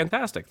a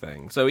fantastic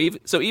thing. So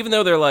even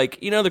though they're like,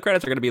 the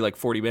credits are going to be like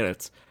 40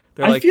 minutes,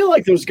 I feel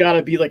like there's got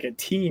to be like a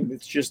team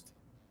that's just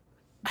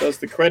does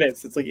the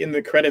credits. It's like in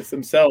the credits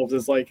themselves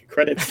is like a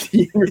credits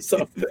team or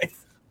something.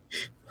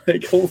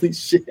 Like, holy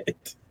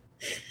shit.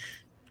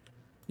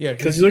 Yeah,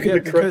 because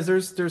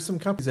there's some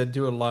companies that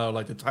do a lot of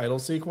like the title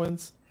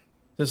sequence,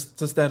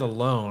 just that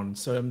alone.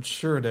 So I'm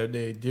sure that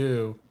they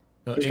do.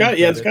 There's got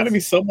to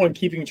be someone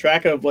keeping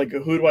track of like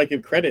who do I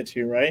give credit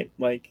to, right?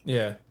 Like,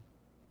 yeah,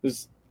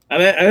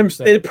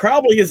 it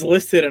probably is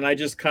listed, and I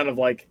just kind of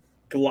like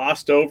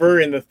glossed over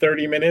in the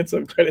 30 minutes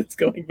of credits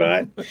going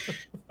by.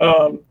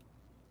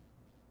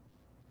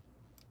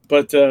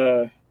 But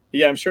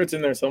I'm sure it's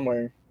in there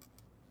somewhere.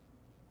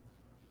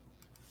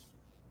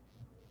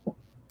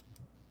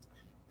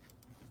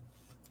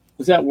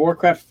 Was that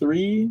Warcraft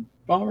 3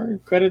 bomber?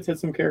 Credits had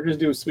some characters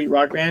do a Sweet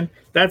Rock Band.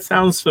 That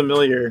sounds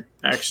familiar,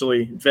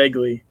 actually,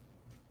 vaguely.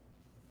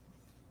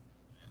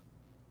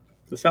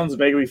 This sounds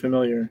vaguely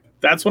familiar.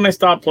 That's when I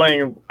stopped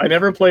playing. I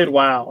never played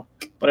WoW,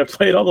 but I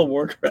played all the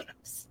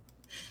Warcrafts.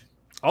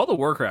 All the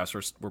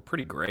Warcrafts were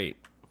pretty great.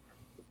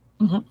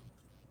 Mhm.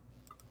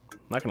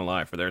 Not gonna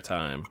lie, for their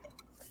time.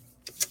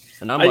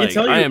 And I'm I can like,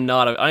 tell you- I am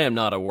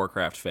not a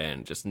Warcraft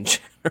fan, just in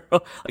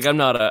general. Like, I'm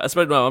not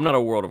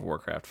a World of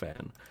Warcraft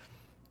fan.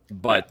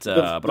 But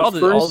The all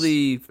first-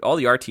 the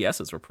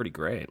RTSs were pretty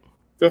great.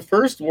 The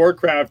first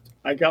Warcraft,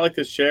 I got like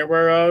the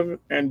shareware of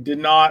and did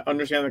not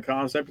understand the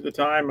concept at the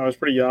time. I was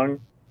pretty young.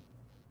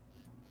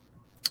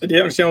 I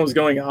didn't understand what was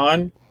going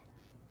on,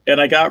 and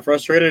I got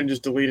frustrated and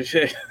just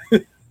deleted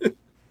it.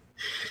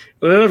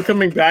 But I ended up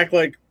coming back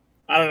like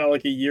I don't know,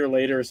 like a year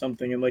later or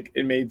something, and like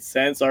it made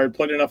sense. I had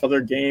played enough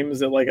other games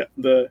that like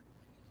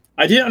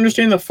I didn't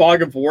understand the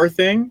fog of war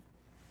thing.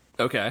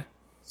 Okay.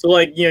 So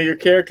like your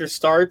character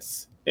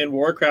starts in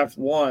Warcraft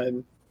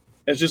 1,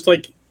 it's just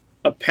like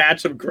a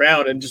patch of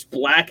ground and just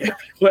black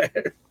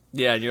everywhere.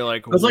 Yeah, and you're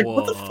like, I was like,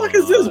 what the fuck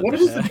is this? What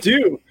am I supposed to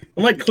do?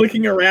 I'm like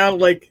clicking around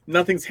like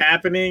nothing's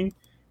happening.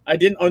 I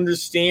did not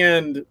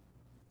understand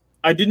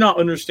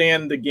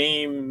the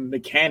game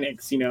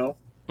mechanics,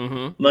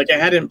 Mm-hmm. Like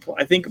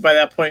I think by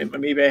that point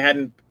maybe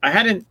I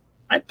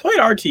played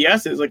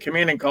RTSs like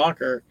Command and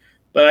Conquer,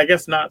 but I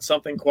guess not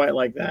something quite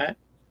like that.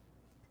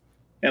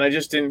 And I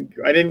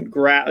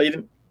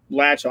didn't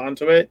latch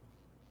onto it.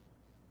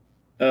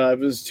 It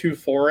was too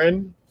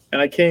foreign, and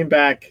I came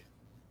back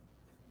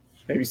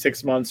maybe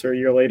 6 months or a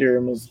year later,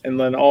 and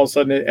then all of a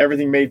sudden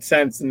everything made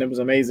sense and it was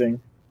amazing.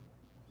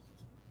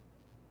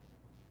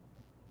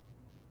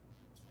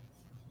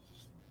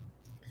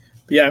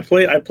 But yeah, I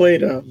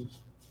played all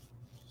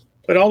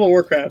the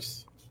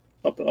Warcrafts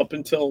up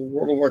until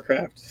World of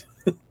Warcraft.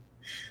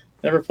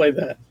 Never played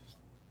that.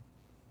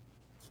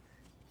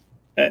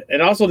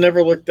 It also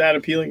never looked that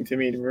appealing to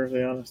me, to be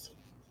perfectly honest.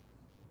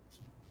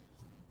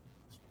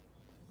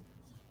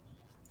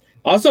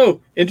 Also,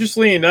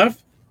 interestingly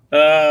enough,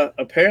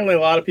 apparently a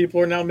lot of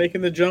people are now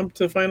making the jump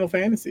to Final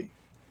Fantasy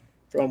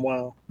from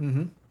WoW.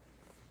 Mm-hmm.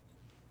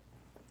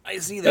 I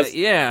see that.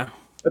 Yeah.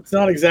 That's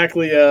not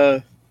exactly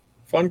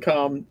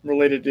Funcom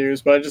related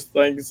news, but I just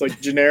think it's like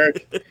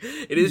generic.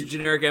 It is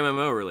generic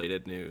MMO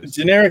related news.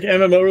 Generic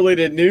MMO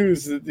related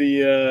news.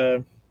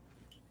 The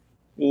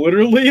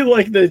literally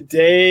like the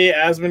day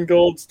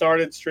Asmongold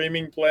started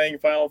streaming playing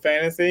Final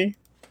Fantasy,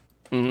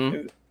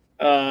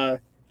 Mm-hmm.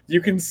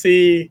 you can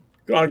see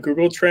on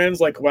Google Trends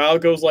like WoW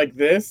goes like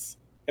this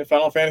and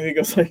Final Fantasy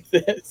goes like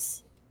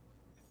this.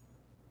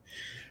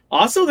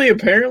 Also, they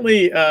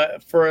apparently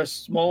for a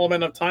small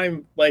amount of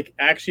time like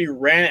actually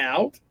ran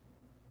out.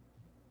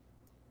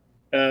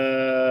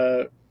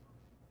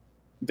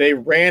 They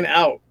ran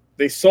out.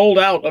 They sold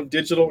out of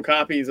digital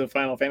copies of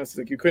Final Fantasy.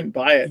 Like you couldn't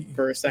buy it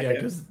for a second. Yeah,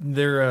 because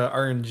their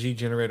RNG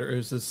generator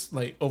is just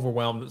like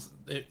overwhelmed.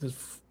 It just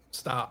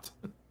stopped.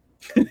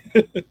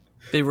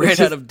 They ran It's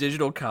out just- of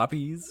digital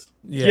copies.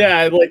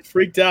 Yeah, it like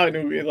freaked out,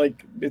 and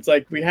it's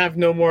like we have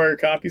no more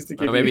copies to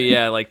give. Or maybe you.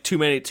 like too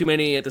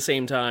many at the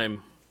same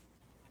time.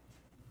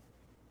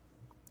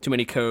 Too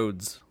many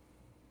codes.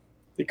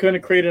 They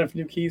couldn't create enough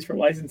new keys for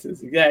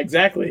licenses. Yeah,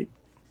 exactly.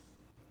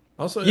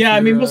 Also, Yeah,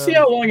 I mean, we'll see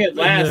how long it in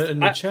lasts.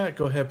 the chat,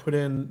 go ahead, put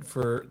in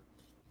for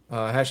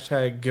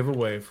hashtag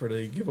giveaway for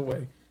the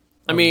giveaway.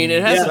 I mean,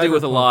 it has Yeah. to do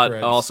with a lot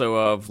Cyberpunk also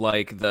of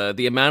like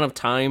the amount of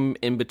time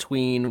in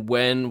between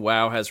when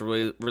WoW has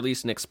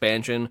released an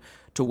expansion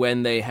to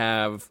when they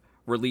have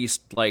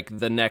released like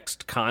the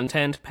next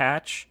content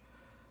patch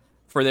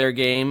for their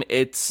game.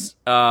 It's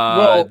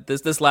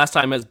this last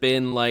time has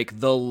been like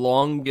the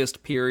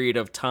longest period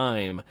of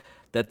time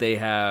that they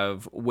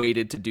have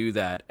waited to do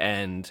that.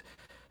 And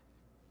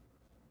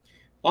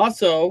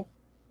Also,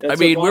 I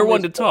mean, we're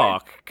one to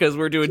talk because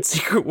we're doing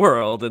Secret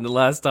World, and the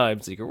last time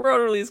Secret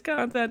World released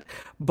content,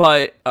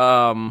 but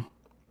well,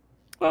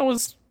 it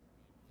was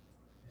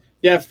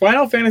Yeah,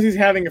 Final Fantasy's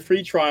having a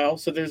free trial,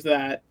 so there's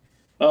that.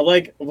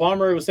 Like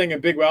Vommer was saying, a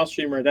big WoW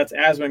streamer, that's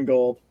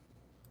Asmongold,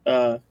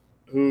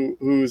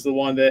 who's the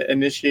one that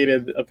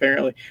initiated.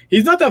 Apparently,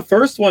 he's not the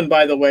first one,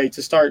 by the way,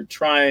 to start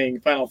trying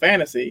Final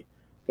Fantasy,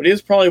 but he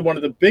is probably one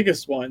of the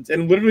biggest ones.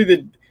 And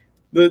literally,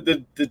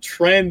 the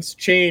trends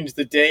changed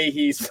the day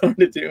he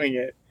started doing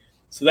it.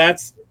 So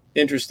that's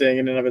interesting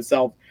in and of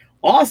itself.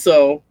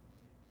 Also,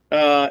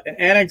 an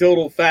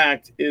anecdotal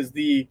fact is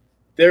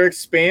their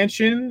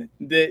expansion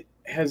that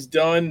has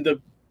done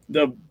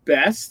the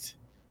best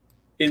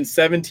in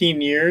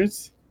 17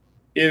 years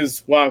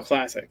is WoW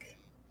Classic.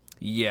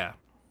 yeah.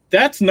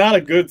 That's not a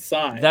good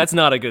sign. That's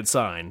not a good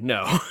sign.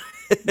 No.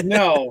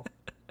 No.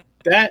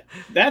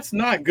 That's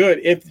not good.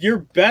 If your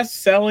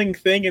best selling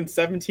thing in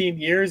 17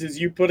 years is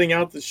you putting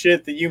out the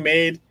shit that you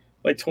made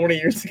like 20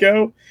 years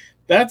ago,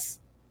 that's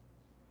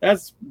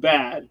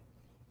bad.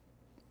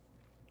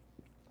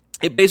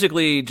 It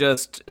basically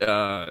just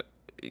says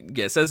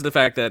the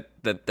fact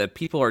that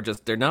people are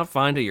just they're not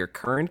fond of your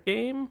current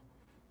game,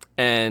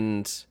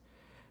 and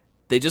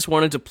they just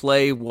wanted to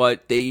play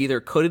what they either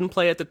couldn't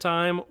play at the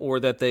time or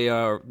that they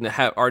are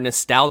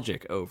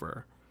nostalgic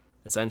over,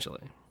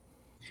 essentially.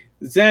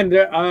 Zen,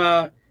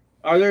 are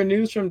there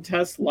news from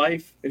Test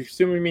Life? I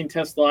assume you mean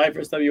Test Live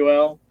or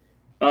SWL.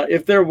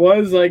 If there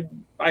was, like,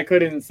 I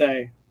couldn't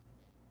say.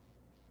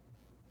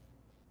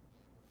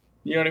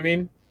 You know what I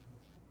mean?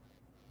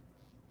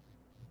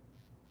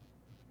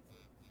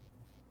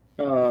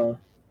 Uh,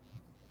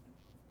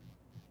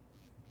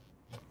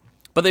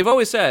 But they've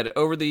always said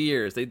over the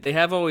years, they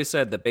have always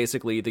said that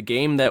basically the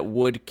game that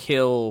would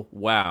kill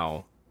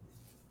WoW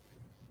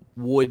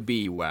would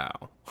be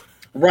WoW.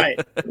 right,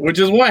 which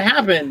is what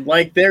happened.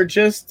 Like they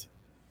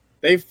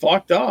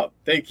fucked up.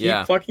 They keep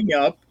fucking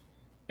up,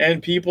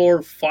 and people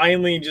are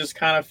finally just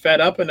kind of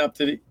fed up enough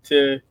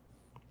to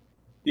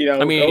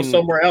go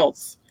somewhere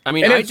else. I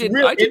mean, I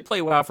did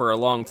play WoW for a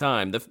long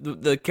time.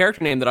 The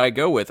character name that I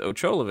go with,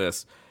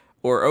 Ocholovis,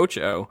 or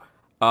Ocho,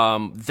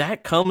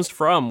 that comes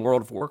from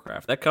World of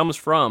Warcraft. That comes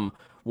from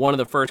one of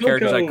the first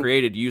characters I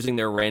created using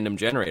their random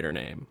generator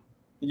name.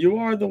 You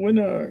are the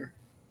winner.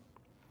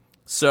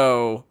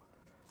 So,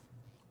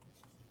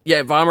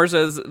 yeah, Vomer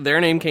says their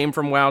name came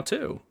from WoW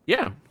too.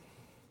 Yeah.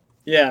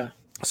 Yeah.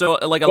 So,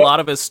 like, a lot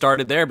of us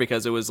started there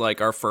because it was, like,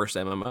 our first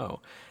MMO.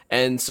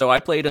 And so I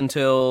played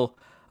until,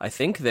 I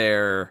think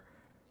their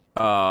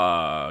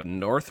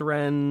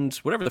Northrend,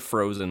 whatever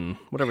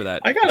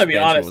that I gotta be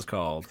honest, was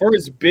called. For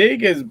as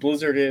big as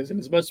Blizzard is and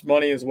as much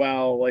money as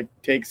WoW, like,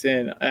 takes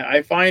in,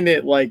 I find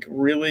it, like,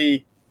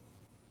 really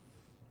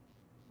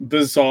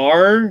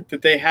bizarre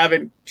that they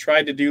haven't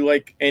tried to do,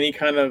 like, any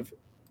kind of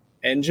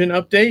engine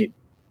update.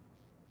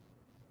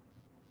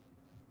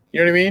 You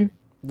know what I mean?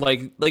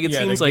 Like it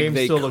seems like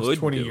they still could looks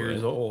 20 do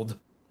years it. old.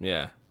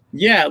 Yeah.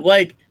 Yeah,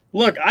 like,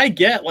 look, I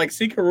get, like,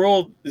 Secret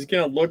World is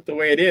going to look the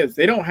way it is.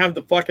 They don't have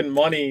the fucking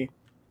money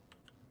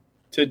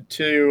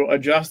to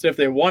adjust if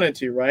they wanted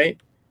to, right?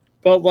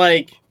 But,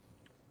 like,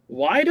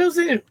 why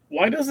doesn't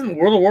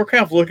World of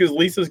Warcraft look at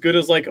least as good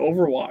as, like,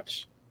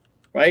 Overwatch,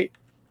 right?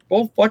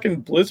 Both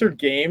fucking Blizzard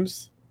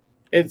games,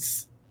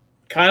 it's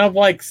kind of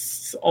like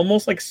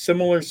almost like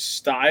similar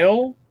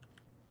style.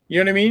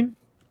 You know what I mean?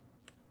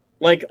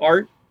 Like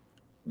art.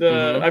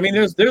 I mean,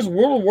 there's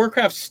World of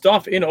Warcraft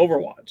stuff in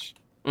Overwatch.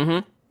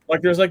 Mm-hmm.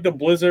 Like there's like the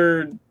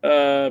Blizzard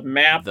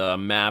map, the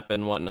map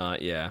and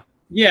whatnot. Yeah.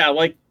 Yeah,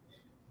 like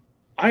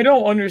I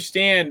don't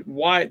understand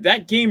why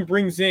that game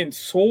brings in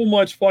so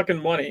much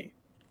fucking money.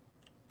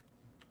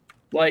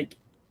 Like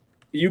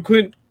you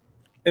couldn't,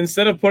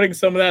 instead of putting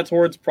some of that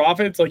towards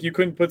profits, like you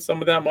couldn't put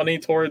some of that money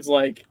towards,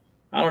 like,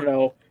 I don't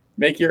know,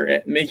 make your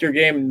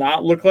game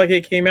not look like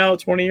it came out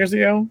 20 years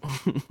ago.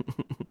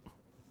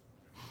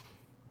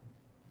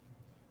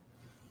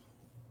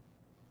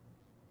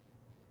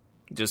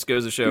 Just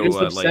goes to show,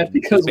 like,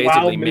 because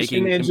basically WoW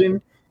Mission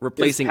Engine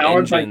replacing is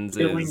engines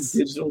by killing is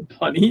digital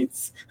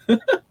bunnies.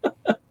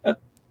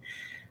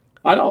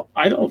 I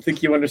don't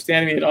think you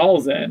understand me at all,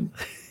 Zen.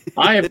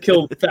 I have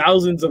killed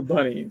thousands of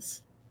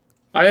bunnies.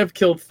 I have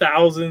killed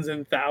thousands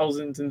and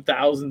thousands and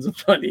thousands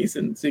of bunnies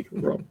in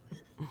Secret World.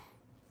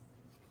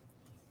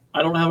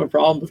 I don't have a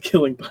problem with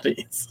killing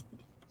bunnies.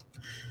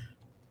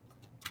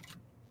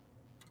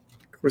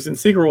 Of course, in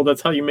Secret World,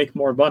 that's how you make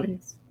more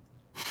bunnies.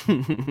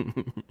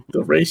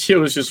 The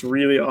ratio is just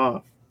really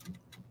off.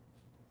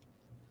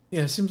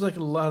 Yeah, it seems like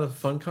a lot of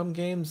Funcom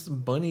games,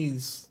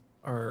 bunnies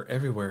are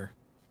everywhere.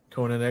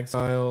 Conan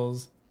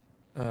Exiles,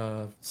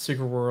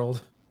 Secret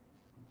World,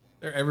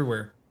 they're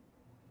everywhere.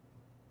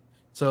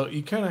 So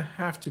you kind of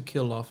have to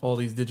kill off all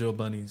these digital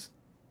bunnies.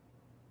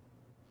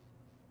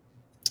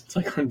 It's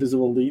like our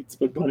Invisible Elites,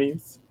 but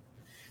bunnies.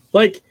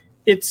 Like,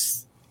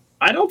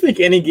 I don't think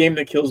any game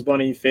that kills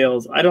bunny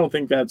fails. I don't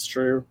think that's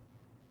true.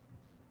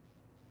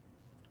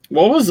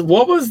 Was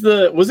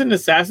it an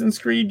Assassin's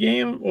Creed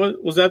game?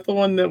 Was that the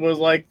one that was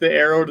like the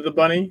arrow to the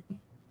bunny?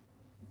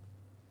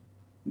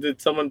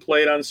 Did someone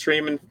play it on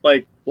stream and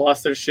like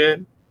lost their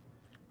shit?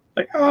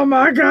 Like, oh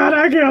my god,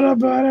 I got a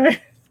bunny.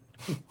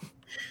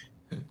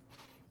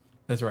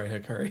 That's right,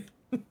 Hikari.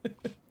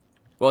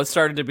 Well, it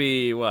started to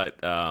be what?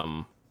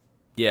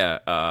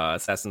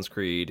 Assassin's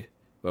Creed,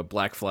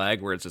 Black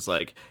Flag, where it's just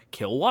like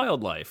kill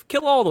wildlife,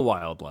 kill all the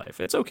wildlife.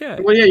 It's okay.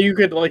 Well, yeah, you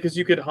could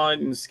you could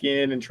hunt and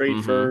skin and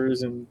trade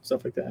furs and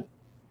stuff like that.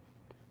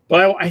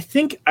 But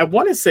I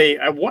want to say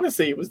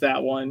it was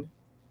that one,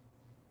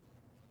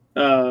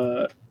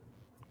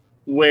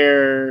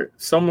 where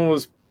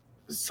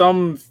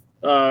some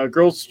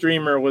girl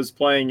streamer was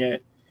playing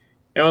it.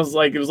 It was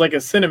like a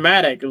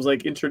cinematic. It was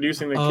like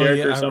introducing the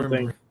character or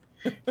something.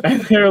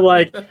 And they're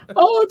like,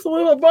 "Oh, it's a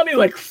little bunny!"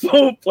 Like,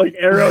 whoop, like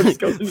arrow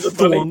just goes into the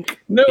bunny.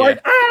 And they're like,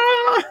 "Ah,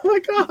 oh my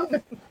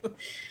god!"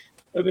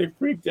 And they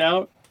freaked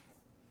out.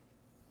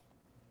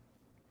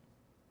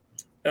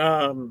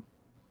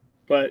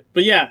 But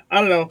yeah,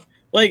 I don't know.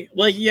 Like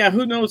yeah,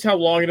 who knows how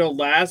long it'll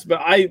last?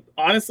 But I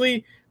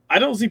honestly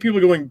don't see people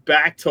going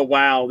back to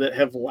WoW that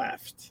have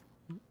left.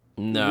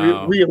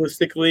 No,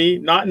 realistically,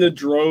 not in the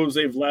droves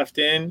they've left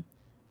in.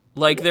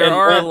 Like there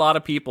are a lot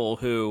of people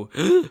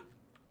who.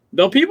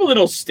 The people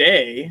that'll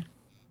stay.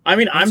 I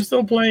mean, I'm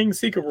still playing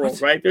Secret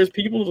World, right? There's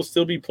people that'll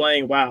still be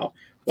playing WoW.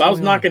 WoW's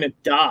not going to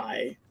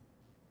die.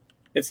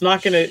 It's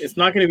not going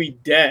to be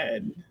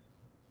dead.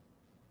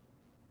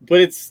 But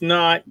it's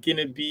not going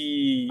to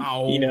be,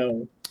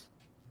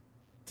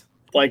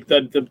 like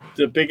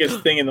the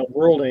biggest thing in the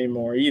world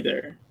anymore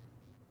either.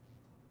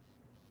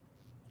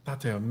 Not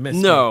to miss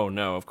me. No,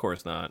 of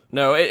course not.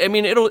 No, I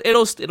mean it'll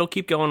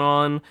keep going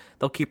on.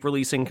 They'll keep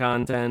releasing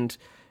content.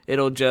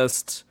 It'll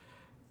just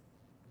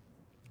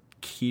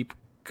keep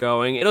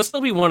going. It'll still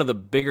be one of the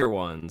bigger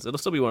ones. It'll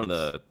still be one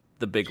of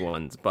the big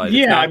ones, but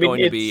it's not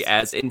going to be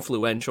as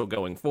influential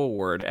going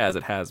forward as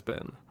it has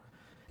been.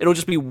 It'll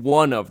just be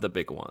one of the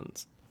big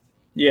ones.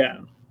 Yeah.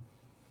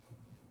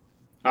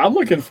 I'm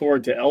looking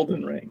forward to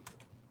Elden Ring.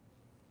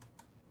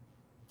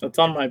 That's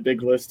on my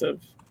big list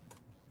of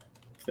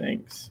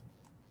things.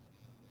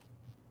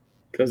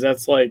 Because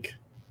that's like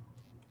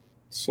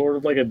sort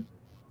of like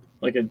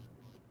a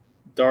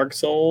Dark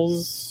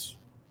Souls.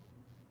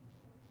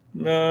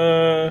 I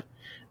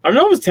don't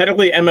know if it's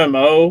technically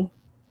MMO,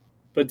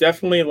 but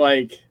definitely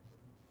like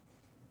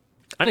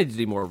I need to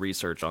do more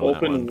research on that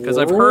open one because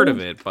I've heard of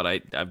world? it, but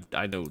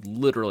I know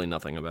literally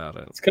nothing about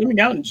it. It's coming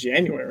out in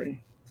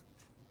January.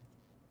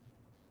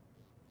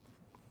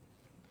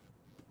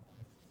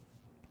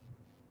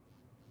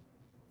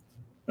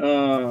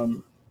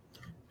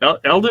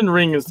 Elden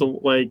Ring is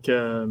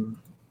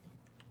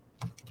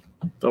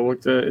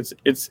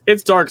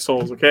it's Dark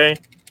Souls, okay?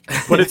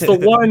 But it's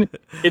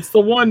the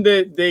one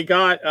that they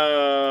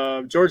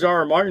got George R.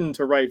 R. Martin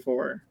to write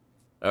for.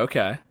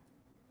 Okay.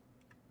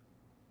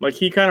 Like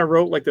he kind of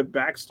wrote like the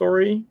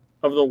backstory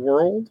of the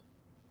world,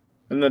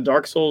 and the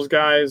Dark Souls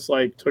guys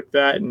like took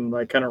that and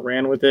like kind of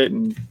ran with it,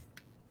 and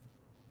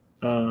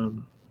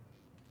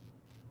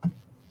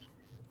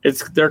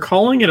they're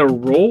calling it a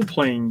role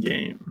playing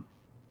game.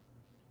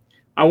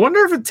 I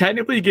wonder if it's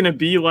technically going to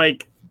be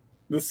like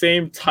the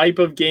same type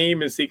of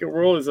game as Secret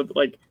World. Is it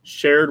like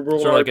shared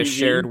world? Sort of like RPG? a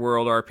shared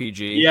world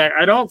RPG. Yeah,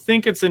 I don't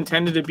think it's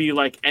intended to be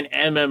like an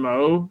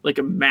MMO, like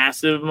a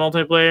massive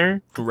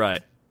multiplayer.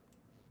 Right.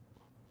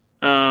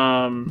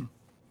 But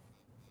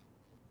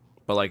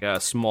like a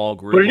small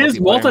group. But it is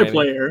multiplayer.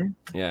 multiplayer.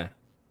 Maybe? Yeah.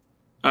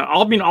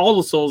 I mean, all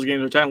the Souls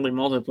games are technically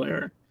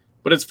multiplayer,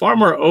 but it's far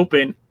more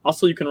open.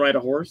 Also, you can ride a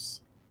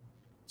horse,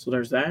 so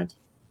there's that.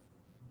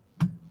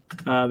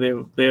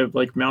 They have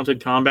like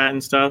mounted combat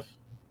and stuff.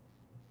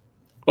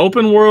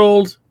 Open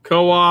world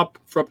co-op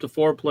for up to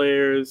 4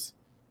 players,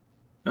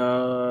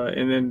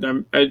 and then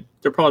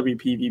there'll probably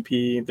be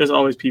PvP. There's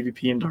always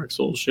PvP in Dark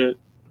Souls shit.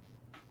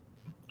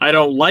 I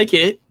don't like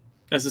it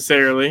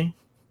necessarily,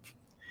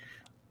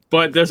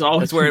 but there's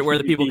always That's where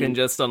the PvP. people can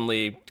just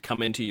suddenly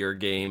come into your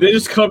game. They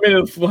just come in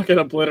and fucking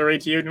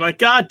obliterate you, and you're like,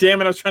 God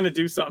damn it, I was trying to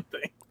do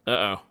something.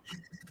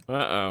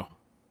 Uh-oh.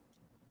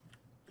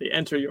 They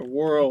enter your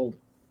world.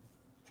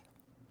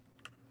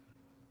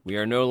 We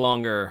are no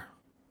longer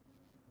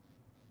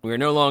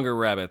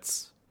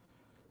rabbits.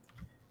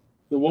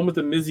 The one with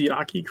the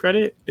Miyazaki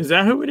credit? Is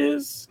that who it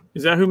is?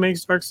 Is that who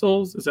makes Dark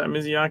Souls? Is that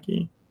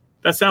Miyazaki?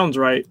 That sounds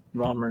right,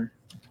 Romer.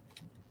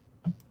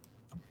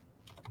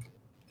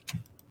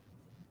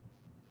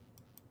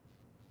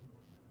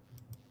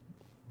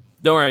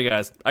 Don't worry,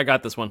 guys. I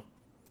got this one.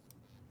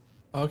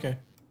 Okay.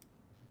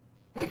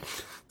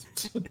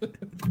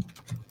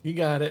 You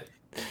got it.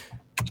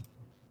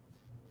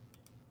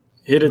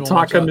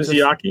 Hidetaka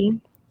Miyazaki?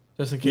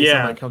 Just in case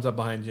somebody comes up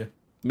behind you.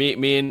 Me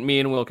and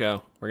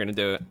Wilco. We're gonna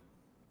do it.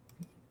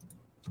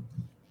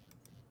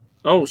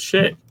 Oh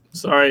shit.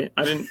 Sorry.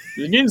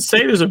 You didn't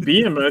say there's a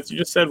behemoth, you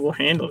just said we'll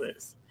handle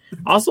this.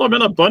 Also, I'm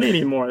not a bunny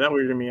anymore. That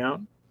weirded me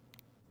out.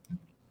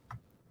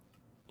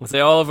 Let's say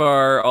all of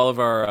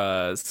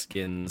our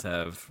skins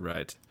have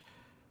right.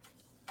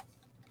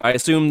 I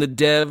assume the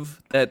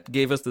dev that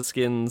gave us the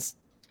skins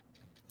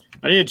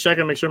I need to check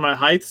and make sure my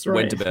height's right.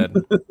 went to bed.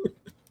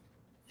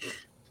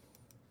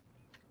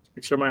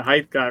 Make sure my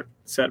height got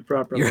set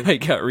properly. Your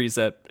height got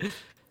reset.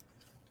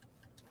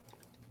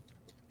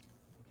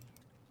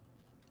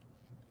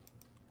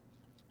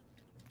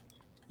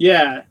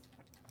 Yeah.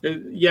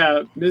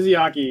 Yeah,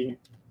 Miyazaki.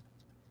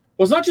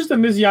 Well, it's not just a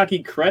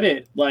Miyazaki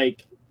credit.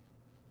 Like,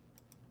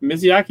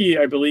 Miyazaki,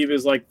 I believe,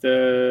 is like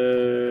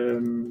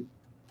the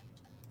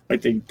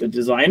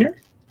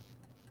designer.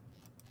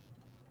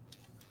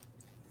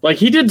 Like,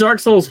 he did Dark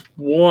Souls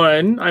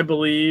 1, I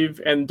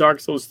believe, and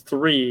Dark Souls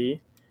 3.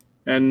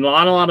 And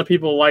not a lot of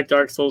people like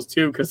Dark Souls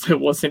 2 because it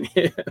wasn't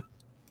him.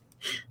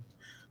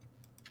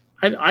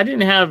 I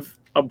didn't have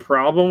a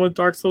problem with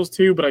Dark Souls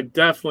 2, but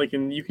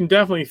you can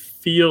definitely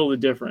feel the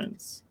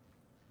difference.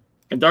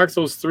 And Dark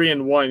Souls 3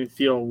 and 1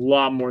 feel a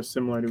lot more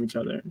similar to each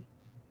other.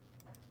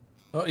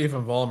 Oh,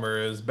 even Volmer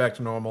is back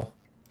to normal.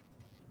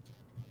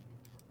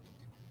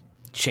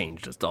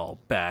 Changed us all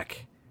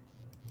back.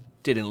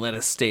 Didn't let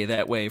us stay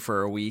that way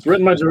for a week. It's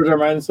written by George R. R.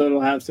 Martin, so it'll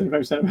have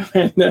 75% of my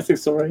fantastic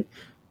story.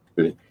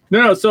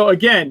 No, so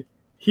again,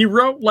 he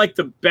wrote like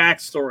the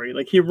backstory.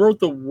 Like he wrote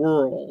the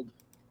world,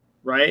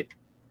 right?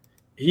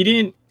 He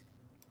didn't.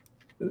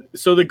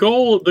 So the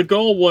goal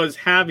was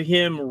have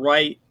him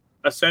write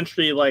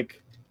essentially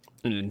like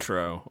An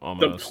intro, the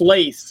almost.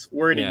 place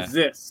where it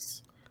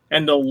exists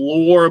and the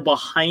lore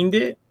behind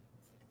it,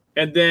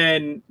 and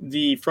then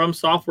the From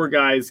Software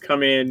guys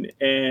come in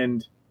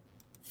and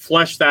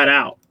flesh that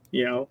out.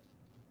 You know,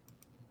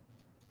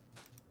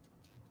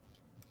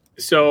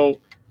 so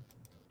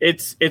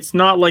it's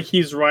not like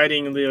he's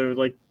writing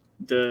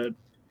the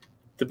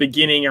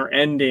beginning or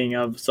ending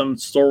of some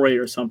story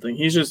or something.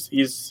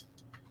 He's.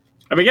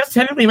 I mean, I guess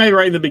technically he might be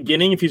writing the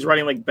beginning if he's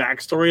writing like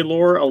backstory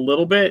lore a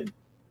little bit.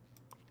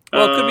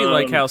 Well, it could be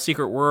like how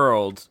Secret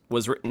World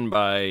was written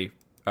by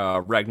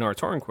Ragnar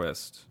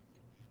Tornquist.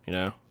 You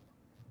know,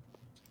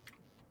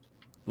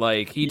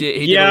 like he did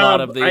a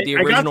lot of the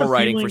original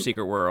writing for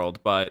Secret World,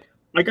 but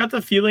I got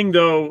the feeling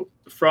though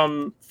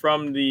from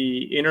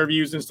the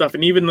interviews and stuff,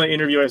 and even the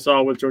interview I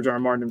saw with George R. R.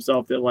 Martin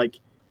himself, that like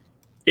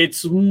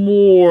it's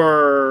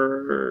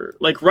more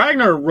like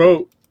Ragnar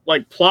wrote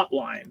like plot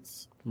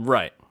lines,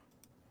 right?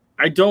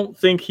 I don't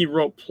think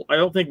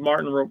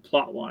Martin wrote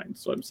plot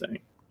lines. So I'm saying,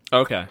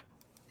 okay.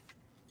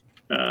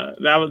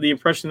 That was the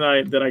impression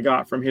that I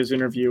got from his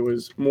interview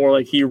was more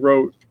like he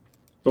wrote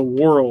the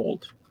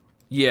world.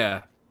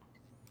 Yeah.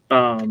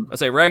 I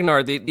say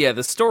Ragnar. The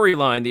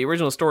storyline, the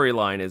original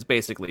storyline, is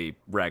basically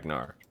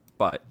Ragnar,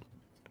 but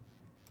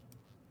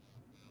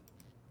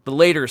the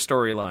later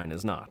storyline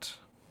is not.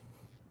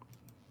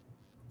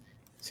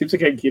 Seems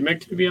like a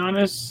gimmick, to be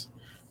honest.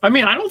 I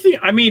mean, I don't think.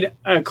 I mean,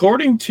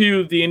 according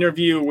to the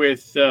interview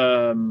with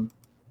Miyazaki,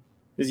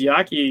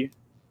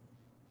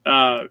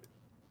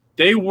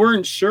 they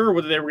weren't sure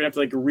whether they were going to have to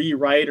like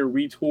rewrite or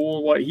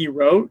retool what he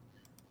wrote,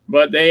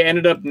 but they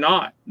ended up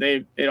not.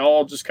 It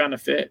all just kind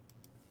of fit.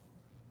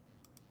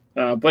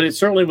 But it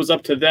certainly was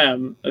up to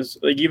them. As,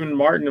 like even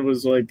Martin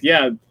was like,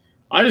 "Yeah,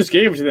 I just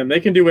gave it to them. They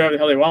can do whatever the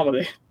hell they want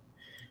with it."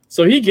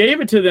 So he gave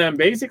it to them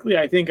basically,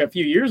 I think, a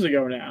few years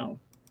ago now,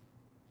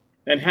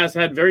 and has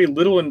had very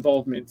little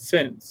involvement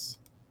since.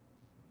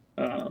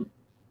 But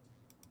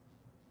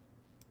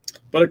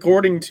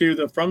according to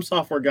the From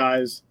Software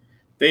guys,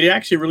 they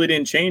actually really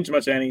didn't change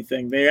much of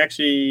anything. They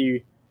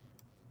actually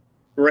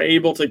were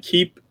able to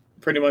keep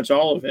pretty much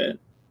all of it.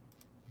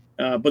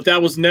 But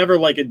that was never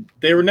like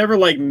they were never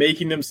like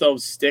making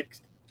themselves stick.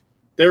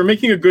 They were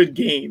making a good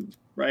game,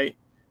 right?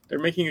 They're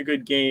making a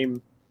good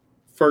game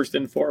first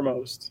and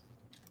foremost.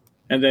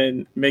 And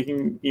then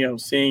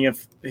seeing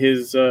if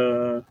his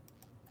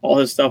all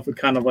his stuff would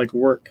kind of like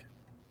work.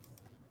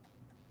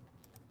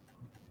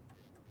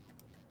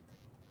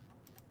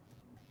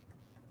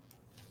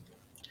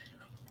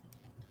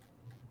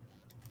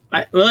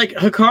 Like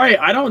Hikari,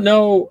 I don't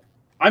know.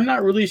 I'm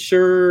not really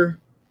sure.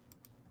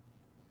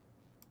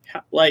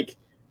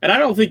 And I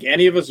don't think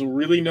any of us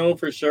really know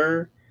for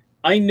sure.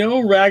 I know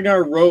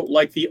Ragnar wrote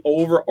like the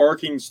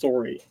overarching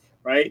story,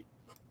 right?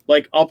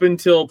 Like up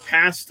until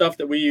past stuff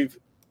that we've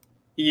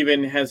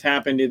even has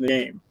happened in the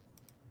game.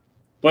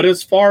 But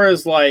as far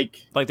as like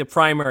the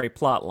primary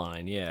plot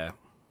line, yeah.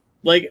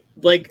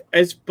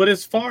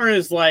 As far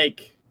as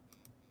like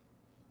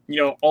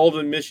all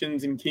the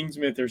missions in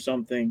Kingsmith or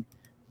something,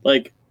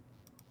 like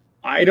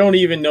I don't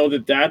even know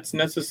that that's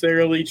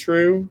necessarily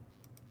true.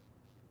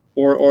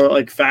 Or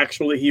like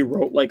factually he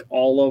wrote like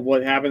all of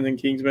what happens in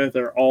Kingsmith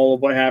or all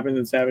of what happens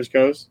in Savage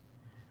Coast.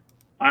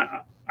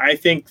 I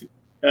think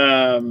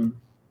from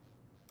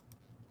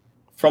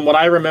what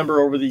I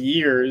remember over the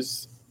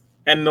years,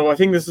 and I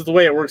think this is the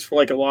way it works for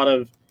like a lot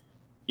of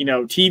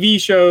TV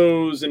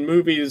shows and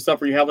movies and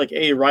stuff where you have like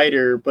a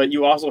writer, but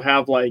you also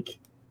have like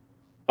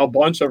a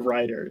bunch of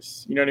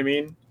writers. You know what I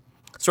mean?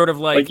 Sort of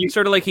like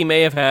he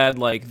may have had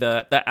like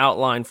the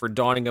outline for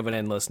Dawning of an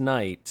Endless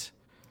Night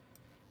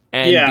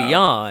and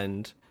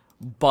beyond,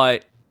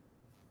 but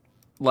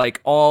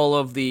like all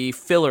of the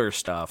filler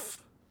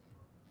stuff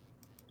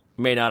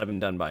may not have been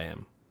done by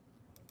him.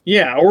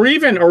 Yeah, or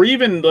even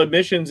the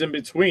missions in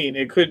between.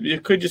 It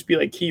could just be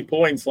like key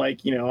points, like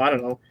I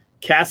don't know,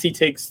 Cassie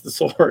takes the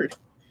sword,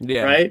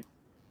 right?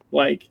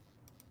 Like,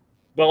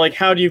 but like,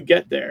 how do you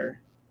get there?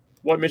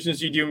 What missions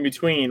do you do in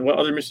between? What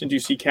other missions do you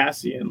see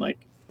Cassie in?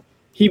 Like,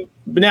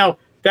 now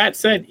that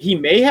said, he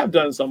may have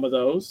done some of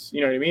those.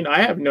 You know what I mean?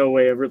 I have no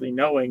way of really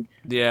knowing.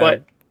 Yeah,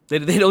 but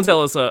they don't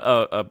tell us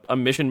a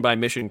mission by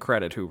mission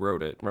credit who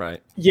wrote it,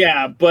 right?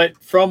 Yeah, but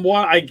from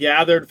what I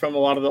gathered from a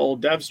lot of the old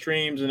dev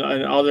streams and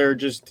other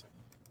just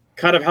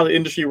kind of how the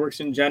industry works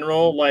in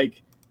general,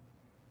 like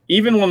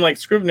even when like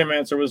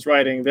Scrivenermancer was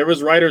writing, there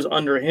was writers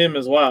under him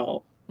as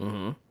well.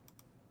 Mm-hmm.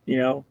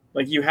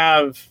 Like you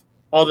have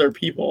other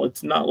people.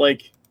 It's not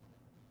like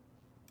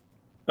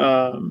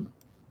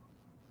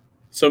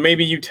so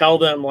maybe you tell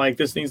them like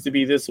this needs to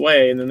be this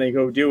way, and then they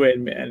go do it,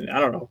 and I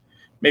don't know.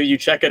 Maybe you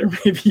check it, or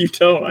maybe you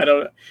don't. I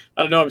don't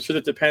know. I'm sure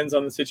that depends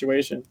on the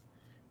situation,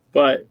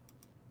 but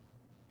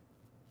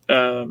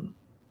I don't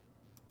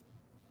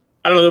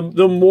know.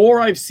 The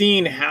more I've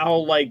seen how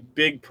like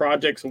big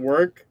projects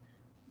work,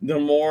 the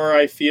more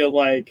I feel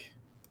like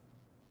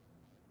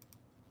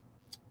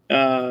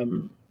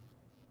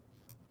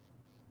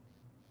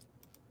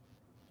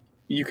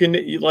you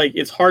can like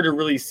it's hard to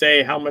really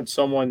say how much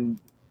someone.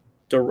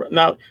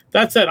 Now,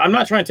 that said, I'm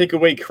not trying to take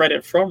away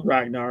credit from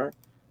Ragnar.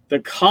 The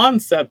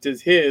concept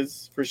is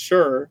his, for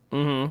sure.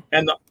 Mm-hmm.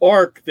 And the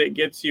arc that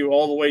gets you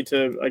all the way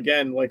to,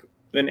 again, like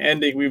an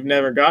ending we've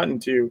never gotten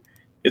to,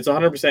 it's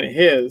 100%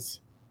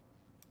 his.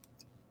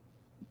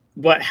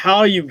 But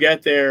how you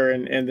get there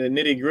and the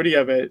nitty-gritty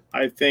of it,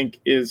 I think,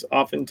 is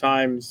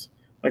oftentimes,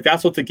 like,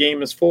 that's what the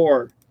game is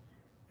for.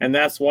 And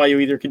that's why you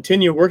either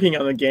continue working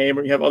on the game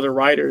or you have other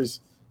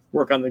writers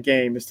work on the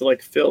game, is to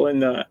like fill in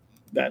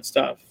that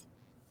stuff.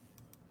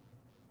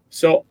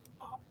 So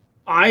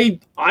I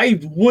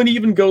wouldn't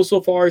even go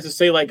so far as to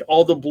say like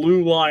all the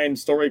blue line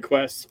story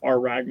quests are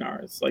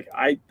Ragnar's. Like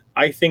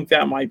I think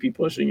that might be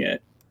pushing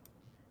it.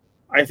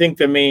 I think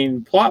the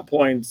main plot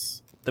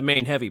points, the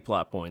main heavy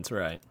plot points,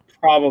 right?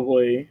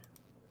 Probably.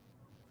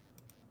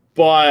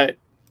 But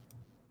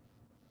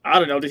I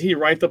don't know, did he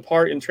write the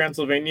part in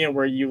Transylvania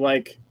where you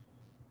like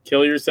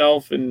kill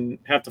yourself and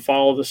have to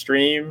follow the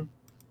stream?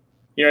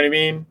 You know what I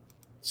mean?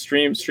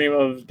 Stream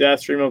of death,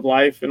 stream of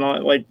life, and all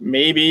that. Like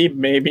maybe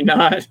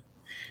not.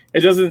 It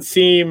doesn't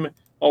seem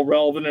a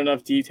relevant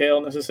enough detail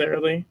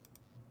necessarily.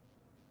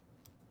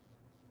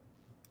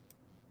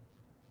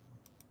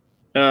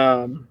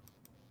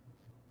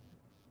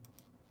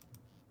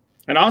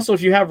 And also,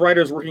 if you have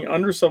writers working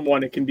under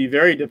someone, it can be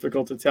very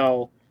difficult to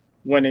tell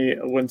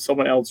when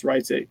someone else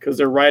writes it, because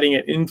they're writing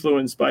it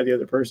influenced by the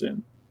other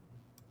person,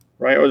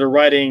 right? Or they're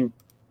writing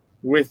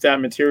with that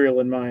material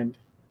in mind.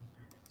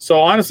 So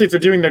honestly, if they're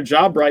doing their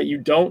job right, you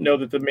don't know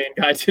that the main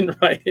guy didn't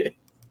write it.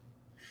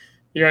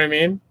 You know what I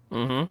mean?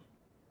 Mm-hmm.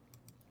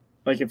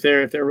 Like if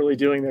they're really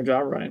doing their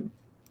job right.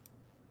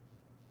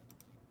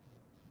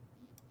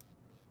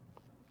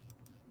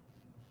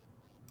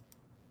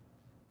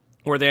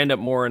 Or they end up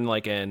more in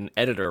like an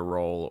editor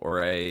role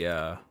or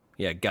a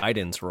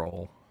guidance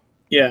role.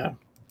 Yeah.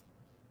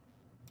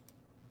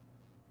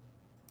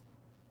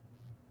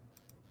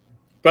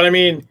 But I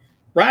mean,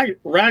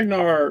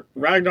 Ragnar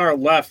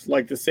left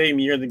like the same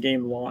year the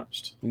game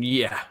launched.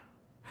 Yeah.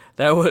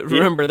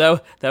 Remember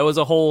that was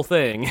a whole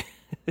thing.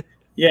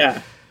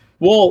 Yeah.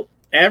 Well,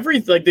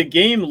 the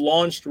game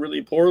launched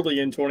really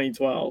poorly in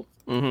 2012.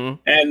 Mm-hmm.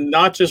 And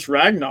not just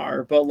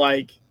Ragnar, but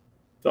like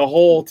the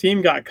whole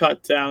team got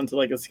cut down to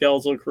like a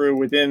skeletal crew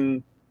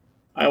within,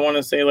 I want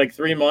to say like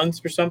 3 months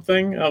or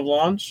something of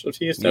launch of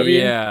TSW.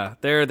 Yeah,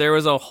 there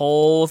was a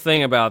whole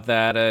thing about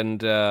that, and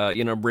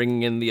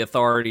bringing in the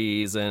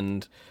authorities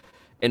and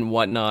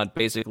whatnot,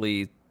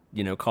 basically,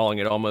 calling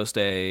it almost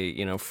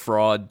a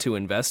fraud to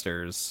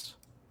investors.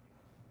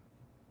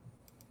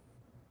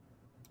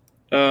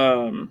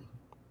 Yeah,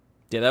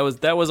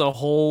 that was a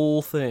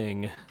whole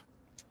thing.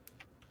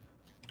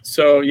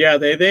 So yeah,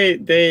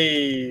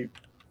 they.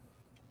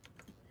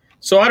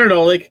 So I don't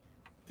know, like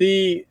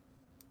the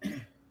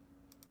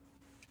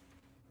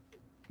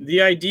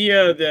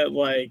idea that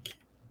like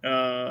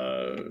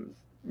I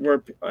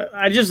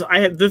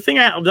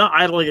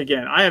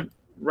have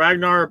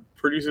Ragnar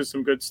produces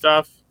some good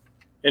stuff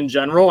in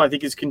general. I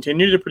think he's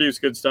continued to produce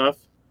good stuff.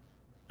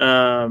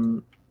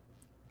 Like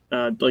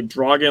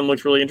Dragon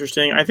looks really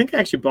interesting. I think I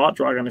actually bought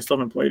Dragon. I still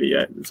haven't played it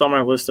yet. It's on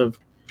my list of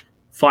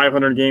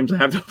 500 games I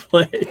have to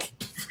play.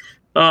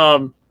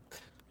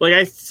 Like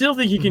I still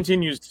think he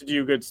continues to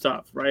do good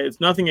stuff, right?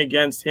 It's nothing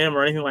against him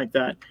or anything like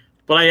that.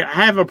 But I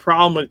have a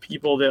problem with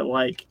people that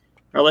like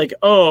are like,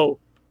 oh,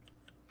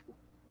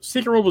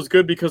 Secret World was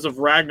good because of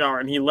Ragnar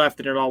and he left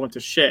and it all went to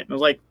shit. And I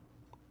was like,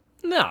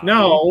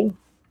 no,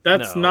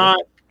 that's not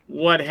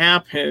what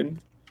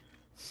happened.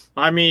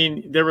 I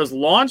mean, there was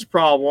launch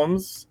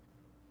problems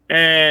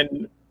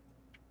and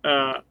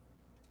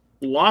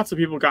lots of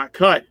people got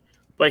cut,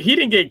 but he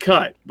didn't get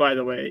cut, by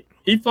the way.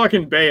 He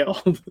fucking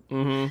bailed.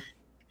 Mm-hmm.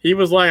 He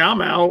was like,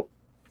 I'm out.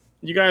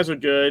 You guys are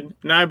good.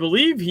 And I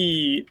believe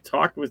he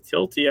talked with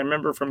Tilty. I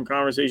remember from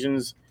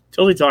conversations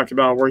Tilty talked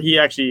about where he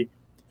actually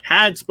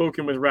had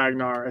spoken with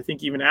Ragnar, I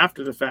think even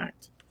after the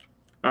fact,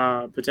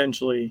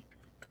 potentially,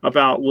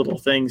 about little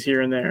things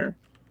here and there.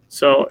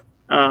 So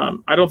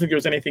I don't think there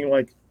was anything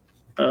like,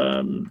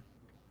 I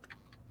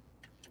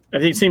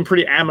think it seemed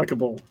pretty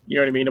amicable. You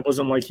know what I mean? It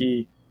wasn't like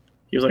he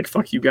was like,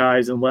 fuck you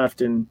guys, and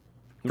left and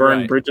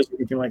burned bridges or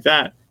anything like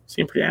that. It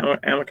seemed pretty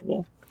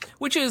amicable.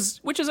 Which is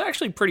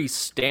actually pretty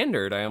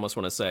standard, I almost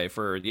want to say,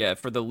 for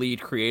the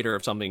lead creator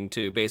of something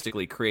to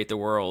basically create the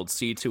world,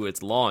 see to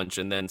its launch,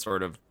 and then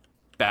sort of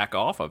back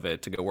off of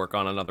it to go work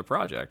on another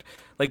project.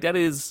 Like, that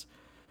is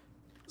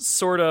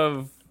sort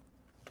of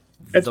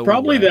it's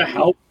probably the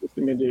healthiest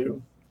thing to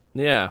do.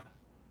 Yeah.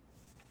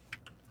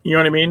 You know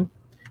what I mean?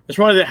 It's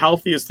probably the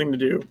healthiest thing to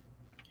do.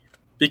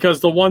 Because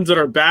the ones that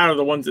are bad are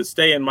the ones that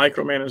stay and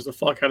micromanage the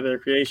fuck out of their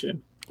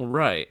creation.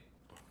 Right.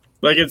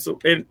 Like, it's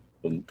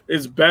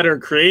better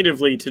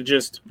creatively to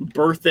just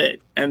birth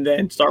it and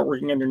then start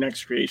working on your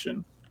next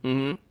creation.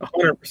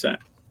 100%.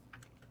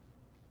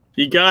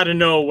 You got to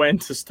know when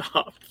to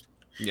stop.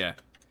 Yeah.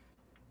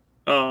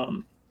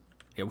 When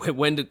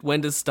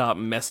to stop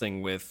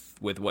messing with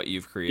what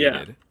you've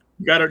created.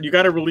 Yeah. You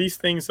got to release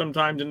things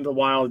sometimes into the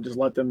wild and just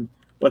let them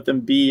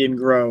be and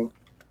grow.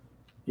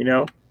 You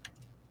know?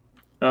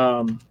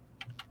 And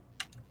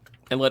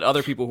let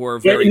other people who are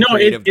very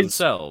creative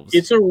themselves.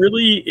 It's a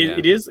really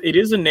it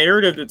is a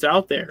narrative that's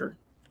out there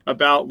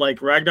about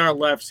like Ragnar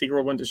left, Secret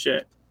World went to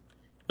shit,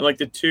 and like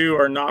the two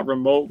are not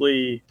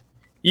remotely.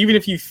 Even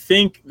if you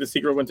think the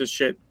Secret World went to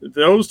shit,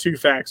 those two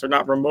facts are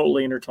not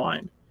remotely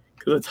intertwined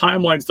because the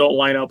timelines don't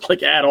line up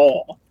like at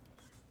all.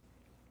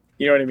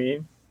 You know what I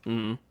mean?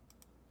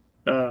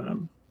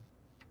 Mm-hmm.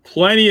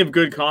 plenty of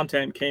good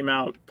content came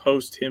out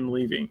post him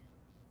leaving.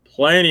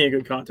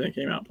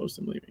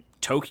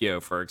 Tokyo,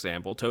 for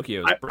example.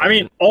 Tokyo is I mean,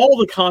 brilliant. all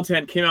the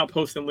content came out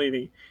post him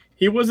leaving.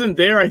 He wasn't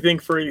there, I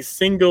think, for a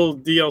single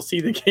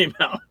DLC that came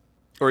out.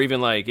 Or even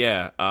like,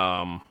 yeah,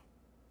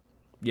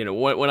 you know,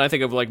 when I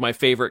think of like my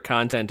favorite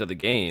content of the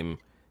game,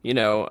 you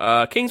know,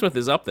 Kingsmith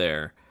is up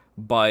there,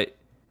 but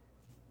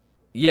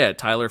yeah,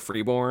 Tyler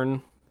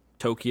Freeborn,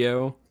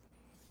 Tokyo.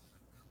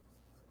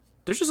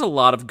 There's just a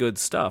lot of good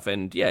stuff,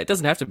 and yeah, it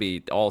doesn't have to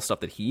be all stuff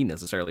that he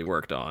necessarily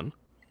worked on.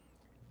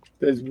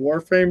 There's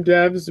Warframe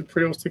devs are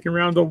pretty much sticking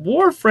around. The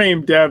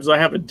Warframe devs, I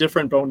have a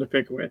different bone to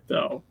pick with,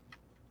 though.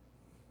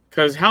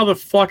 Because how the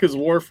fuck is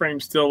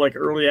Warframe still like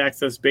early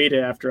access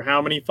beta after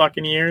how many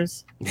fucking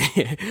years?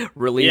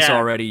 Release Yeah.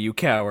 already, you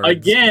cowards.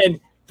 Again,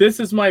 this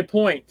is my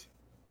point.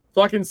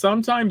 Fucking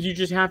sometimes you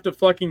just have to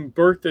fucking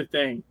birth the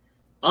thing.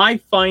 I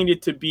find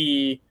it to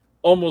be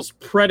almost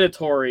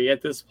predatory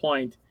at this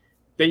point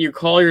that you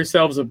call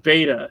yourselves a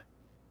beta.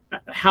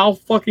 How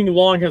fucking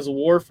long has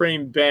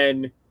Warframe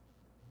been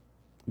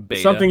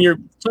Beta. something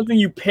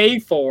you pay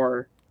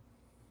for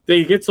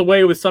that gets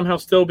away with somehow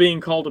still being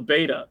called a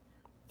beta?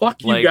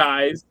 Fuck you Like-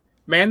 guys.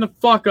 Man the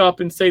fuck up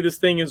and say this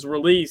thing is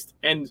released,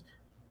 and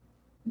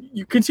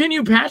you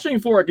continue patching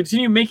for it,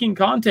 continue making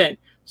content.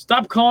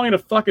 Stop calling it a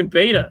fucking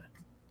beta.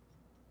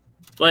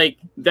 Like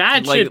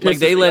that shit like pisses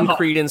they me lend off.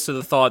 credence to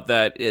the thought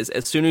that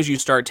as soon as you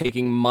start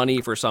taking money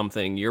for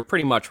something, you're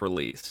pretty much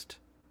released.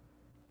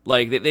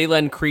 Like they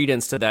lend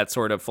credence to that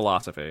sort of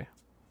philosophy.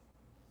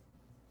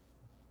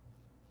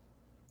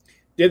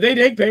 Did they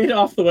take beta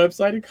off the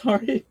website,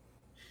 Akari?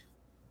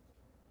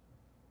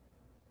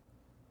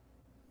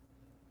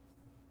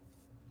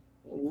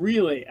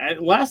 Really?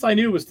 Last I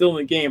knew it was still in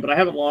the game, but I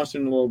haven't launched it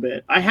in a little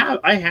bit. I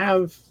have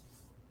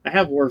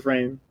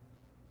Warframe.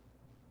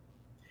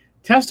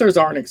 Testers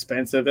aren't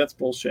expensive. That's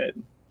bullshit.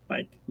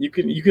 Like you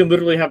can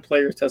literally have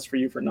players test for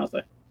you for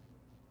nothing.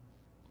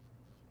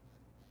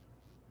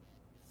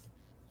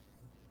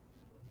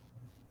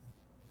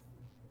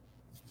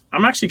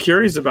 I'm actually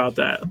curious about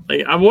that.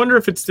 Like, I wonder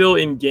if it's still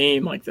in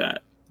game like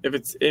that. If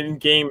it's in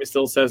game, it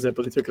still says it,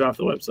 but they took it off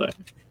the website.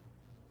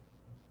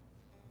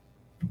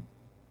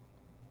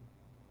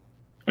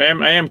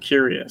 I am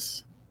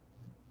curious.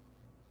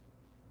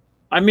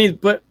 I mean,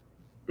 but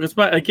it's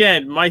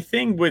again, my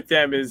thing with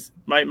them is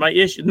my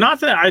issue. Not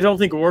that I don't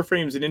think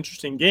Warframe is an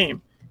interesting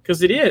game,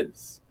 because it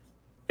is.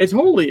 It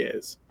totally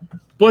is.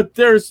 But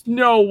there's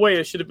no way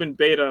it should have been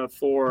beta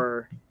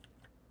for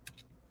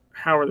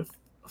however the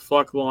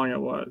fuck long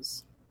it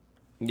was.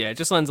 Yeah, it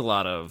just lends a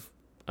lot of,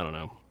 I don't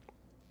know,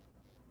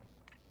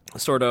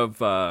 sort of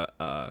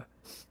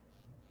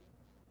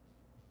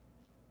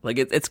like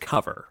it's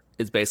cover.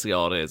 It's basically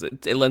all it is.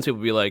 It lends people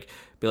to be like,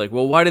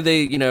 well, why did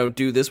they,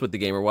 do this with the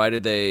game, or why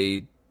did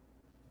they,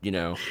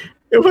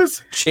 It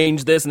was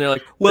change this? And they're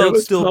like, well, It was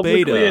it's still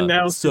publicly beta,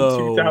 announced in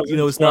so it's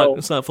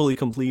 2012. not fully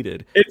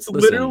completed. it's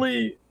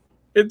Listen.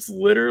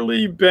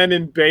 literally been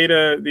in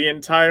beta the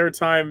entire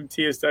time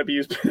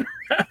TSW's been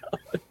around.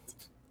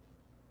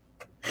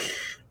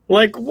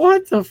 Like,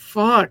 what the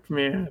fuck,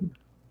 man?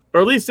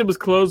 Or at least it was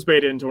closed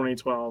beta in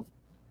 2012.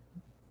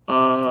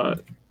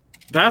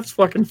 That's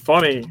fucking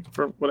funny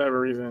for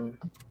whatever reason.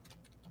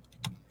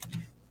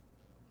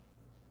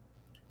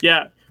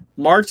 Yeah,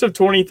 March of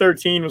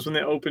 2013 was when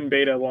the open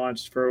beta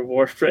launched for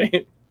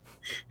Warframe.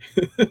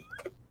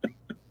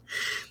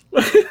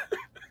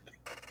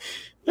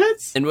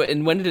 That's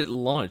And when did it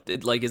launch?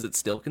 Is it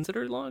still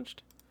considered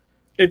launched?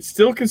 It's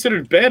still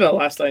considered beta,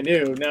 last I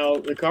knew. Now,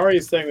 Ikari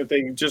is saying that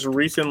they just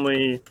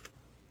recently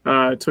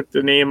took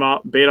the name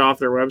beta off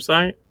their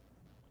website.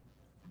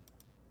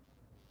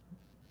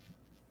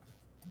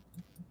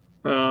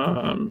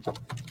 But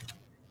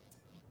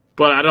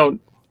I don't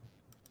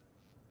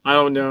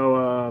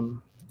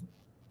know.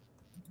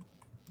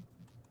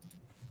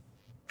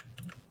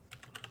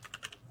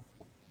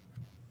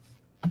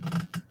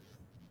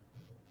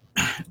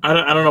 I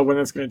don't know when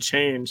that's going to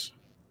change.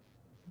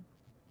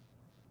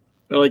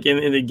 Or like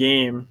in the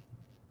game.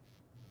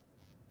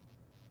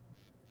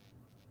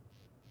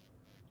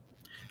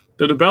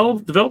 The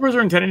developers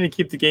are intending to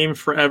keep the game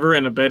forever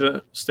in a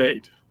beta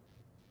state.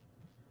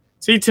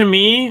 See, to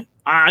me,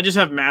 I just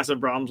have massive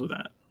problems with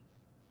that.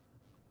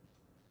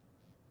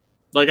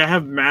 Like, I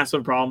have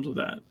massive problems with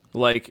that.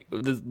 Like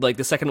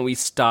the second we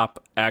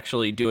stop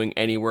actually doing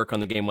any work on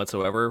the game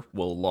whatsoever,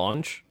 we'll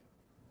launch.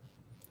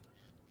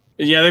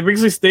 Yeah, they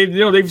basically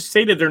stated, they've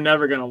stated they're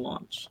never going to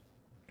launch.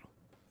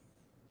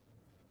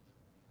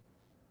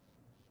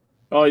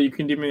 Oh, you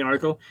can give me the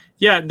article?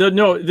 Yeah,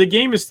 the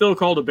game is still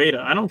called a beta.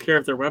 I don't care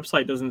if their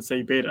website doesn't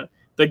say beta.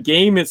 The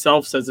game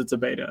itself says it's a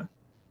beta.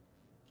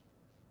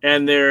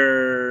 And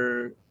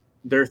their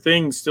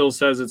thing still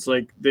says it's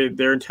like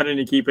they're intending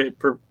to keep it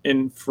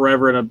in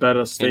forever in a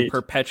beta state. In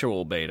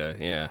perpetual beta,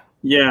 yeah.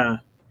 Yeah.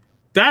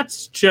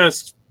 That's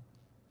just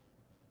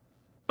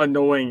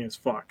annoying as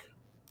fuck.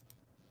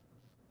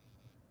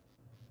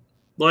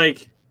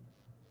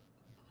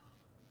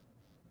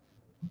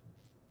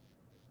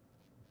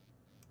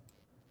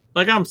 Like,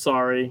 I'm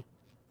sorry.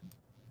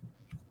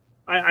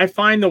 I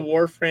find the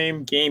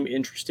Warframe game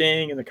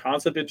interesting and the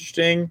concept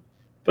interesting,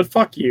 but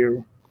fuck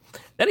you.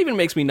 That even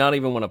makes me not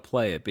even want to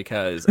play it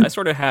because I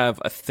sort of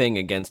have a thing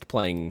against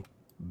playing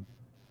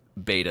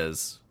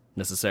betas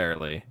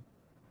necessarily.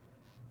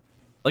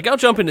 Like, I'll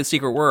jump into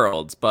Secret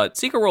Worlds, but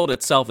Secret World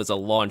itself is a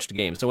launched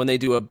game. So when they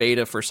do a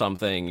beta for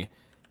something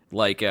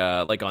like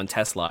on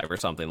Test Live or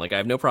something, like, I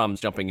have no problems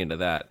jumping into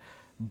that.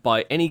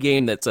 But any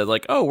game that says,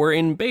 like, oh, we're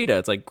in beta,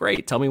 it's like,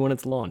 great, tell me when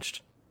it's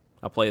launched.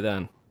 I'll play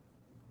then.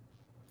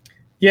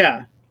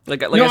 Yeah.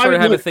 Like I sort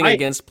of have a thing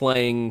against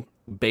playing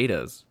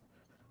betas.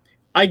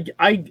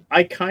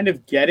 I kind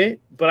of get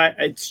it, but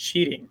it's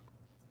cheating.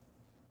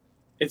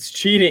 It's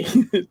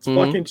cheating. It's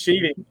fucking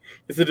cheating.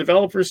 It's the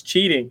developers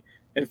cheating.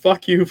 And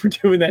fuck you for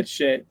doing that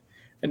shit.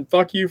 And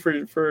fuck you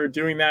for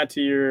doing that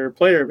to your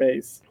player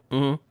base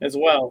as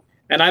well.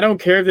 And I don't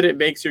care that it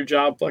makes your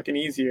job fucking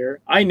easier.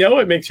 I know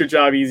it makes your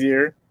job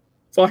easier.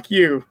 Fuck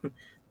you.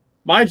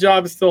 My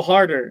job is still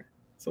harder.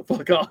 So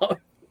fuck off.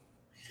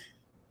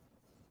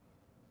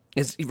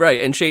 It's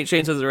right, and Shane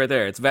says it right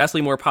there. It's vastly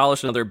more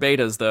polished than other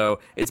betas, though.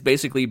 It's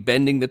basically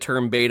bending the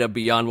term beta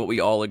beyond what we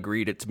all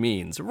agreed it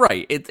means.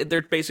 Right.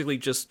 They're basically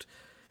just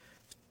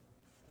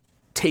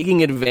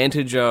taking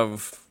advantage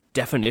of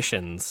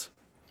definitions.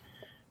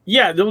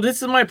 Yeah,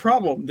 this is my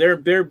problem.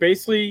 They're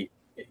basically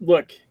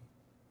look.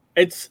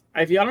 I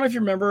don't know if you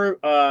remember,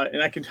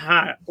 and I can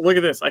look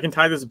at this. I can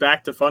tie this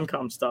back to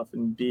Funcom stuff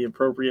and be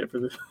appropriate for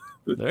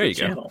the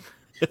channel.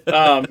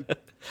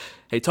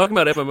 Hey, talking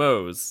about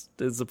MMOs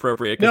is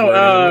appropriate. No,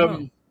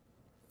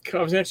 I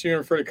was actually going to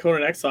refer to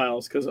Conan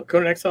Exiles because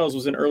Conan Exiles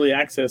was in early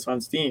access on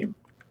Steam,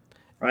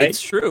 right?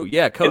 It's true.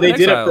 Yeah, Conan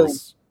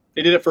Exiles.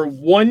 They did it for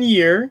 1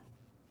 year,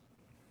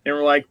 and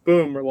we're like,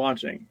 boom, we're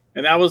launching.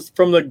 And that was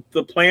from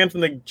the plan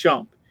from the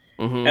jump.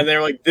 And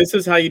they're like, this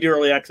is how you do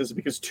early access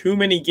because too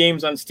many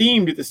games on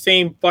Steam do the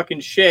same fucking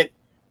shit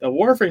that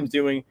Warframe's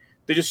doing.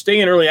 They just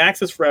stay in early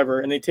access forever,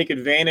 and they take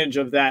advantage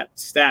of that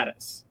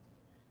status.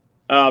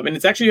 And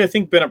it's actually, I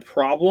think, been a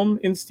problem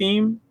in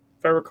Steam,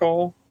 if I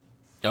recall.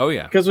 Oh,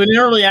 yeah. Because in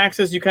early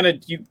access, you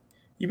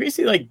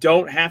basically like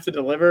don't have to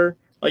deliver.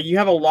 Like you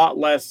have a lot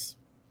less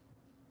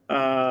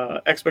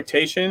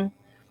expectation.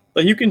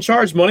 Like you can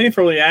charge money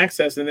for early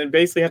access and then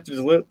basically have to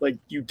deliver. Like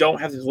you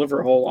don't have to deliver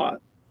a whole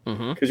lot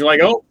because you're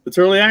like, oh, it's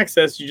early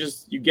access.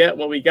 You get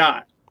what we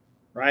got,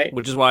 right?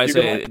 Which is why I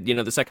say,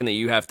 the second that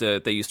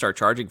you start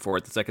charging for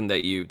it, the second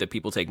that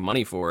people take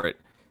money for it,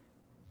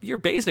 you're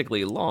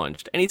basically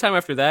launched. Anytime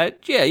after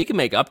that, yeah, you can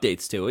make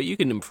updates to it, you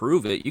can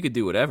improve it, you could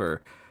do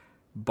whatever,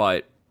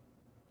 but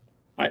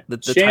the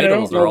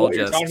titles are all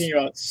just. You're talking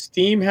about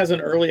Steam has an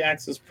early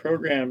access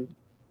program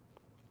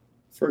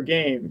for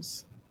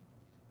games.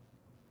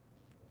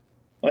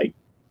 Like,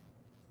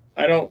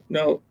 I don't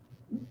know.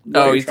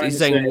 Oh, he's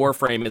saying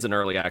Warframe is an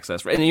early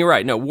access, and you're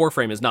right. No,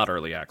 Warframe is not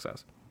early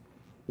access.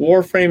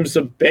 Warframe's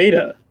a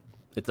beta.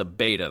 It's a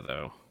beta,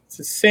 though. It's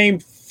the same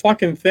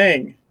fucking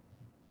thing.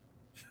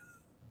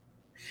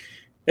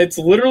 It's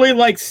literally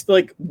like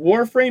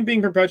Warframe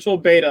being perpetual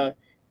beta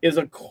is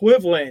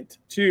equivalent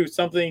to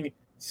something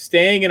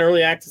staying in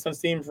early access on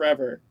Steam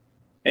forever.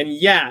 And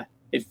yeah,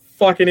 it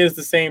fucking is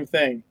the same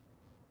thing.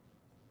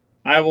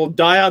 I will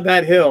die on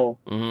that hill.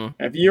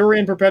 If you're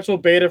in perpetual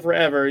beta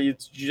forever,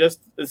 it's just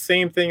the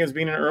same thing as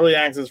being in early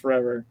access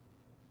forever.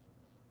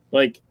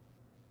 Like,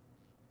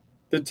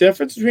 the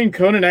difference between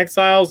Conan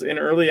Exiles in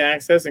early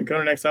access and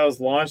Conan Exiles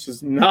launch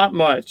is not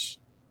much.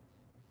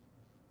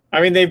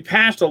 I mean, they've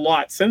patched a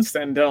lot since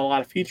then, done a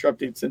lot of feature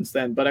updates since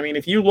then. But I mean,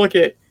 if you look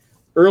at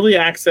early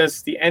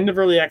access, the end of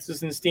early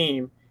access in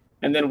Steam,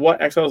 and then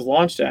what Exiles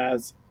launched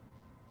as,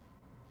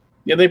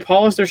 yeah, they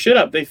polished their shit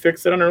up. They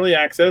fixed it on early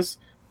access,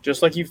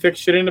 just like you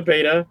fixed shit into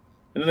beta,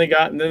 and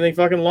then they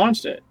fucking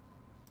launched it.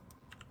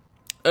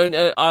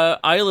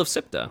 Isle of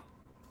Sipta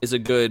is a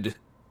good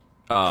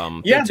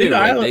yeah, too.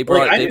 They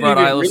brought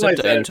Isle of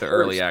Sipta into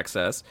early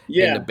access,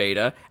 into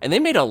beta, and they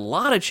made a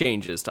lot of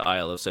changes to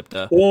Isle of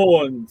Sipta.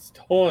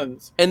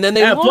 Tons. And then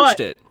they launched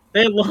it.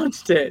 They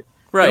launched it.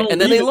 Right, and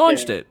then they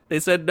launched it. They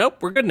said, nope,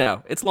 we're good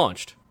now. It's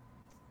launched.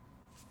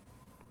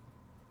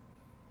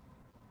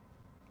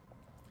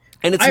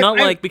 And it's not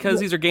like, because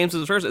these are games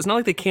as a service, it's not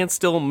like they can't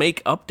still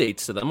make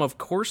updates to them. Of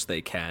course they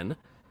can.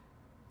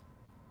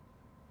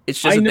 It's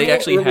just that they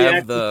actually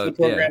have the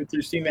program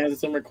through Steam that has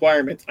its own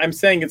requirements. I'm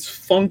saying it's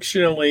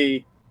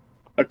functionally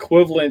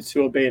equivalent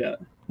to a beta.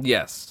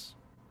 Yes.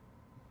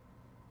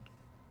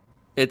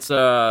 It's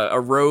a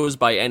rose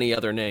by any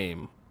other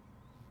name.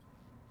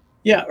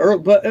 Yeah,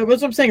 but that's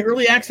what I'm saying.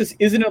 Early access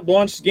isn't a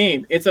launched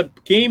game. It's a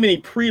game in a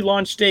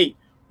pre-launch state,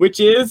 which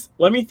is,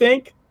 let me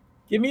think.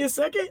 Give me a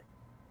second.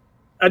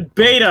 A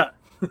beta.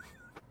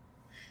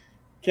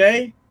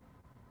 Okay?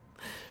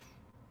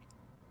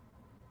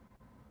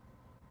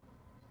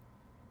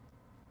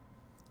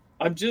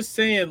 I'm just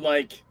saying,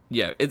 like...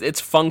 Yeah,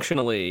 it's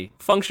functionally,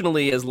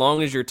 as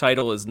long as your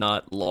title is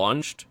not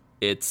launched,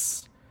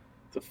 it's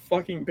a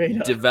fucking beta.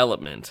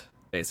 Development,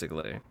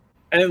 basically.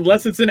 And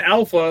unless it's an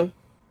alpha,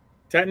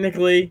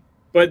 technically...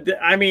 But,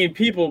 I mean,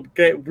 people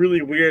get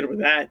really weird with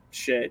that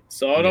shit.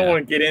 So I don't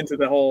want to get into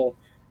the whole...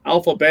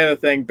 alpha beta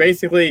thing.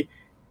 Basically,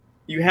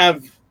 you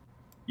have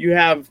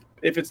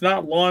if it's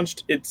not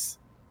launched, it's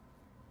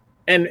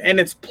and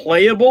it's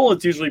playable,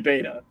 it's usually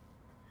beta.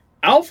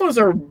 Alphas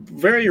are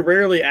very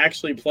rarely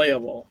actually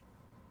playable.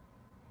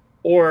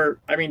 Or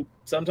I mean,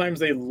 sometimes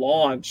they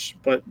launch,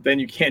 but then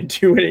you can't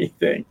do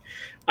anything.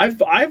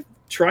 I've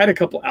tried a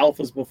couple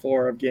alphas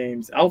before of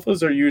games.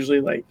 Alphas are usually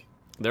like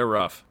They're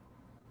rough.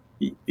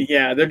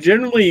 yeah,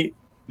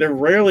 they're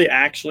rarely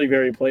actually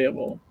very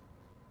playable.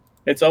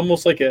 It's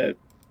almost like a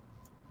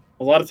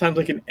lot of times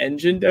like an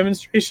engine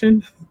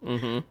demonstration.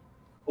 Mm-hmm.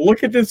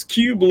 Look at this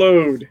cube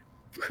load.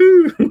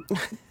 Whew.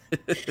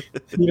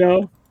 You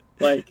know,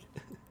 like.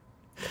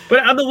 But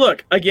I mean,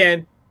 look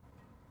again.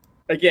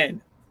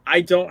 I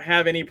don't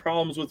have any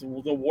problems with the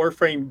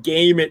Warframe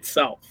game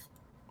itself.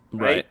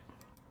 Right.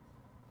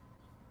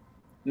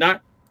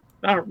 Not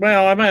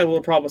well. I might have a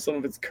little problem with some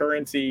of its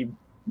currency,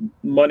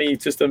 money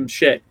system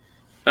shit,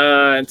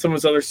 and some of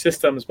its other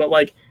systems. But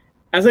like,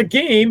 as a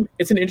game,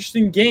 it's an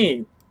interesting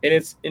game, and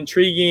it's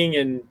intriguing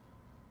and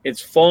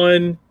it's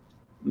fun.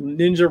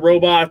 Ninja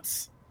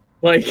robots,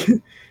 like,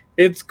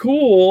 it's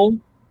cool.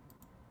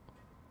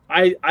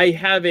 I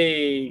have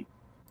a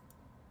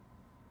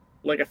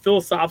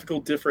philosophical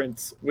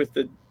difference with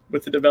the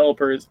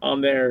developers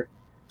on their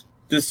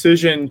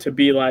decision to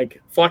be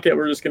like, fuck it,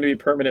 we're just going to be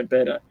permanent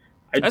beta.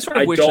 I sort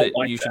of wish that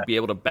you should be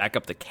able to back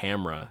up the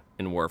camera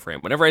in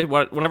Warframe. Whenever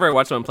I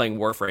watch someone playing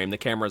Warframe, the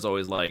camera's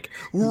always like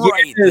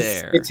right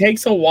there. It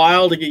takes a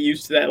while to get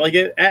used to that. Like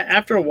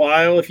after a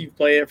while, if you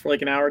play it for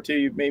like an hour or two,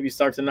 you maybe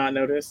start to not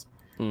notice.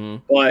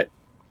 Mm-hmm. But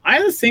I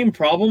have the same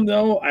problem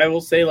though. I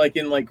will say, like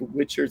in like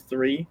Witcher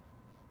 3,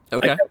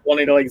 okay, I kept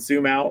wanting to like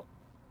zoom out.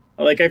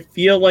 Like I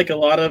feel like a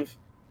lot of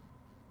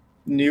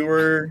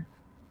newer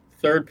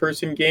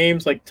third-person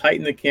games like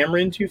tighten the camera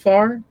in too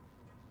far.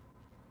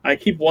 I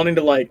keep wanting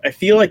to I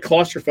feel like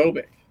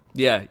claustrophobic.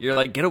 Yeah, you're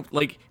like get up,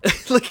 like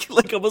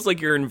almost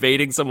like you're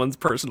invading someone's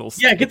personal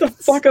space. Yeah, get the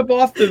fuck up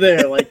off to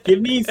there. Like,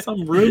 give me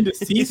some room to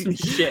see some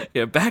shit.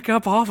 Yeah, back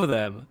up off of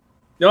them.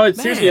 No,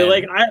 it's seriously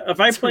like if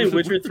I play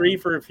Witcher 3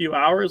 for a few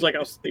hours, like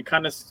it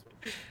kind of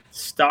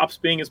stops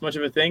being as much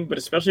of a thing. But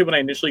especially when I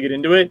initially get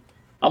into it,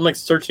 I'm like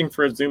searching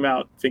for a zoom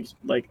out.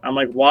 Like I'm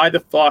like, why the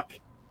fuck?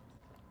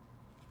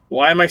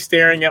 Why am I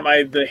staring at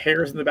the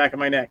hairs in the back of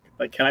my neck?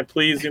 Like, can I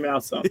please zoom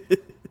out some?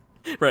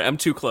 Right, I'm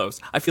too close.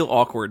 I feel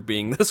awkward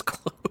being this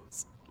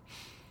close.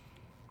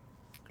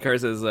 Kara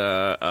says,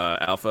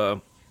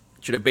 Alpha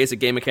should have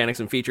basic game mechanics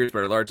and features, but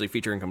are largely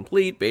feature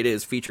incomplete. Beta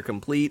is feature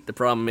complete. The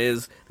problem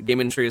is the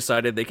game industry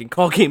decided they can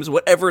call games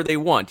whatever they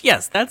want.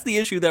 Yes, that's the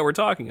issue that we're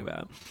talking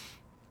about.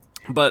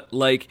 But,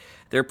 like,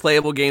 they're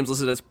playable games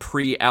listed as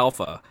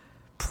pre-alpha.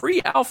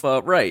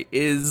 Pre-alpha, right,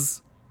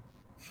 is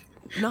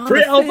not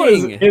pre-alpha a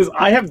thing. is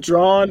I have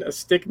drawn a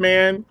stick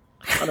man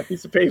on a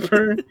piece of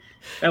paper,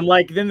 and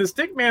like then the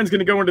stick man's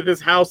gonna go into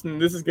this house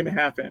and this is gonna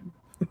happen.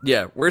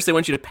 Yeah, where's they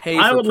want you to pay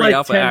I for would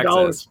pre-alpha like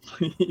 $10, access,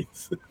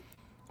 please.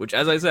 Which,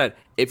 as I said,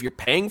 if you're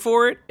paying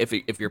for it,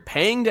 if you're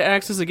paying to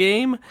access a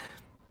game,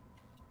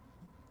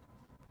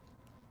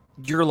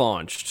 you're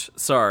launched.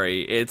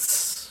 Sorry,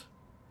 it's.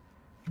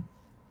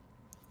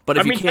 But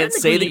if you can't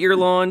say that you're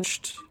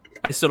launched,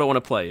 I still don't want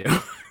to play you.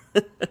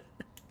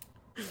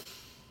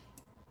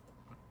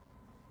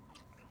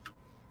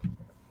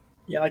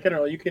 Yeah, like I don't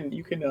know, you can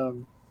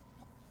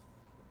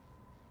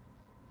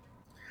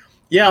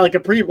yeah, like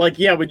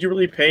would you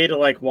really pay to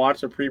like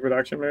watch a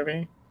pre-production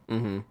movie?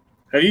 Mm-hmm.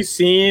 Have you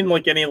seen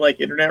like any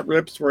like internet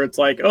rips where it's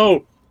like,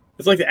 oh,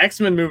 it's like the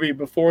X-Men movie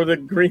before the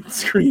green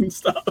screen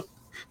stuff?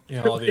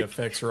 Yeah, all the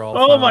effects are all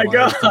oh my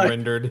god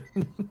rendered.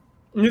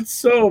 It's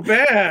so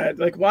bad.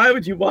 Like, why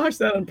would you watch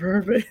that on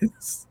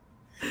purpose?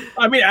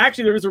 I mean,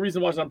 actually, there is a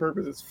reason to watch it on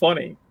purpose. It's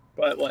funny,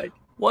 but like,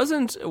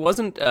 wasn't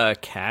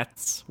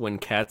Cats when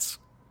Cats?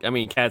 I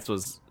mean, Cats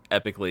was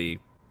epically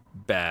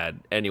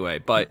bad anyway.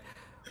 But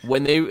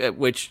when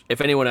which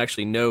if anyone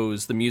actually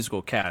knows the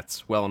musical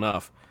Cats well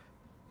enough,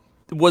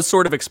 was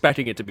sort of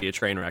expecting it to be a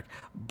train wreck.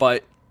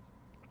 But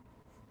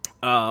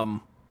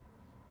even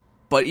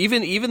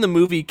the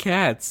movie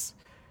Cats,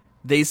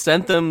 they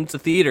sent them to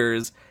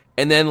theaters.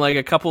 And then, like,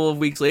 a couple of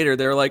weeks later,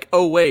 they're like,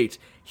 oh, wait,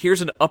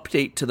 here's an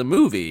update to the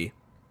movie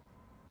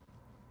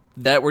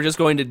that we're just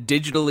going to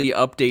digitally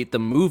update the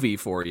movie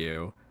for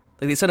you.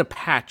 Like, they sent a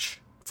patch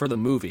for the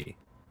movie.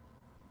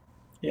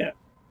 Yeah.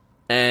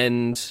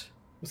 And...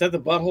 was that the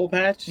butthole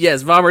patch?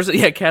 Yes,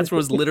 Cats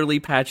was literally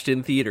patched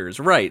in theaters.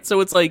 Right.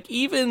 So it's like,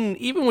 even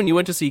when you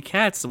went to see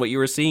Cats, what you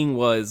were seeing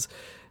was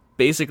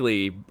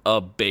basically a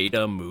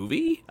beta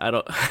movie? I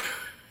don't...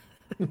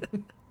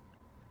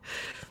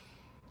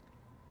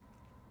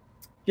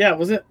 Yeah,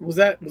 was that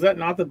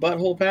not the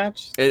butthole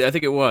patch? I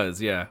think it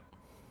was, yeah.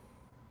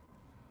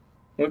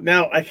 Well,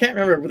 now I can't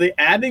remember. Were they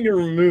adding or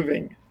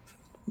removing?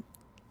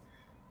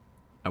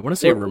 I want to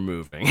say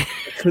removing.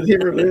 They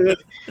removed it.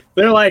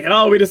 They're like,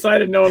 oh, we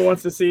decided no one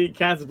wants to see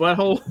Cat's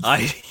butthole.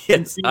 I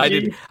didn't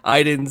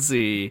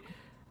see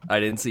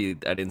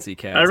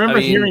Cats. I remember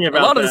hearing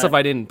about a lot of that. the stuff.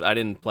 I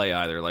didn't play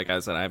either. Like I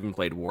said, I haven't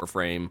played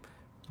Warframe,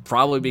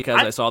 probably because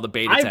I saw the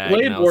beta tag. I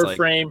played and I was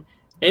Warframe. Like,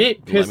 And it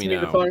Let pissed me me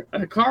the know.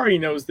 fuck. Akari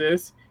knows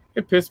this.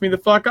 It pissed me the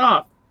fuck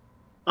off.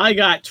 I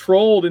got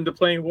trolled into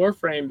playing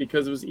Warframe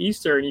because it was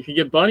Easter and you could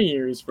get bunny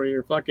ears for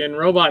your fucking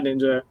robot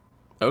ninja.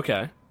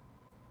 Okay.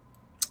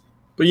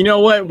 But you know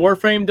what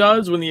Warframe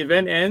does when the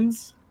event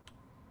ends?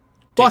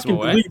 Takes 'em Fucking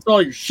away? deletes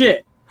all your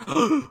shit.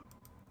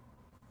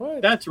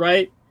 What? That's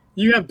right.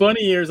 You have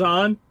bunny ears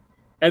on,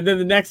 and then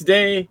the next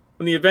day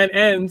when the event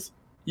ends,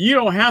 you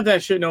don't have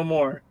that shit no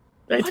more.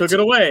 They What? took it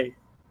away.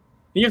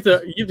 You have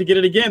to get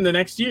it again the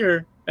next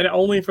year, and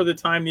only for the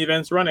time the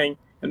event's running,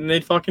 and then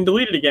they'd fucking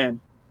delete it again.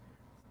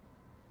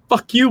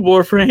 Fuck you,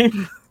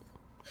 Warframe.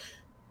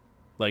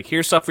 Like,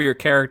 here's stuff for your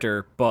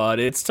character, but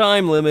it's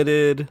time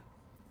limited.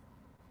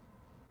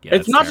 Yeah,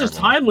 It's not just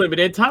time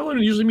limited. Time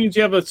limited usually means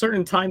you have a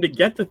certain time to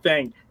get the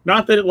thing,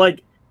 not that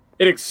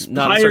it expires.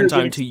 Not a certain time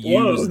and to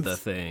explodes. use the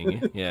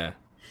thing. Yeah.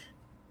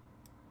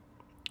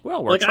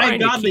 Well, we're Like I trying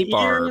to got the keep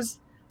our ears.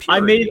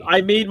 purity.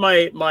 I made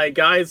my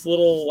guy's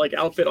little like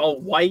outfit all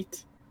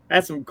white. I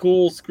had some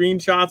cool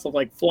screenshots of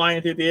like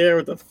flying through the air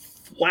with the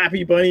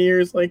flappy bunny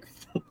ears, like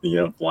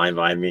flying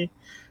by me.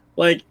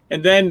 Like,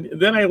 and then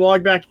I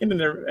logged back in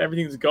and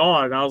everything's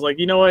gone. And I was like,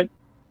 you know what?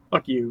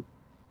 Fuck you.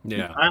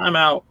 Yeah. I'm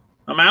out.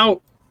 I'm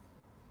out.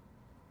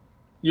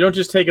 You don't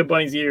just take a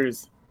bunny's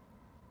ears.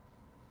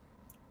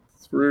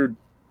 It's rude.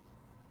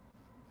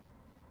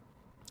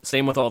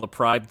 Same with all the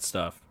Pride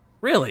stuff.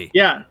 Really?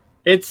 Yeah,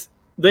 it's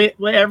their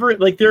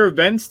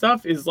event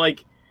stuff is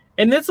like,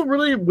 and that's a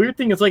really weird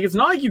thing. It's like it's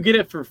not like you get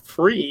it for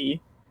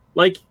free.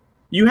 Like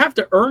you have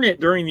to earn it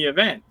during the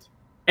event,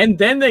 and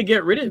then they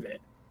get rid of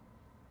it.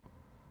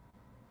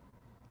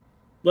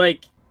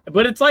 Like,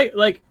 but it's like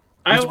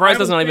I'm surprised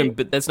I would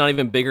say- that's not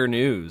even bigger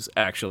news.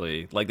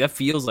 Actually, like that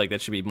feels like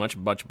that should be much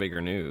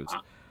bigger news.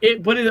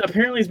 But it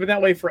apparently has been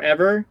that way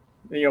forever.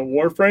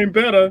 Warframe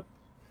beta,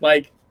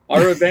 like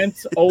our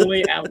events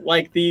only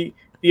like the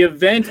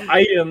event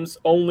items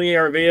only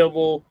are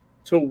available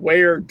to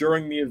wear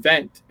during the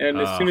event, and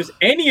as soon as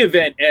any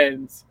event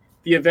ends,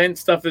 the event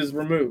stuff is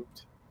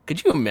removed.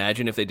 Could you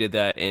imagine if they did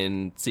that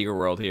in Secret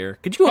World here?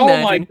 Could you Oh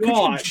my imagine? Could you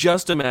God.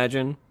 just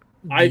imagine?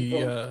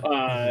 The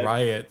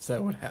riots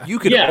that would happen. You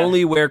could Yeah.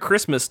 only wear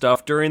Christmas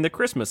stuff during the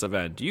Christmas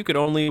event. You could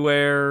only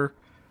wear.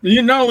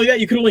 Not only that,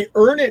 you can only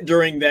earn it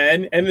during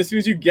then, and as soon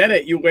as you get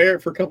it, you wear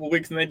it for a couple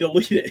weeks and they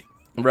delete it.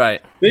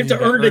 Right. They have You to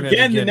gotta earn it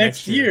again the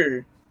next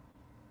year.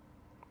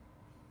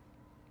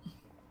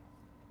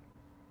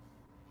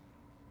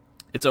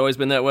 It's always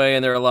been that way,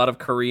 and there are a lot of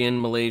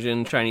Korean,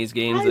 Malaysian, Chinese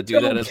games I that do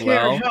that don't as care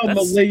well. how That's-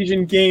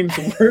 Malaysian games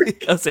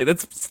work. I'll say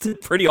that's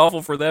pretty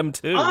awful for them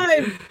too.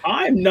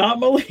 I'm not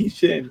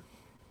Malaysian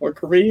or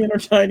Korean or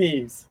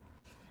Chinese.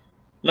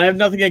 And I have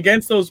nothing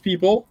against those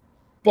people,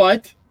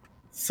 but But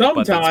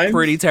sometimes that's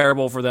pretty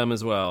terrible for them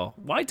as well.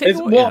 Why take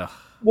away?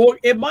 well,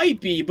 it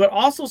might be, but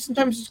also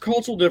sometimes it's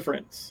cultural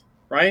difference,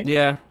 right?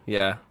 Yeah,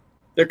 yeah.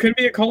 There could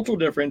be a cultural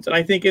difference, and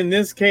I think in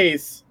this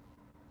case,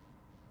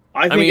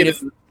 I think mean, it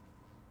is.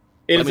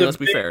 It is a Let's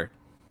be big- fair.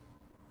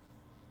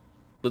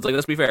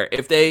 Let's be fair.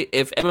 If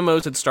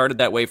MMOs had started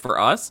that way for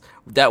us,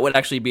 that would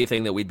actually be a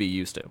thing that we'd be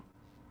used to.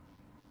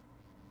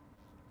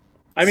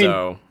 I mean,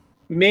 So,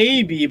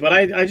 maybe, but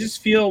I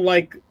just feel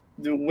like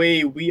the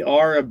way we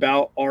are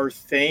about our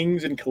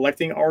things and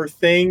collecting our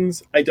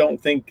things, I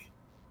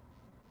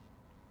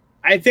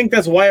think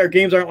that's why our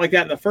games aren't like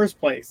that in the first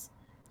place.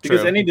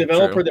 Because True, any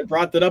developer true. that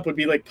brought that up would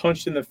be like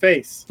punched in the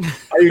face.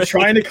 Are you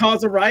trying to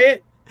cause a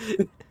riot?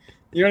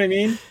 You know what I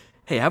mean?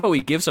 hey, how about we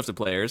give stuff to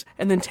players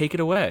and then take it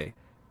away?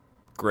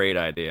 Great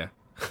idea.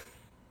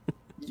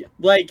 Yeah,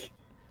 like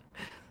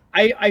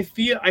I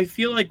feel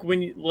like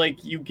when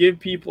you give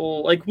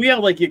people like we have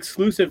like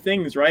exclusive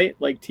things, right?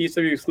 Like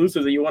TSW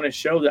exclusives that you want to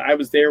show that I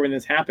was there when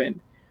this happened.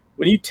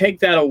 When you take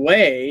that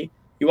away,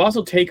 you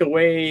also take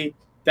away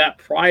that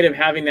pride of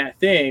having that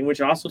thing,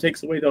 which also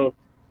takes away the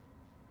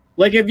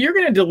like if you're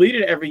gonna delete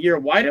it every year,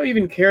 why do I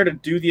even care to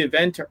do the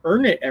event to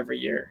earn it every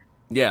year?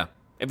 Yeah.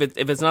 If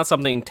it's not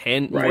something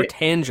more Right.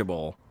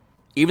 tangible,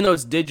 even though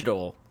it's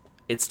digital,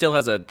 it still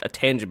has a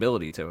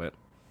tangibility to it.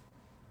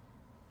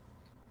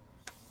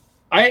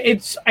 I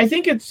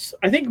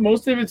think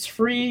most of it's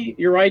free.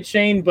 You're right,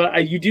 Shane,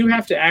 but you do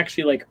have to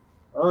actually like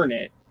earn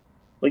it.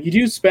 Like you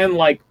do spend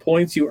like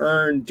points you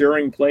earn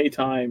during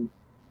playtime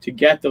to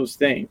get those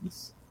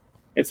things.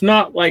 It's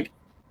not like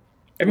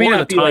it may Or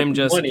not the be time like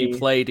just money. you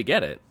play to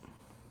get it.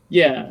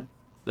 Yeah,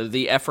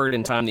 The effort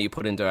and time that you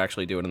put into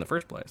actually do it in the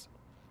first place.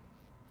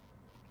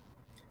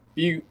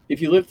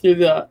 if you live through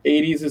the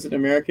 80s as an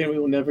American, we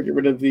will never get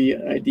rid of the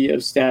idea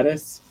of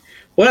status.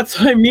 Well, that's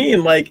what I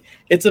mean. Like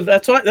that's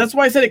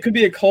why I said it could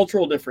be a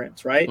cultural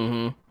difference, right?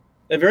 Hmm.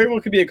 It very well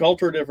could be a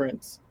cultural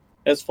difference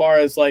as far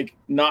as like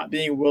not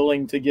being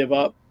willing to give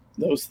up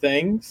those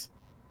things.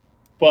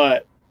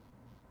 But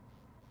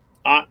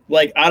I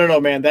don't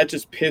know, man, that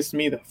just pissed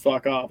me the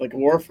fuck off. Like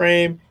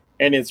Warframe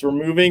and it's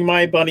removing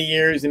my bunny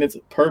ears and it's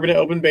permanent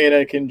open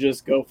beta can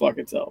just go fuck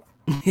itself.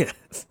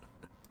 Yes.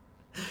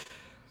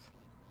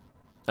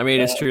 I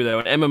mean, it's true though.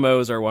 And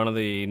MMOs are one of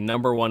the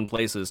number one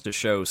places to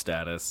show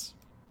status.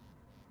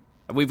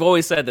 we've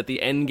always said that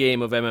the end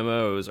game of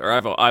MMOs, or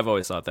I've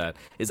always thought that,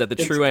 is that the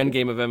true end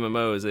game of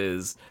MMOs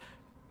is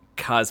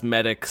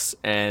cosmetics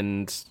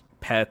and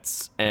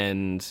pets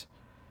and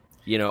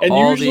And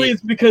all usually the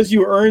it's because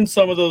you earn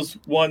some of those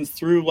ones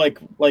through like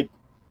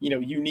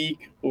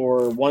unique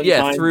or one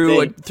time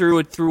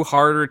through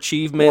harder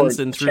achievements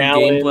Or and through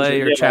challenge,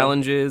 gameplay or yeah.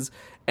 challenges,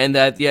 and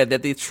that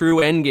the true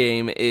end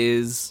game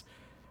is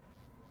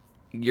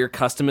your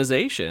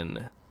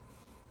customization.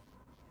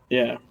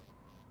 Yeah.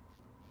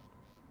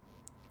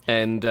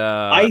 And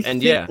I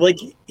think, like,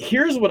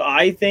 here's what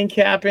I think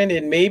happened,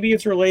 and maybe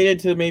it's related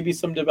to maybe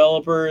some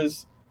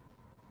developers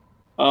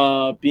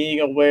being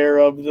aware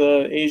of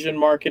the Asian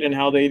market and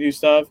how they do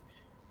stuff.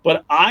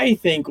 But I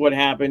think what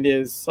happened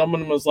is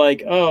someone was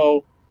like,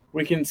 "Oh,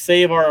 we can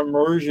save our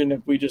immersion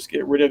if we just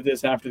get rid of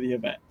this after the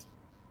event."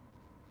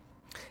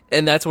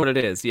 And that's what it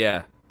is.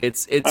 Yeah,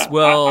 it's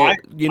I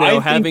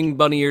think- having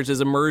bunny ears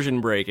is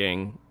immersion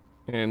breaking,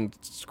 and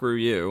screw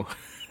you.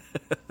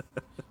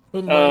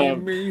 With my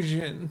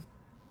immersion.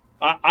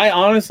 I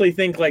honestly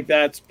think like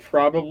that's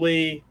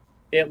probably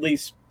at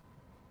least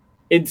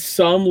in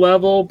some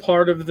level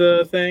part of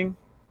the thing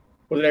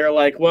where they're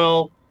like,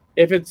 well,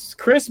 if it's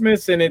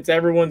Christmas and it's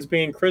everyone's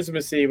being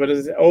Christmassy, but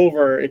it's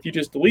over, if you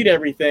just delete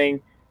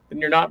everything, then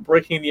you're not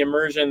breaking the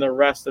immersion the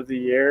rest of the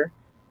year.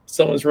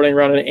 Someone's running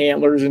around in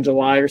antlers in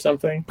July or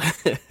something.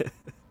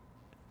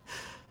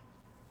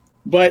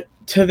 But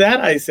to that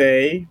I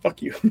say,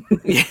 fuck you.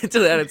 Yeah, to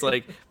that it's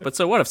like, but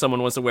so what if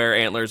someone wants to wear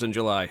antlers in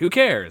July? Who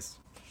cares?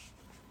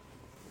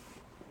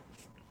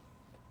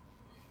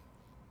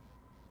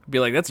 Be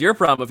like, that's your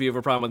problem if you have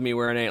a problem with me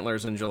wearing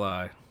antlers in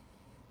July.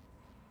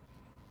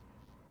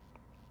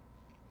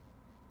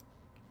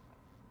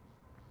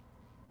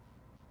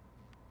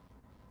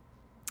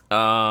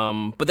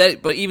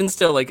 But even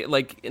still,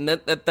 and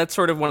that's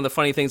sort of one of the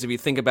funny things if you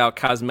think about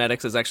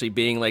cosmetics as actually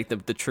being like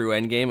the true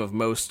end game of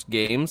most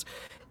games,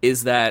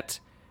 is that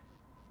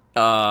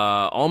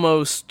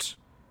almost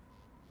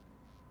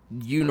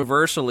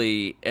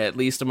universally, at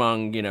least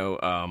among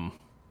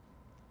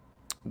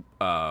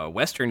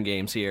Western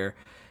games here,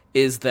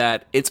 is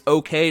that it's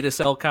okay to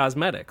sell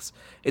cosmetics.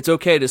 It's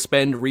okay to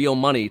spend real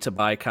money to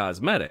buy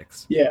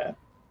cosmetics. Yeah.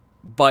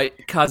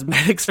 But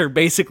cosmetics are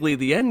basically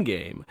the end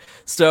game.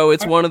 So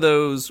it's one of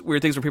those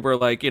weird things where people are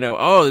like,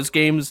 oh, this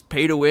game's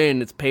pay to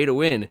win. It's pay to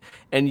win.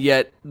 And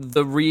yet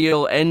the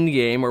real end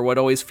game, or what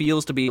always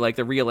feels to be like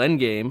the real end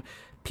game,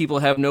 people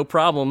have no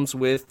problems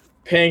with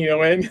paying to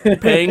win.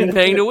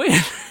 paying to win.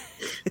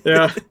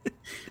 Yeah.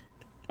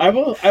 I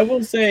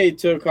will say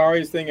to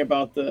Akari's thing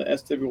about the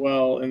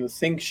SWL and the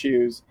sync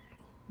shoes,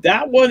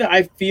 that one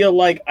I feel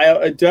like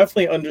I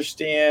definitely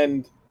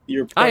understand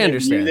your point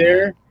of view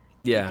there. That.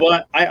 Yeah.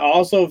 But I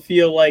also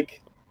feel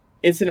like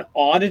it's an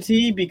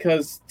oddity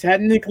because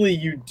technically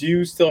you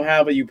do still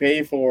have what you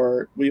paid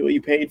for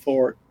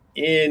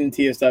in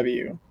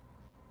TSW.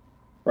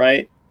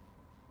 Right?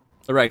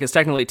 Right, because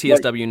technically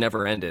TSW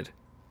never ended.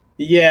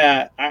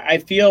 Yeah, I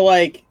feel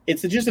like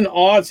it's just an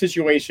odd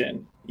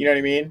situation. You know what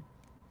I mean?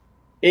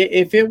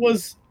 If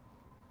SWL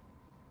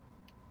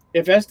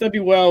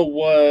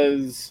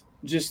was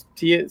just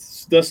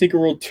the Secret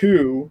World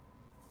 2,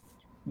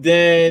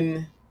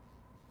 then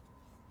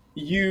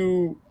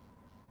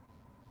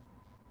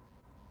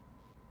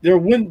there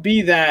wouldn't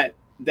be that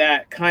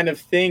kind of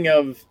thing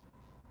of,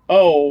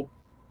 oh,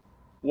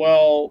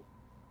 well,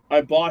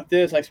 I bought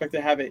this, I expect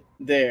to have it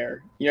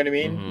there. You know what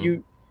I mean?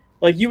 Mm-hmm.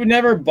 You would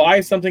never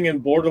buy something in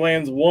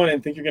Borderlands 1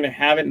 and think you're going to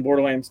have it in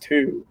Borderlands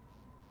 2,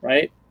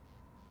 right?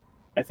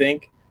 I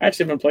think. I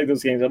actually haven't played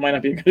those games. That might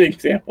not be a good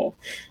example.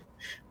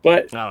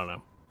 But I don't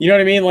know. You know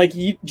what I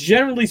mean?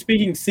 Generally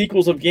speaking,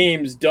 sequels of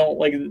games don't,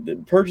 the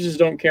purchases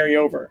don't carry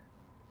over.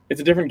 It's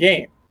a different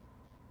game.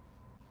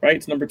 Right?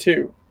 It's number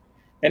 2.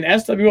 And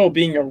SWL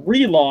being a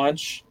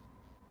relaunch,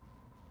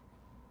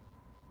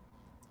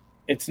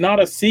 it's not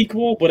a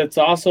sequel, but it's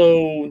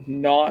also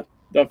not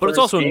the first But it's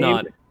also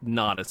game.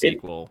 not a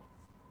sequel.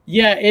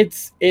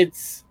 It's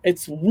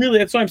really,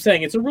 that's what I'm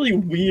saying. It's a really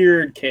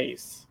weird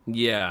case.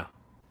 Yeah.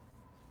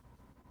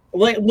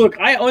 Look,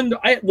 I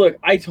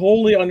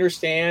totally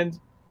understand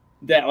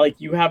that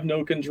you have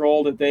no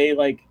control, that they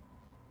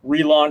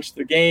relaunched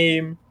the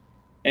game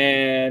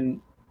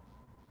and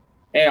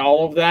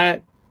all of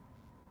that,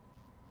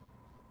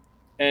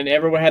 and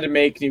everyone had to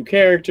make new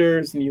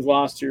characters, and you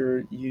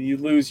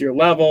lose your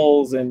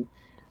levels, and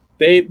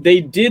they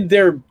did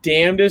their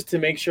damnedest to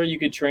make sure you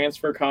could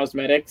transfer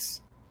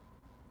cosmetics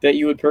that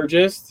you had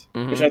purchased,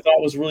 mm-hmm. which I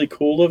thought was really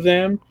cool of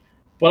them.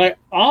 But I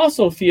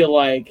also feel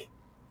like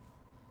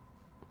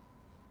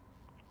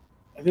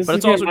but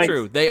it's also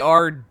true. They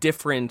are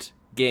different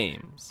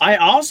games. I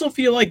also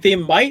feel like they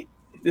might.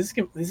 This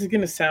is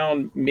going to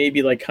sound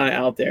maybe kind of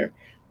out there.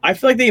 I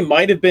feel like they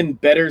might have been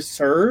better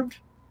served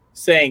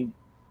saying,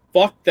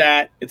 "Fuck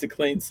that! It's a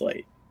clean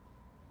slate."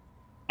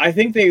 I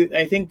think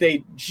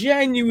they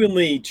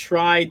genuinely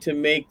tried to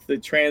make the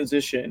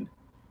transition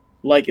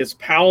as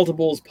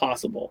palatable as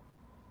possible.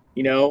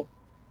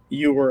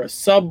 You were a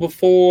sub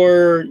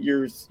before.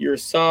 You're a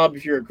sub.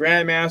 If you're a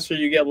grandmaster,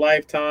 you get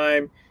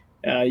lifetime.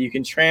 You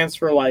can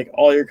transfer like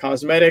all your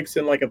cosmetics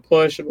in like a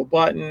push of a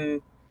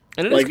button.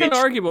 And it is kind of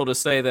arguable to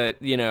say that,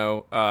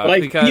 I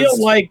because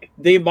feel like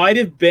they might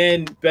have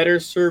been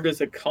better served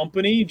as a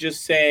company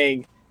just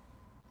saying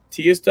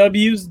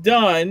TSW's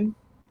done,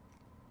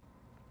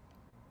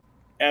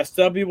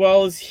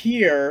 SWL is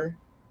here,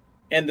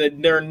 and that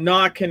they're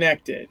not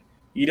connected.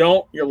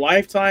 Your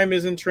lifetime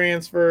isn't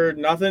transferred,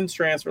 nothing's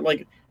transferred.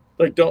 Like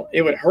don't,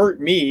 it would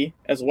hurt me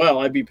as well.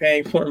 I'd be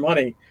paying more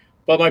money.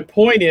 But my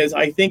point is,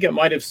 I think it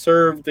might have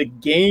served the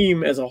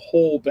game as a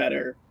whole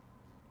better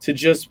to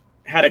just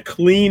had a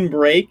clean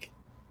break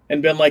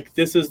and been like,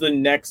 this is the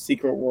next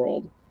Secret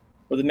World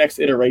or the next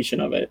iteration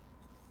of it.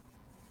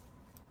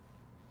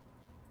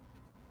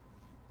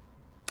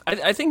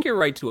 I think you're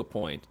right to a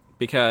point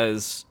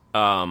because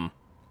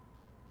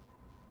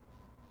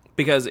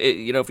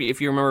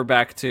if you remember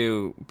back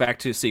to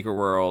Secret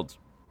World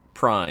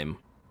Prime,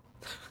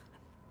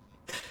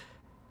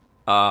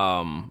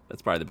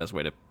 that's probably the best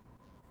way to,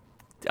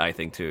 I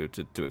think, to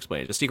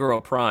explain it. Just Secret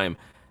World Prime,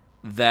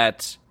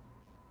 that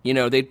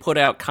they'd put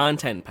out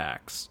content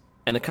packs,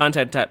 and the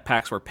content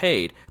packs were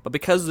paid, but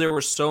because there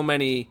were so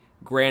many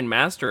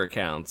Grandmaster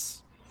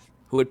accounts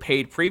who had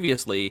paid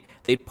previously,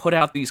 they'd put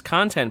out these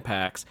content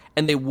packs,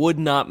 and they would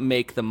not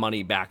make the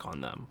money back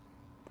on them.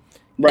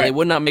 Right. They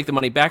would not make the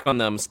money back on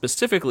them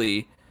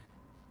specifically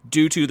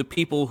due to the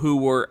people who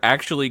were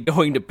actually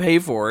going to pay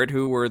for it,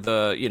 who were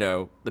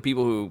the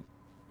people who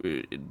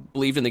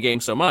believed in the game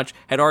so much,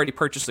 had already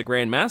purchased the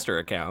Grandmaster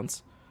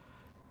accounts,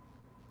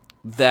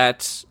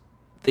 that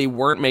they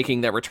weren't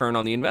making that return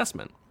on the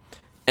investment.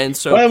 And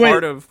so Oh,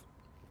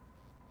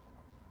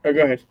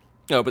 go ahead.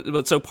 No,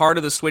 but so part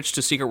of the switch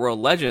to Secret World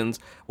Legends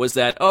was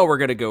that, we're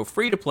going to go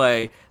free to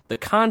play, the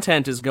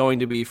content is going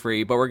to be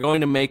free, but we're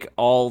going to make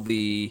all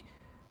the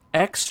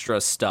extra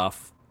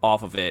stuff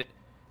off of it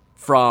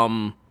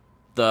from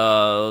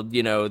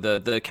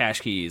the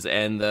cash keys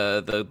and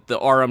the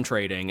RM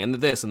trading and the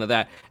this and the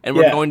that, and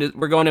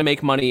we're going to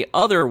make money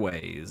other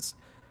ways,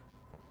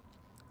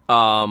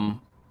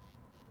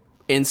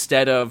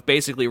 instead of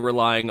basically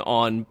relying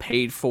on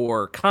paid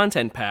for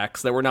content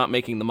packs that we're not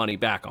making the money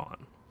back on.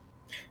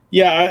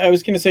 Yeah, I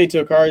was going to say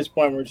to Akari's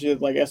point where she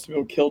said, like,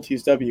 SWO killed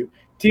TSW.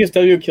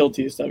 TSW killed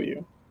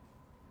TSW.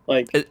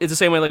 Like, it's the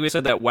same way, like we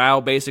said, that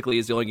WoW basically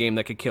is the only game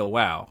that could kill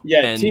WoW.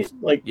 Yeah,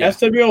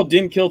 SWO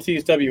didn't kill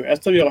TSW.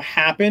 SWO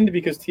happened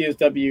because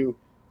TSW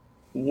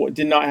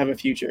did not have a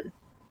future.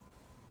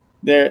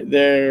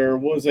 There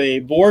was a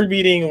board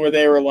meeting where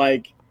they were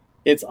like,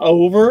 it's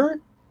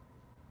over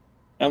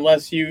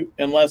unless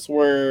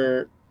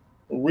we're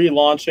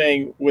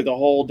relaunching with a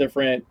whole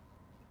different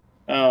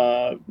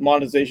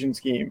monetization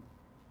scheme.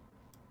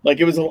 Like,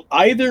 it was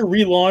either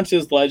relaunch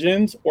as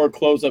Legends or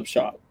close up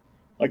shop.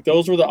 Like,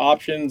 those were the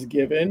options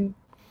given.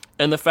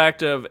 And the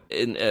fact of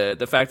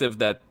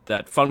that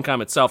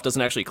Funcom itself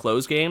doesn't actually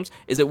close games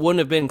is it wouldn't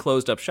have been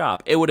closed up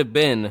shop. It would have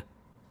been.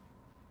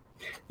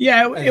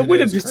 Yeah, it would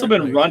have still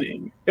been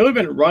running. It would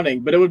have been running,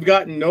 but it would have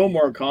gotten no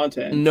more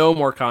content. No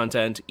more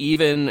content.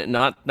 Even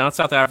not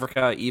South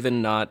Africa.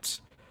 Even not.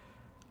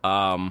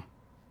 I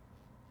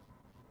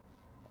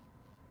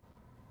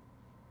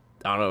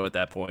don't know at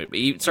that point. But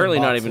certainly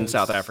not even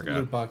South Africa.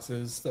 Loot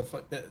boxes, stuff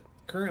like that.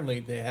 Currently,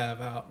 they have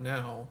out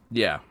now.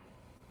 Yeah.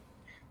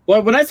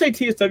 Well, when I say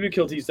TSW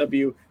kill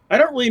TSW, I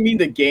don't really mean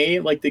the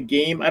game. Like, the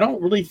game, I don't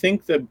really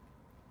think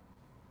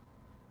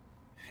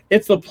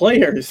it's the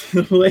players.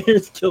 The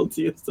players kill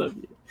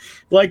TSW.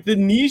 Like, the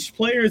niche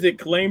players that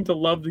claim to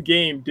love the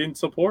game didn't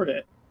support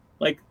it.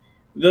 Like,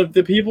 the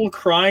people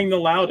crying the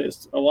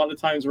loudest a lot of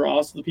times were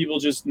also the people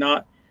just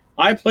not.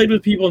 I played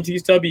with people in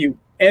TSW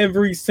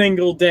every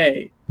single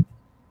day,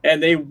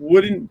 and they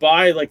wouldn't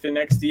buy like the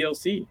next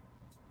DLC.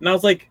 And I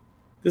was like,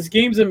 this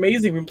game's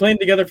amazing. We've been playing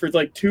together for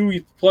like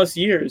 2+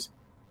 years.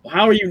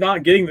 How are you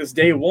not getting this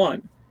day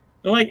one?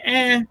 They're like,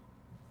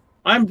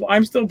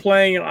 I'm still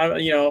playing.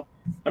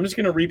 I'm just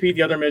gonna repeat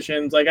the other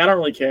missions. Like, I don't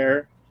really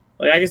care.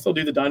 Like, I can still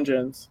do the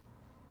dungeons.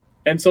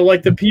 And so,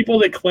 like, the people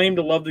that claim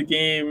to love the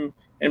game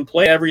and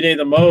play every day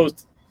the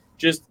most,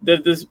 just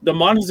the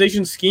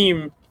monetization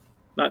scheme.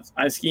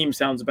 Scheme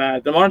sounds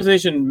bad. The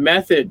monetization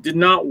method did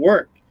not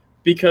work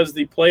because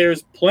the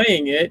players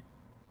playing it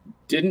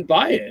didn't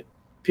buy it.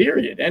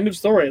 Period. End of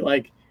story.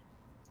 Like,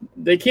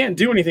 they can't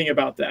do anything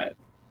about that,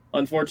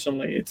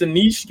 unfortunately. It's a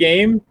niche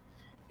game.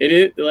 It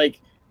is, like,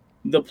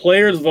 the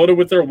players voted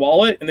with their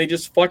wallet, and they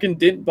just fucking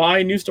didn't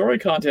buy new story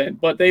content,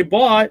 but they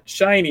bought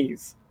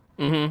shinies.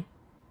 Mm-hmm.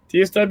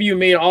 TSW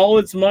made all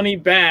its money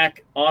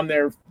back on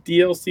their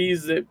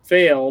DLCs that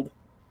failed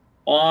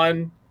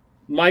on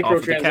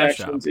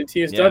microtransactions in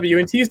TSW,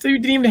 and TSW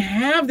didn't even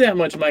have that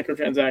much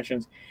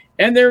microtransactions.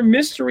 And their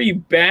mystery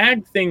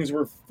bag things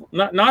were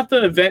not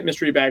the event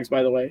mystery bags,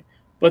 by the way,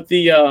 but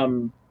the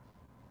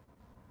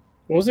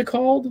what was it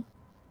called?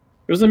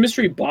 It was a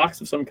mystery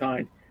box of some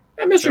kind.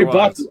 That mystery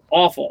box was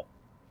awful.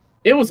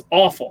 It was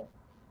awful.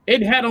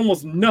 It had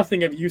almost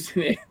nothing of use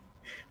in it.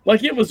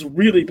 Like, it was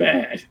really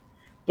bad.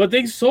 But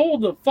they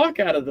sold the fuck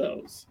out of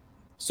those.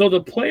 So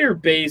the player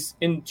base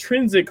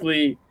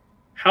intrinsically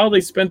how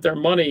they spent their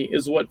money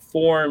is what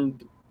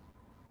formed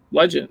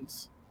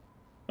Legends.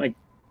 Like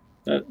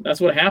that's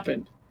what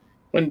happened.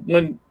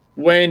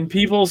 When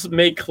people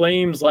make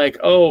claims like,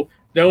 "Oh,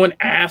 no one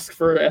asked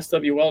for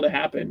SWL to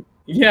happen."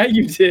 Yeah,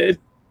 you did.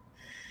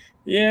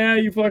 Yeah,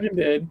 you fucking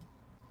did.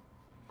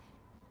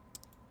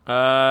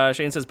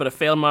 Shane says, but a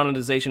failed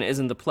monetization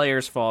isn't the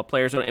player's fault.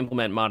 Players don't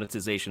implement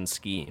monetization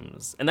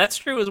schemes. And that's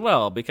true as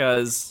well,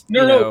 because,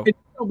 No,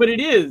 but it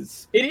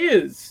is. It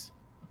is.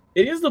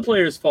 It is the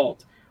player's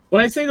fault.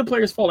 When I say the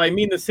player's fault, I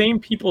mean the same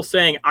people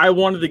saying, I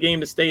wanted the game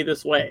to stay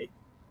this way.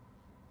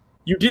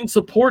 You didn't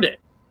support it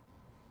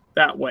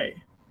that way.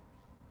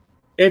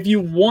 If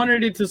you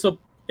wanted it to,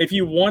 if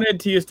you wanted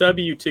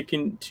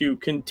TSW to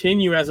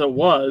continue as it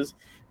was,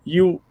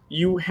 you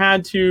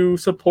had to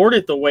support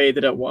it the way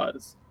that it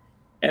was.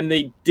 And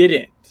they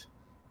didn't.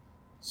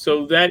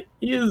 So that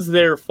is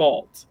their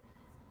fault.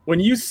 When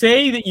you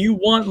say that you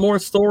want more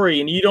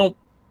story and you don't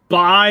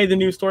buy the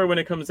new story when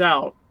it comes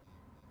out,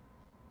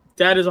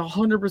 that is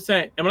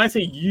 100%. And when I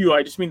say you,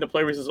 I just mean the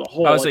player base as a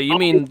whole. Oh, so you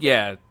mean,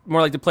 more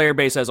like the player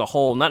base as a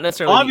whole, not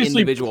necessarily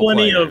obviously the individual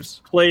plenty players.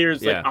 Of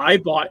players. Like I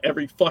bought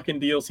every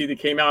fucking DLC that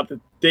came out the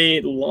day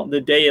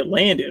it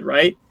landed,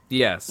 right?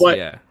 Yes,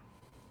 but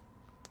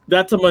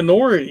that's a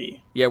minority.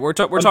 Yeah, we're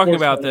talking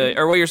about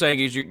or what you're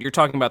saying is you're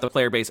talking about the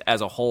player base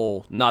as a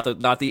whole, not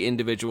the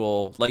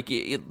individual. Like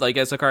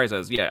as Sakari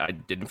says, I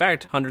did in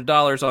fact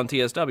 $100 on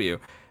TSW,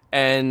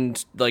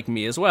 and like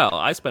me as well,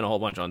 I spent a whole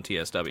bunch on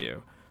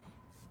TSW,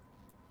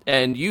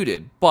 and you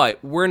did, but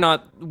we're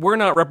not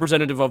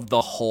representative of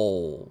the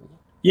whole.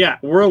 Yeah,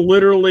 we're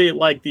literally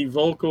like the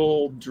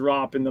vocal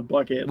drop in the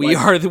bucket. We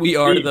are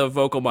the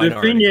vocal minority.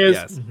 The thing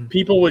is,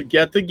 people would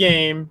get the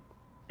game,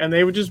 and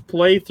they would just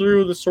play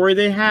through the story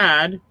they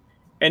had.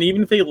 And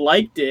even if they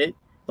liked it,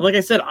 like I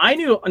said, I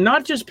knew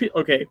not just people.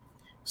 Okay,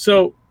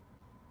 so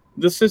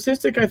the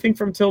statistic I think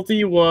from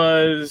Tilty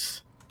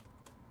was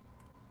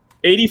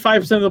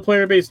 85% of the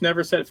player base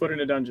never set foot in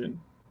a dungeon.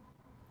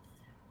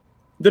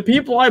 The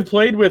people I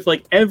played with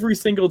like every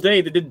single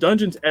day, that did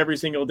dungeons every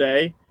single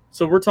day.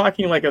 So we're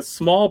talking like a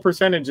small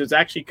percentage is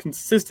actually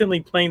consistently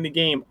playing the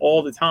game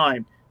all the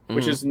time,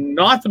 which is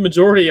not the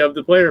majority of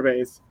the player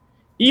base.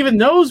 Even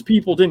those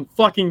people didn't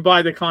fucking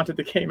buy the content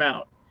that came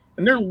out.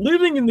 And they're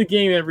living in the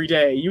game every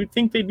day. You would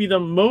think they'd be the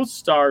most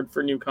starved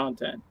for new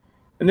content.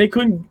 And they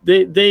couldn't,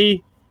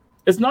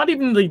 it's not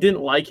even they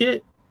didn't like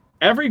it.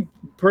 Every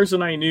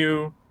person I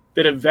knew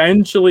that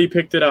eventually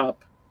picked it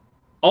up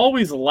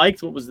always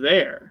liked what was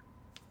there.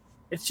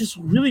 It's just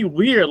really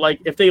weird. Like,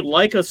 if they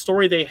like a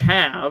story they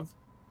have,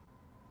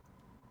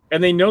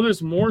 and they know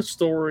there's more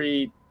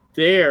story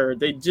there,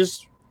 they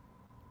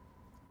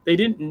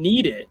didn't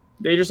need it.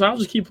 They just, I'll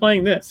just keep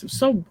playing this.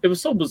 It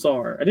was so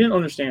bizarre. I didn't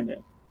understand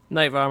it.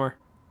 Night Vommer.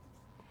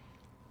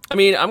 I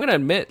mean, I'm gonna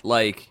admit,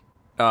 like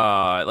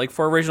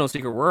for original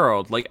Secret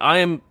World, like I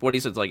am what he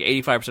says, like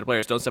 85% of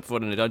players don't step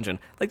foot in a dungeon.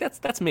 Like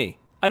that's me.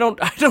 I don't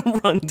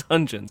run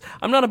dungeons.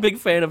 I'm not a big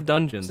fan of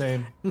dungeons.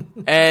 Same.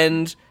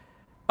 And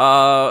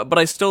but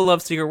I still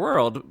love Secret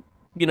World.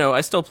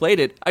 I still played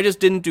it. I just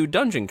didn't do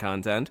dungeon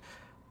content.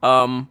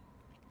 But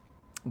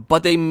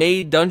they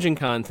made dungeon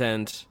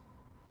content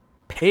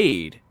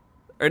paid.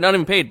 Or not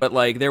even paid, but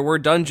like there were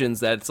dungeons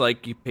that's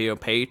like you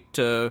pay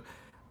to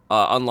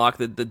unlock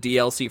the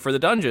DLC for the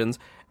dungeons,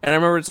 and I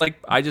remember it's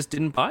like I just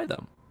didn't buy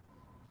them.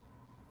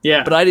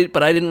 Yeah, but I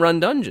didn't run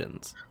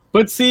dungeons.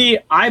 But see,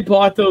 I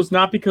bought those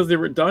not because they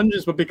were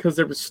dungeons, but because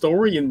there was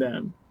story in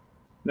them.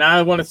 Now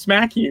I want to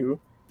smack you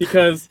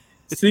because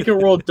Secret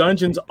World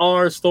dungeons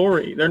are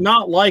story. They're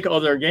not like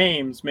other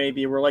games,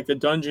 maybe where like the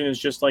dungeon is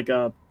just like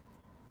a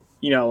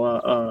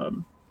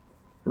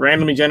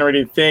randomly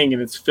generated thing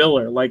and it's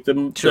filler. Like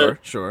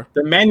the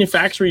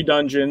manufacturing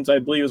dungeons, I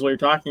believe is what you're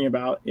talking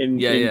about in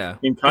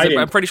Kaiden.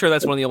 I'm pretty sure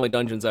that's one of the only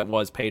dungeons that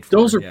was paid for.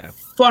 Those are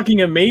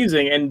fucking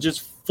amazing and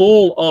just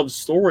full of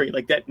story.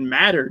 Like that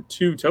mattered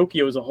to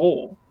Tokyo as a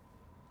whole.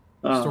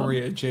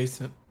 Story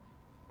adjacent.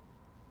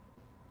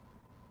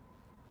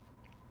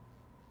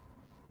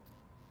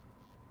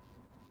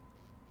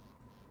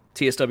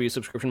 TSW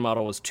subscription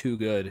model was too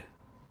good.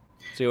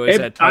 So you always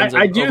had tons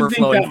of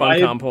overflowing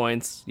Funcom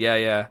points.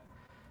 Yeah.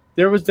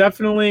 There was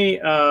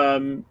definitely,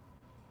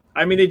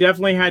 they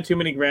definitely had too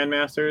many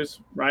Grandmasters,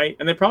 right?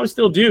 And they probably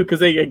still do, because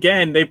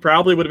they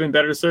probably would have been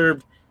better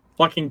served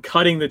fucking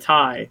cutting the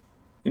tie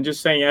and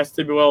just saying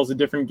SWL is a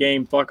different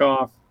game, fuck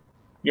off.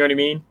 You know what I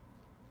mean?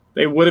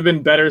 They would have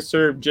been better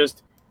served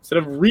just, instead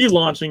of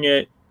relaunching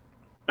it,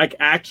 like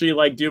actually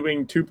like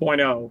doing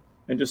 2.0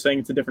 and just saying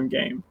it's a different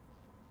game.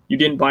 You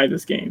didn't buy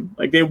this game.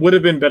 Like they would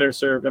have been better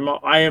served.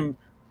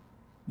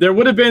 There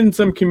would have been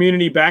some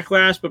community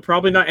backlash, but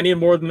probably not any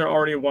more than there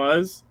already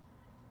was.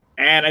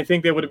 And I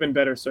think they would have been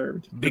better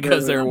served.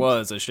 Because there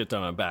was a shit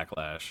ton of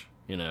backlash,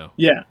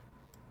 Yeah.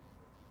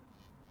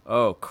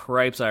 Oh,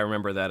 cripes, I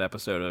remember that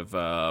episode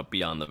of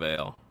Beyond the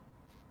Veil.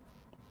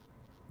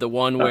 The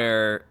one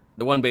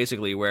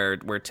basically where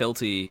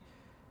Tilty,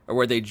 or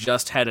where they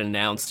just had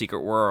announced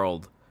Secret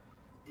World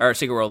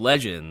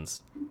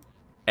Legends,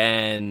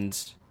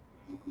 and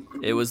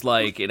It was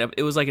like an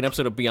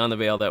episode of Beyond the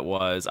Veil that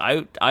was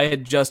I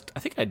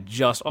think I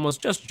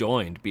almost just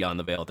joined Beyond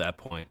the Veil at that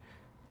point,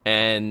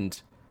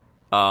 and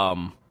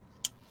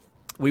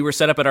we were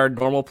set up at our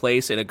normal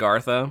place in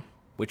Agartha,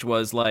 which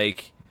was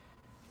like,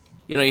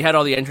 you know, you had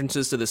all the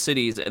entrances to the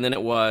cities, and then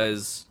it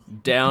was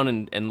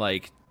down and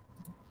like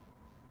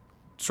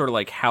sort of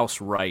like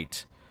House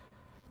Right,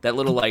 that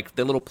little like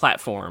the little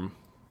platform.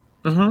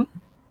 Mm-hmm.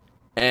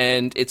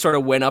 And it sort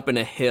of went up in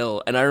a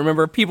hill, and I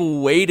remember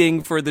people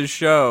waiting for the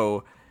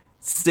show,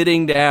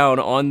 sitting down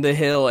on the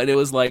hill, and it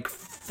was like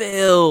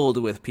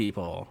filled with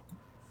people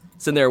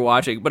sitting there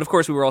watching. But of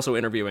course, we were also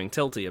interviewing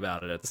Tilty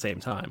about it at the same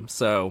time,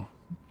 so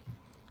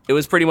it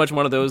was pretty much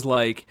one of those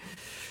like,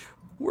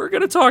 we're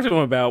gonna talk to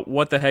him about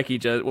what the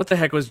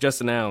heck was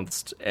just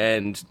announced.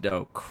 And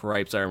no,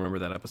 cripes, I remember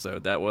that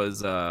episode. That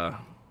was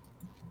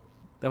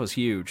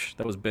huge.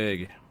 That was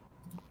big.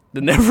 The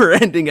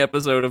never-ending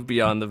episode of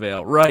Beyond the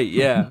Veil. Right,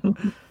 yeah.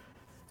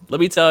 Let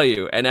me tell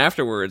you, and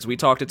afterwards, we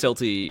talked to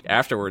Tilty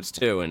afterwards,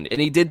 too, and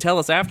he did tell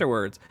us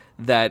afterwards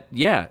that,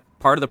 yeah,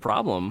 part of the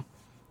problem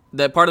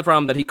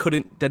that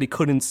he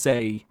couldn't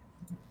say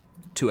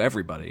to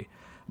everybody,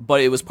 but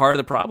it was part of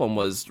the problem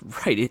was,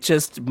 right, it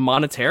just,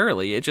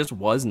 monetarily, it just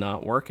was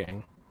not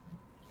working.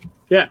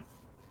 Yeah.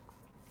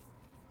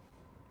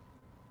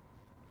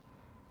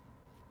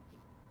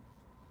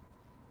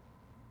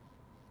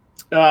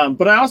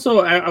 But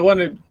I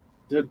wanted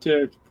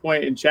to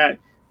point in chat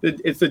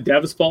that it's the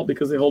devs' fault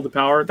because they hold the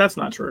power. That's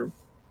not true.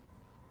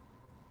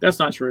 That's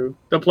not true.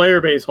 The player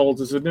base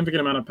holds a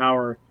significant amount of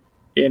power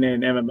in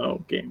an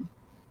MMO game,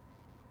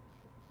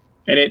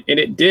 and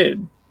it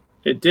did.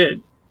 It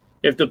did.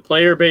 If the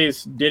player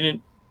base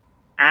didn't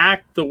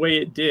act the way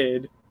it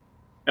did,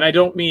 and I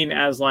don't mean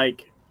by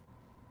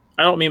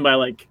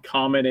like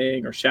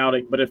commenting or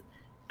shouting, but if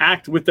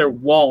act with their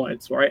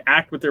wallets, right?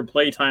 Act with their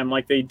playtime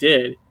like they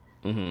did.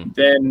 Mm-hmm.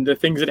 Then the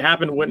things that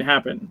happened wouldn't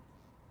happen.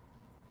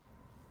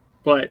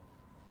 But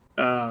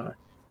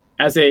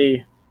as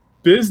a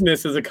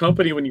business, as a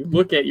company, when you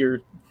look at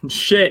your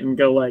shit and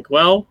go like,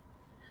 well,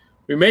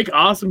 we make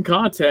awesome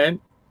content,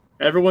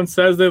 everyone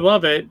says they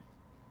love it,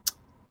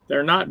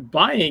 they're not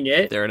buying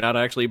it. They're not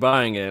actually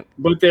buying it.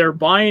 But they're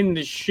buying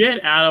the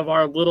shit out of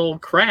our little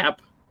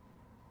crap.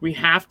 We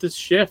have to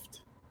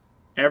shift.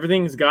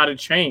 Everything's got to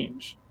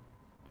change.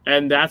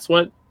 And that's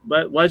what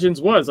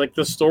Legends was. Like,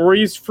 the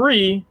story's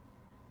free,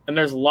 and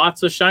there's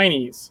lots of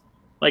shinies.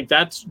 Like,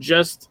 that's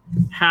just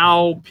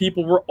how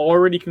people were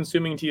already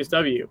consuming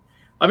TSW.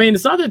 I mean,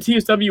 it's not that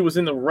TSW was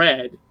in the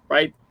red,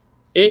 right?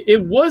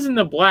 It was in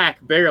the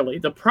black, barely.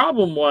 The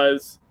problem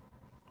was...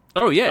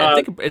 Oh, yeah.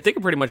 I think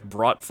it pretty much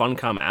brought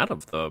Funcom out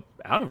of the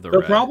red.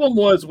 The problem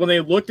was when they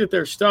looked at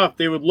their stuff,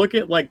 they would look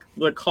at, like,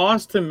 the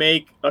cost to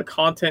make a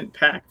content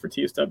pack for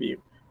TSW,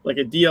 like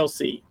a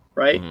DLC,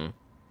 right? Mm-hmm.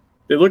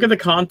 They look at the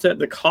content,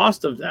 the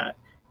cost of that,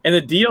 and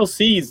the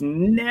DLCs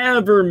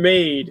never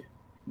made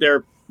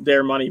their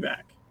money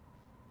back.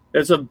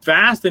 There's a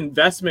vast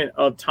investment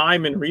of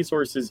time and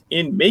resources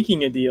in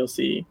making a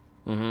DLC,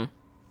 mm-hmm.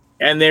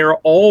 and the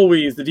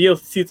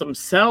DLCs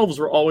themselves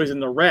were always in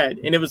the red,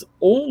 and it was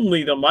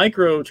only the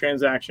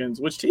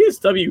microtransactions, which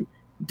TSW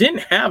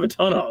didn't have a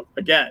ton of,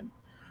 again,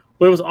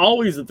 but it was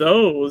always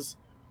those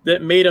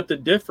that made up the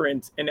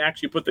difference and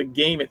actually put the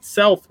game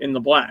itself in the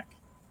black.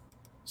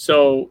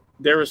 So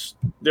there's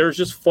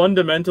just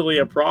fundamentally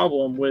a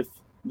problem with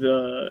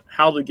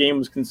how the game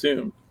was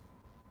consumed.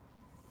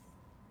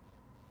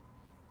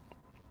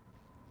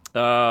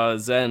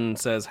 Zen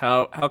says,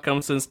 how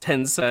come since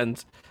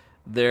Tencent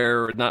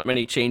there are not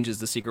many changes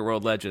to Secret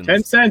World Legends?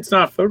 Tencent's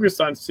not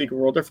focused on Secret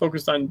World, they're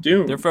focused on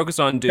Dune.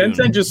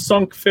 Tencent just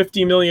sunk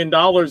 $50 million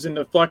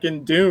into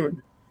fucking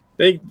Dune.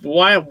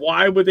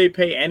 Why would they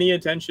pay any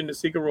attention to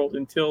Secret World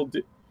until...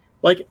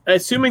 Like,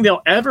 assuming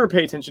they'll ever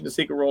pay attention to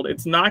Secret World,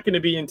 it's not going to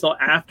be until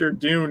after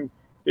Dune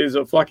is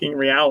a fucking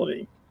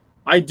reality.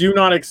 I do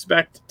not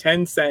expect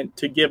Tencent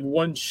to give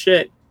one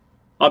shit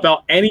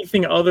about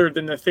anything other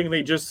than the thing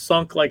they just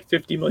sunk like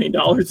 $50 million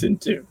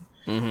into.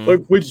 Mm-hmm.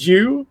 Like, would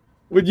you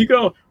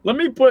go, let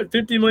me put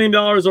 $50 million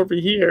over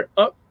here?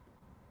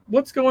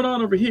 What's going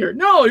on over here?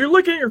 No, you're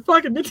looking at your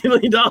fucking $50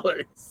 million.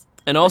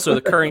 And also,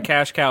 the current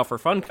cash cow for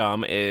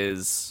Funcom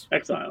is...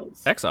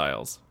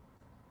 Exiles.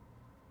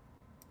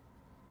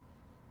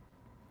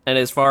 And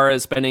as far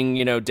as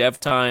spending, dev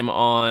time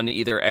on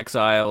either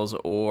Exiles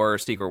or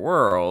Secret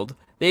World,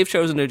 they've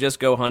chosen to just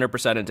go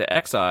 100% into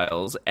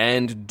Exiles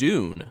and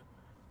Dune,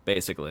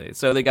 basically.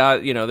 So they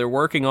got, they're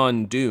working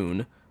on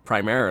Dune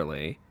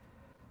primarily.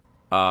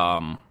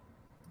 We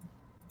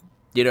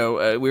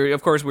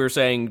were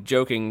saying,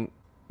 joking,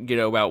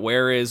 about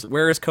where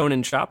is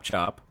Conan Chop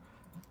Chop?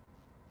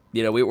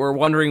 We were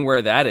wondering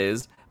where that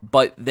is,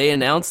 but they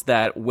announced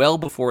that well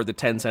before the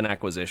Tencent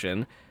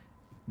acquisition.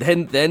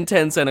 Then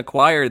Tencent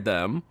acquired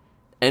them,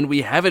 and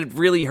we haven't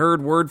really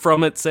heard word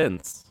from it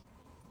since.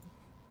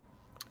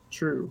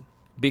 True.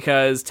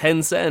 Because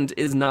Tencent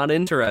is not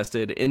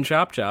interested in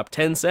Chop Chop.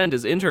 Tencent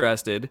is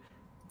interested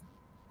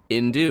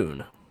in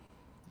Dune.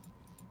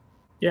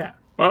 Yeah.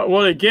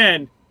 Well,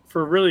 again,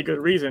 for really good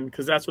reason,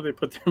 because that's where they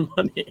put their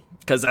money.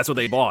 Because that's what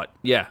they bought.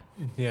 Yeah.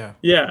 Yeah.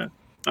 Yeah.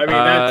 I mean,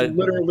 that's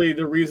literally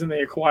the reason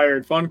they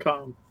acquired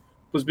Funcom,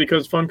 was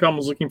because Funcom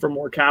was looking for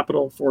more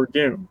capital for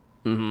Dune.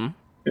 Mm-hmm.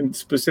 And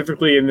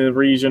specifically in the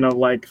region of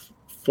like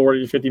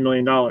 $40 to $50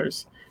 million.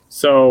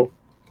 So,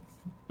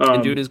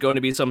 and Dune is going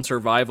to be some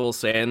survival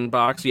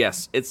sandbox.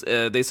 Yes, it's.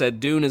 They said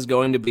Dune is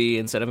going to be,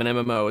 instead of an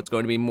MMO, it's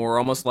going to be more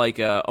almost like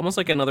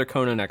another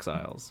Conan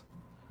Exiles.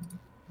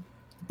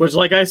 Which,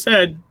 like I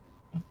said,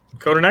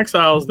 Conan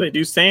Exiles, they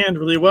do sand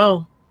really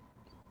well.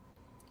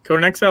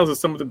 Conan Exiles is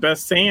some of the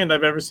best sand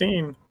I've ever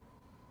seen.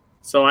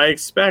 So I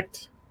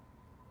expect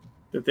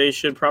that they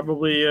should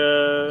probably,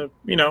 do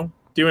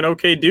an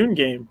okay Dune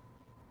game.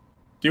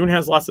 Dune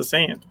has lots of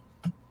sand.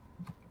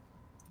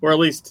 Or at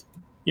least,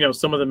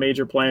 some of the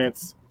major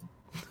planets.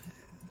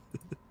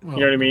 Well, You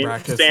know what I mean?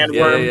 Arrakis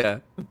Sandworm. Yeah.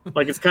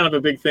 Like, it's kind of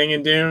a big thing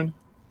in Dune.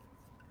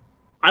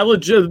 I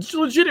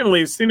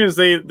legitimately, as soon as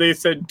they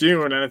said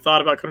Dune and I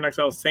thought about Conan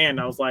Exiles Sand,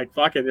 I was like,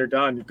 fuck it, they're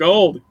done.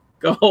 Gold.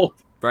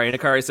 Brian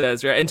Akari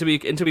says, and to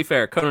be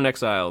fair, Conan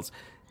Exiles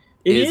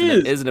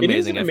Is an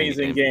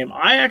amazing game.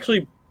 I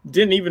actually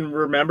didn't even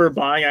remember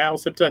buying Isle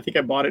Sipta. I think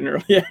I bought it in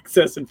early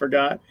access and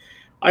forgot.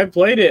 I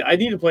played it. I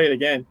need to play it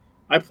again.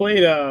 I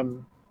played Isle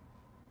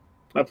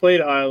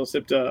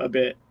Sipta a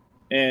bit,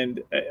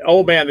 and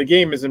oh man, the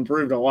game has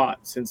improved a lot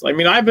since. I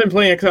mean, I've been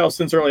playing Exiles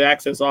since early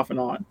access, off and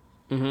on,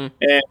 Mm-hmm.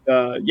 and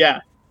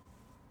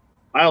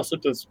Isle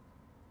Sipta's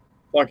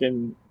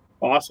fucking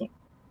awesome.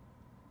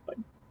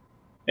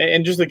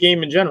 And just the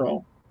game in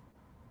general.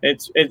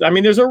 I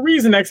mean, there's a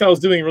reason Exile is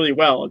doing really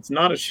well. It's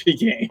not a shitty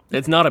game.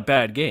 It's not a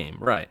bad game,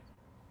 right?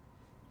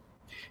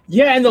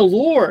 Yeah, and the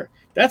lore.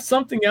 That's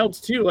something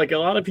else too. Like, a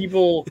lot of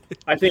people,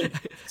 I think,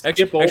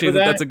 skip over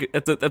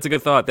that. That's a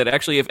good thought. That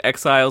actually, if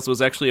Exiles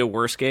was actually a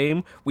worse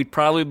game, we'd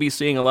probably be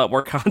seeing a lot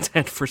more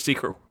content for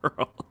Secret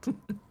World.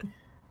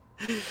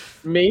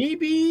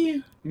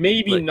 Maybe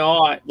Like-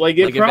 not. Like, Like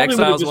if probably Exiles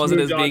would've just wasn't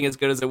moved as being on. as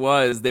good as it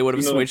was, they would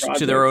have to another switched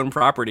to their project. own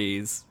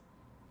properties.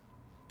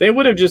 They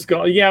would have just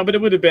gone. Yeah, but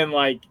it would have been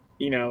like,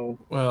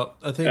 Well,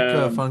 I think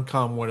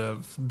Funcom would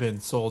have been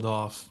sold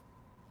off,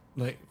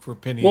 like, for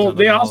pennies. Well, on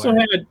the they also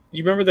dollar. had.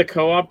 You remember the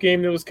co-op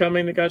game that was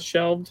coming that got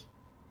shelved?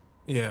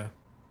 Yeah.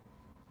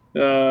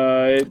 Based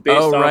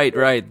Oh, off right.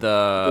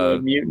 the The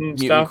mutant Mutant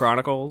stuff.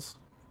 Chronicles.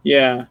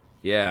 Yeah.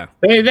 Yeah.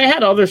 They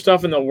had other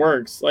stuff in the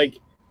works. Like,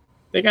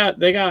 they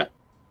got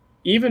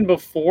even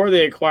before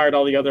they acquired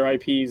all the other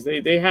IPs.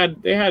 They had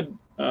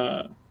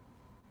I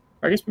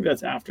guess maybe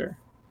that's after.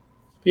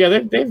 But yeah,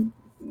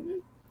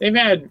 they've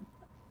had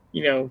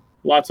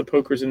lots of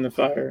pokers in the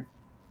fire.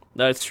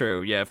 That's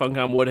true. Yeah,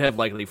 Funcom would have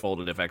likely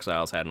folded if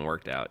Exiles hadn't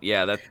worked out.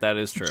 Yeah, that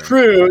is true.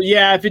 True.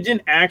 Yeah, if it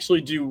didn't actually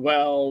do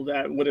well,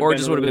 that would have Or been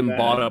just would have really been bad.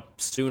 bought up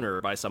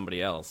sooner by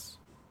somebody else.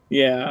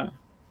 Yeah.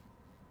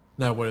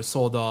 That would have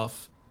sold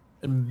off.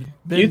 And You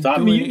been thought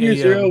doing Mutant Year a,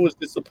 Zero was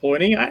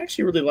disappointing? I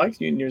actually really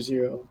liked Mutant Year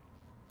Zero.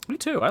 Me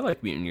too. I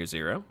like Mutant Year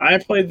Zero. I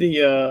played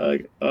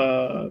the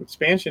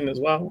expansion as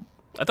well.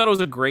 I thought it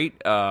was a great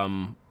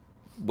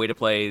way to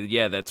play.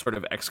 Yeah, that sort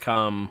of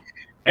XCOM.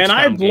 And XCOM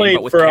I game, played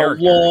but with for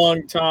characters. a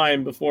long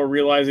time before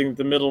realizing that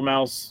the middle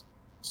mouse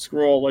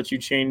scroll lets you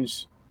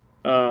change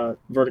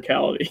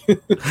verticality.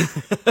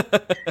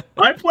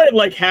 I played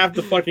like half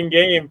the fucking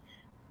game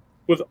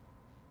with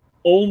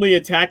only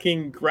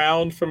attacking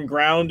ground from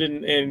ground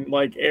and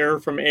like air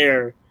from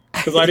air,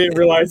 because I didn't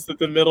realize that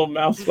the middle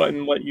mouse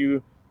button let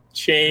you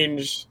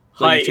change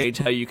Let height. you change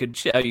how you could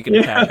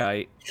Yeah. attack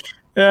height.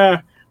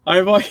 Yeah,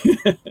 I've like,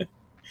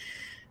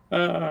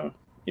 I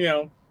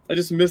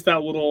just missed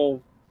that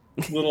little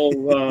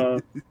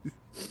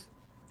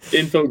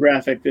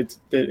infographic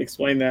that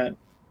explained that.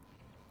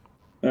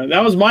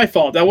 That was my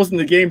fault. That wasn't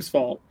the game's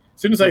fault.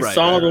 As soon as I Right,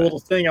 saw right, the right. little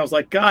thing, I was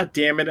like, God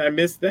damn it, I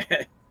missed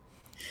that.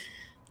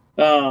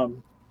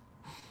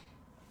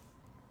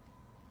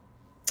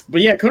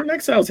 But yeah, Conan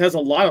Exiles has a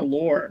lot of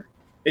lore.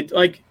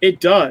 It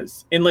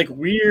does in like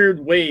weird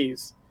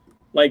ways,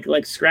 like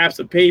scraps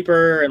of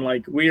paper and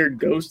like weird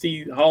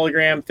ghosty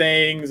hologram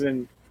things,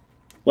 and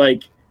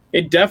like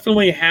it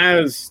definitely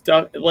has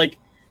stuff. Like,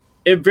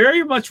 it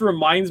very much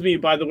reminds me,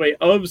 by the way,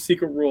 of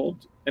Secret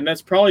World, and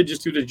that's probably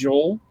just due to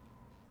Joel.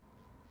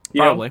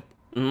 You know? Probably.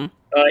 Hmm.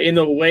 In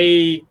the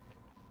way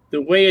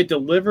it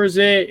delivers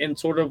it, and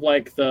sort of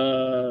like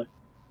the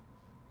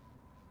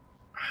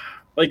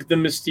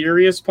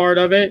mysterious part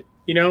of it.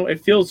 It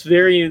feels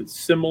very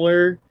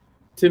similar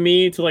to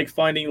me to like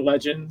Finding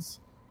Legends.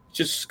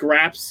 Just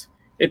scraps.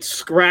 It's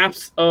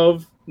scraps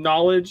of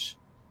knowledge.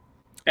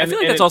 I feel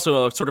like that's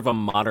also a sort of a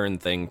modern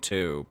thing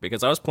too,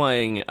 because I was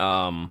playing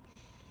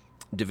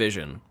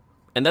Division,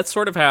 and that's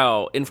sort of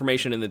how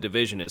information in the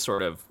Division is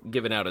sort of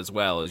given out as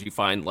well. As you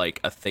find like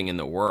a thing in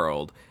the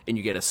world, and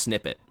you get a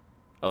snippet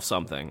of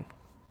something.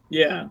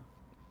 Yeah.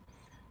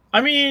 I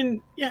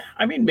mean,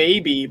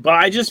 maybe, but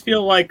I just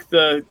feel like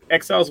the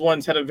Exiles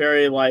ones had a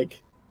very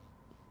like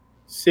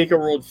Secret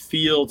World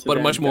feel to But a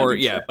them. much if that more,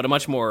 makes yeah, sense. but a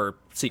much more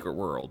Secret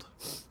World,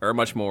 or a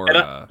much more.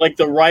 And like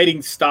the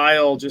writing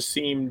style just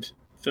seemed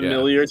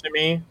familiar to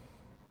me.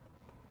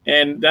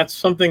 And that's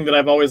something that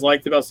I've always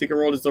liked about Secret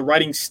World is the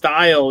writing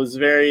style is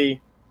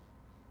very.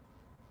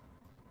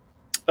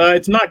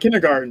 It's not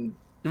kindergarten.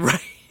 Right.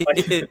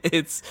 Like,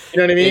 It's you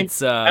know what I mean?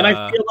 it's And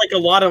I feel like a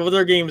lot of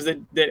other games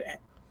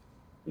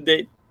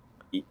that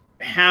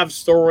have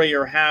story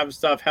or have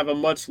stuff have a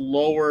much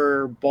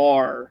lower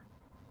bar.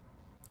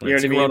 You know what I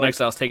Secret mean? World Like,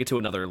 Exiles take it to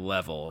another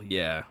level.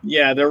 Yeah.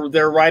 yeah,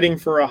 they're writing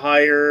for a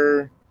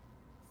higher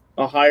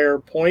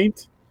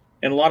point,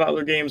 and a lot of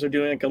other games are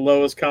doing like a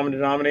lowest common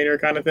denominator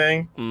kind of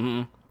thing.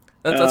 Mm-hmm.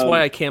 That's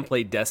why I can't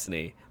play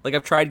Destiny. Like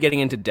I've tried getting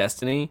into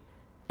Destiny,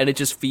 and it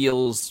just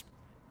feels.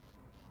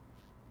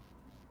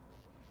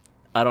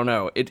 I don't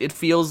know. It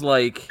feels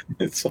like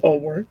It's all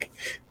work.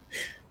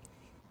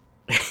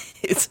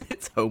 it's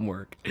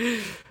homework.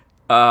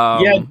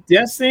 Yeah,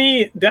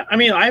 Destiny. I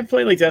mean, I've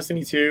played like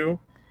Destiny 2,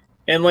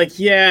 and like,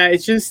 yeah,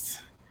 it's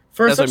just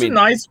for That's what such I mean. a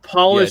nice,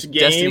 polished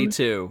Yeah, Destiny game.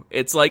 2.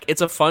 It's like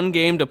it's a fun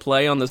game to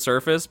play on the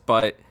surface,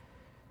 but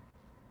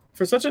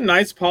For such a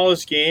nice,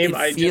 polished game, It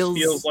just feels-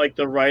 feels like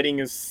the writing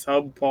is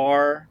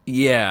subpar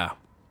yeah,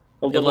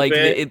 a little like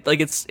bit.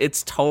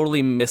 it's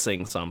totally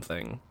missing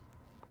something.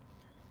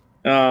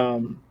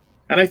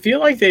 And I feel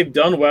like they've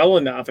done well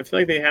enough. I feel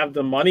like they have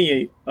the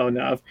money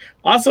enough.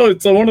 Also,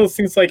 it's one of those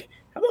things like,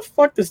 how the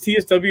fuck does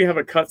TSW have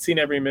a cutscene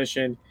every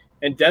mission,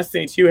 and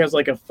Destiny 2 has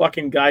like a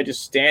fucking guy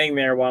just standing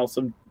there while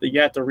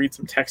you have to read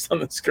some text on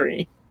the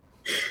screen?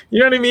 You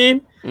know what I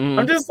mean? Mhm.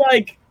 I'm just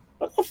like,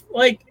 what the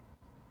like,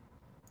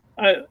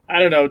 I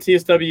don't know.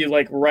 TSW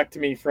like wrecked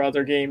me for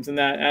other games in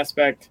that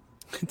aspect.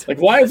 Like,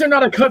 why is there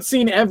not a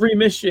cutscene every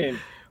mission?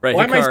 Right,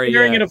 Why am I Hikari,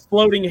 staring yeah. at a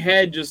floating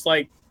head just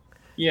like,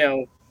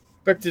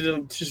 expected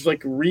to just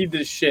like read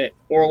this shit?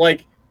 Or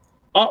like,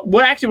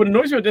 what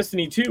annoys me about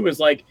Destiny 2 is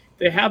like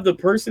they have the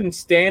person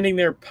standing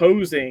there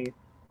posing,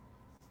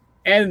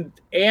 and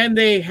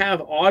they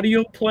have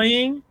audio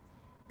playing,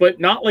 but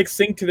not like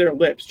synced to their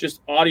lips, just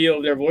audio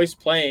of their voice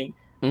playing,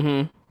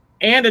 Mm-hmm.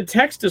 and a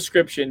text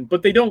description,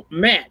 but they don't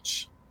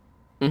match.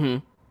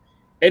 Mm-hmm.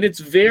 And it's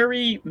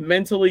very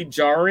mentally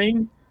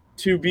jarring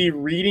to be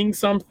reading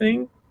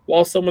something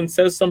while someone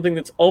says something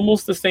that's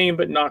almost the same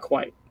but not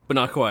quite. But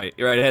not quite.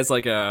 You're right. It has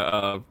like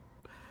a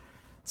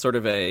sort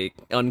of a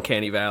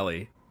uncanny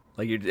valley.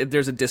 Like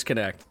there's a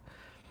disconnect.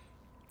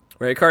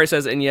 Right, Kari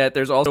says, and yet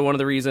there's also one of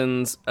the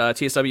reasons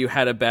TSW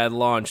had a bad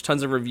launch.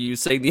 Tons of reviews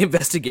saying the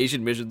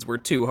investigation missions were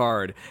too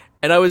hard.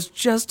 And I was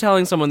just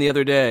telling someone the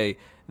other day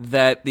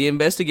that the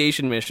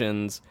investigation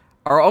missions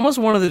are almost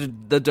one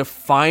of the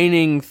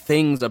defining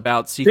things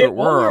about Secret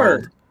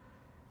World.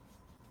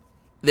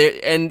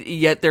 And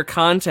yet they're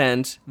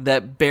content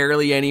that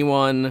barely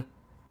anyone...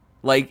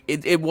 Like,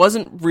 it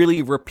wasn't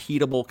really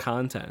repeatable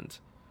content.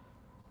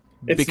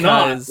 It's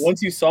not.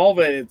 Once you solve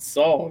it, it's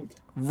solved.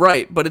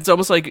 Right, but it's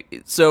almost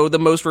like... So the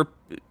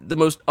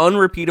most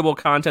unrepeatable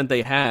content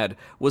they had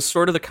was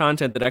sort of the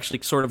content that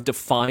actually sort of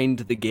defined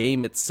the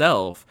game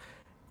itself.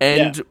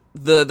 And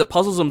the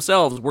puzzles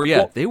themselves were,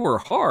 they were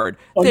hard.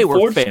 They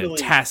were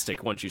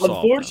fantastic once you solved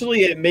them.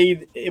 Unfortunately,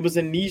 it was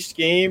a niche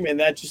game, and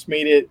that just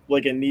made it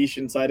like a niche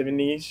inside of a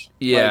niche.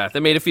 Yeah, that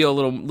made it feel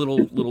a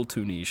little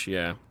too niche,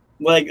 yeah.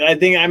 Like,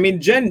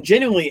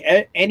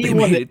 genuinely,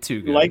 anyone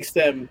that likes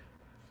them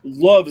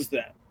loves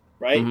them,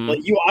 right? Mm-hmm. Like,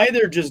 you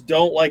either just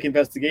don't like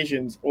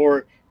investigations,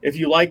 or if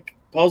you like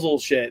puzzle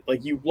shit,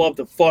 like, you love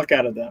the fuck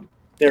out of them.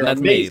 They're That's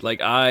amazing. me.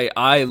 Like,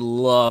 I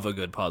love a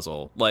good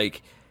puzzle.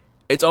 Like,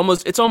 it's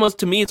almost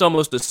to me, it's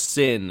almost a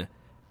sin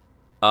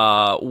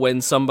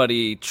when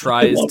somebody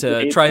tries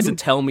to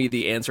tell me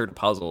the answer to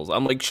puzzles.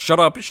 I'm like, shut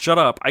up,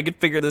 I could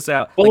figure this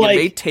out. Well, like, it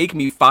may take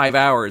me 5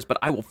 hours, but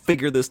I will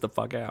figure this the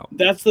fuck out.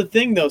 That's the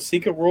thing, though.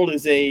 Secret World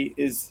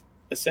is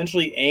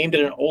essentially aimed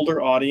at an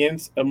older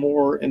audience, a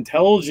more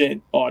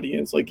intelligent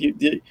audience. Like, you're,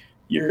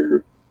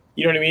 you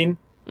know what I mean?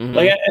 Mm-hmm.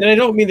 Like, and I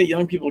don't mean that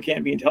young people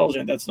can't be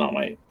intelligent. That's not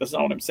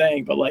what I'm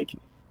saying. But like,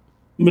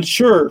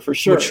 mature for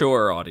sure.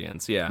 Mature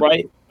audience, yeah.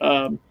 Right.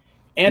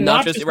 And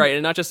not just right,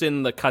 and not just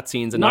in the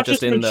cutscenes, and not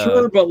just in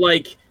mature, but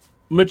like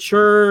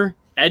mature,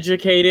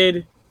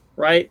 educated,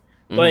 right?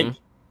 Mm-hmm.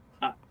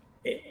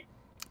 Like,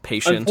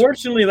 patient.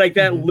 Unfortunately, like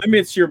that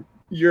limits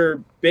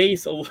your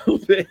base a little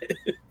bit.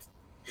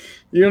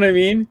 You know what I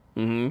mean?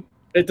 Mm-hmm.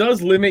 It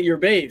does limit your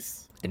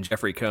base. And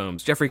Jeffrey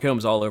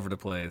Combs all over the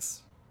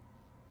place.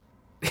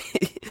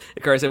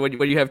 Car said,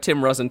 when you have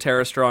Tim Russ and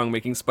Tara Strong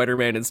making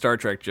Spider-Man and Star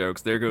Trek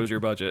jokes, there goes your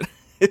budget.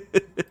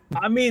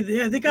 I mean,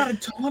 yeah, they got a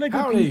ton of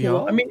good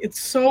people. I mean, it's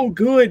so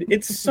good.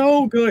 It's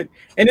so good.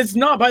 And it's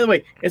not, by the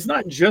way, it's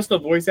not just the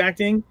voice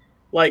acting.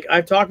 Like,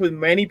 I've talked with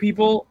many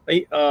people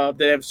that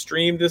have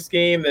streamed this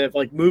game that have,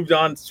 like, moved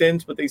on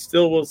since, but they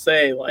still will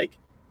say, like,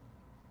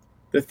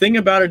 the thing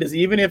about it is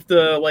even if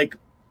the, like,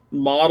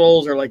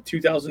 models are, like,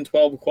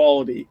 2012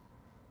 quality,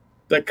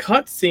 the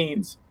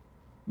cutscenes,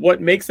 what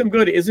makes them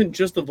good isn't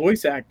just the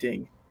voice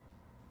acting.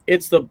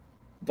 It's the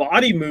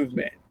body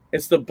movement.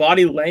 It's the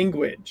body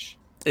language.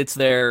 It's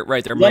their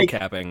like,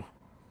 mocapping.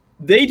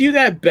 They do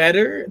that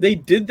better. They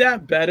did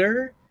that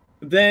better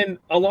than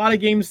a lot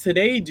of games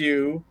today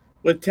do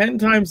with 10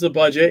 times the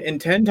budget and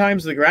 10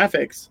 times the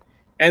graphics.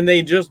 and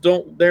they just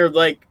don't.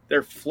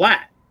 They're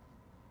flat,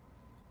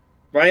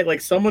 right?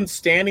 Like someone's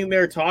standing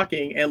there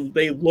talking, and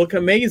they look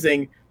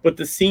amazing, but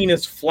the scene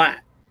is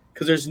flat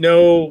because there's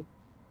no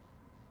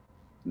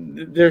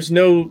there's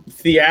no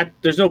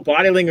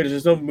body language,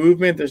 there's no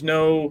movement, there's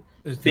no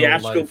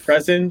theatrical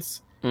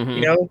presence.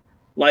 You know,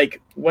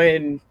 like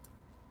when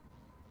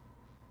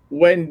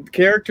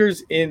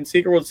characters in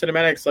Secret World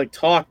cinematics like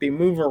talk, they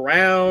move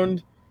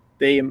around,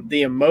 they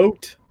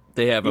emote,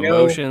 they have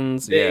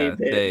emotions.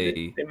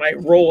 They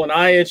might roll an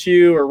eye at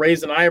you or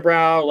raise an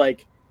eyebrow,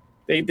 like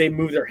they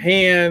move their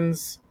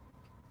hands.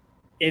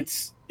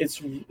 It's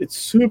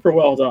super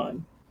well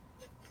done.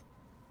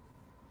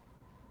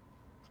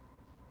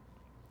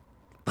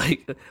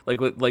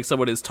 Like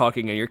someone is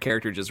talking and your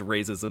character just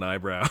raises an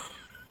eyebrow.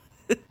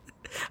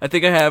 I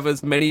think I have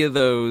as many of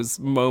those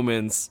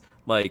moments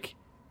like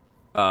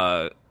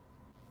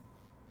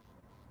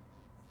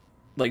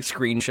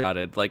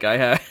screenshotted. Like I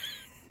have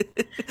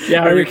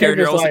your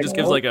character also just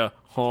gives like a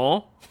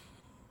huh.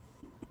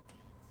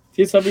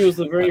 TSW was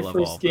the very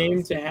first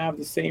game to have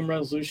the same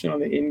resolution on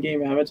the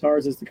in-game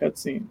avatars as the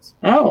cutscenes.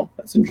 Oh,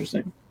 that's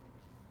interesting.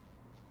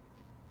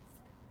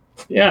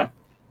 Yeah.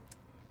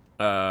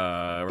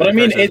 But I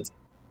mean,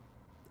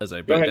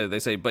 they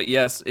say, but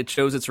yes, it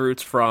shows its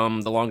roots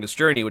from The Longest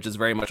Journey, which is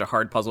very much a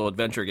hard puzzle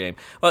adventure game.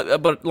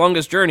 But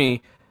Longest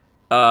Journey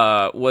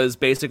was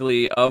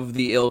basically of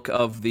the ilk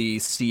of the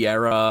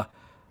Sierra,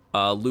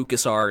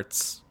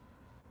 LucasArts,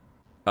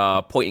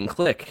 point and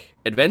click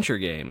adventure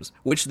games,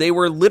 which they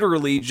were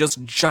literally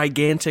just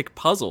gigantic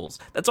puzzles.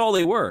 That's all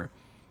they were.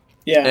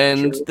 Yeah,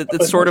 and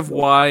that's sort of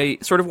why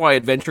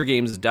adventure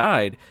games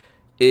died.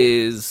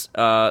 Is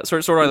sort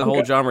of why the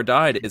whole genre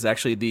died is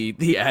actually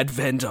the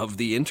advent of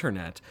the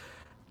internet,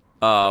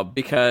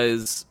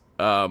 because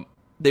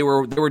they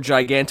were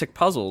gigantic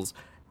puzzles,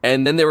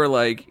 and then they were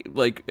like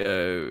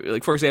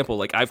for example,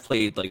 like I've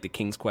played like the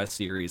King's Quest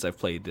series, I've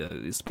played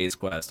Space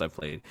Quest, I've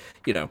played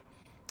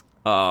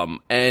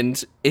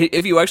and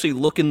if you actually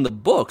look in the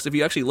books, if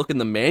you actually look in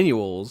the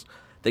manuals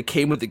that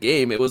came with the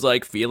game, it was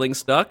like, feeling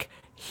stuck?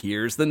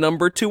 Here's the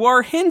number to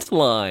our hint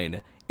line.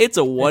 It's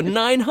a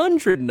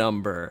 1-900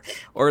 number,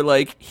 or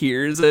like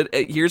here's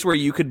where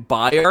you could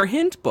buy our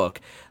hint book.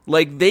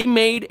 Like they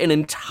made an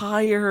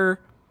entire.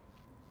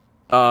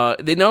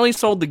 They not only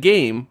sold the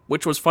game,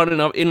 which was fun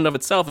enough in and of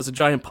itself as a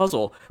giant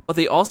puzzle, but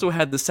they also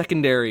had the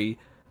secondary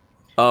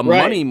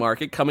money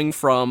market coming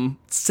from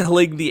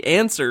selling the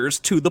answers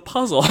to the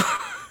puzzle.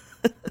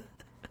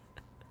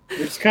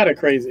 It's kind of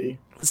crazy.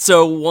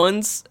 So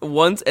once,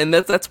 and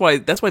that's why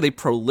they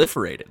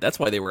proliferated. That's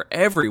why they were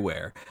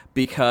everywhere,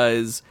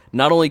 because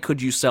not only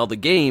could you sell the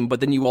game,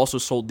 but then you also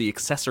sold the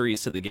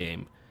accessories to the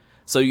game.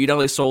 So you not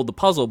only sold the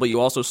puzzle, but you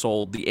also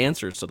sold the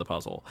answers to the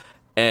puzzle,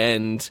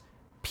 and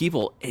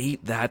people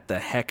ate that the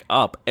heck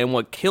up. And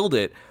what killed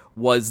it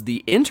was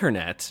the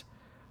internet,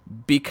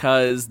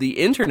 because the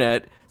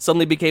internet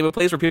suddenly became a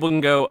place where people can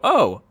go,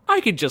 oh,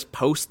 I could just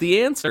post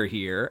the answer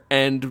here,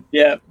 and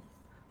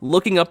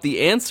looking up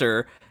the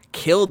answer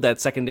killed that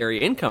secondary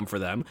income for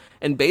them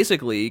and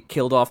basically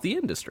killed off the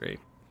industry.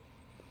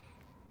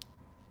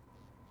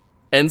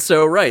 And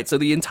so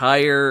the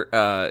entire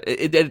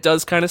it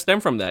does kind of stem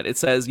from that. It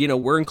says,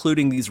 we're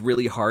including these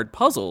really hard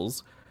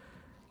puzzles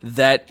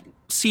that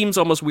seems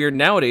almost weird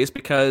nowadays,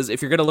 because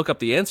if you're going to look up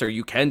the answer,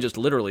 you can just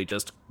literally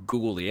just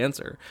Google the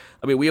answer.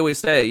 I mean, we always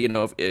say,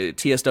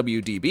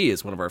 TSWDB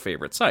is one of our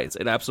favorite sites.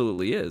 It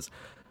absolutely is.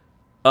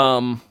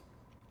 But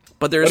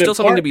there's still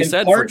something to be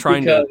said for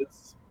trying to.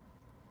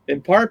 In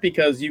part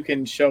because you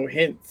can show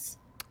hints.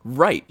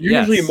 Right.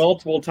 Usually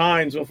multiple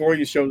times before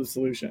you show the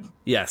solution.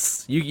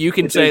 Yes. You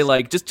can say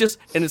like just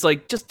and it's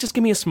like just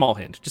give me a small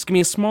hint. Just give me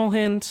a small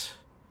hint.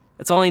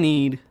 That's all I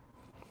need.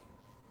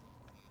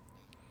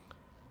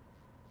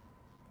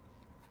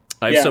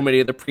 I have so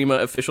many of the Prima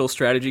official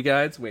strategy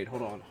guides. Wait,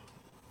 hold on.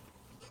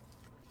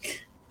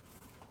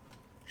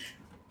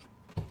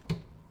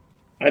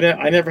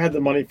 I never had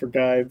the money for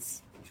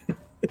guides.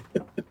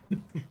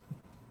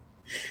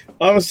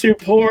 I was too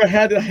poor. I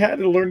had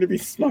to learn to be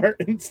smart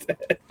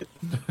instead.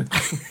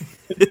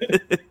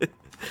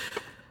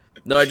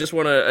 No, I just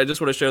want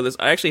to show this.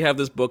 I actually have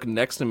this book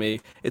next to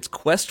me. It's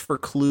Quest for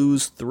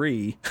Clues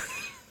 3.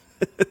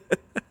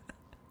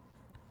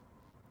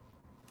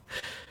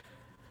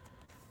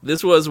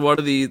 This is one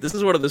of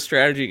the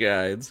strategy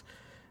guides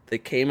that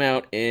came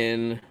out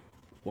in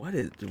what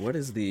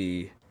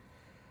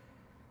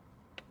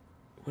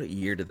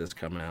year did this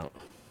come out?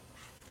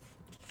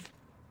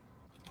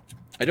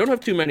 I don't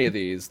have too many of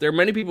these. There are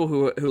many people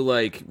who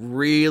like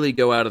really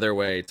go out of their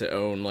way to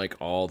own like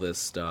all this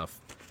stuff.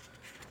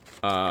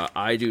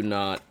 I do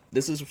not.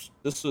 This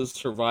was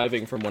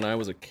surviving from when I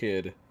was a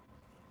kid.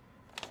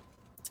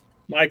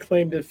 My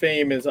claim to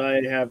fame is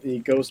I have the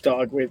Ghost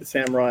Dog Way the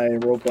Samurai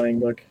role-playing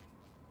book.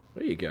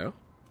 There you go.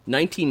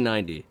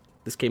 1990.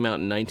 This came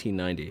out in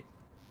 1990.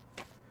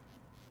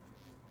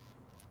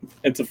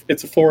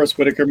 It's a Forrest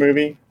Whitaker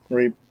movie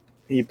where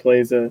he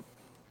plays I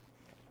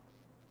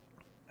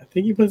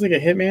think he plays like a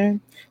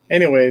hitman.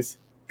 Anyways,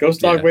 Ghost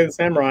Dog Way the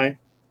Samurai.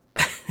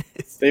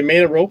 they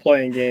made a role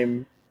playing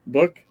game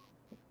book,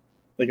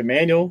 like a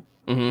manual.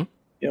 Mm-hmm.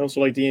 You know,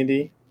 so like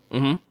D&D.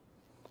 Mm-hmm.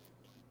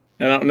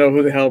 I don't know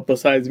who the hell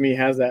besides me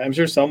has that. I'm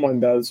sure someone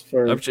does.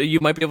 I'm sure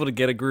you might be able to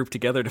get a group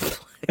together to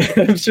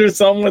play. I'm sure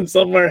someone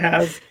somewhere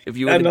has If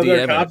you were to another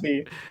DM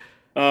copy.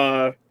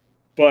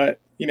 But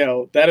you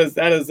know, that is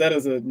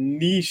a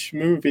niche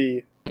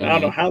movie. I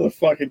don't know how the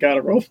fuck it got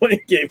a role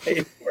playing game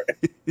made for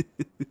it.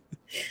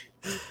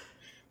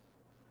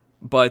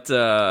 But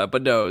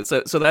no,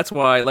 so that's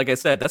why, like I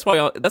said, that's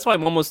why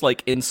I'm almost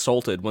like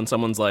insulted when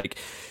someone's like,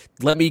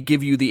 "Let me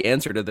give you the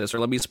answer to this," or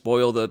 "Let me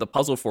spoil the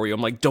puzzle for you." I'm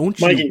like, "Don't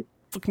you Mikey,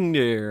 fucking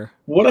dare!"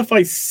 What if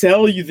I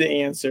sell you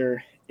the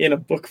answer in a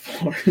book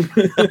form?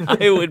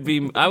 I would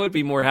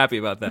be more happy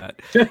about that,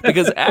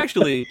 because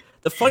actually,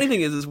 the funny thing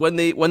is when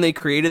they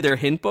created their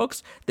hint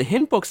books, the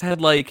hint books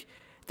had like,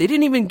 they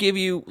didn't even give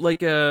you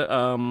like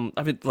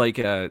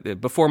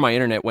before my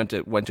internet went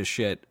to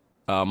shit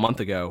a month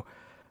ago.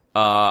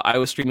 I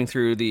was streaming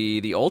through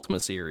the Ultima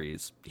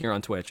series here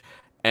on Twitch,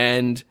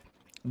 and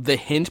the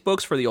hint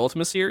books for the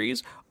Ultima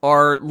series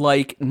are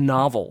like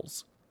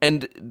novels.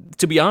 And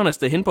to be honest,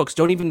 the hint books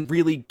don't even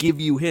really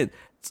give you hints.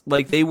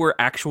 Like they were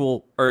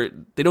actual, or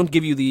they don't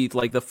give you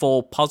the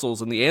full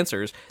puzzles and the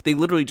answers. They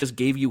literally just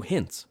gave you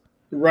hints.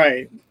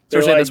 Right.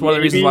 So that's one of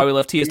the reasons why we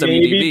left TSW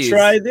Maybe DBs.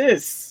 try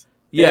this.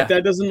 Yeah. If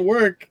that doesn't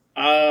work,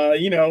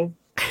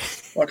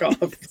 fuck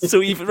off. So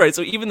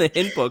even the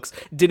hint books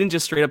didn't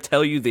just straight up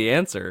tell you the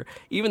answer.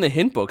 Even the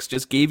hint books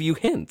just gave you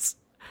hints.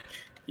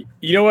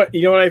 You know what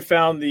I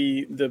found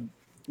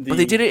but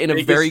they did it in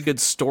a very good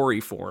story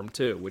form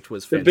too, which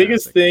was fantastic. The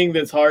biggest thing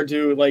that's hard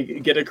to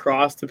like get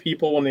across to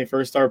people when they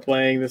first start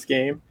playing this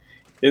game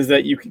is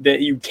that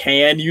you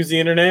can use the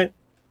internet.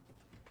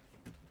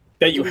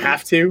 That you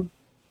have to.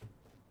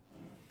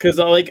 Because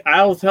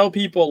I'll tell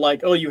people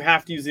like, "Oh, you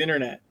have to use the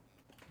internet,"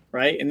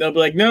 right? And they'll be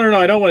like, "No,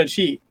 I don't want to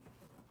cheat."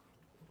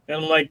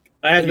 And I'm like,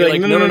 I have to be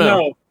like,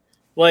 no.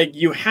 Like,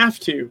 you have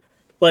to.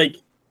 Like,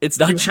 it's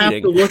not cheating. You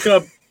have to look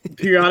up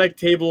periodic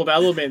table of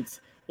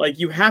elements. Like,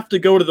 you have to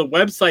go to the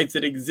websites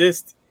that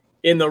exist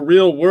in the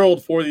real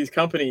world for these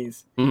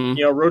companies. Mm-hmm.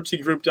 You know,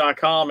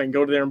 roachigroup.com, and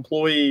go to their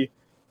employee,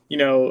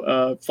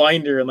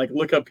 finder and, like,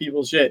 look up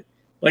people's shit.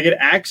 Like, it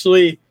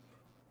actually...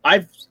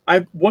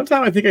 one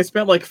time I think I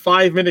spent, like,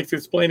 5 minutes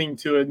explaining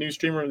to a new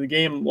streamer of the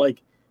game,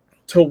 like,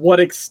 to what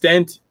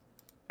extent...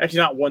 Actually,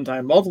 not one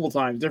time, multiple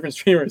times, different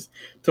streamers.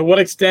 To what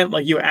extent,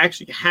 like, you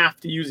actually have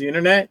to use the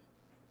internet,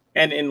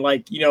 and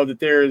like, that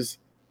there's,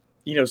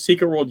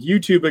 Secret World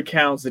YouTube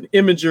accounts and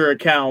Imager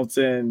accounts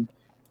and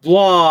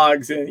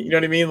blogs and you know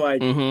what I mean,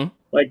 like,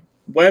 like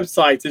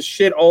websites. This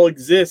shit all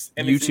exists,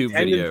 and YouTube it's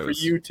intended videos for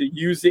you to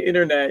use the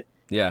internet,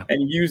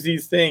 and use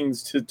these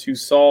things to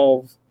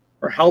solve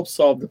or help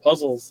solve the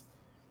puzzles.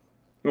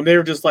 And they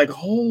were just like,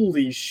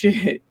 "Holy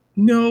shit,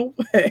 no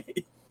way!"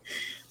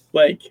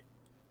 Like.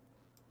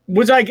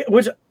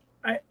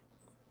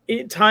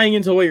 Tying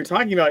into what you're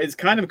talking about is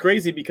kind of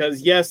crazy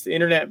because yes, the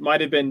internet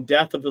might have been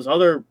death of those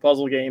other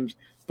puzzle games,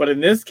 but in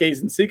this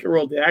case, in Secret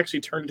World, they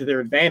actually turned to their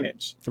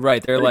advantage.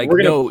 Right? They're like,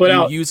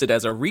 no, you use it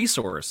as a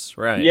resource,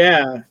 right?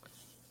 Yeah.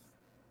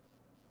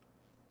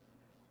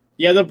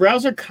 Yeah, the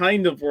browser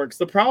kind of works.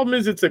 The problem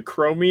is it's a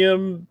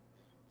Chromium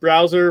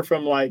browser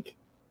from like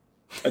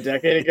a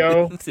decade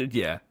ago.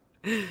 Yeah.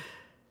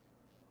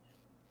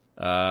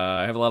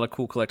 I have a lot of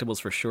cool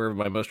collectibles for sure.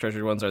 My most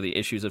treasured ones are the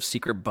issues of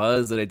Secret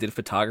Buzz that I did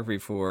photography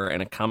for,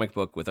 and a comic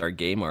book with our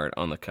game art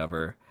on the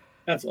cover.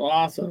 That's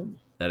awesome.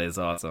 That is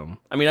awesome.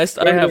 I mean, I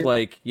have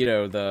like,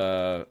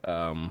 the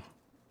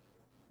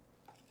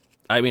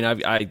I mean,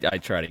 I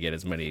try to get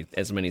as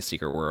many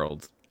Secret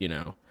World,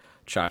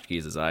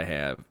 tchotchkes as I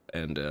have,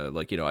 and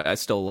I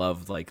still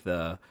love like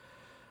the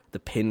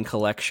pin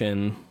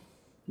collection.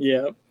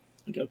 Yeah,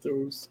 I got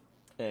those.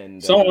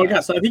 And so I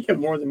think you have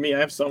more than me. I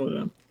have some of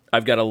them.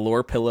 I've got a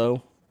lore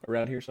pillow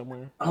around here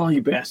somewhere. Oh,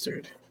 you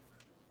bastard!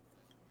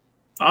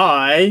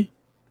 I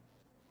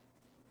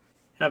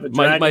have a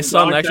dragon. My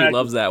son actually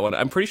loves that one.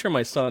 I'm pretty sure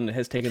my son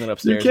has taken it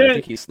upstairs. I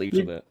think he sleeps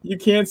with it. You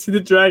can't see the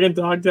dragon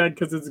dog tag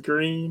because it's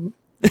green.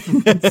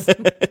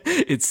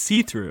 It's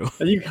see-through.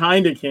 You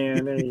kind of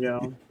can. There you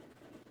go.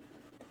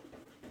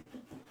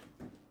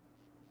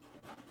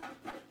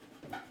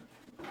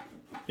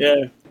 Yeah,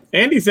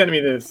 Andy sent me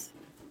this.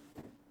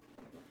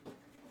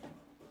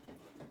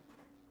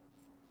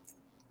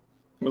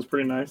 It was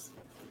pretty nice.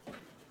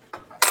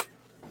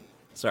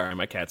 Sorry,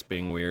 my cat's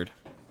being weird.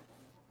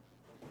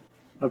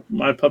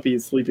 My puppy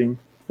is sleeping.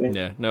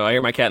 Yeah, no, I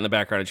hear my cat in the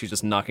background, and she's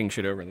just knocking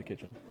shit over in the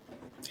kitchen.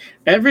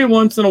 Every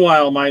once in a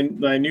while, my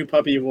new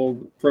puppy will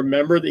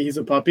remember that he's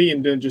a puppy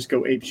and then just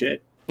go ape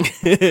shit.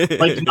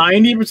 Like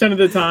 90% of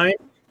the time,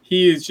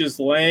 he is just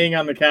laying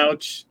on the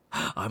couch.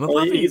 I'm a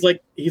puppy.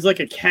 He's like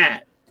a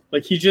cat.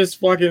 Like he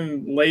just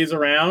fucking lays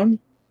around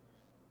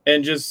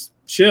and just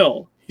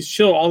chill. He's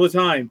chill all the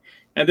time.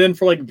 And then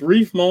for like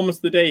brief moments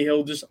of the day,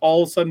 he'll just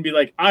all of a sudden be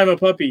like, "I'm a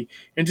puppy,"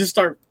 and just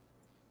start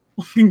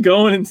fucking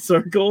going in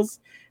circles,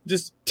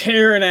 just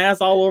tearing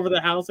ass all over the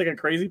house like a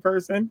crazy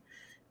person.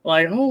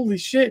 Like, holy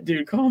shit,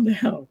 dude, calm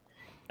down.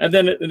 And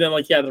then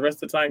like the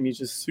rest of the time he's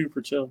just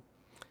super chill.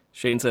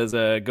 Shane says,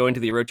 going to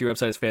the Orochi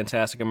website is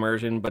fantastic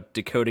immersion, but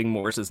decoding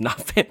Morse is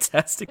not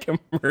fantastic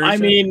immersion. I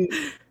mean,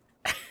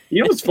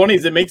 you know what's funny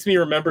is it makes me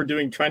remember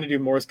trying to do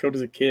Morse code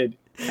as a kid.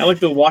 I had like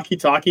the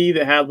walkie-talkie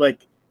that had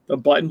like the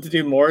button to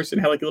do Morse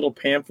and had like a little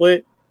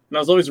pamphlet, and I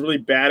was always really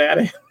bad at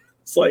it.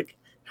 It's like,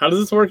 how does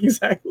this work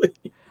exactly?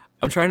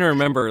 I'm trying to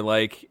remember,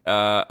 like,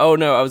 oh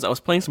no, I was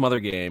playing some other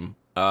game.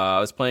 I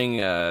was playing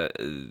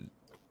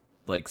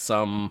like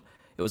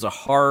it was a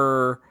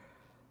horror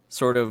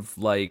sort of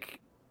like,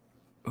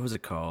 what was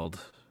it called?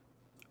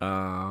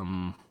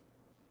 I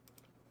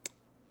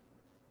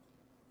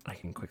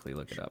can quickly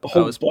look it up. The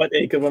whole butt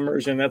ache of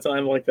immersion. That's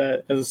I'm like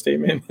that as a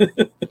statement.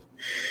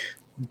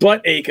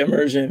 Butt ache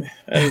immersion.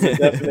 That is a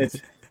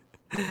definite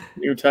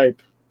new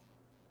type.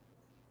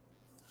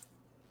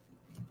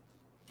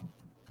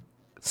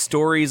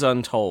 Stories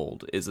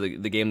Untold is the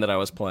game that I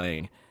was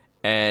playing.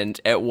 And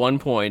at one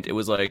point, it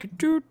was like,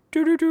 doo,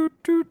 doo, doo, doo,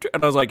 doo, doo,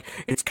 and I was like,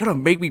 it's gonna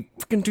make me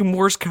fucking do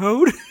Morse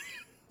code?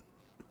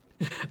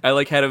 I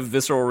like had a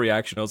visceral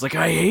reaction. I was like,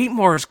 I hate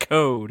Morse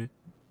code.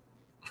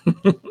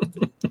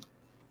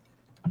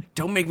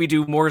 Don't make me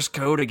do Morse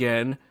code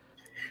again.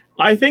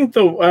 I think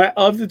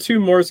of the two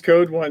Morse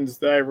code ones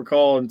that I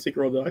recall in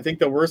Secret World, though, I think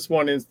the worst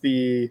one is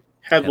the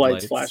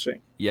headlights flashing.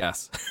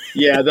 Yes.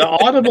 Yeah, the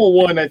audible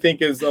one I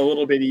think is a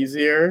little bit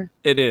easier.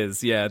 It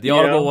is, yeah. The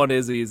audible one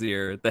is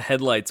easier. The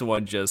headlights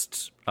one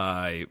just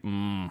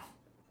And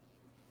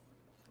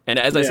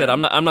as I said,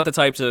 I'm not the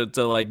type to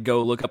like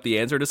go look up the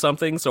answer to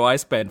something, so I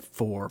spent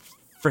for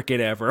frickin'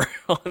 ever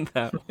on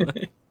that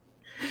one.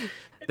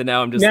 And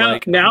now I'm just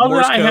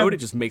Morse code, it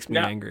just makes me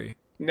angry.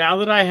 Now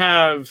that I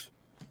have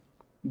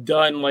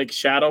done like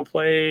shadow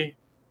play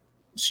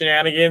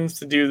shenanigans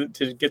to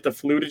get the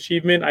flute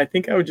achievement, I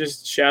think I would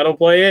just shadow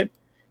play it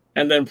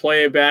and then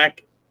play it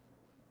back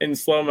in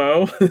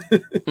slow-mo.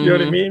 You know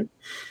what I mean?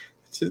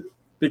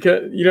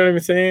 Because you know what I'm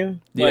saying?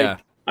 Yeah.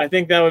 I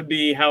think that would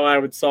be how I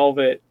would solve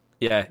it.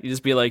 Yeah, you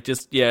just be like,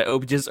 just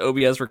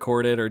OBS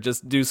record it or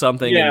just do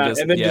something. Yeah,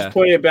 and then just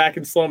play it back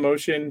in slow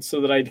motion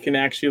so that I can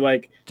actually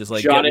like just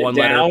like jot get one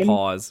it down. letter,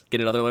 pause, get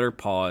another letter,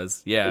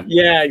 pause. Yeah.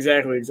 Yeah,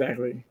 exactly.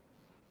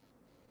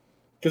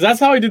 Because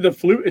that's how I did the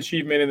flute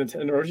achievement in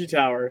the Orochi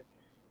Tower.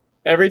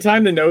 Every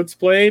time the notes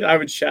played, I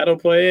would shadow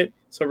play it,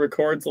 so it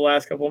records the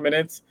last couple of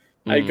minutes.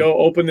 I'd go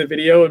open the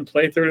video and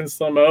play through it in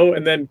slow-mo,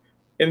 and then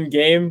in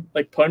game,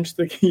 like punch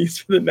the keys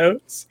for the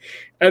notes.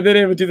 And then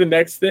it would do the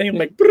next thing,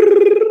 like,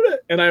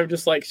 and I would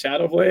just like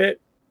shadow play it,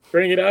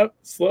 bring it up,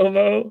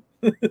 slow-mo.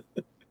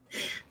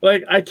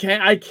 Like, I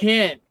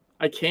can't.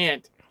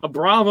 A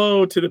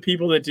bravo to the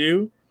people that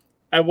do.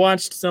 I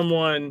watched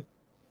someone...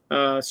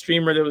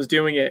 streamer that was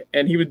doing it,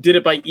 and he did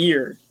it by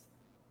ear.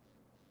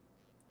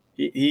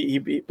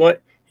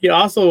 But he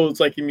also was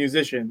like a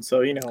musician,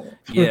 so you know,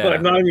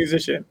 I'm not a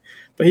musician,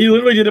 but he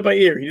literally did it by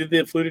ear. He did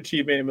the flute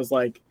achievement and was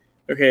like,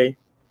 okay,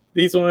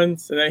 these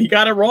ones, and then he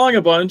got it wrong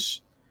a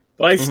bunch,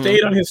 but I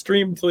stayed on his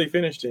stream until he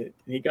finished it,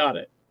 and he got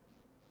it.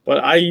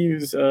 But I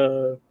use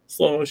slow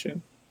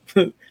motion,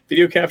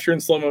 video capture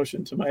in slow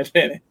motion to my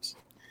advantage.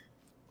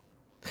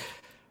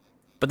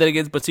 But then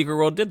again, Secret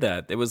World did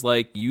that. It was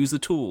like, use the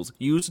tools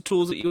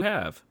that you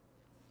have.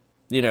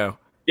 You know,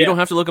 you don't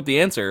have to look up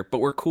the answer, but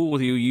we're cool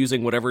with you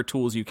using whatever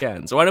tools you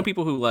can. So I know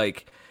people who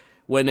like,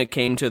 when it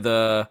came to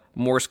the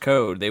Morse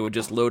code, they would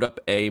just load up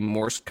a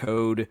Morse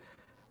code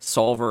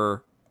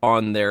solver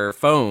on their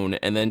phone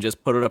and then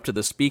just put it up to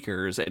the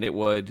speakers, and it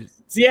would.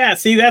 Yeah,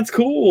 see, that's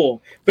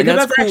cool. Because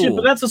that's cool. actually,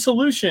 but that's a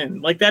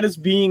solution. Like, that is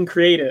being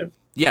creative.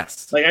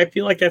 Yes. Like, I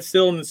feel like that's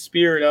still in the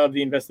spirit of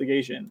the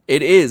investigation.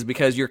 It is,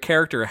 because your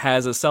character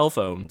has a cell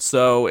phone.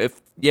 So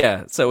if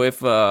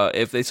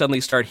they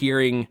suddenly start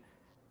hearing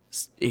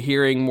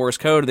Morse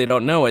code and they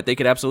don't know it, they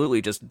could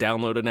absolutely just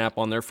download an app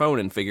on their phone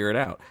and figure it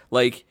out.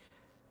 Like,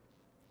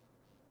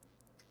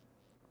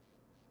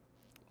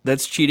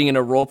 that's cheating in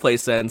a roleplay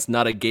sense,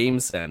 not a game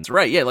sense.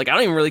 Right, yeah, like, I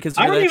don't even really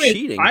consider that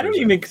cheating. I don't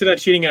even consider that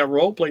cheating in a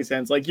roleplay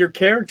sense. Like, your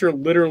character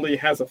literally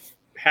has a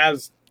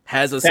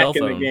cell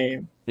phone in the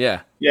game.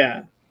 Yeah.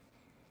 Yeah.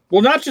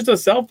 Well, not just a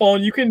cell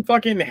phone. You can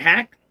fucking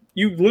hack.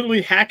 You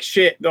literally hack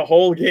shit the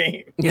whole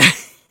game. Yeah.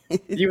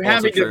 You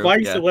have a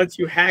device that lets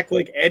you hack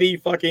like any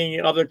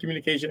fucking other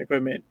communication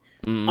equipment.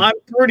 I'm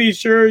pretty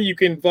sure you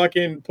can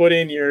fucking put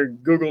in your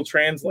Google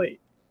Translate.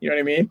 You know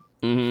what I mean?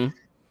 Mm-hmm.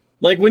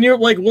 Like when you're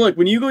like, look,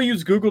 when you go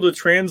use Google to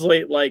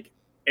translate like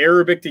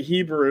Arabic to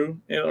Hebrew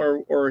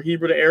or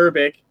Hebrew to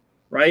Arabic,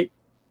 right?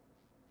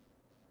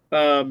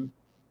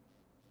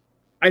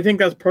 I think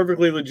that's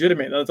perfectly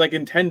legitimate. That's like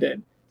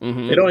intended.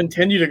 Mm-hmm. They don't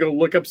intend you to go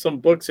look up some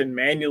books and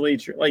manually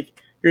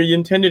you're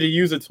intended to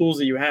use the tools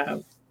that you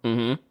have.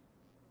 Mm-hmm.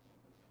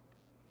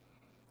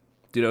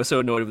 Dude, I was so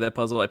annoyed with that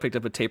puzzle. I picked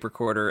up a tape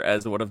recorder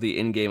as one of the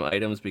in-game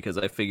items because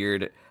I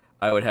figured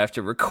I would have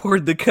to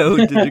record the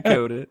code to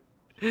decode it.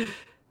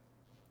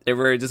 A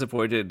very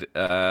disappointed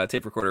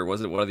tape recorder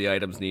wasn't one of the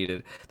items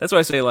needed. That's why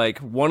I say, like,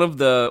 one of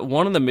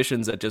the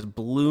missions that just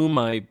blew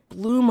my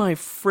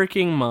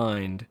freaking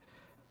mind.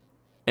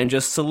 and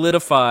just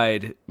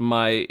solidified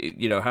my,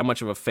 how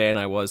much of a fan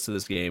I was to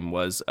this game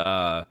was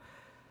one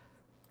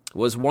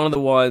of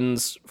the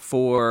ones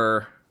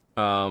for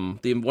one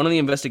of the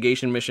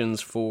investigation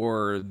missions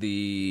for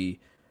the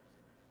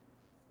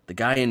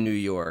guy in New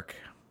York.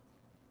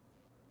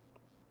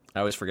 I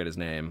always forget his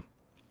name.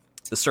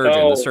 The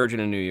surgeon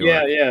in New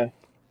York. Yeah.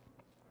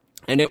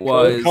 And it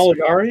was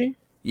Caligari?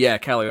 Yeah,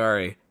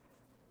 Caligari.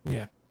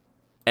 Yeah.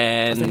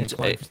 And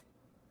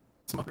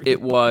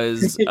it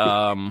was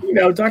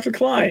Dr.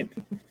 Klein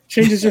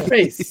changes your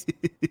face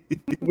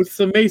with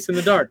some mace in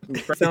the dark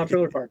in Down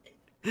Trailer Park.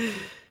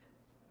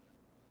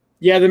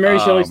 Yeah, the Mary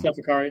Shelley stuff,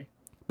 Akari.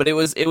 But it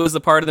was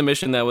the part of the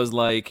mission that was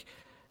like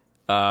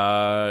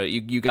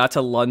you got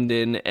to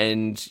London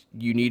and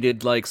you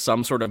needed like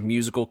some sort of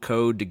musical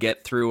code to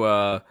get through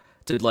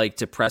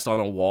to press on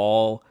a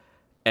wall,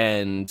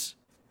 and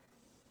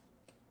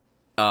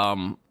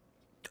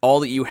all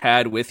that you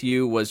had with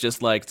you was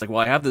just like, it's like,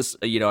 well, I have this,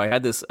 I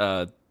had this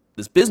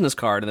this business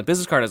card, and the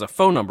business card has a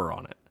phone number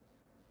on it,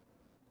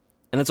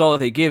 and that's all that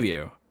they give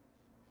you.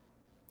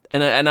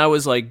 And I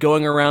was like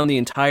going around the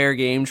entire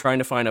game trying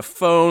to find a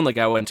phone. Like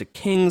I went to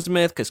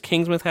Kingsmith because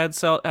Kingsmith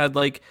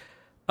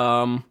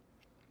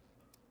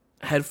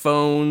had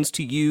phones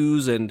to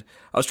use, and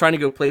I was trying to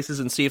go places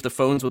and see if the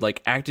phones would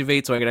like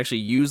activate so I could actually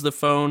use the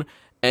phone.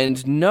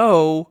 And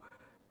no,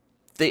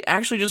 they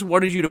actually just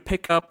wanted you to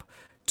pick up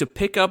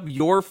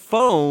your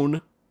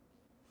phone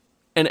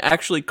and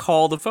actually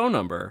call the phone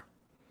number,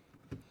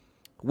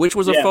 which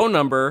was a phone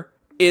number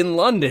in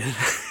London.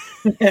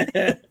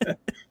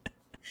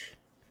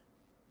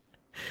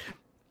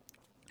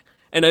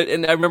 And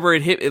I remember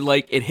it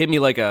hit me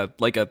like a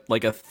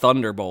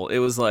thunderbolt. It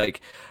was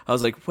like, I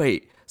was like,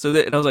 wait.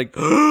 And I was like,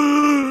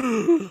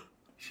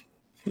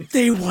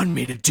 they want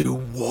me to do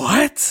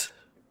what?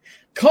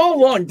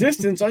 Call long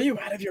distance? Are you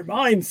out of your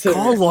mind, sir?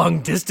 Call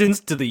long distance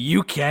to the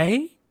UK?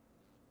 And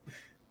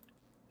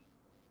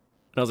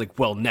I was like,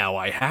 well, now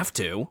I have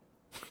to.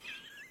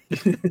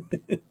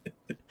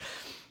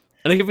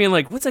 And I kept being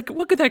like, what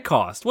could that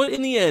cost? What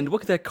in the end,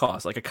 what could that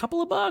cost? Like a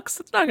couple of bucks?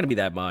 It's not going to be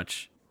that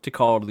much to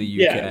call to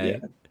the UK. Yeah.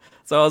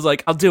 So I was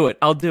like, I'll do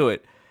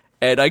it.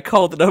 And I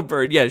called the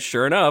number, and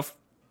sure enough,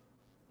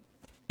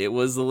 it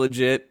was the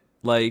legit,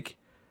 like,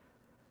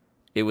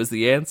 it was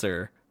the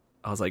answer.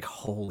 I was like,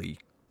 holy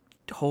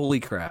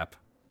crap.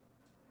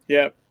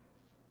 Yep.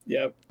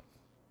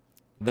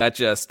 That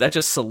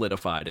just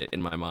solidified it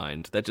in my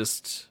mind. That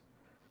just...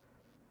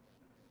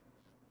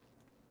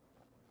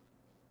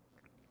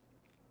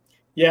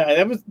 Yeah,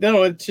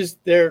 it's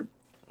just the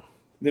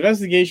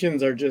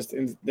investigations are just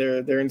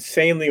they're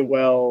insanely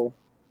well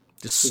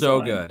just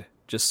designed.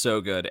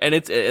 so good, and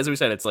it's, as we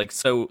said, it's like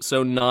so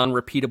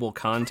non-repeatable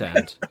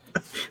content.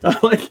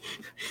 like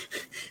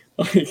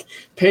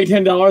pay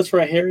 $10 for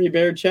a hairy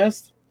bear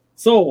chest,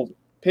 sold.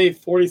 Pay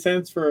 40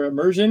 cents for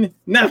immersion,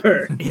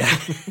 never. Yeah,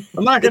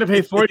 I'm not gonna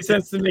pay 40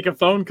 cents to make a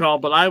phone call,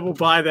 but I will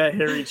buy that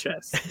hairy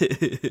chest.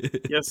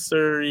 Yes,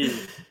 sir.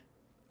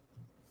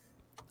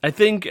 I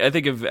think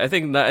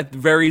that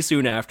very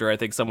soon after, I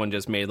think someone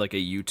just made like a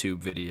YouTube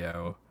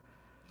video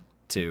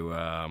to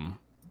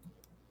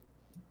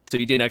so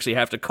you didn't actually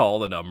have to call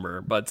the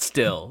number, but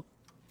still.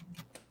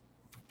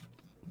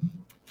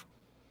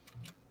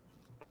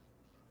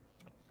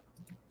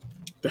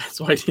 That's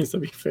why it needs to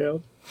be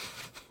failed.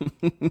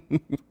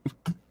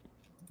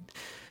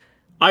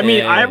 I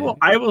mean, I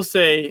will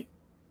say,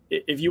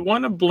 if you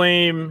want to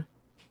blame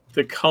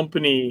the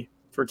company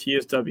for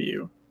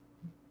TSW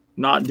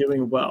not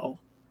doing well,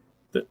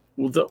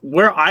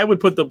 where I would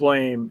put the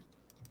blame,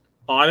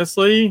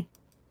 honestly,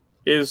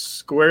 is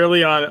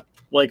squarely on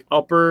like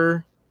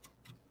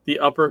the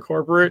upper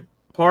corporate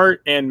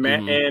part and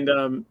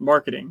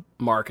marketing.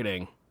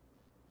 Marketing,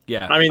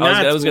 yeah. I mean,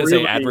 I was gonna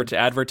really say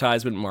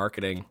advertisement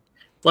marketing.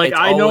 Like, it's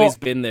always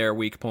been their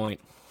weak point.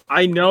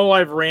 I know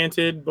I've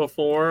ranted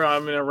before.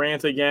 I'm gonna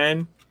rant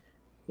again.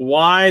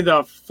 Why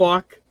the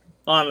fuck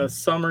on a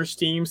summer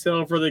Steam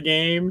sale for the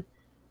game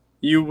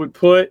you would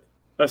put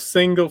a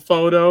single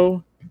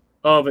photo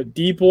of a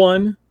deep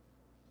one,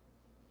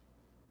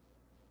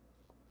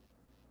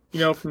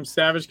 from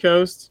Savage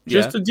Coast,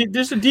 just a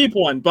deep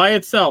one by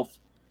itself,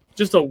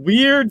 just a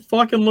weird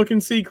fucking looking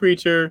sea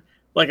creature,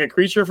 like a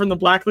creature from the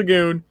Black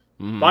Lagoon,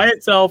 by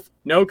itself,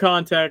 no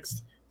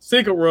context.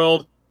 Secret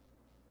World,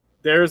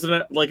 there's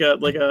a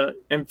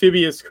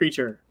amphibious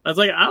creature. I was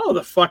like, I don't know what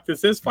the fuck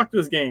this is. Fuck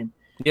this game.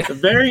 Yeah. The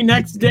very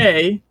next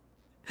day,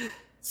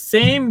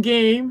 same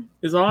game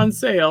is on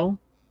sale.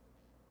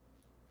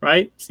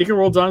 Right? Secret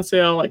World's on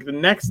sale like the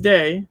next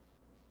day.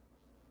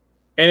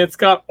 And it's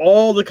got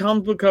all the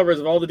comic book covers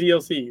of all the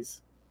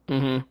DLCs.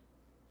 Mm-hmm. And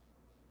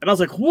I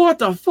was like, what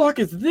the fuck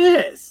is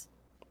this?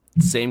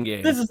 Same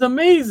game. This is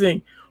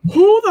amazing.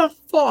 Who the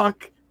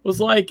fuck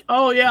was like,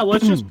 oh yeah,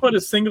 let's just put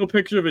a single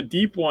picture of a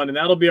deep one and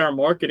that'll be our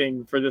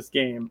marketing for this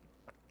game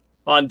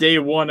on day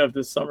one of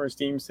the summer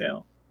Steam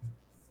sale?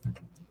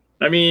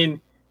 I mean,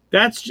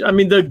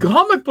 the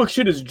comic book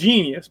shit is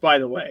genius, by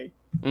the way.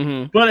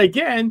 Mm-hmm. But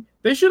again,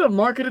 they should have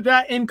marketed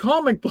that in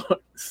comic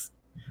books.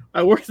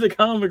 I worked at the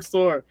comic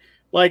store.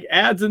 Like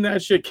ads in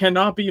that shit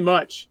cannot be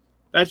much.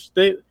 That's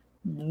they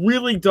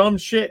really dumb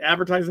shit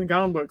advertising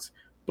comic books.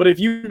 But if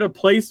you're in a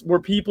place where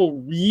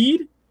people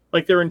read,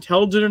 like they're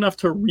intelligent enough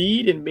to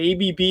read and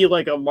maybe be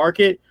like a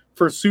market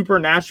for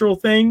supernatural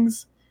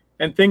things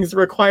and things that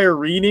require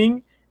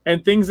reading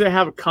and things that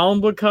have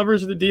comic book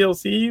covers of the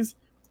DLCs,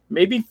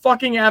 maybe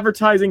fucking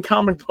advertising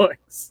comic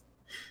books.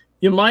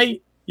 You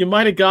might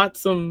have got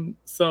some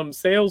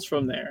sales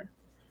from there.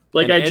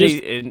 Like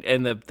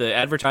and the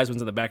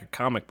advertisements in the back of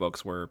comic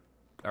books are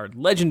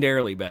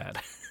legendarily bad.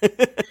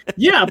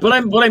 Yeah,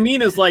 but what I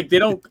mean is like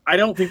I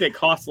don't think they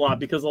cost a lot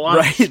because a lot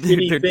of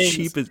shitty they're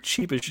things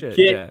cheap as shit.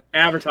 Get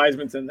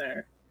advertisements in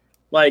there.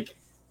 Like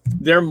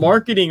their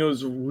marketing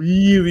was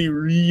really,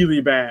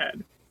 really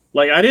bad.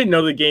 Like I didn't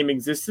know the game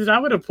existed. I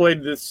would have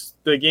played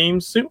the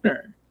game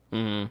sooner.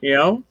 Mm-hmm.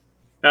 You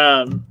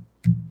know,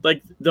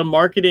 like the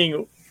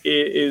marketing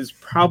is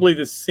probably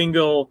the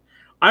single.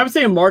 I would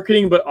say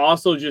marketing, but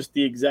also just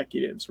the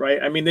executives,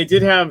 right? I mean, they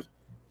did have,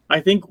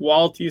 I think,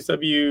 while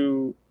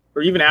TSW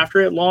or even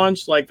after it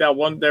launched, like their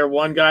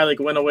one guy like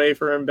went away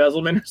for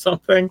embezzlement or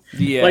something.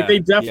 Yeah, like they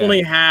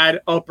definitely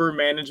had upper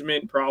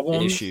management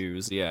problems,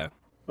 issues. Yeah,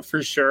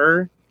 for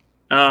sure.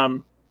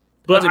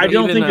 But I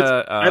don't think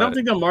I don't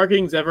think the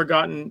marketing's ever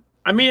gotten.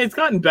 I mean, it's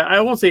gotten better. I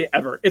won't say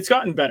ever. It's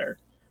gotten better.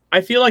 I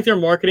feel like their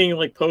marketing,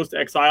 like post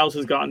Exiles,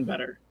 has gotten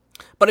better.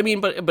 But I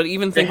mean, but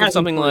even think of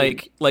something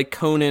like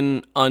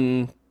Conan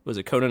was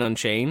it Conan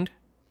Unchained?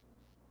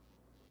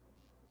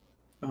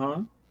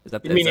 Is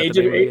that you mean Age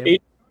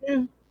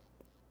of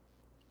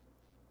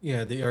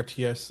Yeah, the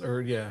RTS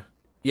or yeah,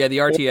 the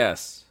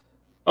RTS.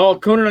 Oh,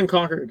 Conan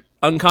Unconquered.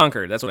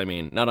 Unconquered. That's what I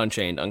mean. Not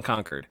Unchained.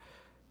 Unconquered.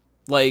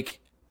 Like,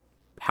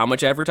 how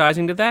much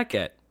advertising did that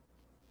get?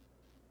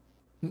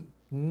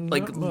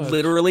 Like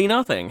literally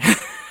nothing.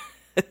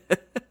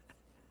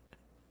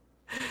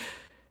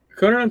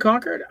 Conan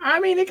Unconquered? I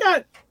mean, it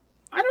got,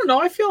 I don't know,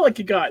 I feel like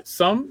it got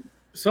some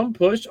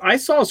push. I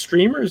saw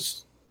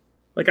streamers,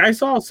 like I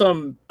saw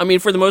some. I mean,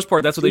 for the most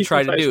part, that's what they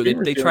tried to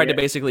do. They tried to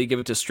basically give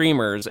it to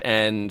streamers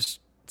and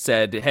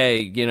said, hey,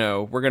 you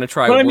know, we're going to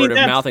try word of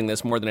mouthing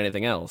this more than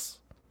anything else.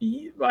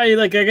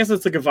 I guess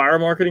it's like a viral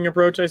marketing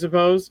approach, I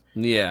suppose.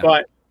 Yeah.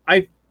 But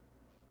I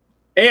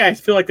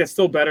feel like that's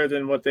still better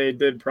than what they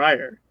did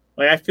prior.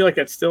 Like, I feel like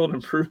that's still an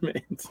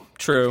improvement.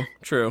 True.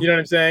 You know what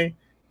I'm saying?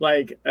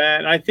 Like,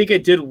 and I think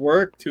it did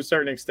work to a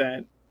certain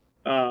extent.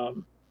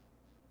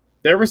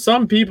 There were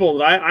some people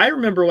that I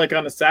remember, like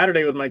on a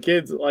Saturday with my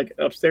kids, like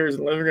upstairs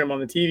in the living room on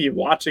the TV,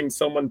 watching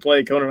someone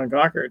play Conan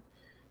Unconquered,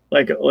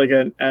 like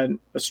a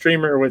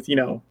streamer with, you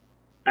know,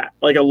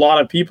 like a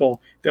lot of people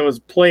that was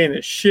playing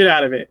the shit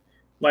out of it,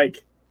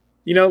 like,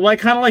 you know, like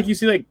kind of like you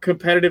see like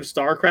competitive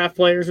StarCraft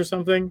players or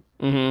something.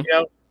 Mm-hmm. You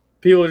know,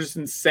 people are just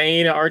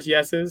insane at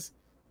RTSs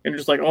and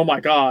just like, oh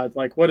my god,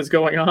 like what is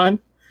going on?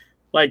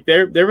 Like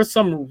there was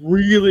some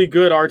really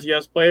good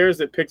RTS players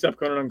that picked up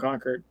Conan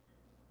Unconquered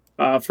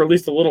for at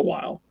least a little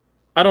while.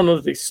 I don't know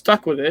that they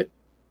stuck with it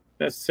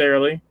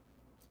necessarily.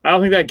 I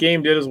don't think that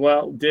game did as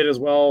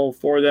well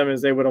for them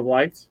as they would have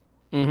liked.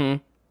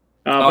 Mm-hmm.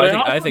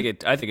 I think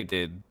it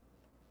did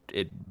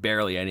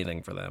barely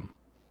anything for them.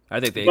 I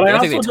think they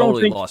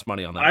totally lost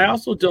money on that. I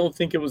also don't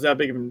think it was that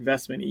big of an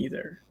investment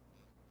either.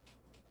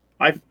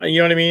 You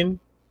know what I mean?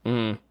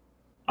 Mm-hmm.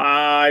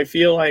 I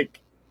feel like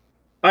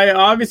I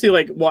obviously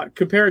like what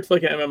compare it to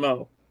like an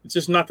MMO. It's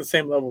just not the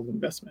same level of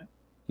investment.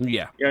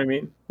 Yeah, you know what I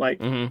mean. Like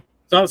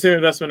it's not the same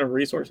investment of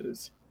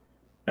resources.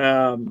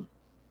 So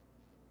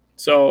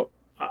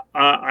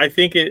I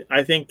think it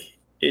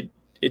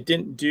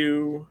didn't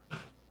do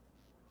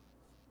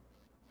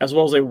as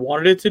well as they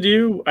wanted it to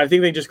do. I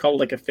think they just called it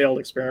like a failed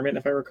experiment,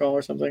 if I recall,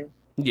 or something.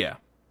 Yeah.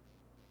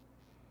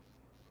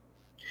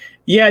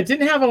 Yeah, it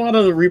didn't have a lot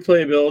of the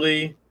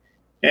replayability,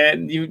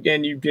 and you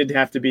did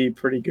have to be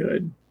pretty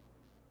good.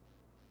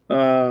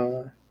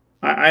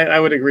 I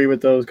would agree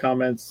with those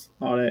comments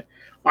on it.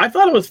 I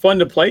thought it was fun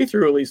to play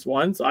through at least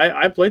once.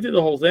 I played through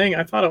the whole thing.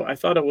 I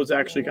thought it was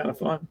actually kind of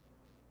fun.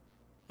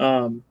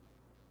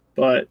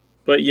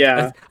 But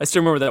yeah, I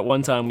still remember that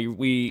one time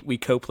we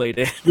co-played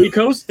it. we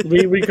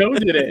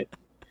co-did it,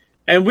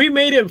 and we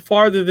made it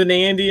farther than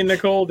Andy and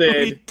Nicole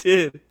did. We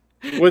did.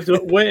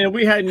 And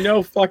we had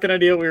no fucking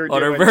idea what we were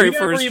doing. On our very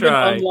first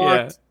try.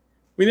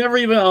 We never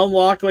even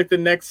unlocked like the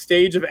next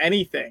stage of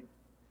anything.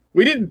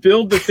 We didn't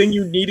build the thing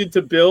you needed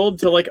to build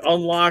to like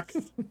unlock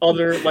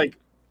other like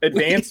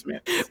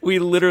advancements. We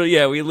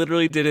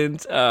literally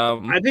didn't.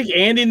 I think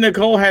Andy and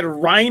Nicole had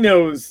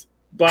rhinos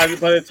by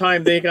the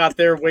time they got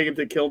their wave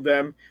that killed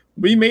them.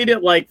 We made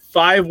it like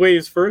 5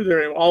 waves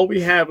further, and all we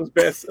had was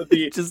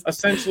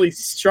essentially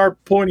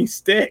sharp, pointy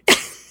stick.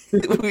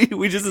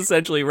 we just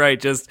essentially we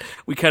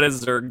kind of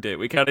zerged it.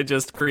 We kind of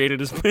just created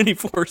as many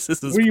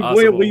forces as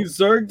possible. We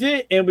zerged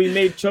it, and we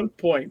made choke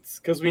points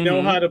because we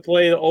know how to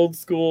play the old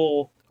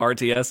school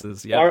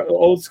RTSs. Yeah,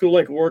 old school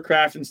like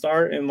Warcraft and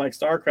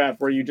StarCraft,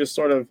 where you just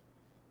sort of,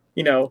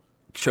 you know,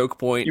 choke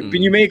point.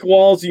 You make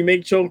walls, you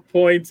make choke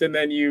points, and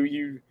then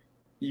you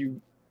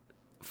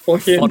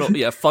fucking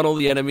funnel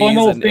the enemies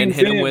funnel and things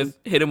hit them in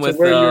with to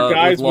where your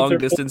guys with long their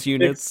distance full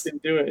units. sticks can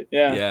do it.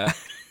 Yeah. Yeah.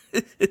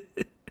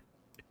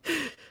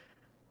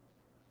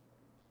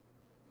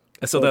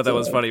 I still thought that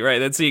was funny, right?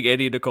 Then seeing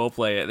Andy and Nicole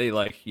play it, they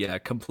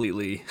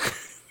completely.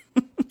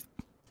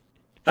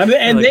 I mean,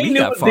 and like, they we knew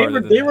got farther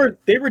than that.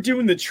 they were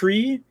doing the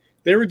tree.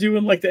 They were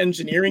doing like the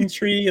engineering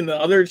tree and the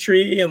other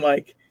tree, and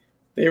like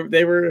they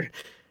were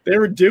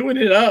doing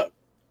it up.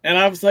 And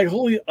I was like,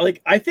 holy!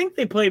 Like I think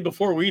they played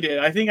before we did.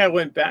 I think I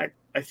went back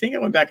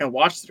and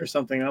watched it or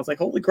something. And I was like,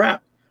 holy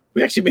crap,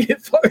 we actually made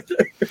it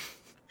farther.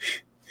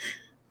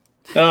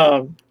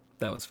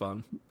 That was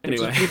fun. Which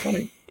is Anyway, pretty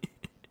funny.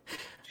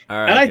 all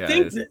right, And I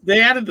guys. think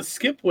they added the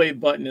skip wave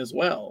button as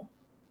well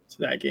to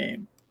that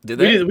game. Did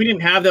they? We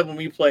didn't have that when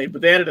we played,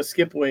 but they added a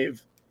skip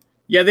wave.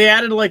 Yeah, they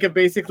added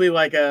basically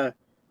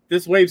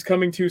this wave's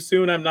coming too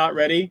soon. I'm not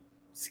ready.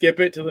 Skip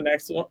it to the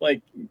next one.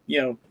 Like,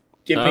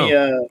 give me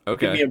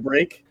a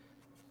break.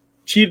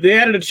 They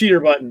added a cheater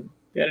button.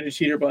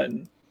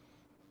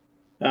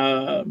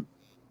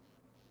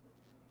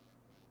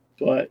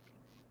 But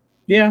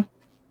yeah.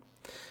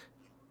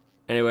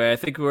 Anyway, I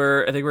think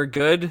we're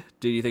good.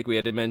 Do you think we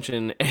had to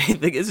mention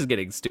anything? This is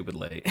getting stupid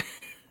late.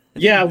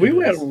 Yeah, we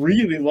went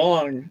really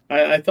long.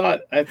 I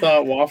thought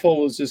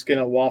Waffle was just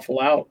gonna waffle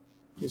out.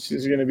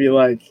 She's gonna be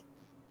like.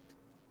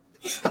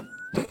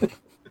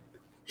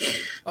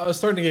 I was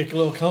starting to get a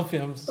little comfy.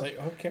 I'm just like,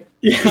 okay.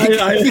 Yeah,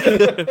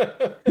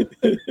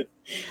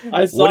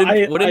 I saw.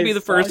 Wouldn't it be the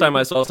first time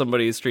I saw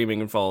somebody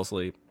streaming and fall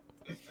asleep?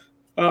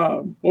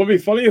 What would be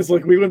funny is we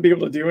wouldn't be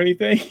able to do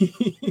anything.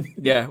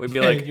 Yeah, we'd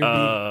be like,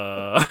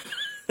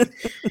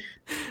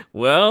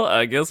 well,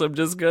 I guess I'm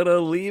just gonna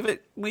leave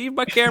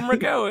my camera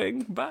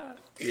going. Bye.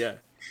 Yeah.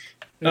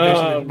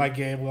 Eventually, my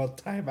game will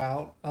time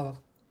out.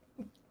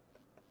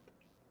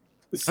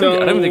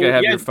 So I don't think I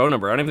have your phone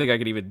number. I don't even think I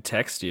could even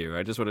text you.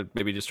 I just would have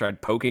maybe just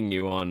tried poking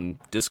you on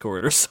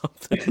Discord or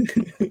something.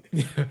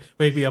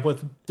 Wake me up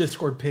with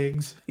Discord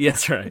pigs.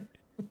 Yes, right.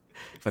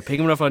 If I ping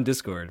him enough on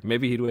Discord,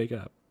 maybe he'd wake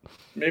up.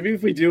 Maybe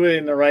if we do it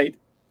in the right,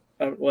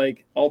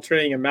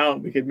 alternating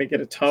amount, we could make it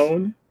a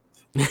tone.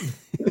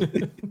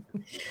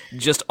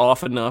 Just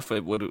off enough,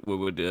 it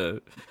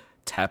would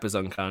tap his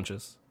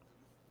unconscious.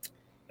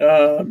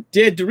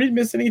 Did we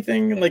miss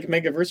anything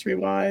Megaversary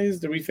wise?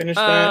 Did we finish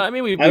that? I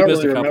mean, we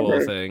missed a couple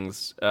of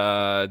things.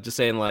 Just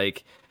saying,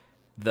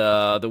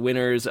 the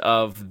winners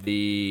of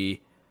the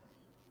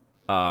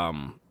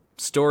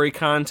story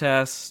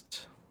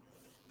contest,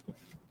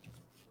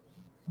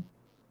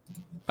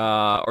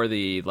 or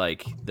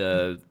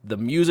the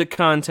music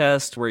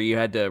contest where you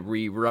had to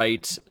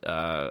rewrite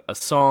a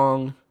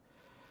song,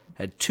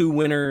 had 2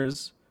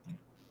 winners.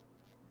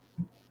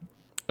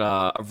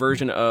 A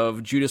version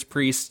of Judas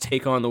Priest's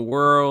Take on the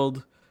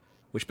World,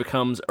 which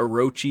becomes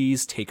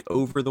Orochi's Take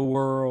Over the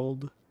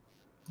World.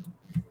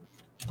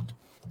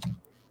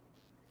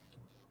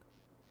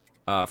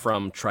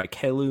 From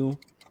Trikelu.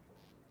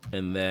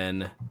 And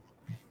then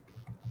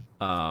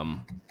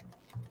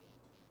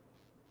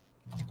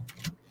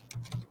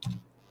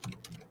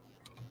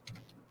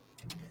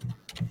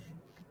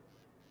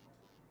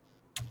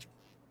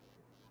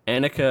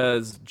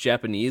Annika's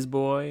Japanese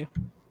Boy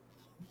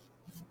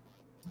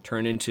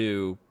turn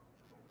into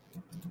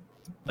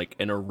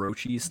an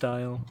Orochi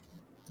style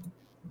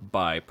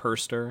by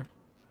Perster.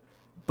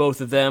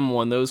 Both of them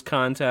won those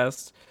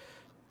contests.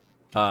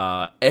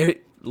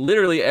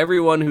 Literally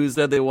everyone who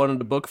said they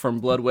wanted a book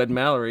from Blood Wed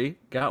Mallory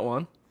got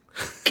one.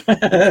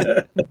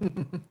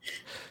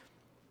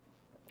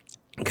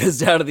 Because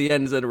down at the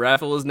end said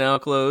raffle is now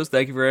closed.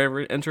 Thank you for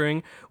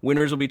entering.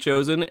 Winners will be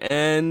chosen,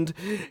 and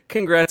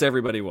congrats,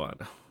 everybody won.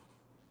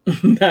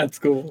 That's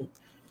cool.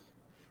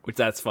 Which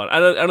that's fun. I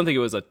don't think it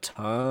was a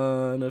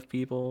ton of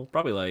people.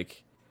 Probably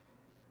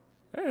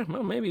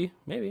maybe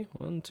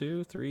 1,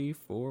 2, 3,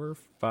 4,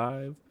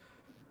 5,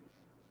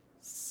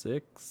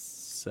 6,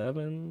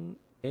 7,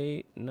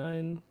 8,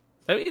 9.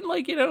 I mean,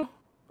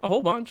 a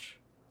whole bunch.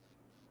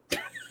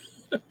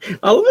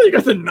 I love that you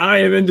got the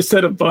 9 and then just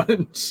said a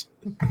bunch.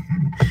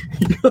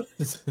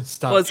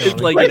 Stop. Well, it's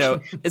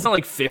it's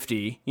not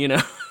 50.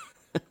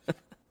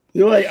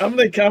 You're like, I'm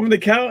gonna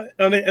count,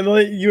 and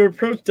then you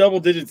approach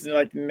double digits, and you're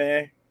like,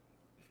 nah.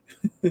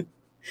 I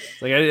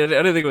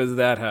didn't think it was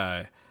that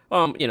high.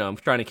 I'm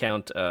trying to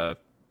count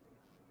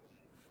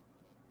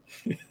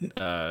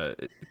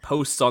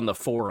posts on the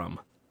forum,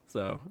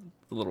 so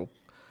a little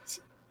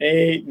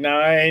 8,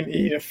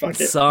 9, fuck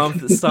it.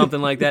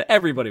 something like that.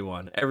 Everybody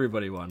won,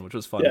 which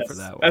was fun for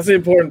that one. That's the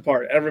important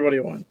part. Everybody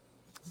won.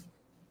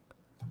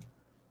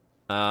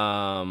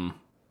 The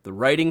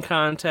writing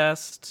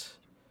contest.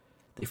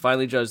 They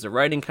finally judged the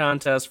writing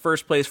contest.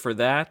 First place for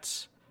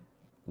that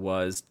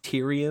was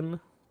Tyrion.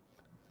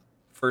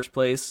 First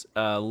place,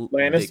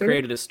 they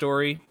created a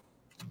story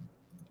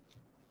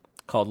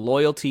called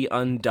Loyalty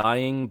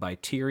Undying by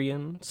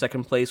Tyrion.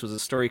 Second place was a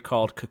story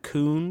called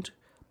Cocooned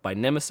by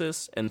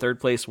Nemesis. And third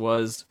place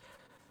was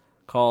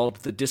called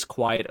The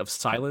Disquiet of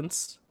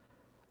Silence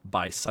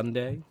by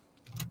Sunday.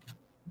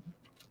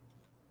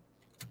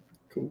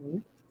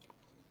 Cool.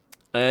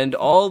 And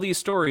all these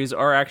stories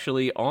are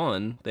actually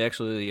on. They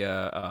actually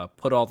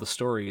put all the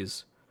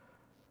stories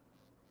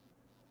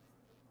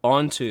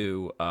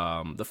onto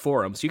the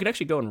forum, so you can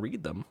actually go and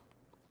read them.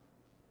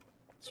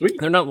 Sweet.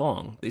 They're not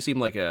long. They seem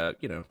like a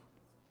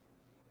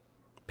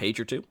page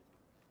or two.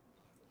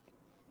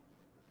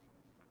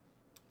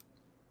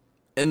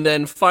 And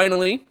then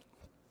finally,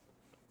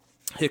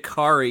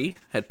 Hikari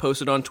had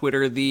posted on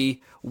Twitter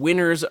the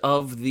winners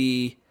of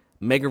the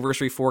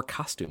Megaversary 4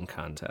 costume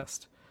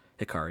contest.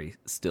 Hikari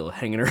still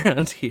hanging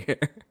around here.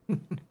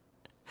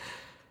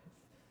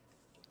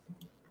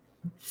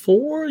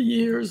 4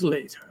 years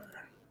later.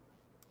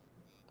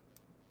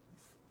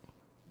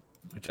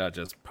 Which I'll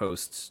just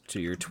post to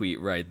your tweet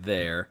right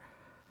there.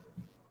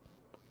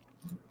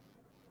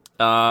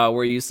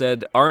 Where you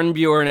said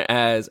Arnbjorn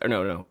as... Or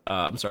no,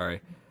 I'm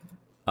sorry.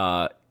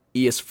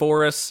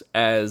 Eosphorus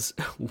as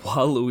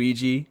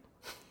Waluigi.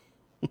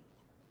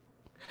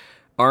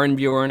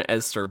 Arnbjorn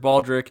as Sir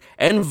Baldric.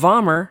 And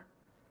Vommer,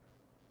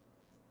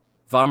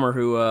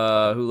 who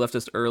left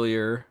us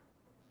earlier,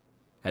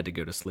 had to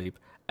go to sleep,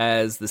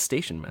 as the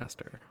station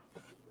master.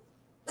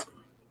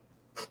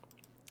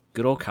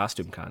 Good old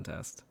costume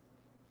contest.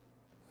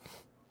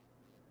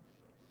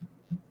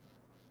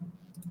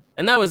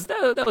 And that was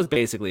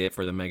basically it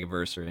for the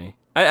Megaversary.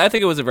 I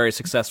think it was a very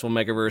successful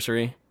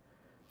Megaversary.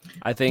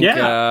 I think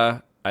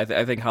I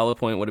think Hollow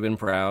Point would have been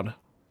proud.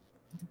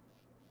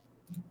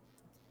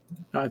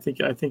 I think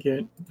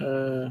it.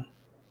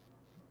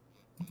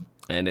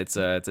 And it's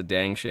a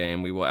dang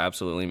shame. We will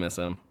absolutely miss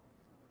him.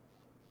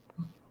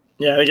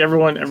 Yeah, I think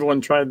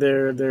everyone tried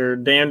their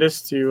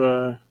damnedest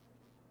to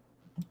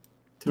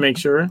make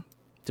sure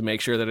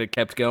that it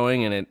kept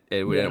going, and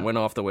it went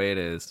off the way it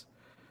is.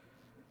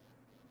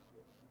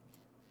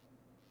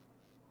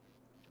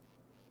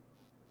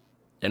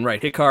 And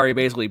right, Hikari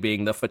basically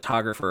being the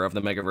photographer of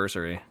the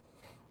Megaversary.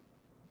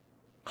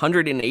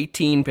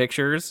 118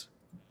 pictures.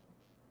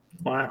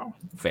 Wow.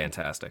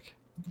 Fantastic.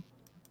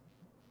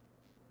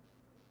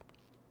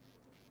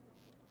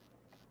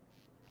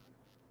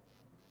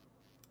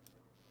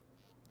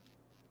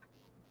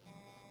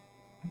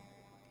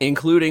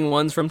 Including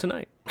ones from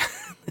tonight.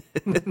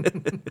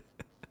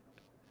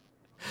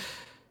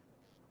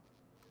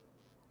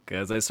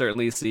 Because I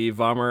certainly see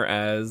Vommer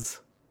as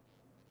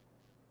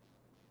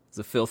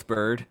a filth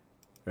bird.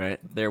 Right,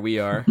 there we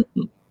are.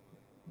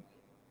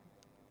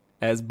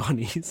 As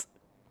bunnies.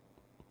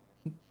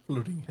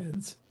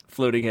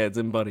 Floating heads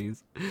and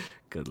bunnies.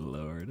 Good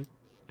lord.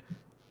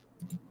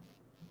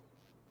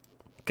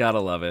 Gotta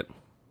love it.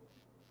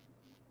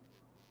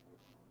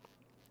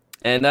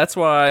 And that's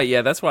why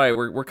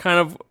we're kind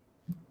of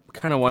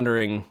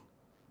wondering,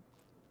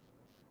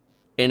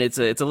 and it's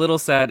a little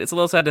sad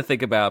to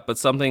think about, but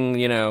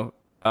something,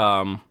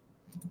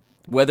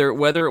 whether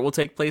it will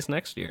take place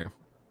next year.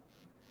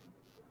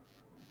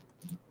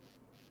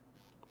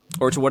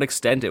 Or to what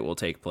extent it will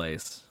take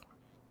place.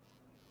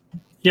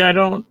 Yeah, I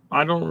don't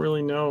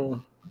really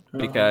know.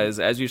 Because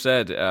as you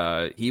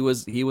said, he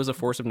was a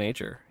force of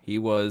nature. He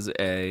was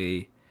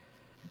a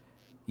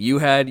You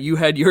had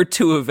your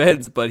two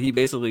events, but he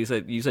basically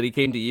said he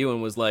came to you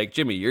and was like,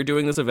 Jimmy, you're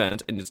doing this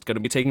event and it's going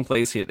to be taking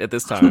place at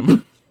this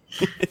time.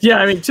 Yeah,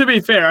 I mean, to be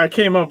fair, I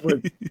came up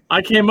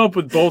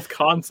with both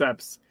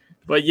concepts.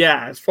 But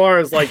yeah, as far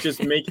as like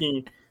just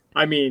making,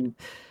 I mean,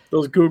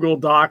 those Google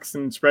Docs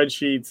and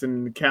spreadsheets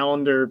and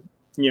calendar,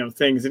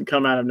 things that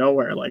come out of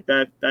nowhere like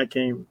that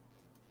came.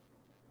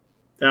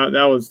 That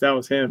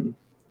was him,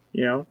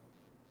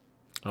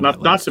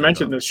 Not to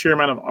mention the sheer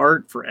amount of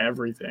art for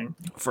everything.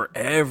 For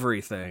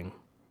everything.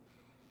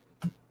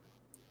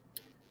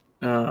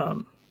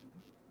 Living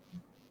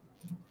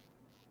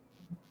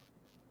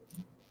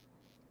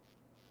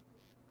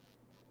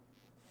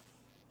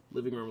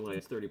room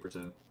lights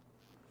 30%.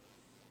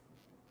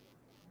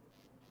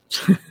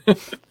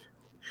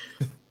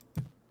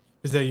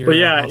 Is that your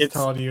house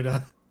telling you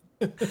to?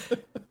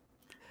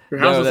 Your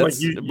house is like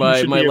you should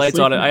my be lights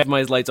asleep. on. I have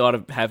my lights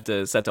on. Have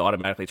to set to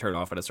automatically turn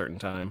off at a certain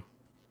time.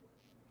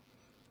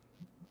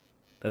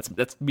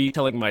 That's me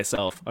telling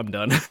myself I'm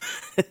done.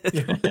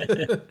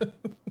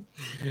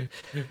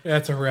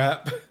 That's a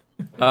wrap.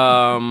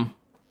 Yeah,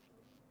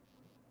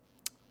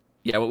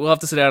 we'll have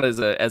to sit down as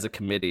a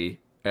committee,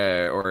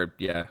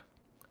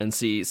 and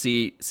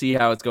see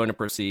how it's going to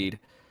proceed.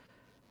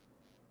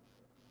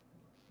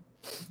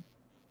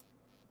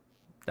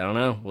 I don't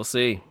know. We'll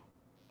see.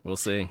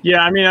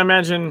 Yeah, I mean, I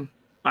imagine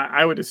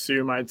I would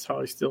assume I'd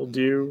probably still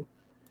do.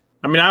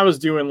 I mean, I was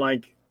doing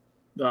like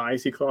the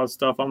Icy Claw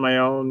stuff on my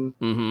own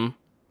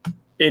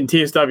in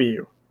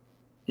TSW,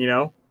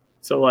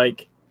 So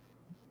like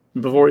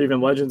before even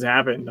Legends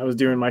happened, I was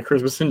doing my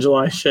Christmas in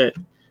July shit.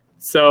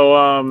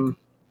 So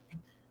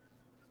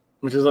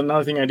which is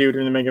another thing I do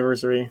during the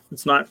Megaversary.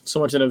 It's not so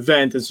much an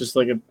event; it's just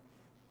like a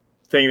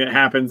thing that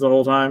happens the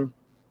whole time.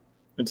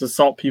 It's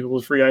assault people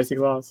with free Icy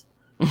Claws.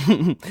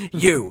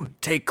 You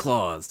take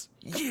claws.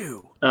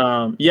 You.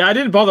 Yeah, I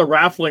didn't bother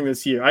raffling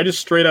this year. I just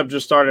straight up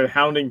started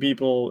hounding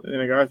people in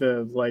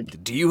Agartha.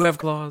 Like, do you have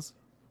claws?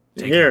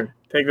 Here,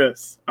 take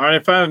this. All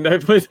right, I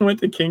went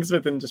to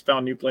Kingsmith and just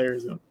found new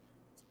players.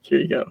 Here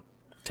you go.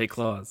 Take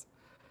claws.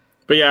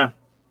 But yeah,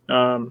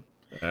 we'll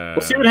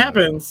see what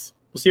happens.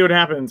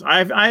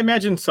 I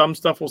imagine some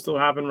stuff will still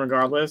happen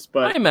regardless,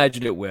 but I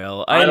imagine it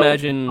will. I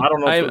imagine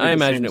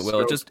it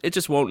will. Scope. It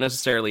just won't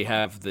necessarily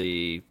have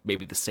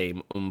maybe the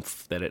same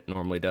oomph that it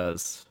normally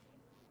does.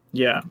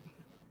 Yeah.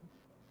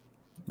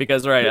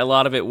 Because a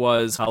lot of it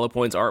was Hollow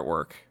Point's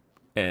artwork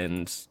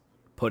and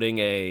putting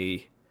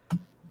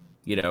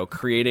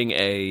creating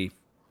a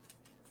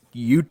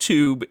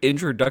YouTube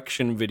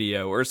introduction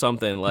video or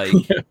something like.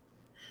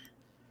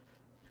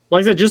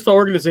 Like I said, just the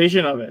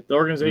organization of it,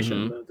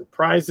 the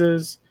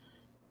prizes,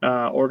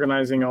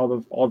 organizing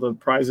all the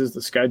prizes, the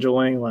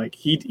scheduling. Like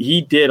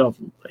he did a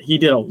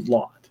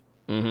lot.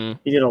 Mm-hmm.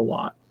 He did a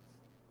lot.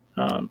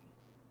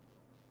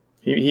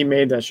 He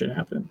made that shit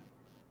happen.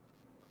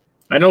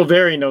 I know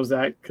Very knows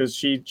that because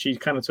she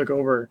kind of took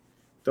over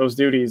those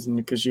duties, and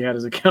because she had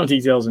his account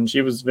details, and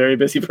she was a very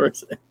busy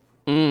person.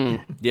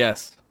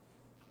 Yes.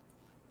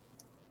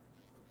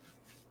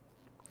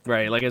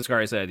 Right, like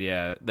Ascari said,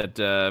 yeah, that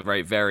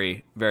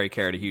Very, Very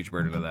carried a huge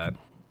burden of that.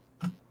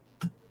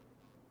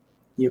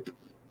 Yep.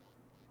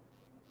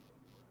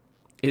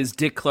 Is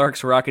Dick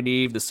Clark's Rocket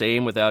Eve the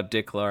same without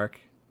Dick Clark?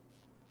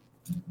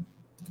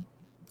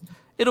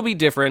 It'll be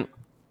different,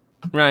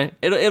 right?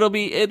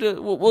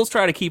 We'll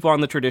try to keep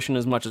on the tradition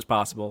as much as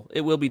possible. It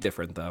will be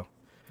different though.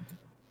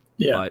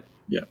 Yeah. But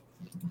yeah.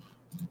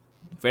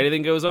 If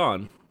anything goes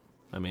on,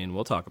 I mean,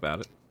 we'll talk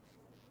about it.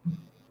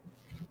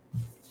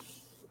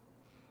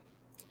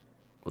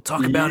 We'll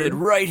talk about it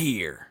right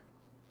here.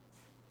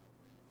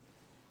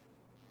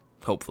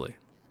 Hopefully.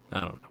 I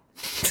don't know.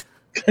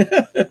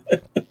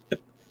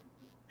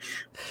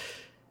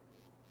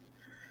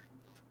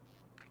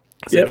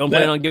 I don't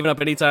plan on giving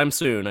up anytime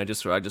soon. I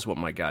just want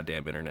my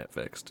goddamn internet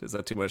fixed. Is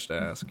that too much to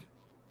ask?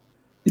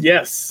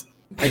 Yes.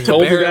 I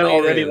told you that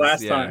already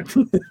last time.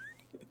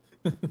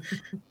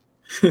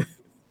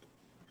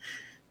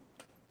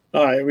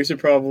 All right, we should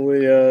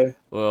probably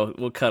Well,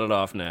 we'll cut it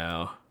off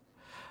now.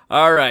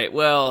 All right,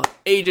 well,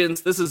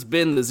 agents, this has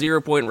been the 0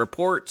 Point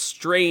Report,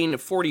 strain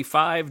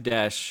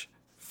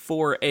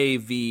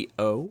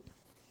 45-4AVO.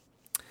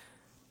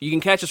 You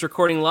can catch us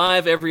recording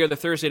live every other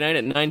Thursday night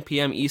at 9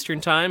 p.m. Eastern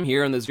Time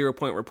here on the 0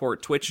 Point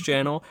Report Twitch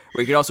channel,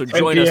 where you can also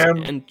join us.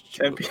 10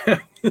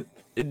 p.m.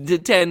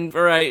 10,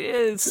 right,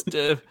 it's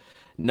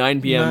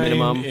 9 p.m.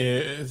 minimum.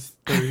 Is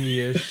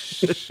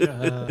 3-ish.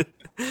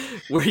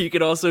 Where you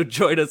can also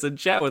join us and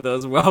chat with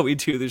us while we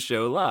do the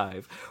show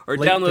live. Or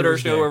Late download our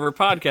Thursday. show wherever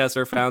podcasts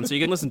are found so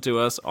you can listen to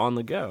us on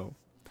the go.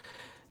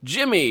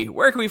 Jimmy,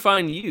 where can we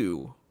find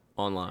you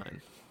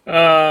online?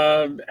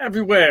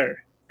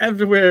 Everywhere.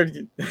 Everywhere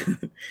you're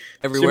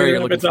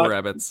looking for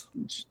rabbits.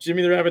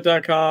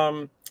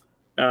 JimmyTheRabbit.com,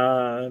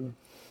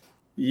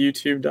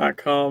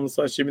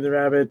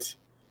 YouTube.com/JimmyTheRabbit,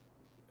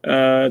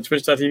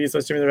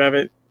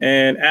 Twitch.tv/JimmyTheRabbit,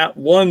 and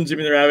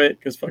 @1JimmyTheRabbit,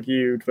 because fuck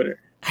you,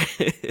 Twitter.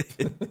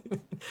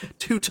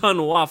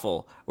 2-Ton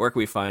Waffle, where can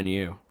we find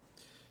you?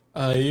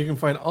 You can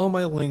find all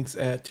my links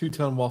at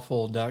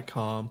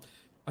twotonwaffle.com.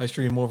 I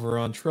stream over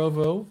on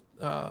Trovo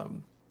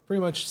pretty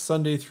much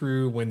Sunday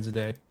through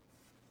Wednesday.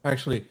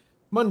 Actually,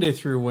 Monday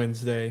through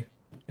Wednesday,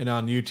 and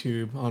on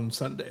YouTube on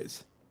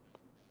Sundays.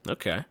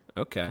 Okay.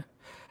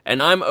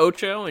 And I'm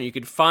Ocho, and you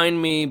can find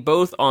me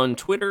both on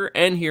Twitter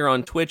and here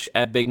on Twitch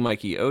at Big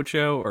Mikey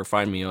Ocho, or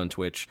find me on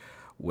Twitch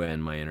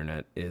when my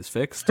internet is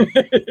fixed. Who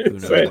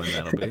knows when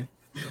that'll be.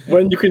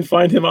 When you can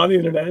find him on the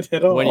internet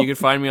at all. When you can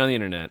find me on the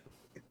internet.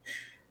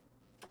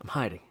 I'm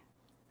hiding.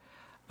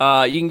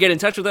 You can get in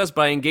touch with us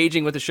by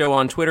engaging with the show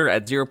on Twitter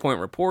at 0 Point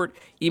Report,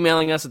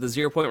 emailing us at the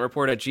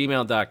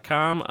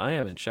 0pointreport@gmail.com. I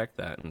haven't checked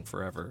that in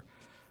forever.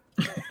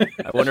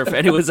 I wonder if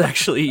anyone's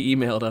actually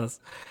emailed us.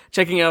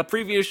 Checking out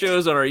previous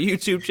shows on our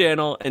YouTube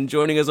channel and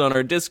joining us on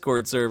our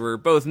Discord server,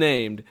 both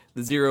named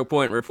the 0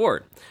 Point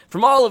Report.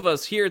 From all of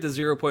us here at the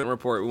 0 Point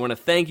Report, we want to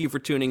thank you for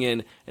tuning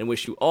in and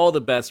wish you all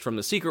the best from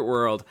the secret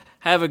world.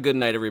 Have a good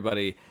night,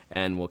 everybody,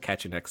 and we'll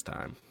catch you next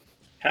time.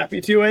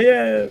 Happy 2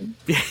 a.m.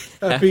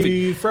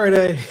 Happy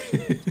Friday.